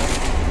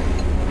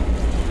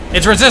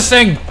 It's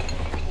resisting!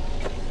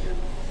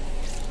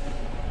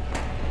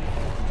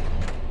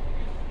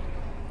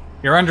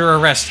 You're under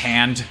arrest,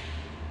 hand.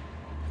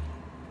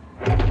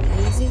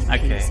 Easy,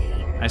 okay. Easy.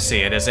 I see.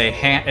 It is a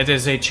hand. It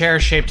is a chair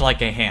shaped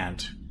like a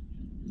hand.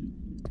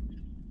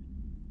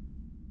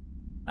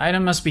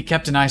 Item must be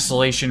kept in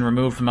isolation,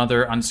 removed from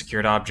other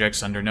unsecured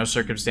objects. Under no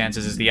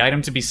circumstances is the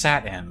item to be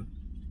sat in.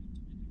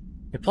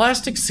 A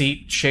plastic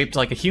seat shaped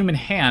like a human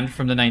hand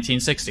from the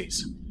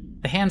 1960s.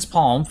 The hand's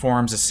palm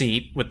forms a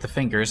seat, with the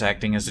fingers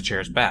acting as the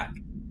chair's back.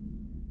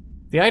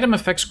 The item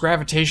affects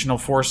gravitational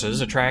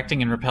forces,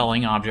 attracting and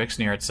repelling objects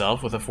near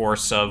itself with a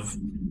force of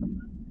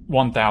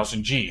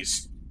 1,000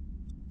 Gs.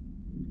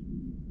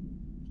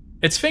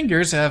 Its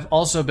fingers have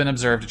also been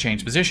observed to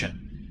change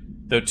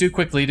position, though too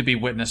quickly to be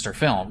witnessed or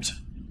filmed.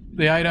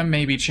 The item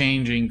may be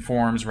changing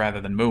forms rather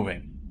than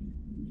moving.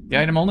 The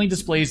item only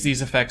displays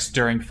these effects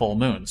during full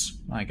moons.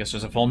 I guess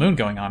there's a full moon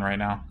going on right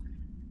now.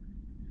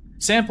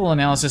 Sample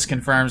analysis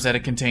confirms that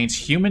it contains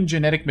human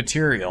genetic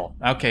material.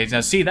 Okay,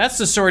 now see, that's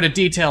the sort of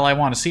detail I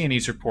want to see in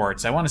these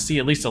reports. I want to see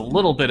at least a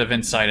little bit of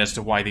insight as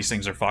to why these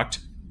things are fucked.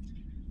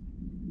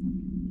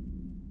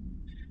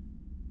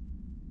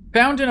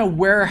 Found in a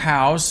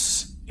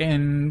warehouse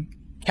in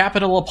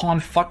Capital upon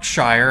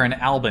Fuckshire in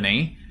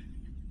Albany,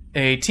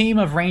 a team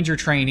of ranger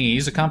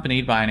trainees,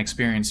 accompanied by an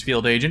experienced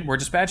field agent, were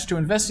dispatched to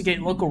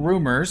investigate local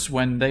rumors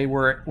when they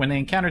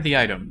encountered the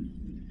item.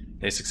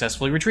 They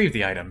successfully retrieved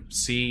the item.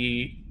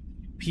 See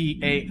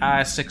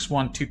PAI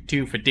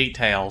 6122 for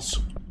details.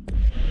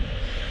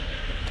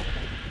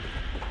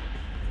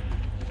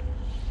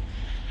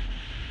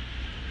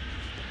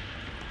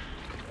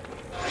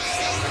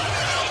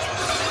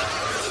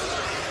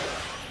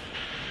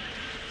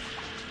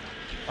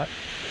 What?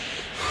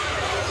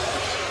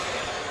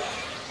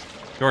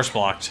 Door's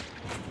blocked.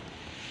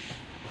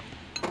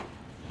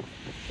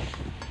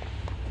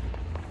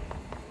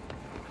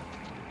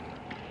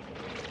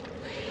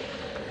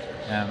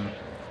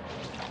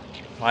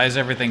 Why is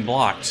everything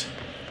blocked?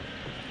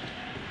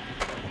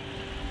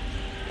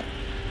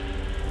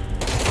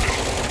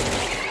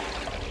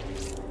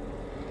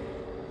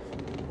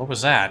 What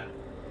was that?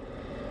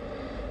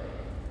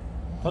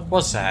 What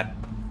was that?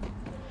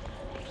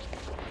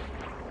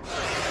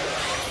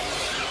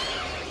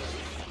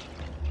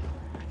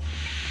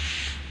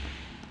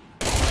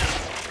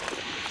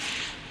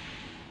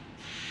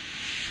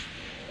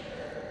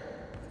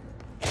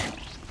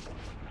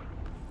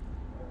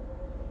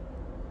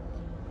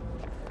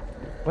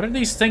 What are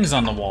these things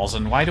on the walls,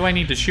 and why do I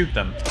need to shoot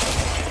them?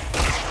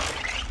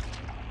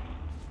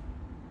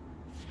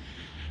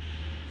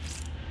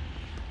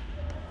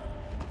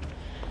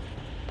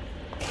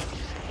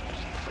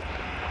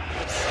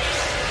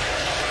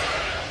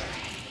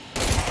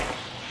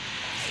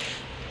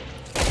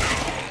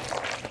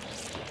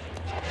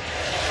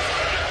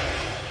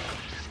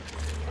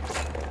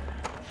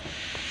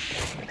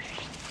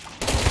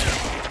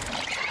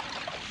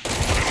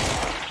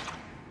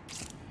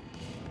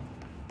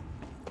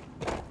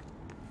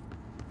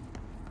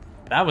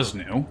 That was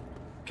new.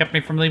 Kept me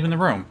from leaving the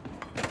room.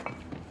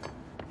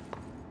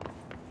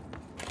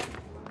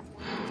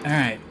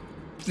 Alright.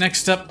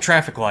 Next up,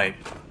 traffic light.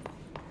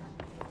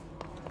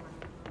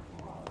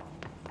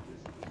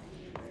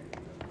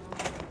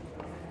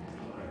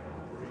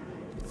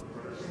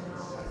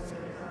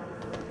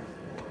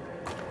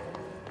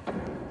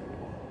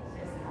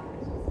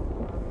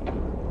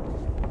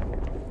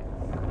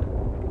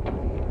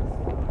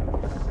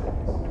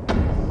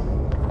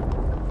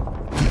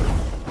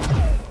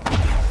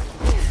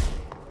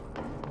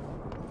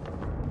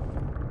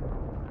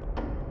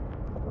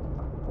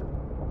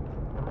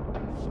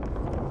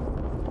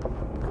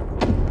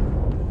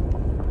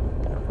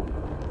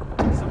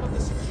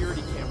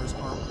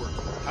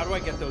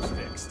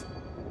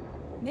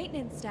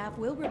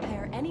 Will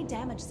repair any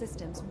damaged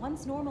systems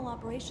once normal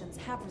operations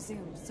have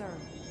resumed, sir.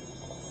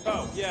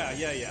 Oh,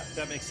 yeah.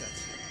 That makes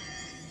sense.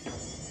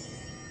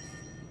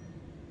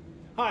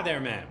 Hi there,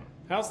 ma'am.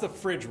 How's the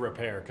fridge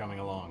repair coming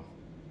along?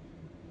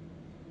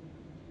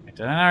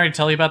 Did I already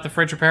tell you about the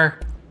fridge repair?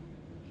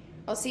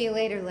 I'll see you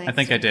later, Lance. I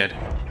think I did.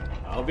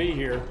 I'll be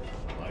here,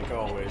 like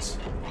always.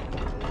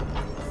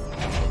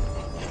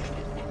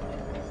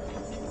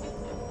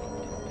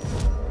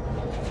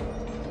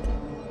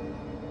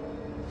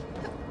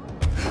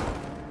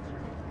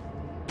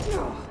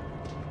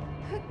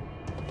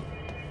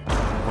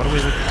 What do we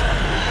look?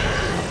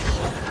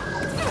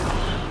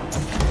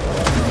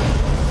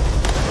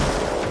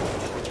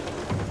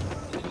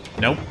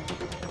 Nope.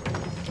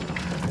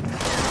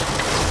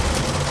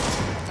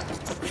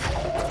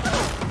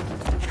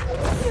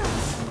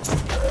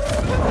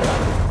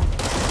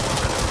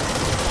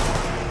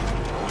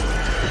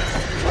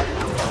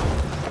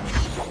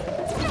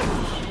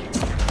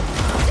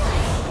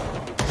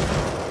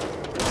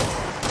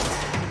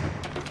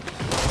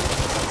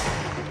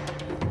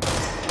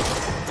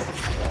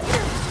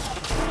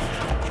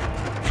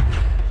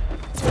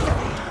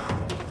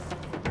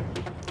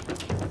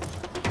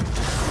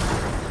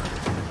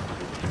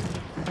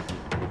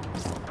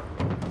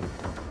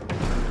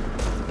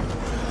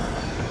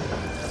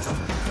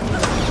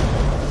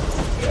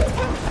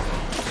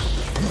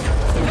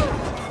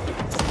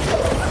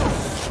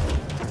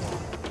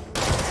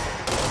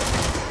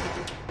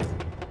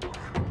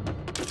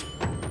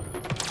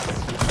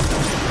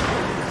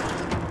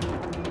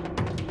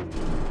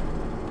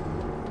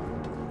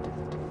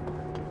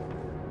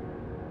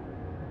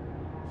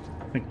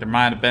 I think there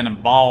might have been a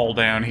ball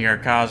down here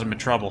causing me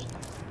trouble.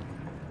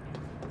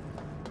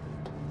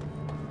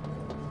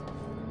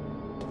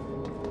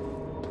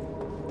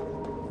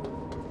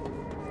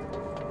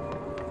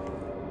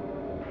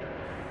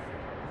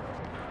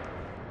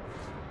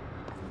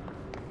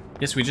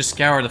 Guess we just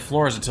scour the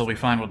floors until we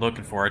find what we're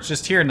looking for. It's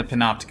just here in the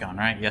Panopticon,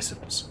 right? Yes, it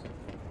is.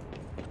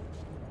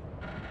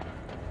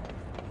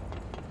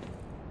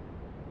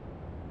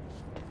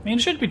 I mean,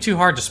 it shouldn't be too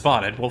hard to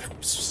spot it. We'll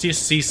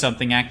just see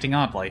something acting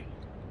oddly.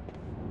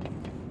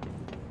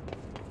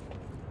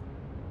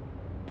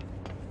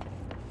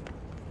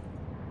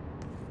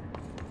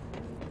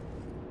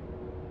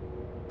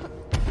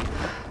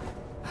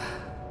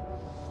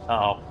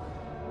 Uh-oh.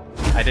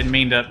 I didn't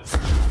mean to...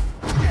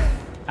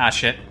 Ah,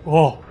 shit.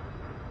 Whoa.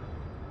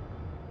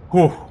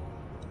 Whew.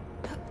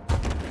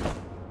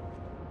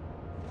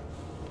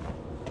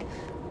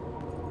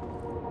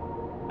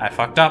 I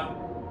fucked up.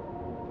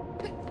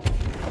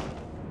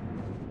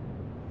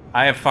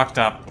 I have fucked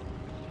up.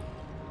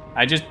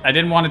 I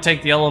didn't want to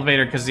take the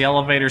elevator because the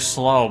elevator's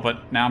slow,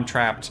 but now I'm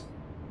trapped.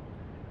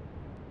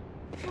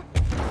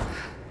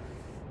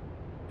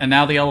 And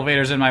now the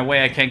elevator's in my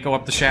way, I can't go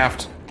up the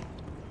shaft.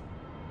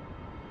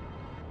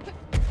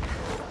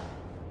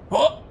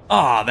 Oh,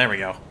 ah, there we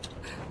go.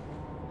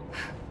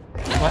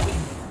 What?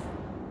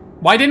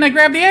 Why didn't I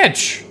grab the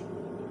edge?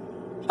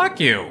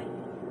 Fuck you.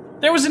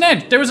 There was an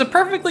edge. There was a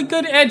perfectly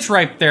good edge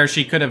right there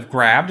she could have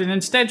grabbed, and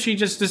instead she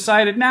just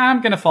decided, nah,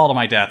 I'm gonna fall to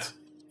my death.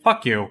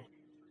 Fuck you.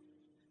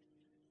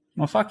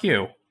 Well, fuck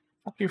you.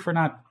 Fuck you for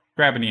not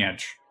grabbing the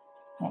edge.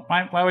 Well,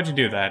 why would you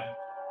do that?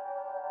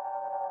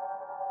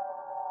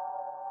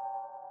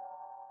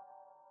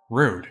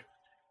 Rude.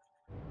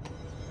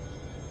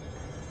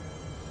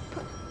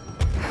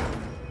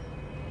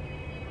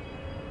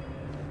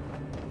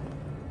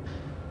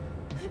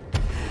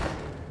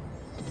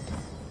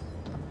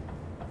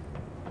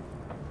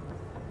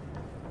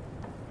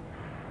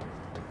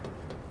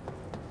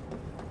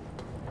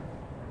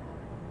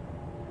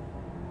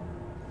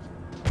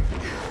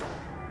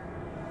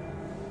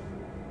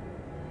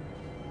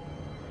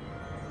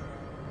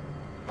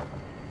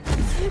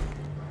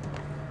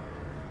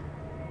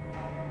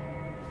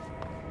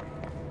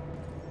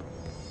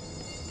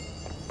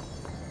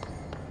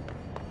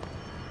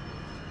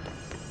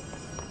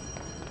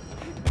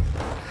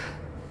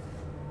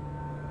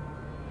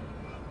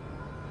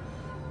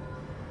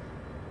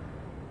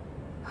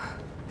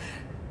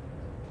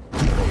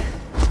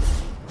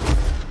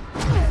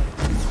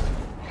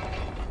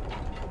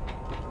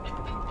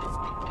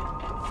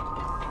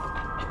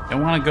 I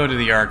want to go to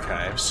the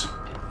archives.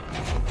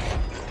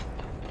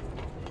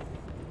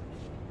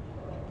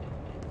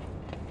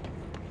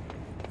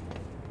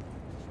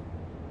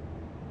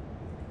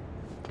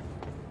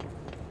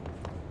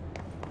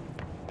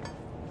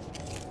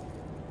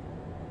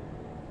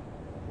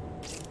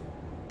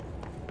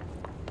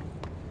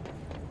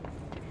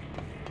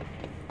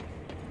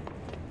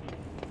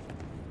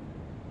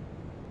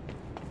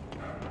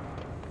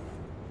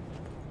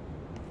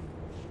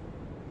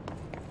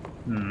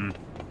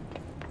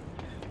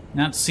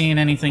 Not seeing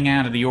anything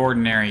out of the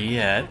ordinary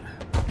yet.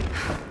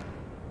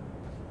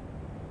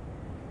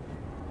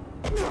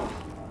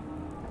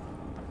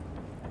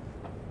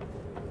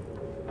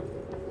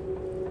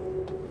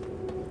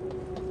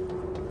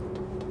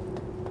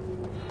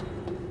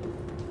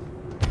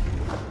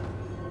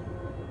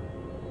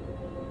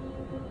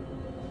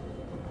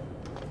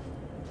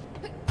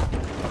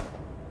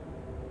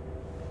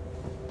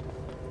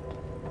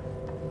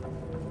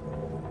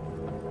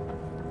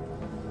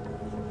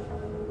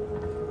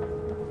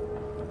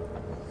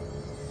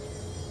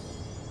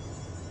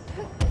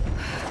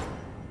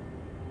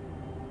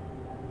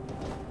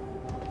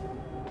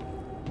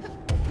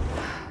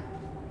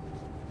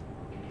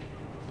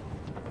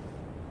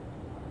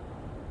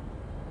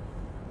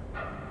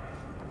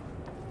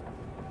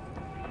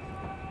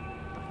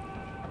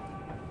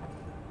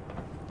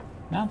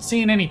 Not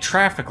seeing any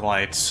traffic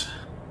lights.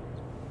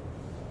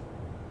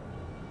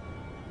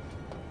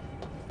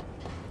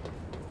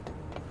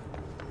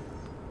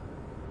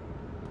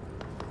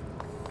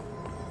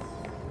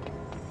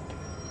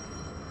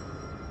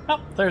 Oh,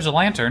 there's a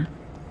lantern.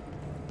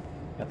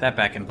 Got that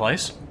back in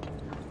place.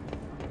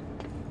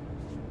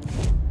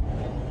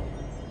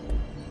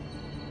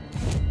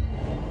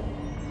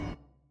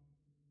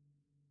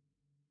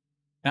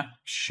 Oh,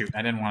 shoot,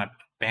 I didn't want to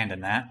abandon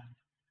that.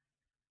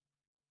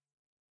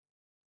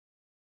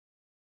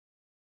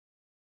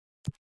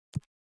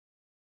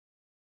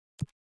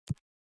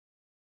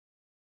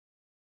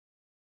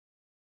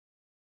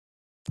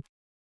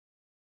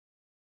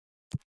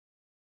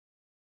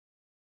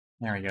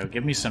 There we go.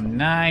 Give me some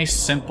nice,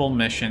 simple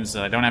missions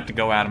that I don't have to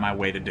go out of my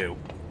way to do.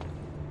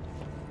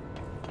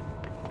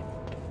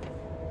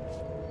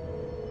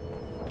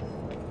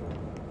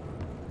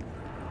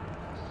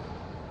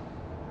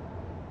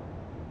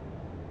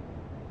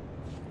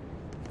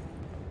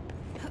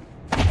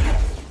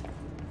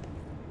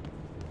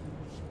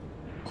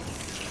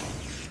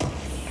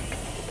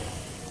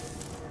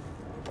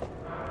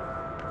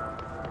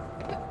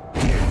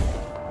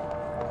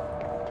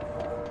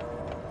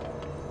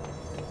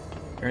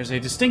 There's a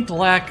distinct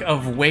lack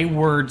of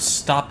wayward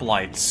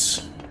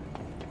stoplights.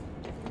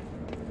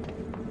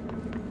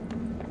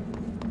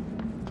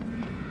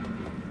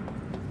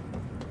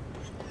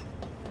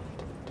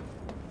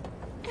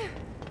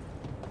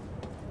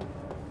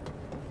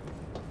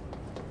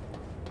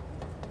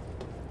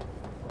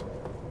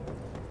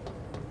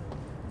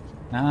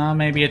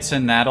 Maybe it's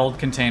in that old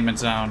containment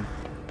zone.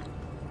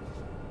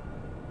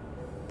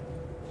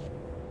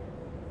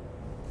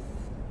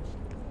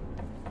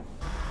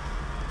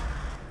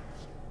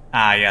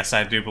 Ah, yes,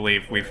 I do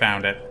believe we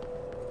found it.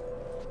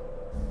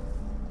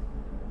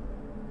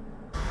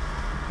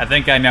 I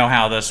think I know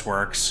how this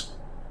works.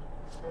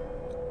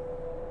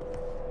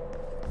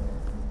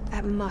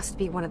 That must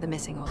be one of the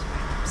missing old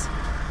items.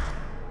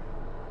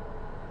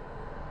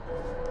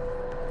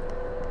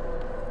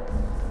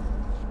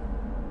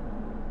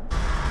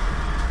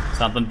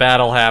 Something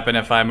bad'll happen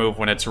if I move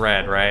when it's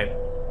red, right?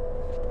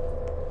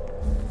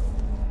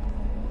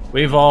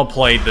 We've all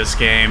played this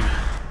game.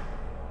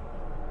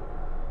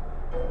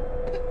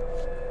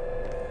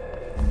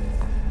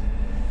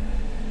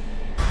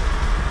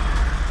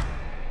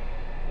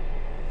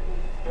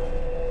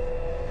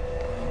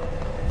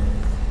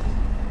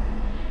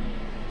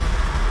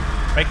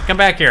 Wait, come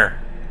back here.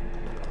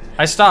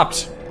 I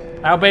stopped.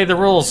 I obeyed the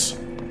rules.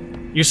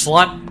 You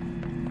slut.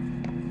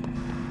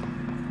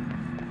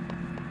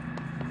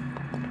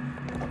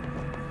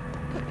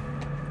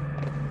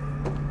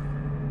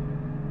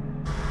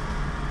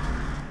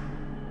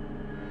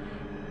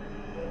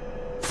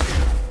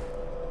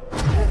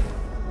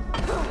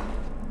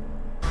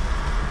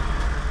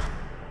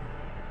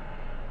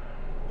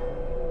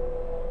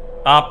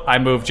 Up, I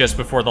moved just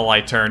before the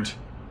light turned.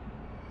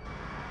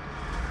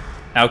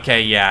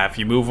 Okay, yeah, if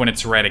you move when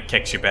it's red, it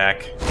kicks you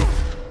back.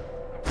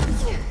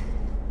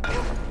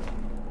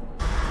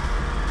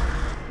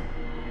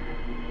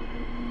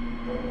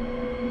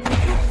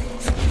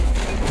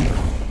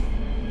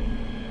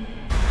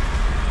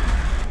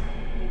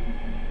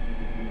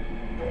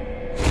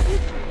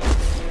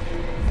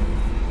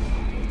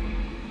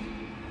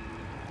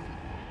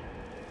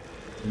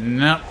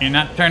 No, you're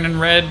not turning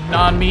red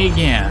on me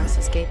again. This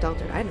escaped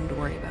altered item to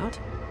worry about.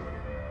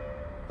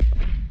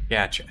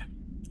 Gotcha.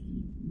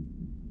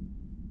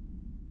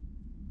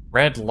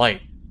 Red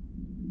light.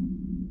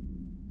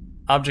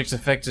 Object's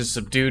effect is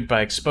subdued by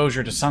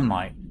exposure to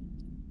sunlight.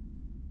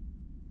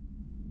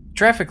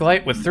 Traffic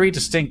light with 3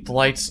 distinct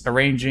lights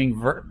arranged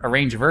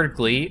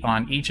vertically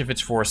on each of its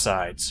 4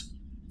 sides.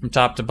 From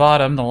top to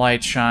bottom, the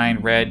lights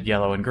shine red,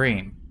 yellow, and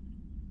green.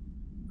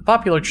 A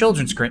popular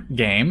children's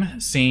game,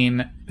 see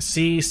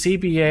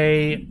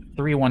CBA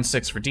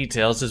 316 for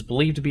details, is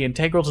believed to be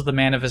integral to the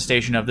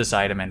manifestation of this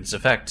item and its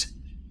effect.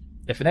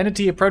 If an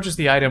entity approaches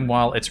the item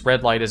while its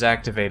red light is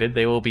activated,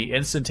 they will be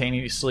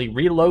instantaneously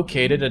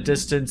relocated a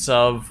distance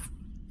of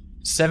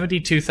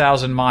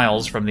 72,000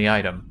 miles from the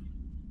item.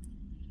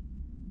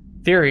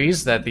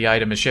 Theories that the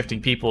item is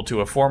shifting people to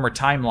a former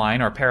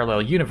timeline or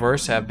parallel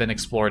universe have been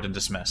explored and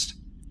dismissed.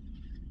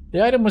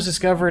 The item was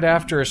discovered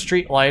after a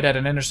street light at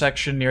an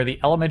intersection near the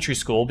elementary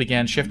school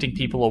began shifting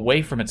people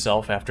away from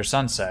itself after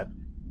sunset.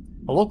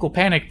 A local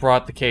panic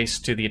brought the case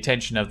to the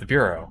attention of the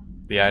Bureau.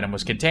 The item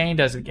was contained,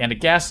 and a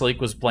gas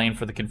leak was blamed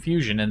for the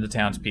confusion in the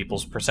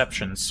townspeople's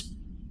perceptions.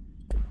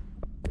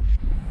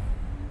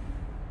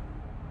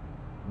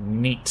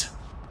 Neat.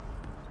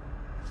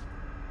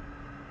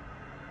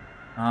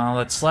 All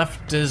that's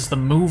left is the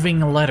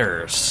moving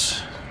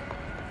letters.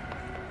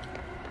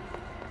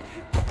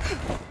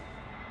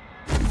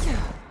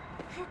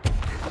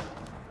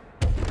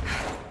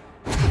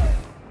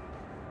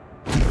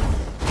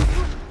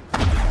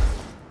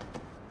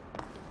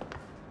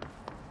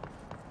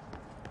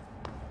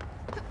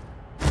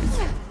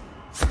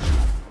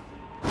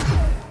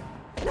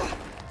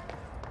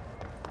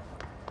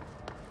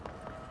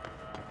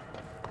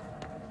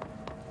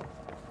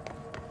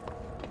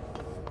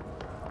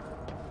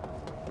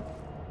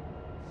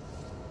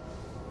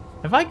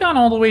 Have I gone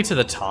all the way to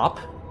the top?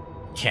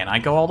 Can I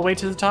go all the way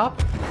to the top?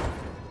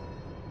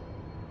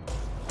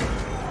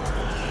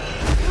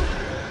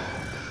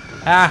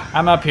 Ah,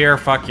 I'm up here,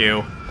 fuck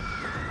you.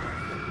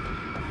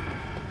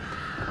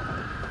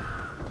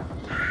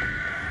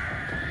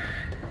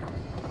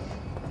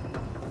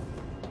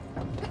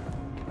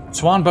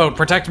 Swan boat,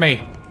 protect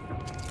me!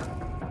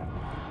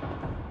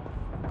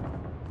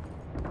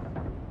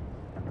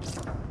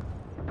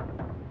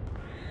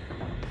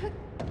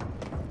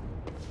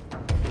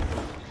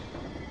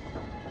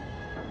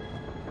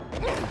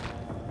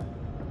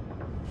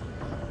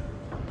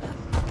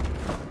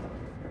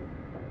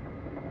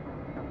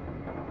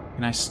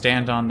 Can I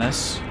stand on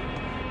this?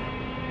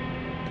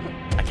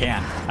 I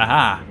can.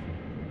 Aha.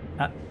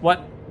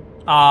 What?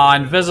 Aw,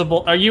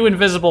 invisible. Are you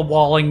invisible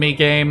walling me,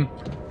 game?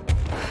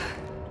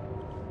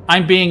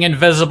 I'm being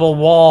invisible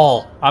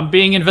wall. I'm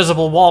being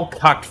invisible wall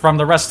cucked from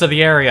the rest of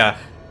the area.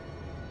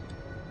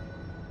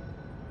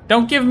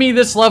 Don't give me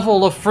this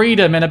level of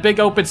freedom in a big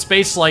open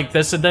space like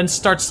this and then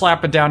start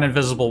slapping down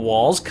invisible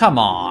walls. Come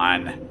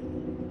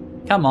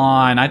on. Come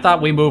on. I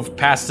thought we moved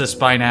past this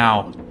by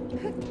now.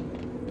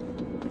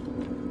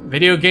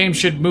 Video games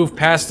should move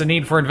past the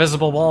need for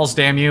invisible walls,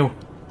 damn you.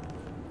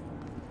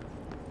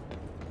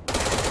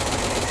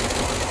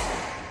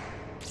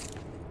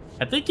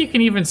 I think you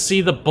can even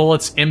see the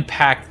bullets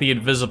impact the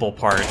invisible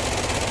part.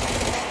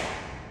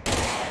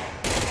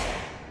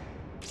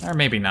 Or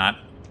maybe not.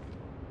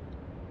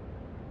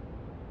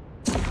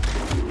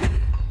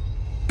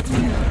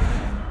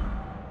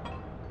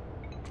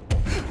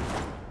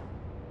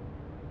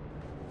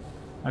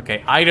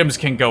 Okay, items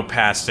can go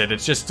past it.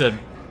 It's just a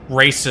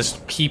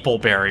racist people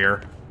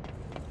barrier.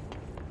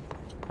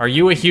 Are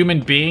you a human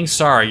being?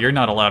 Sorry, you're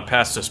not allowed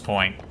past this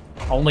point.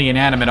 Only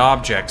inanimate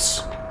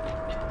objects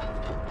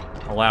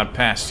allowed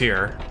past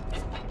here.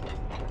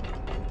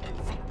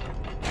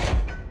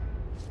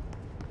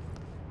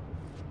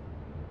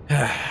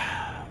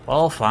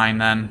 Well, fine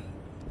then.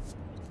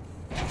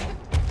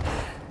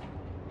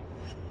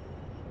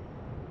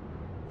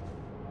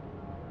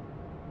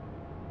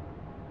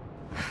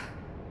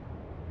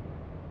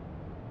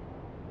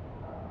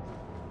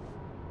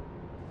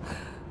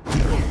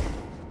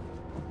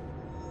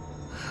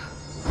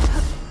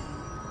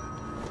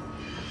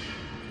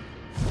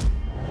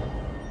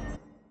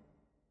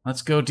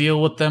 Let's go deal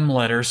with them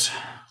letters.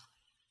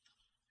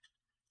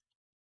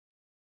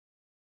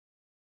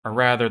 Or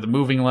rather, the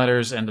moving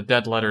letters and the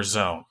dead letter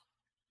zone.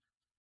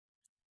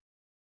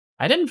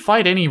 I didn't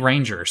fight any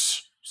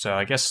rangers, so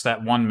I guess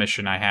that one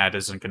mission I had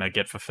isn't gonna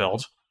get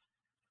fulfilled.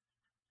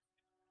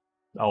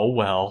 Oh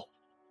well.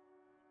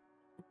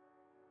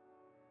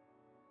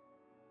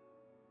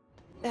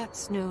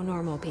 That's no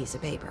normal piece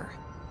of paper.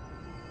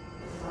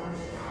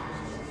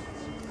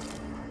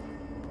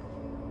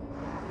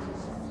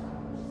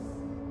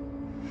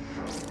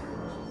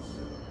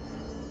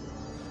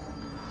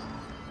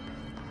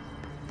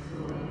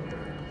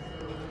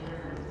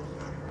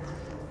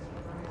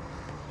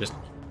 Just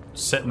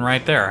sitting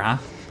right there, huh?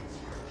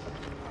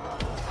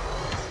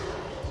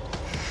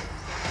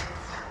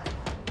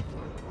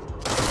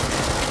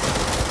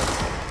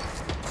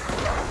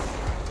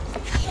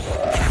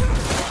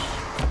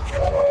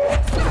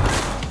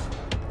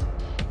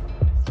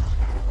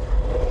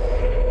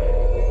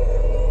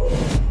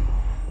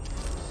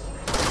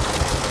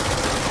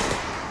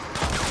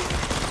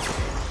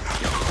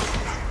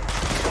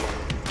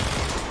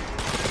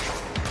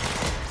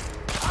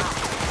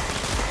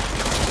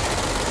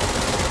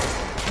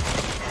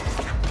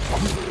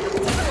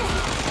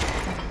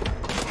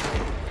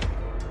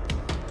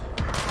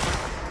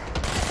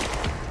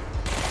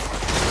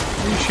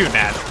 Shooting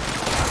at.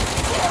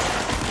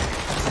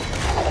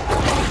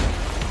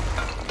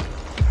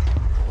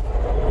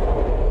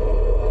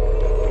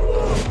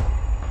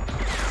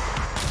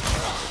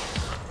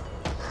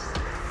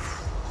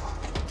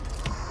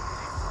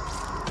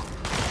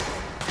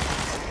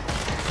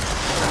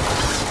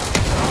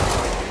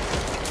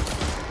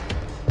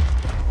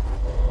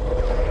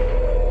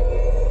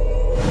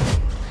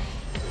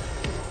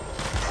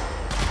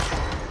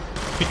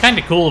 Kind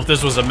of cool if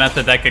this was a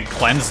method that could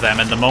cleanse them,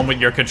 and the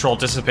moment your control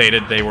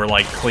dissipated, they were,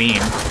 like, clean,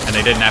 and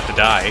they didn't have to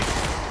die.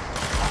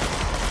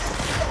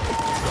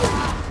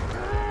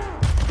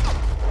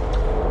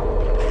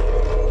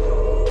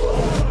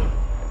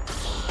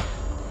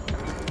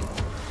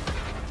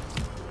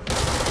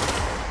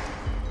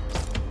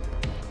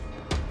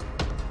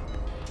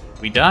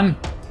 We done?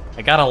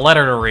 I got a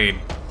letter to read.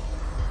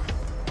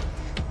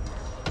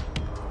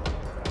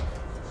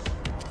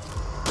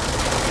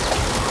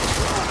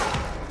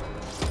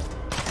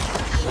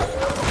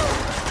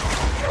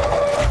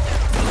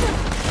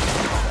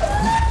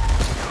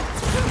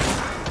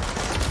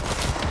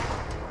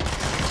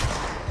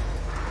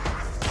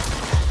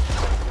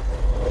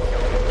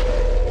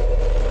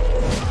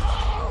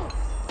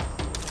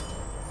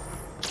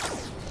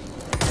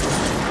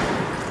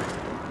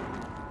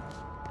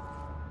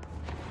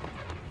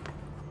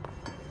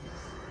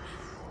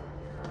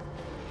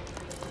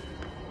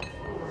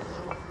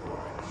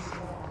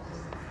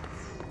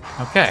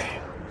 Okay,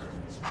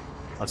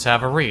 let's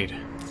have a read.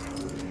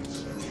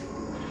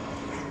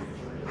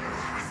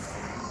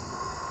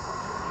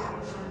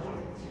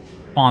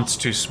 Font's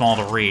too small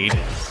to read. I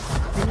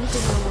need to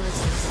know where it's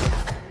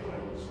stuck.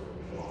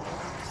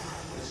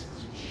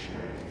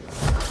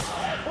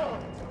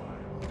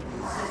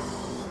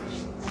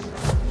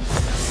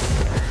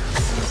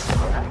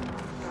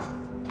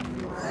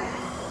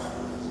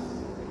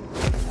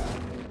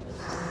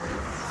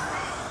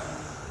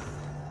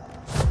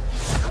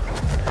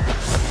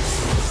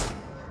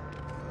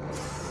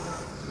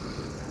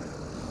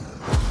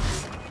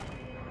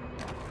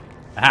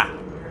 Aha.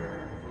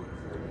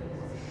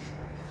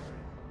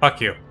 Fuck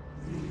you.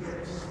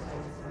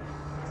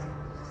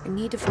 I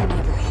need to find the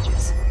other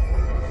pages.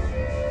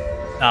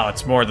 Oh,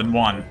 it's more than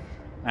one.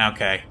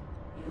 Okay.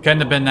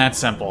 Couldn't have been that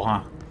simple,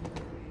 huh?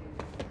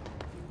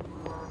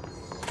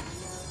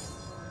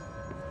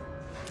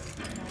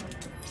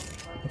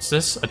 What's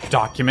this? A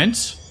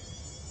document?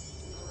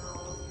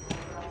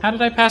 How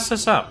did I pass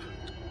this up?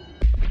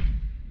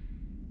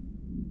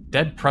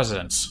 Dead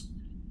presidents.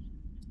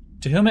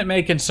 To whom it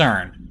may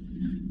concern.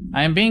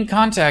 I am being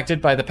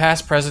contacted by the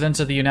past presidents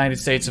of the United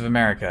States of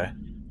America.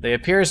 They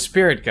appear as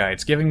spirit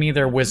guides, giving me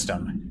their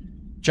wisdom.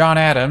 John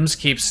Adams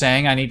keeps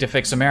saying I need to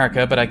fix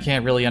America, but I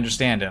can't really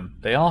understand him.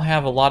 They all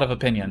have a lot of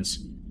opinions.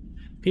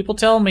 People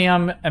tell me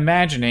I'm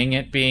imagining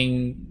it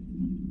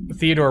being...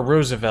 Theodore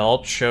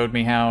Roosevelt showed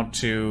me how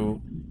to...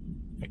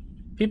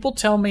 People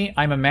tell me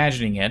I'm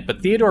imagining it,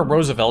 but Theodore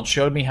Roosevelt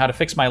showed me how to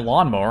fix my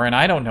lawnmower, and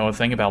I don't know a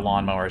thing about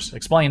lawnmowers.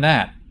 Explain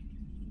that.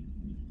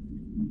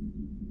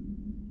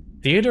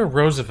 Theodore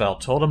Roosevelt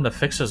told him to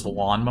fix his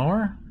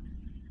lawnmower?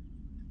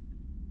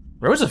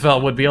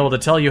 Roosevelt would be able to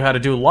tell you how to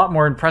do a lot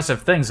more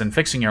impressive things than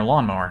fixing your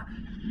lawnmower.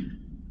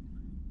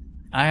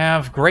 I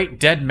have great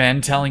dead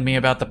men telling me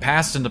about the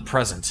past and the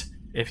present.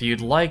 If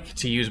you'd like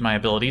to use my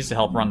abilities to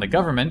help run the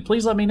government,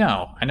 please let me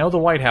know. I know the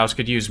White House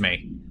could use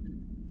me.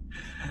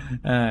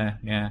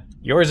 Yeah.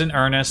 Yours in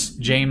earnest,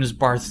 James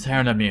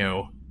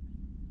Bartholomew.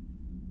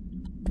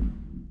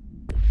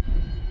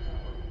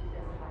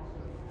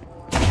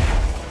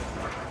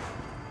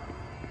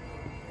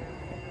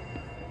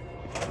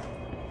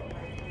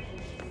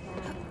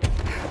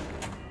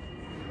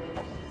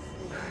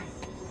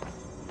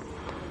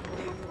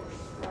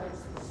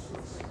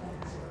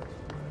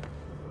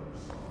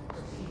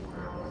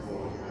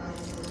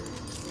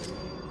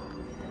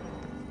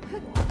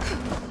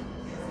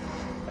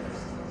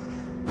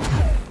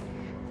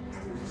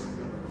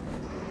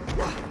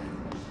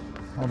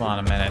 Hold on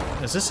a minute.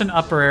 Is this an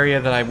upper area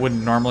that I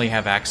wouldn't normally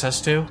have access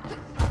to?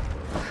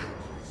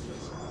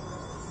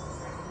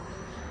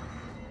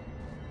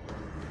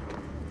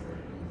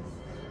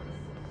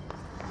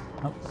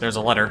 Oh, there's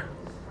a letter.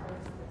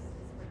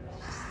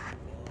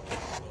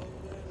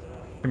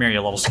 Come here,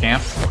 you little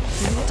scamp.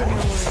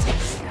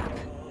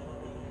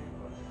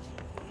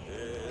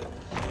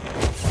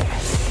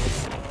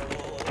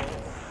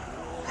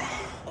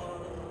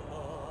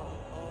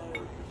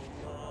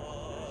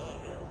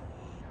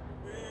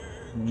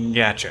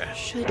 Gotcha.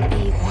 Should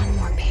be one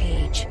more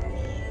page.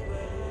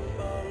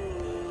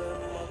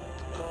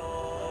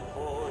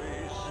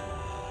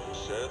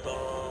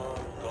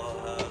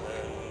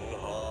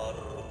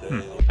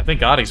 I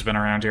think Adi's been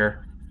around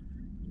here.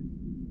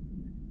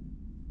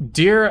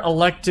 Dear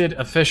elected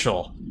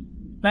official,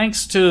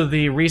 thanks to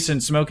the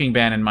recent smoking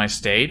ban in my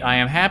state, I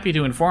am happy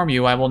to inform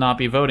you I will not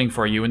be voting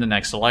for you in the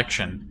next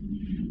election.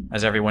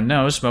 As everyone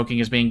knows, smoking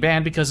is being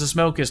banned because the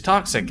smoke is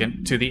toxic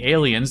to the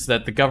aliens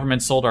that the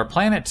government sold our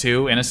planet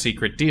to in a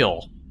secret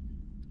deal.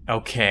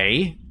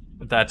 Okay,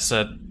 that's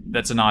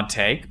an odd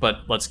take,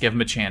 but let's give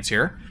them a chance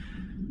here.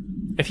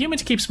 If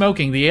humans keep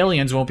smoking, the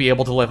aliens won't be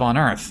able to live on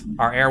Earth.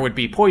 Our air would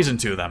be poison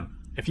to them.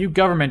 If you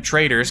government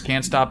traitors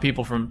can't stop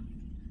people from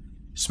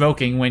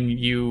smoking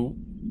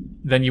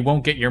then you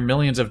won't get your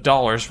millions of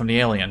dollars from the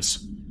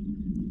aliens.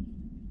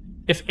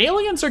 If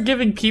aliens are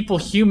giving people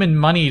human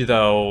money,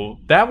 though,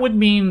 that would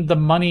mean the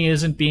money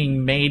isn't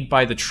being made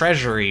by the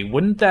Treasury.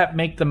 Wouldn't that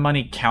make the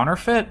money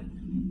counterfeit?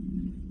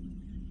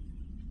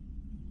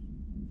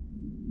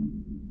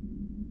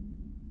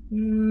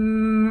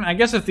 I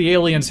guess if the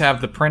aliens have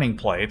the printing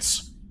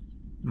plates.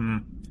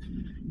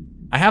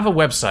 I have a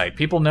website.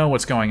 People know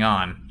what's going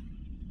on.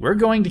 We're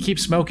going to keep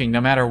smoking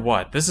no matter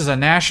what. This is a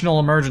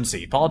national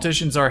emergency.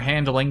 Politicians are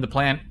handing the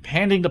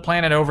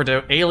planet over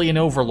to alien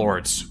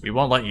overlords. We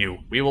won't let you.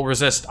 We will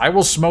resist. I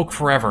will smoke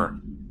forever.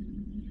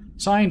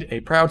 Signed, a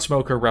proud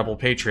smoker, rebel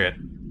patriot.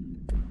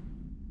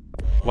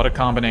 What a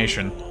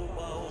combination.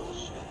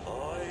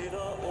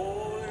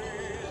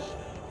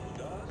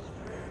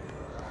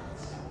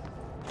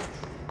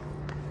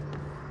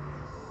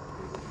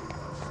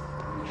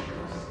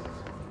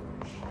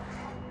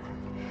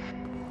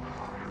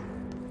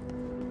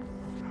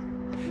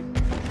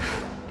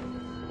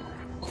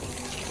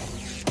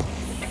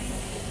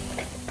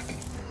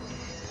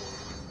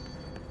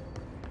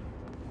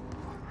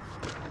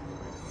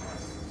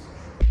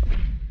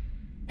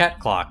 Cat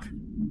clock.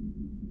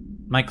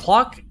 My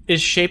clock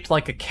is shaped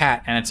like a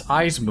cat and its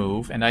eyes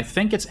move, and I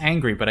think it's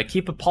angry, but I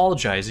keep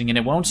apologizing and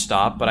it won't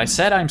stop, but I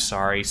said I'm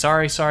sorry.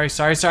 Sorry.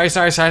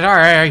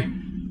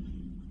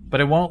 But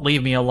it won't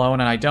leave me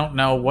alone and I don't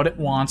know what it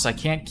wants. I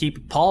can't keep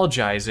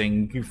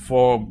apologizing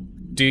for...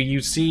 Do you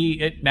see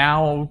it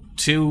now,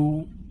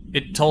 too?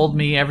 It told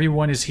me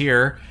everyone is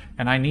here,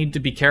 and I need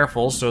to be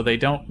careful so they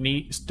don't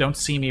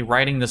see me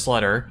writing this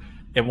letter.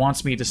 It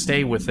wants me to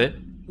stay with it,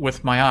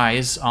 with my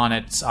eyes on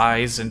its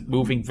eyes and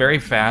moving very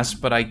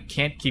fast, but I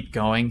can't keep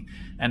going,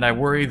 and I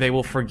worry they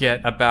will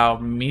forget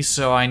about me,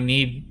 so I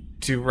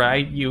need to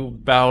write you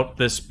about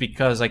this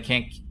because I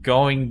can't keep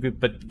going,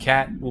 but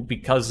cat will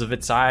because of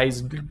its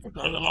eyes.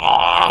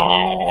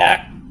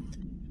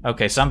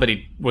 Okay,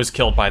 somebody was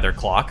killed by their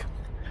clock.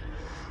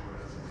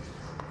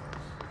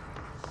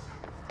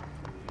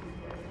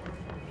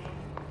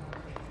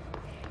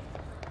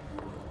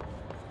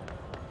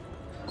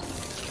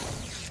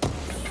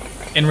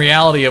 In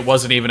reality, it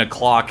wasn't even a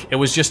clock. It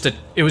was just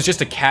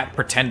a cat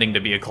pretending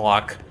to be a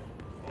clock.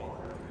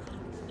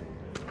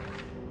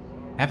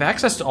 I have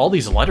access to all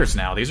these letters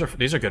now. These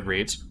are good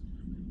reads.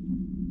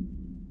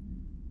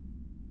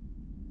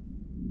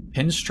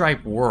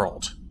 Pinstripe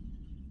world.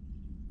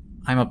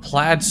 I'm a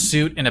plaid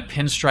suit in a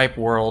pinstripe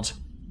world.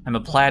 I'm a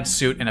plaid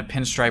suit in a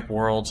pinstripe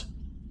world.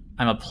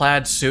 I'm a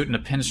plaid suit in a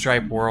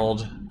pinstripe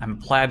world. I'm a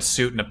plaid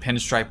suit in a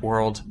pinstripe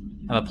world.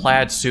 I'm a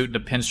plaid suit in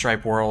a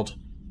pinstripe world.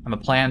 I'm a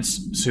plaid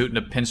suit in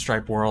a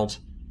pinstripe world.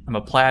 I'm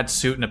a plaid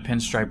suit in a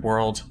pinstripe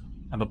world.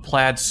 I'm a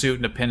plaid suit in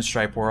a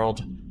pinstripe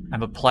world.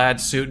 I'm a plaid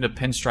suit in a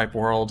pinstripe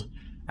world.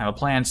 I'm a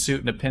plaid suit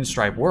in a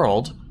pinstripe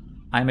world.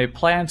 I'm a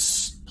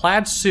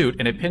plaid suit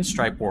in a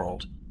pinstripe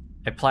world.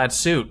 A plaid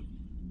suit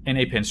in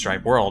a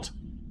pinstripe world.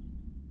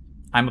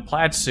 I'm a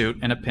plaid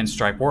suit in a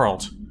pinstripe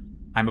world.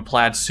 I'm a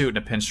plaid suit in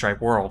a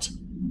pinstripe world.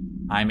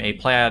 I'm a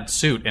plaid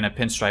suit in a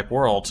pinstripe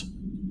world.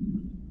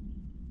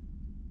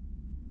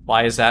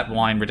 Why is that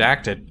line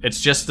redacted? It's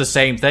just the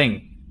same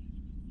thing.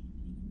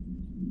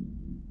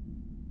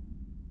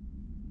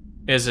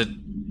 Is it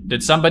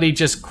Did somebody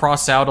just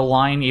cross out a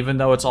line even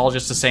though it's all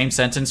just the same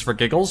sentence for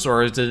giggles,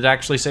 or did it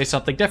actually say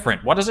something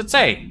different? What does it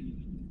say?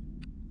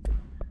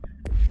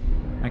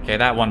 Okay,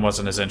 that one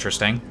wasn't as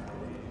interesting.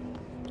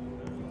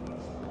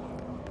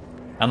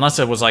 Unless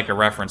it was like a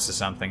reference to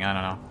something, I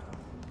don't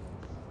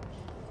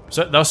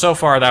know. So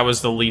far, that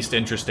was the least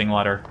interesting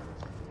letter.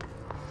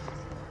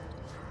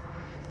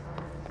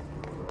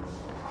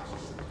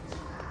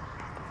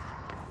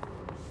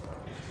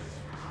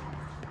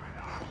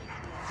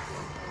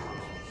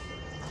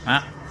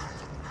 Ah.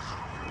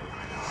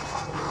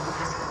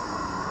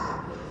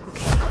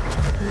 Okay,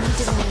 we need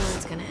to know where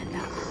it's gonna end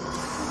up.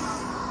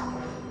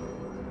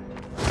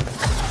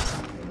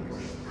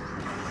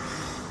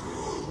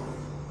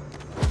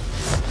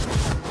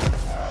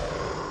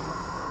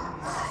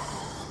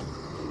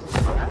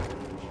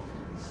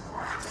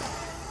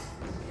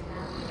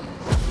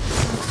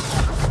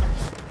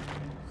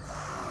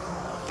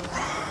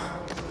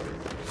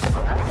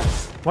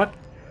 What?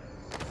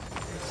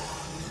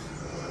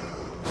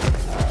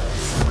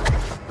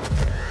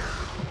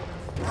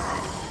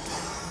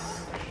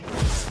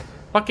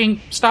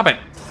 Fucking stop it.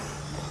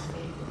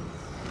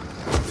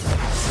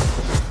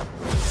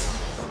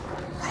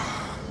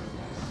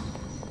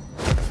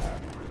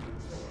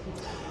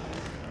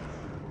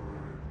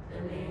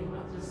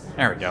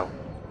 There we go.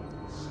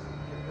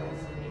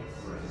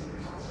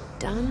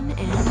 Done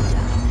and done.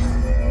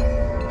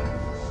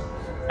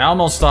 I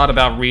almost thought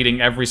about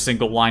reading every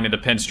single line of the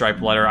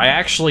pinstripe letter. I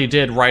actually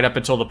did right up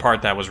until the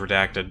part that was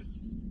redacted.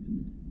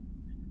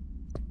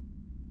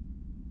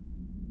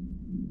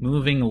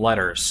 Moving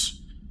letters.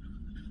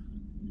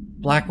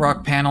 Black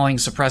rock paneling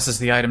suppresses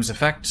the item's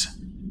effect.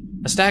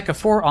 A stack of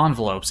 4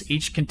 envelopes,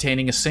 each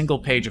containing a single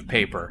page of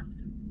paper.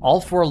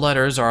 All 4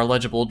 letters are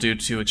illegible due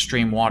to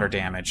extreme water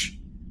damage.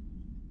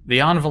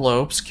 The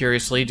envelopes,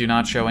 curiously, do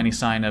not show any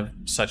sign of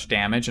such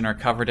damage and are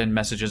covered in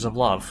messages of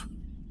love.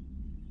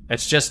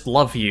 It's just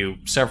love you,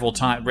 several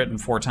times, written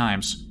 4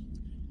 times.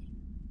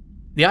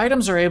 The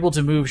items are able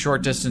to move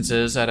short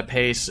distances at a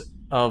pace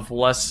of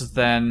less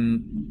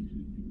than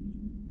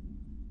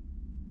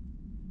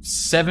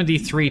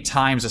 73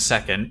 times a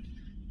second,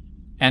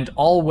 and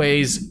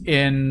always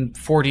in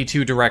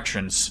 42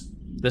 directions.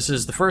 This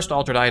is the first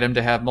altered item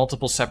to have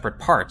multiple separate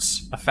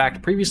parts, a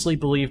fact previously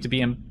believed to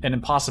be an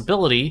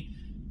impossibility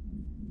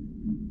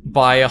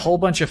by a whole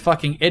bunch of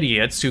fucking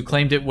idiots who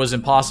claimed it was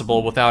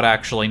impossible without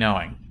actually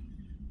knowing.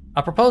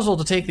 A proposal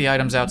to take the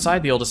items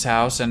outside the oldest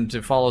house and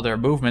to follow their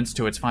movements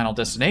to its final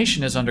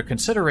destination is under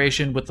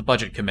consideration with the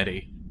Budget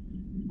Committee.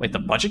 Wait, the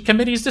Budget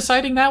Committee is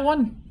deciding that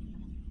one?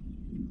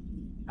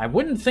 I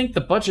wouldn't think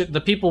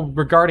the people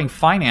regarding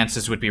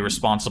finances would be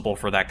responsible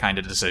for that kind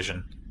of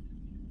decision.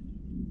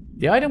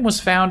 The item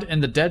was found in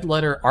the Dead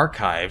Letter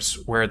Archives,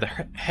 where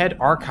the head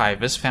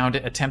archivist found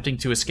it attempting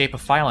to escape a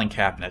filing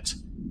cabinet.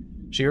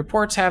 She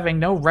reports having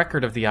no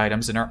record of the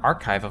items in her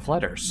archive of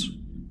letters.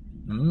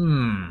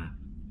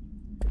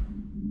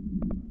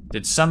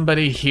 Did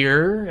somebody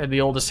here at the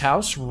oldest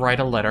house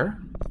write a letter?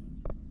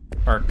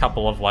 Or a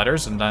couple of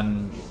letters, and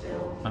then...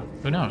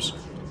 who knows?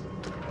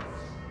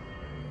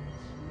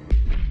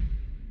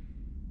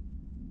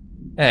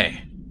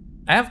 Hey,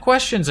 I have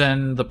questions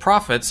and the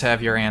prophets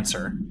have your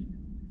answer.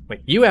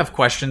 Wait, you have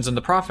questions and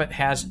the prophet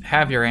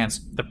have your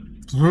answer.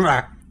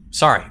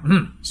 Sorry,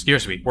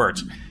 excuse me,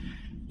 words.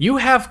 You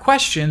have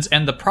questions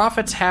and the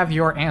prophets have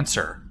your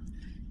answer.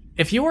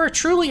 If you are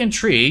truly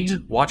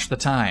intrigued, watch the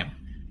time.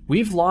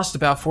 We've lost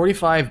about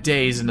 45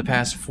 days in the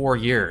past 4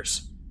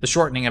 years. The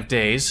shortening of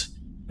days.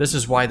 This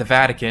is why the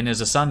Vatican is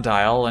a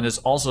sundial and is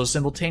also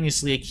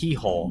simultaneously a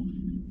keyhole.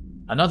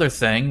 Another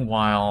thing,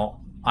 while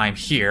I'm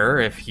here,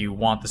 if you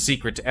want the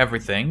secret to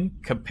everything,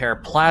 compare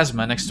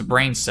plasma next to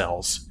brain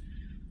cells.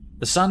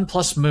 The sun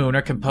plus moon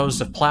are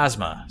composed of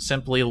plasma,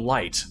 simply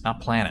light, not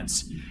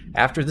planets.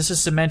 After this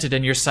is cemented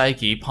in your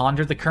psyche,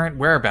 ponder the current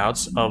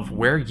whereabouts of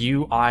where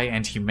you, I,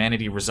 and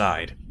humanity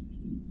reside.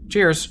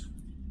 Cheers.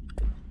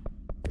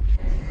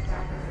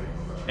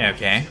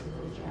 Okay.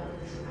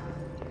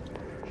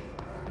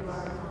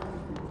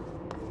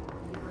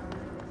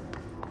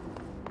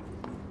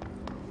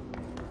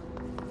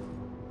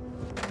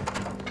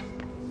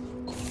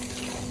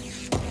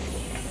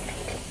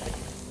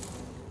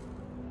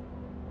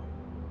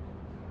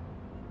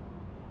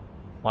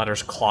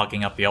 Letters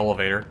clogging up the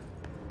elevator.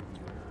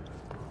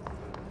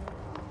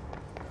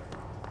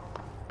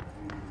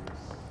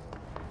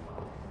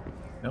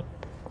 Nope.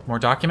 More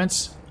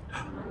documents?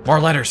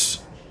 More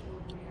letters!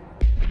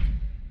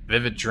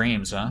 Vivid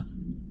dreams, huh?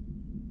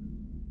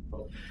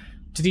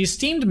 To the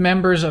esteemed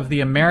members of the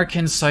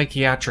American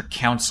Psychiatric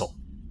Council,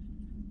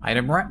 I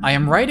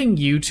am writing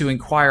you to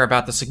inquire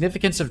about the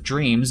significance of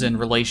dreams in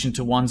relation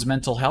to one's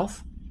mental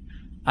health.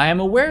 I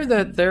am aware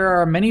that there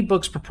are many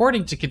books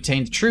purporting to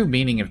contain the true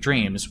meaning of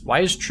dreams.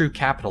 Why is true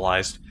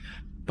capitalized?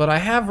 But I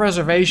have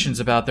reservations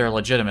about their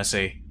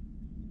legitimacy.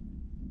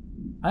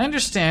 I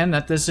understand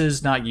that this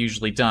is not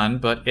usually done,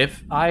 but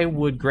if I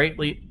would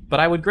greatly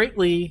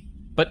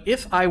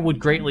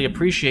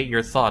appreciate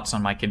your thoughts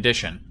on my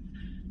condition.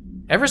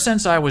 Ever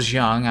since I was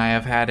young, I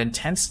have had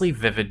intensely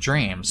vivid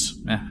dreams.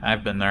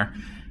 I've been there.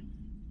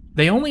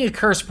 They only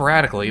occur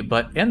sporadically,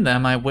 but in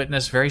them I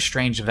witness very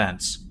strange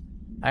events.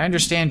 I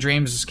understand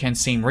dreams can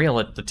seem real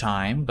at the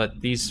time,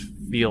 but these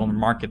feel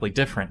markedly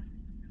different.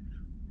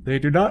 They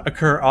do not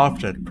occur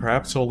often,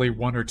 perhaps only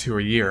 1 or 2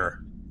 a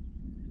year.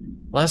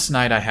 Last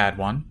night I had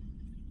one.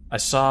 I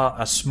saw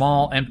a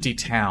small, empty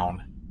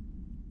town.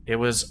 It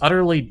was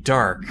utterly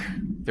dark.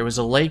 There was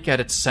a lake at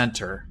its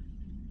center.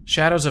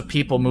 Shadows of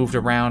people moved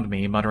around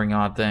me, muttering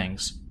odd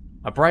things.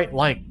 A bright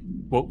light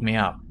woke me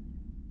up.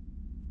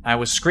 I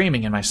was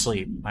screaming in my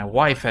sleep. My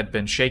wife had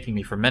been shaking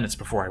me for minutes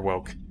before I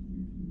woke.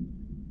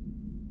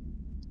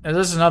 Is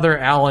this another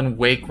Alan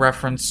Wake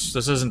reference?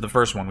 This isn't the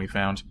first one we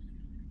found.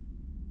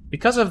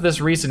 Because of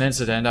this recent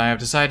incident, I have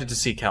decided to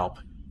seek help.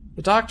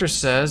 The doctor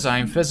says I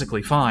am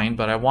physically fine,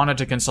 but I wanted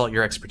to consult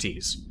your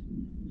expertise.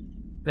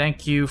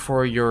 Thank you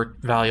for your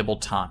valuable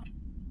time.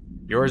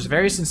 Yours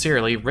very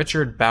sincerely,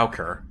 Richard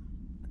Bowker.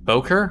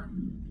 Boker?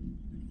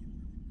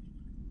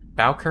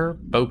 Bowker?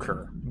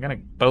 Boker. I'm gonna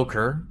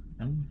Boker.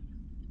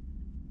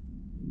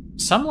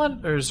 Some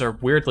letters are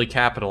weirdly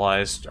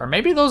capitalized, or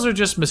maybe those are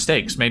just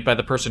mistakes made by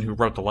the person who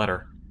wrote the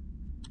letter.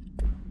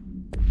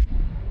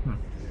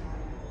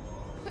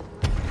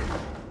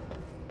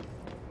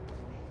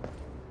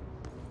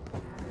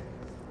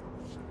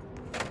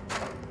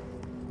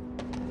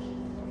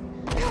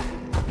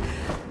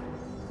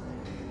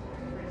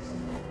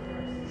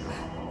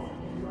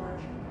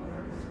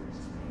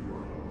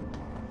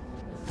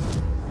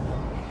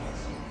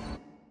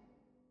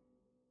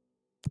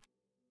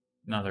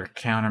 Another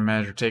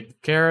countermeasure taken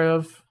care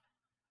of.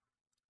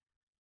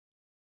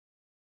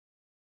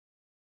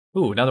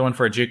 Ooh, another one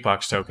for a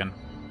jukebox token.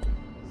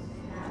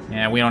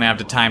 Yeah, we don't have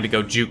the time to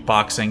go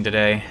jukeboxing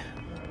today.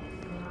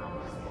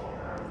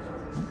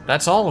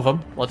 That's all of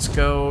them. Let's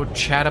go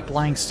chat up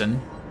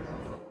Langston.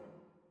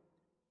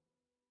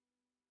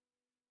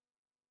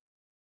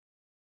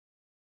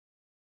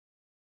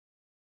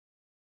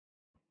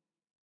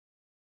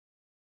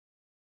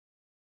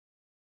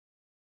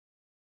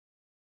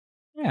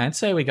 Yeah, I'd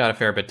say we got a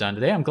fair bit done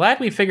today. I'm glad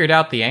we figured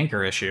out the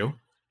anchor issue.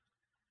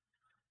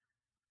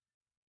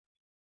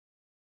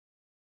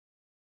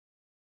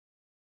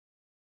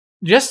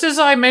 Just as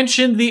I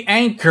mentioned the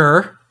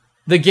anchor,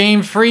 the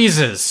game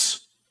freezes.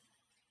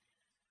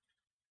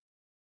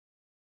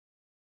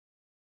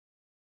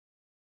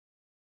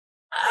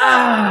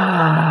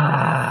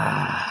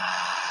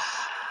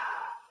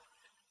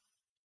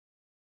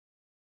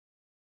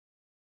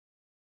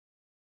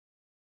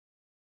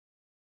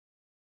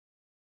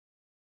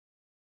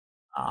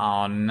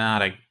 Oh,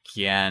 not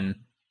again.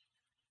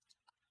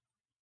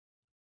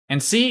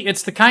 And see,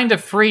 it's the kind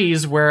of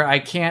freeze where I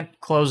can't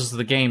close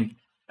the game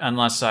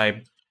unless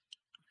I...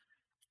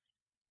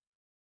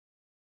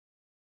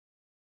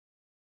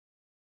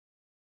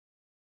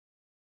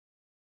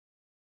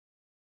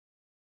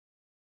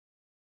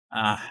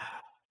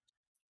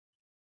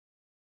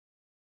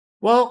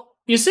 Well,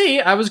 you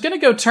see, I was going to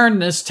go turn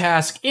this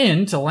task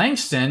in to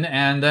Langston,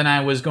 and then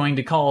I was going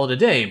to call it a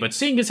day, but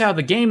seeing as how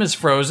the game is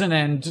frozen,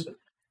 and...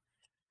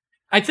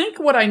 I think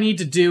what I need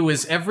to do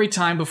is every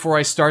time before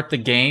I start the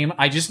game,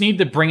 I just need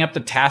to bring up the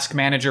task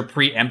manager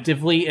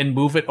preemptively and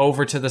move it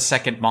over to the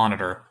second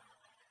monitor.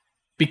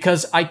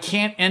 Because I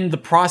can't end the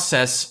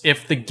process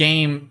if the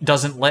game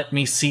doesn't let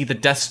me see the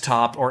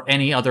desktop or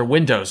any other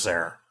windows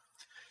there.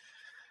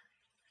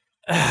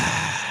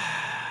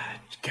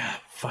 God,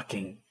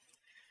 fucking...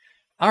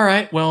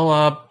 Alright, well,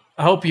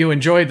 I hope you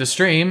enjoyed the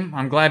stream.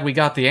 I'm glad we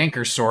got the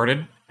anchor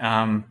sorted.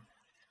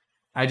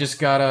 I just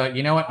gotta...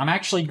 You know what? I'm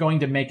actually going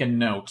to make a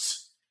note.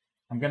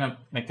 I'm gonna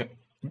make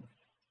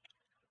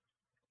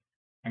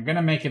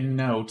a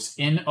note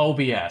in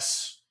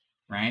OBS,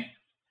 right?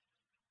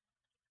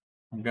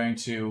 I'm going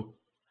to...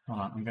 Hold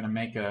on. I'm gonna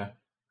make a...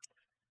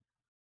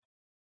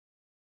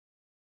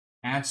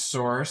 Add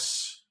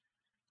source.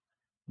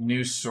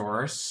 New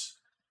source.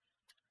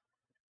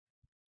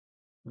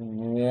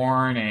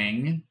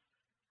 Warning.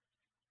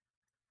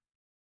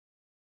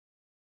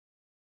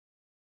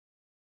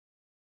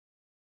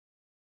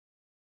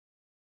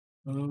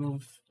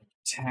 Move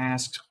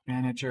task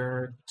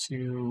manager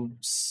to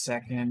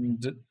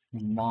second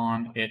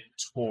monitor.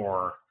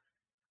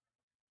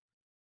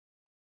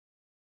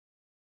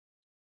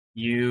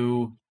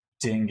 You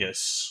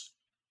dingus.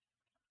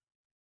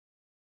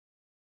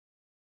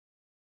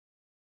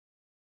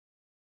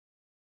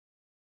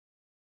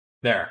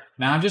 There.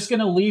 Now I'm just going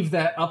to leave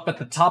that up at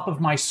the top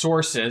of my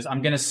sources.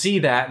 I'm going to see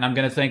that and I'm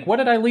going to think, what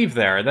did I leave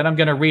there? And then I'm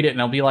going to read it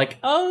and I'll be like,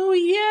 oh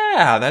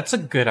yeah, that's a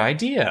good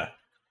idea.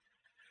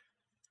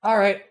 All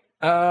right.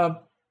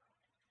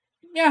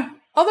 Yeah.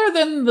 Other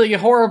than the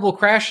horrible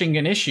crashing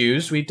and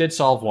issues, we did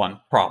solve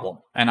one problem,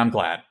 and I'm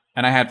glad.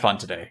 And I had fun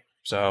today.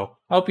 So,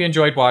 hope you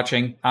enjoyed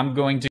watching. I'm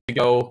going to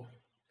go...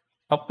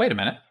 Oh, wait a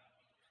minute.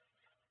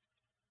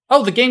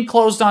 Oh, the game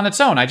closed on its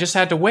own. I just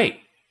had to wait.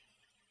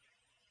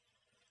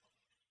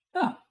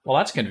 Oh, well,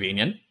 that's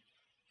convenient.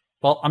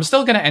 Well, I'm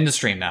still going to end the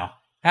stream now.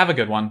 Have a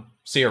good one.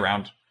 See you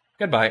around.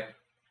 Goodbye.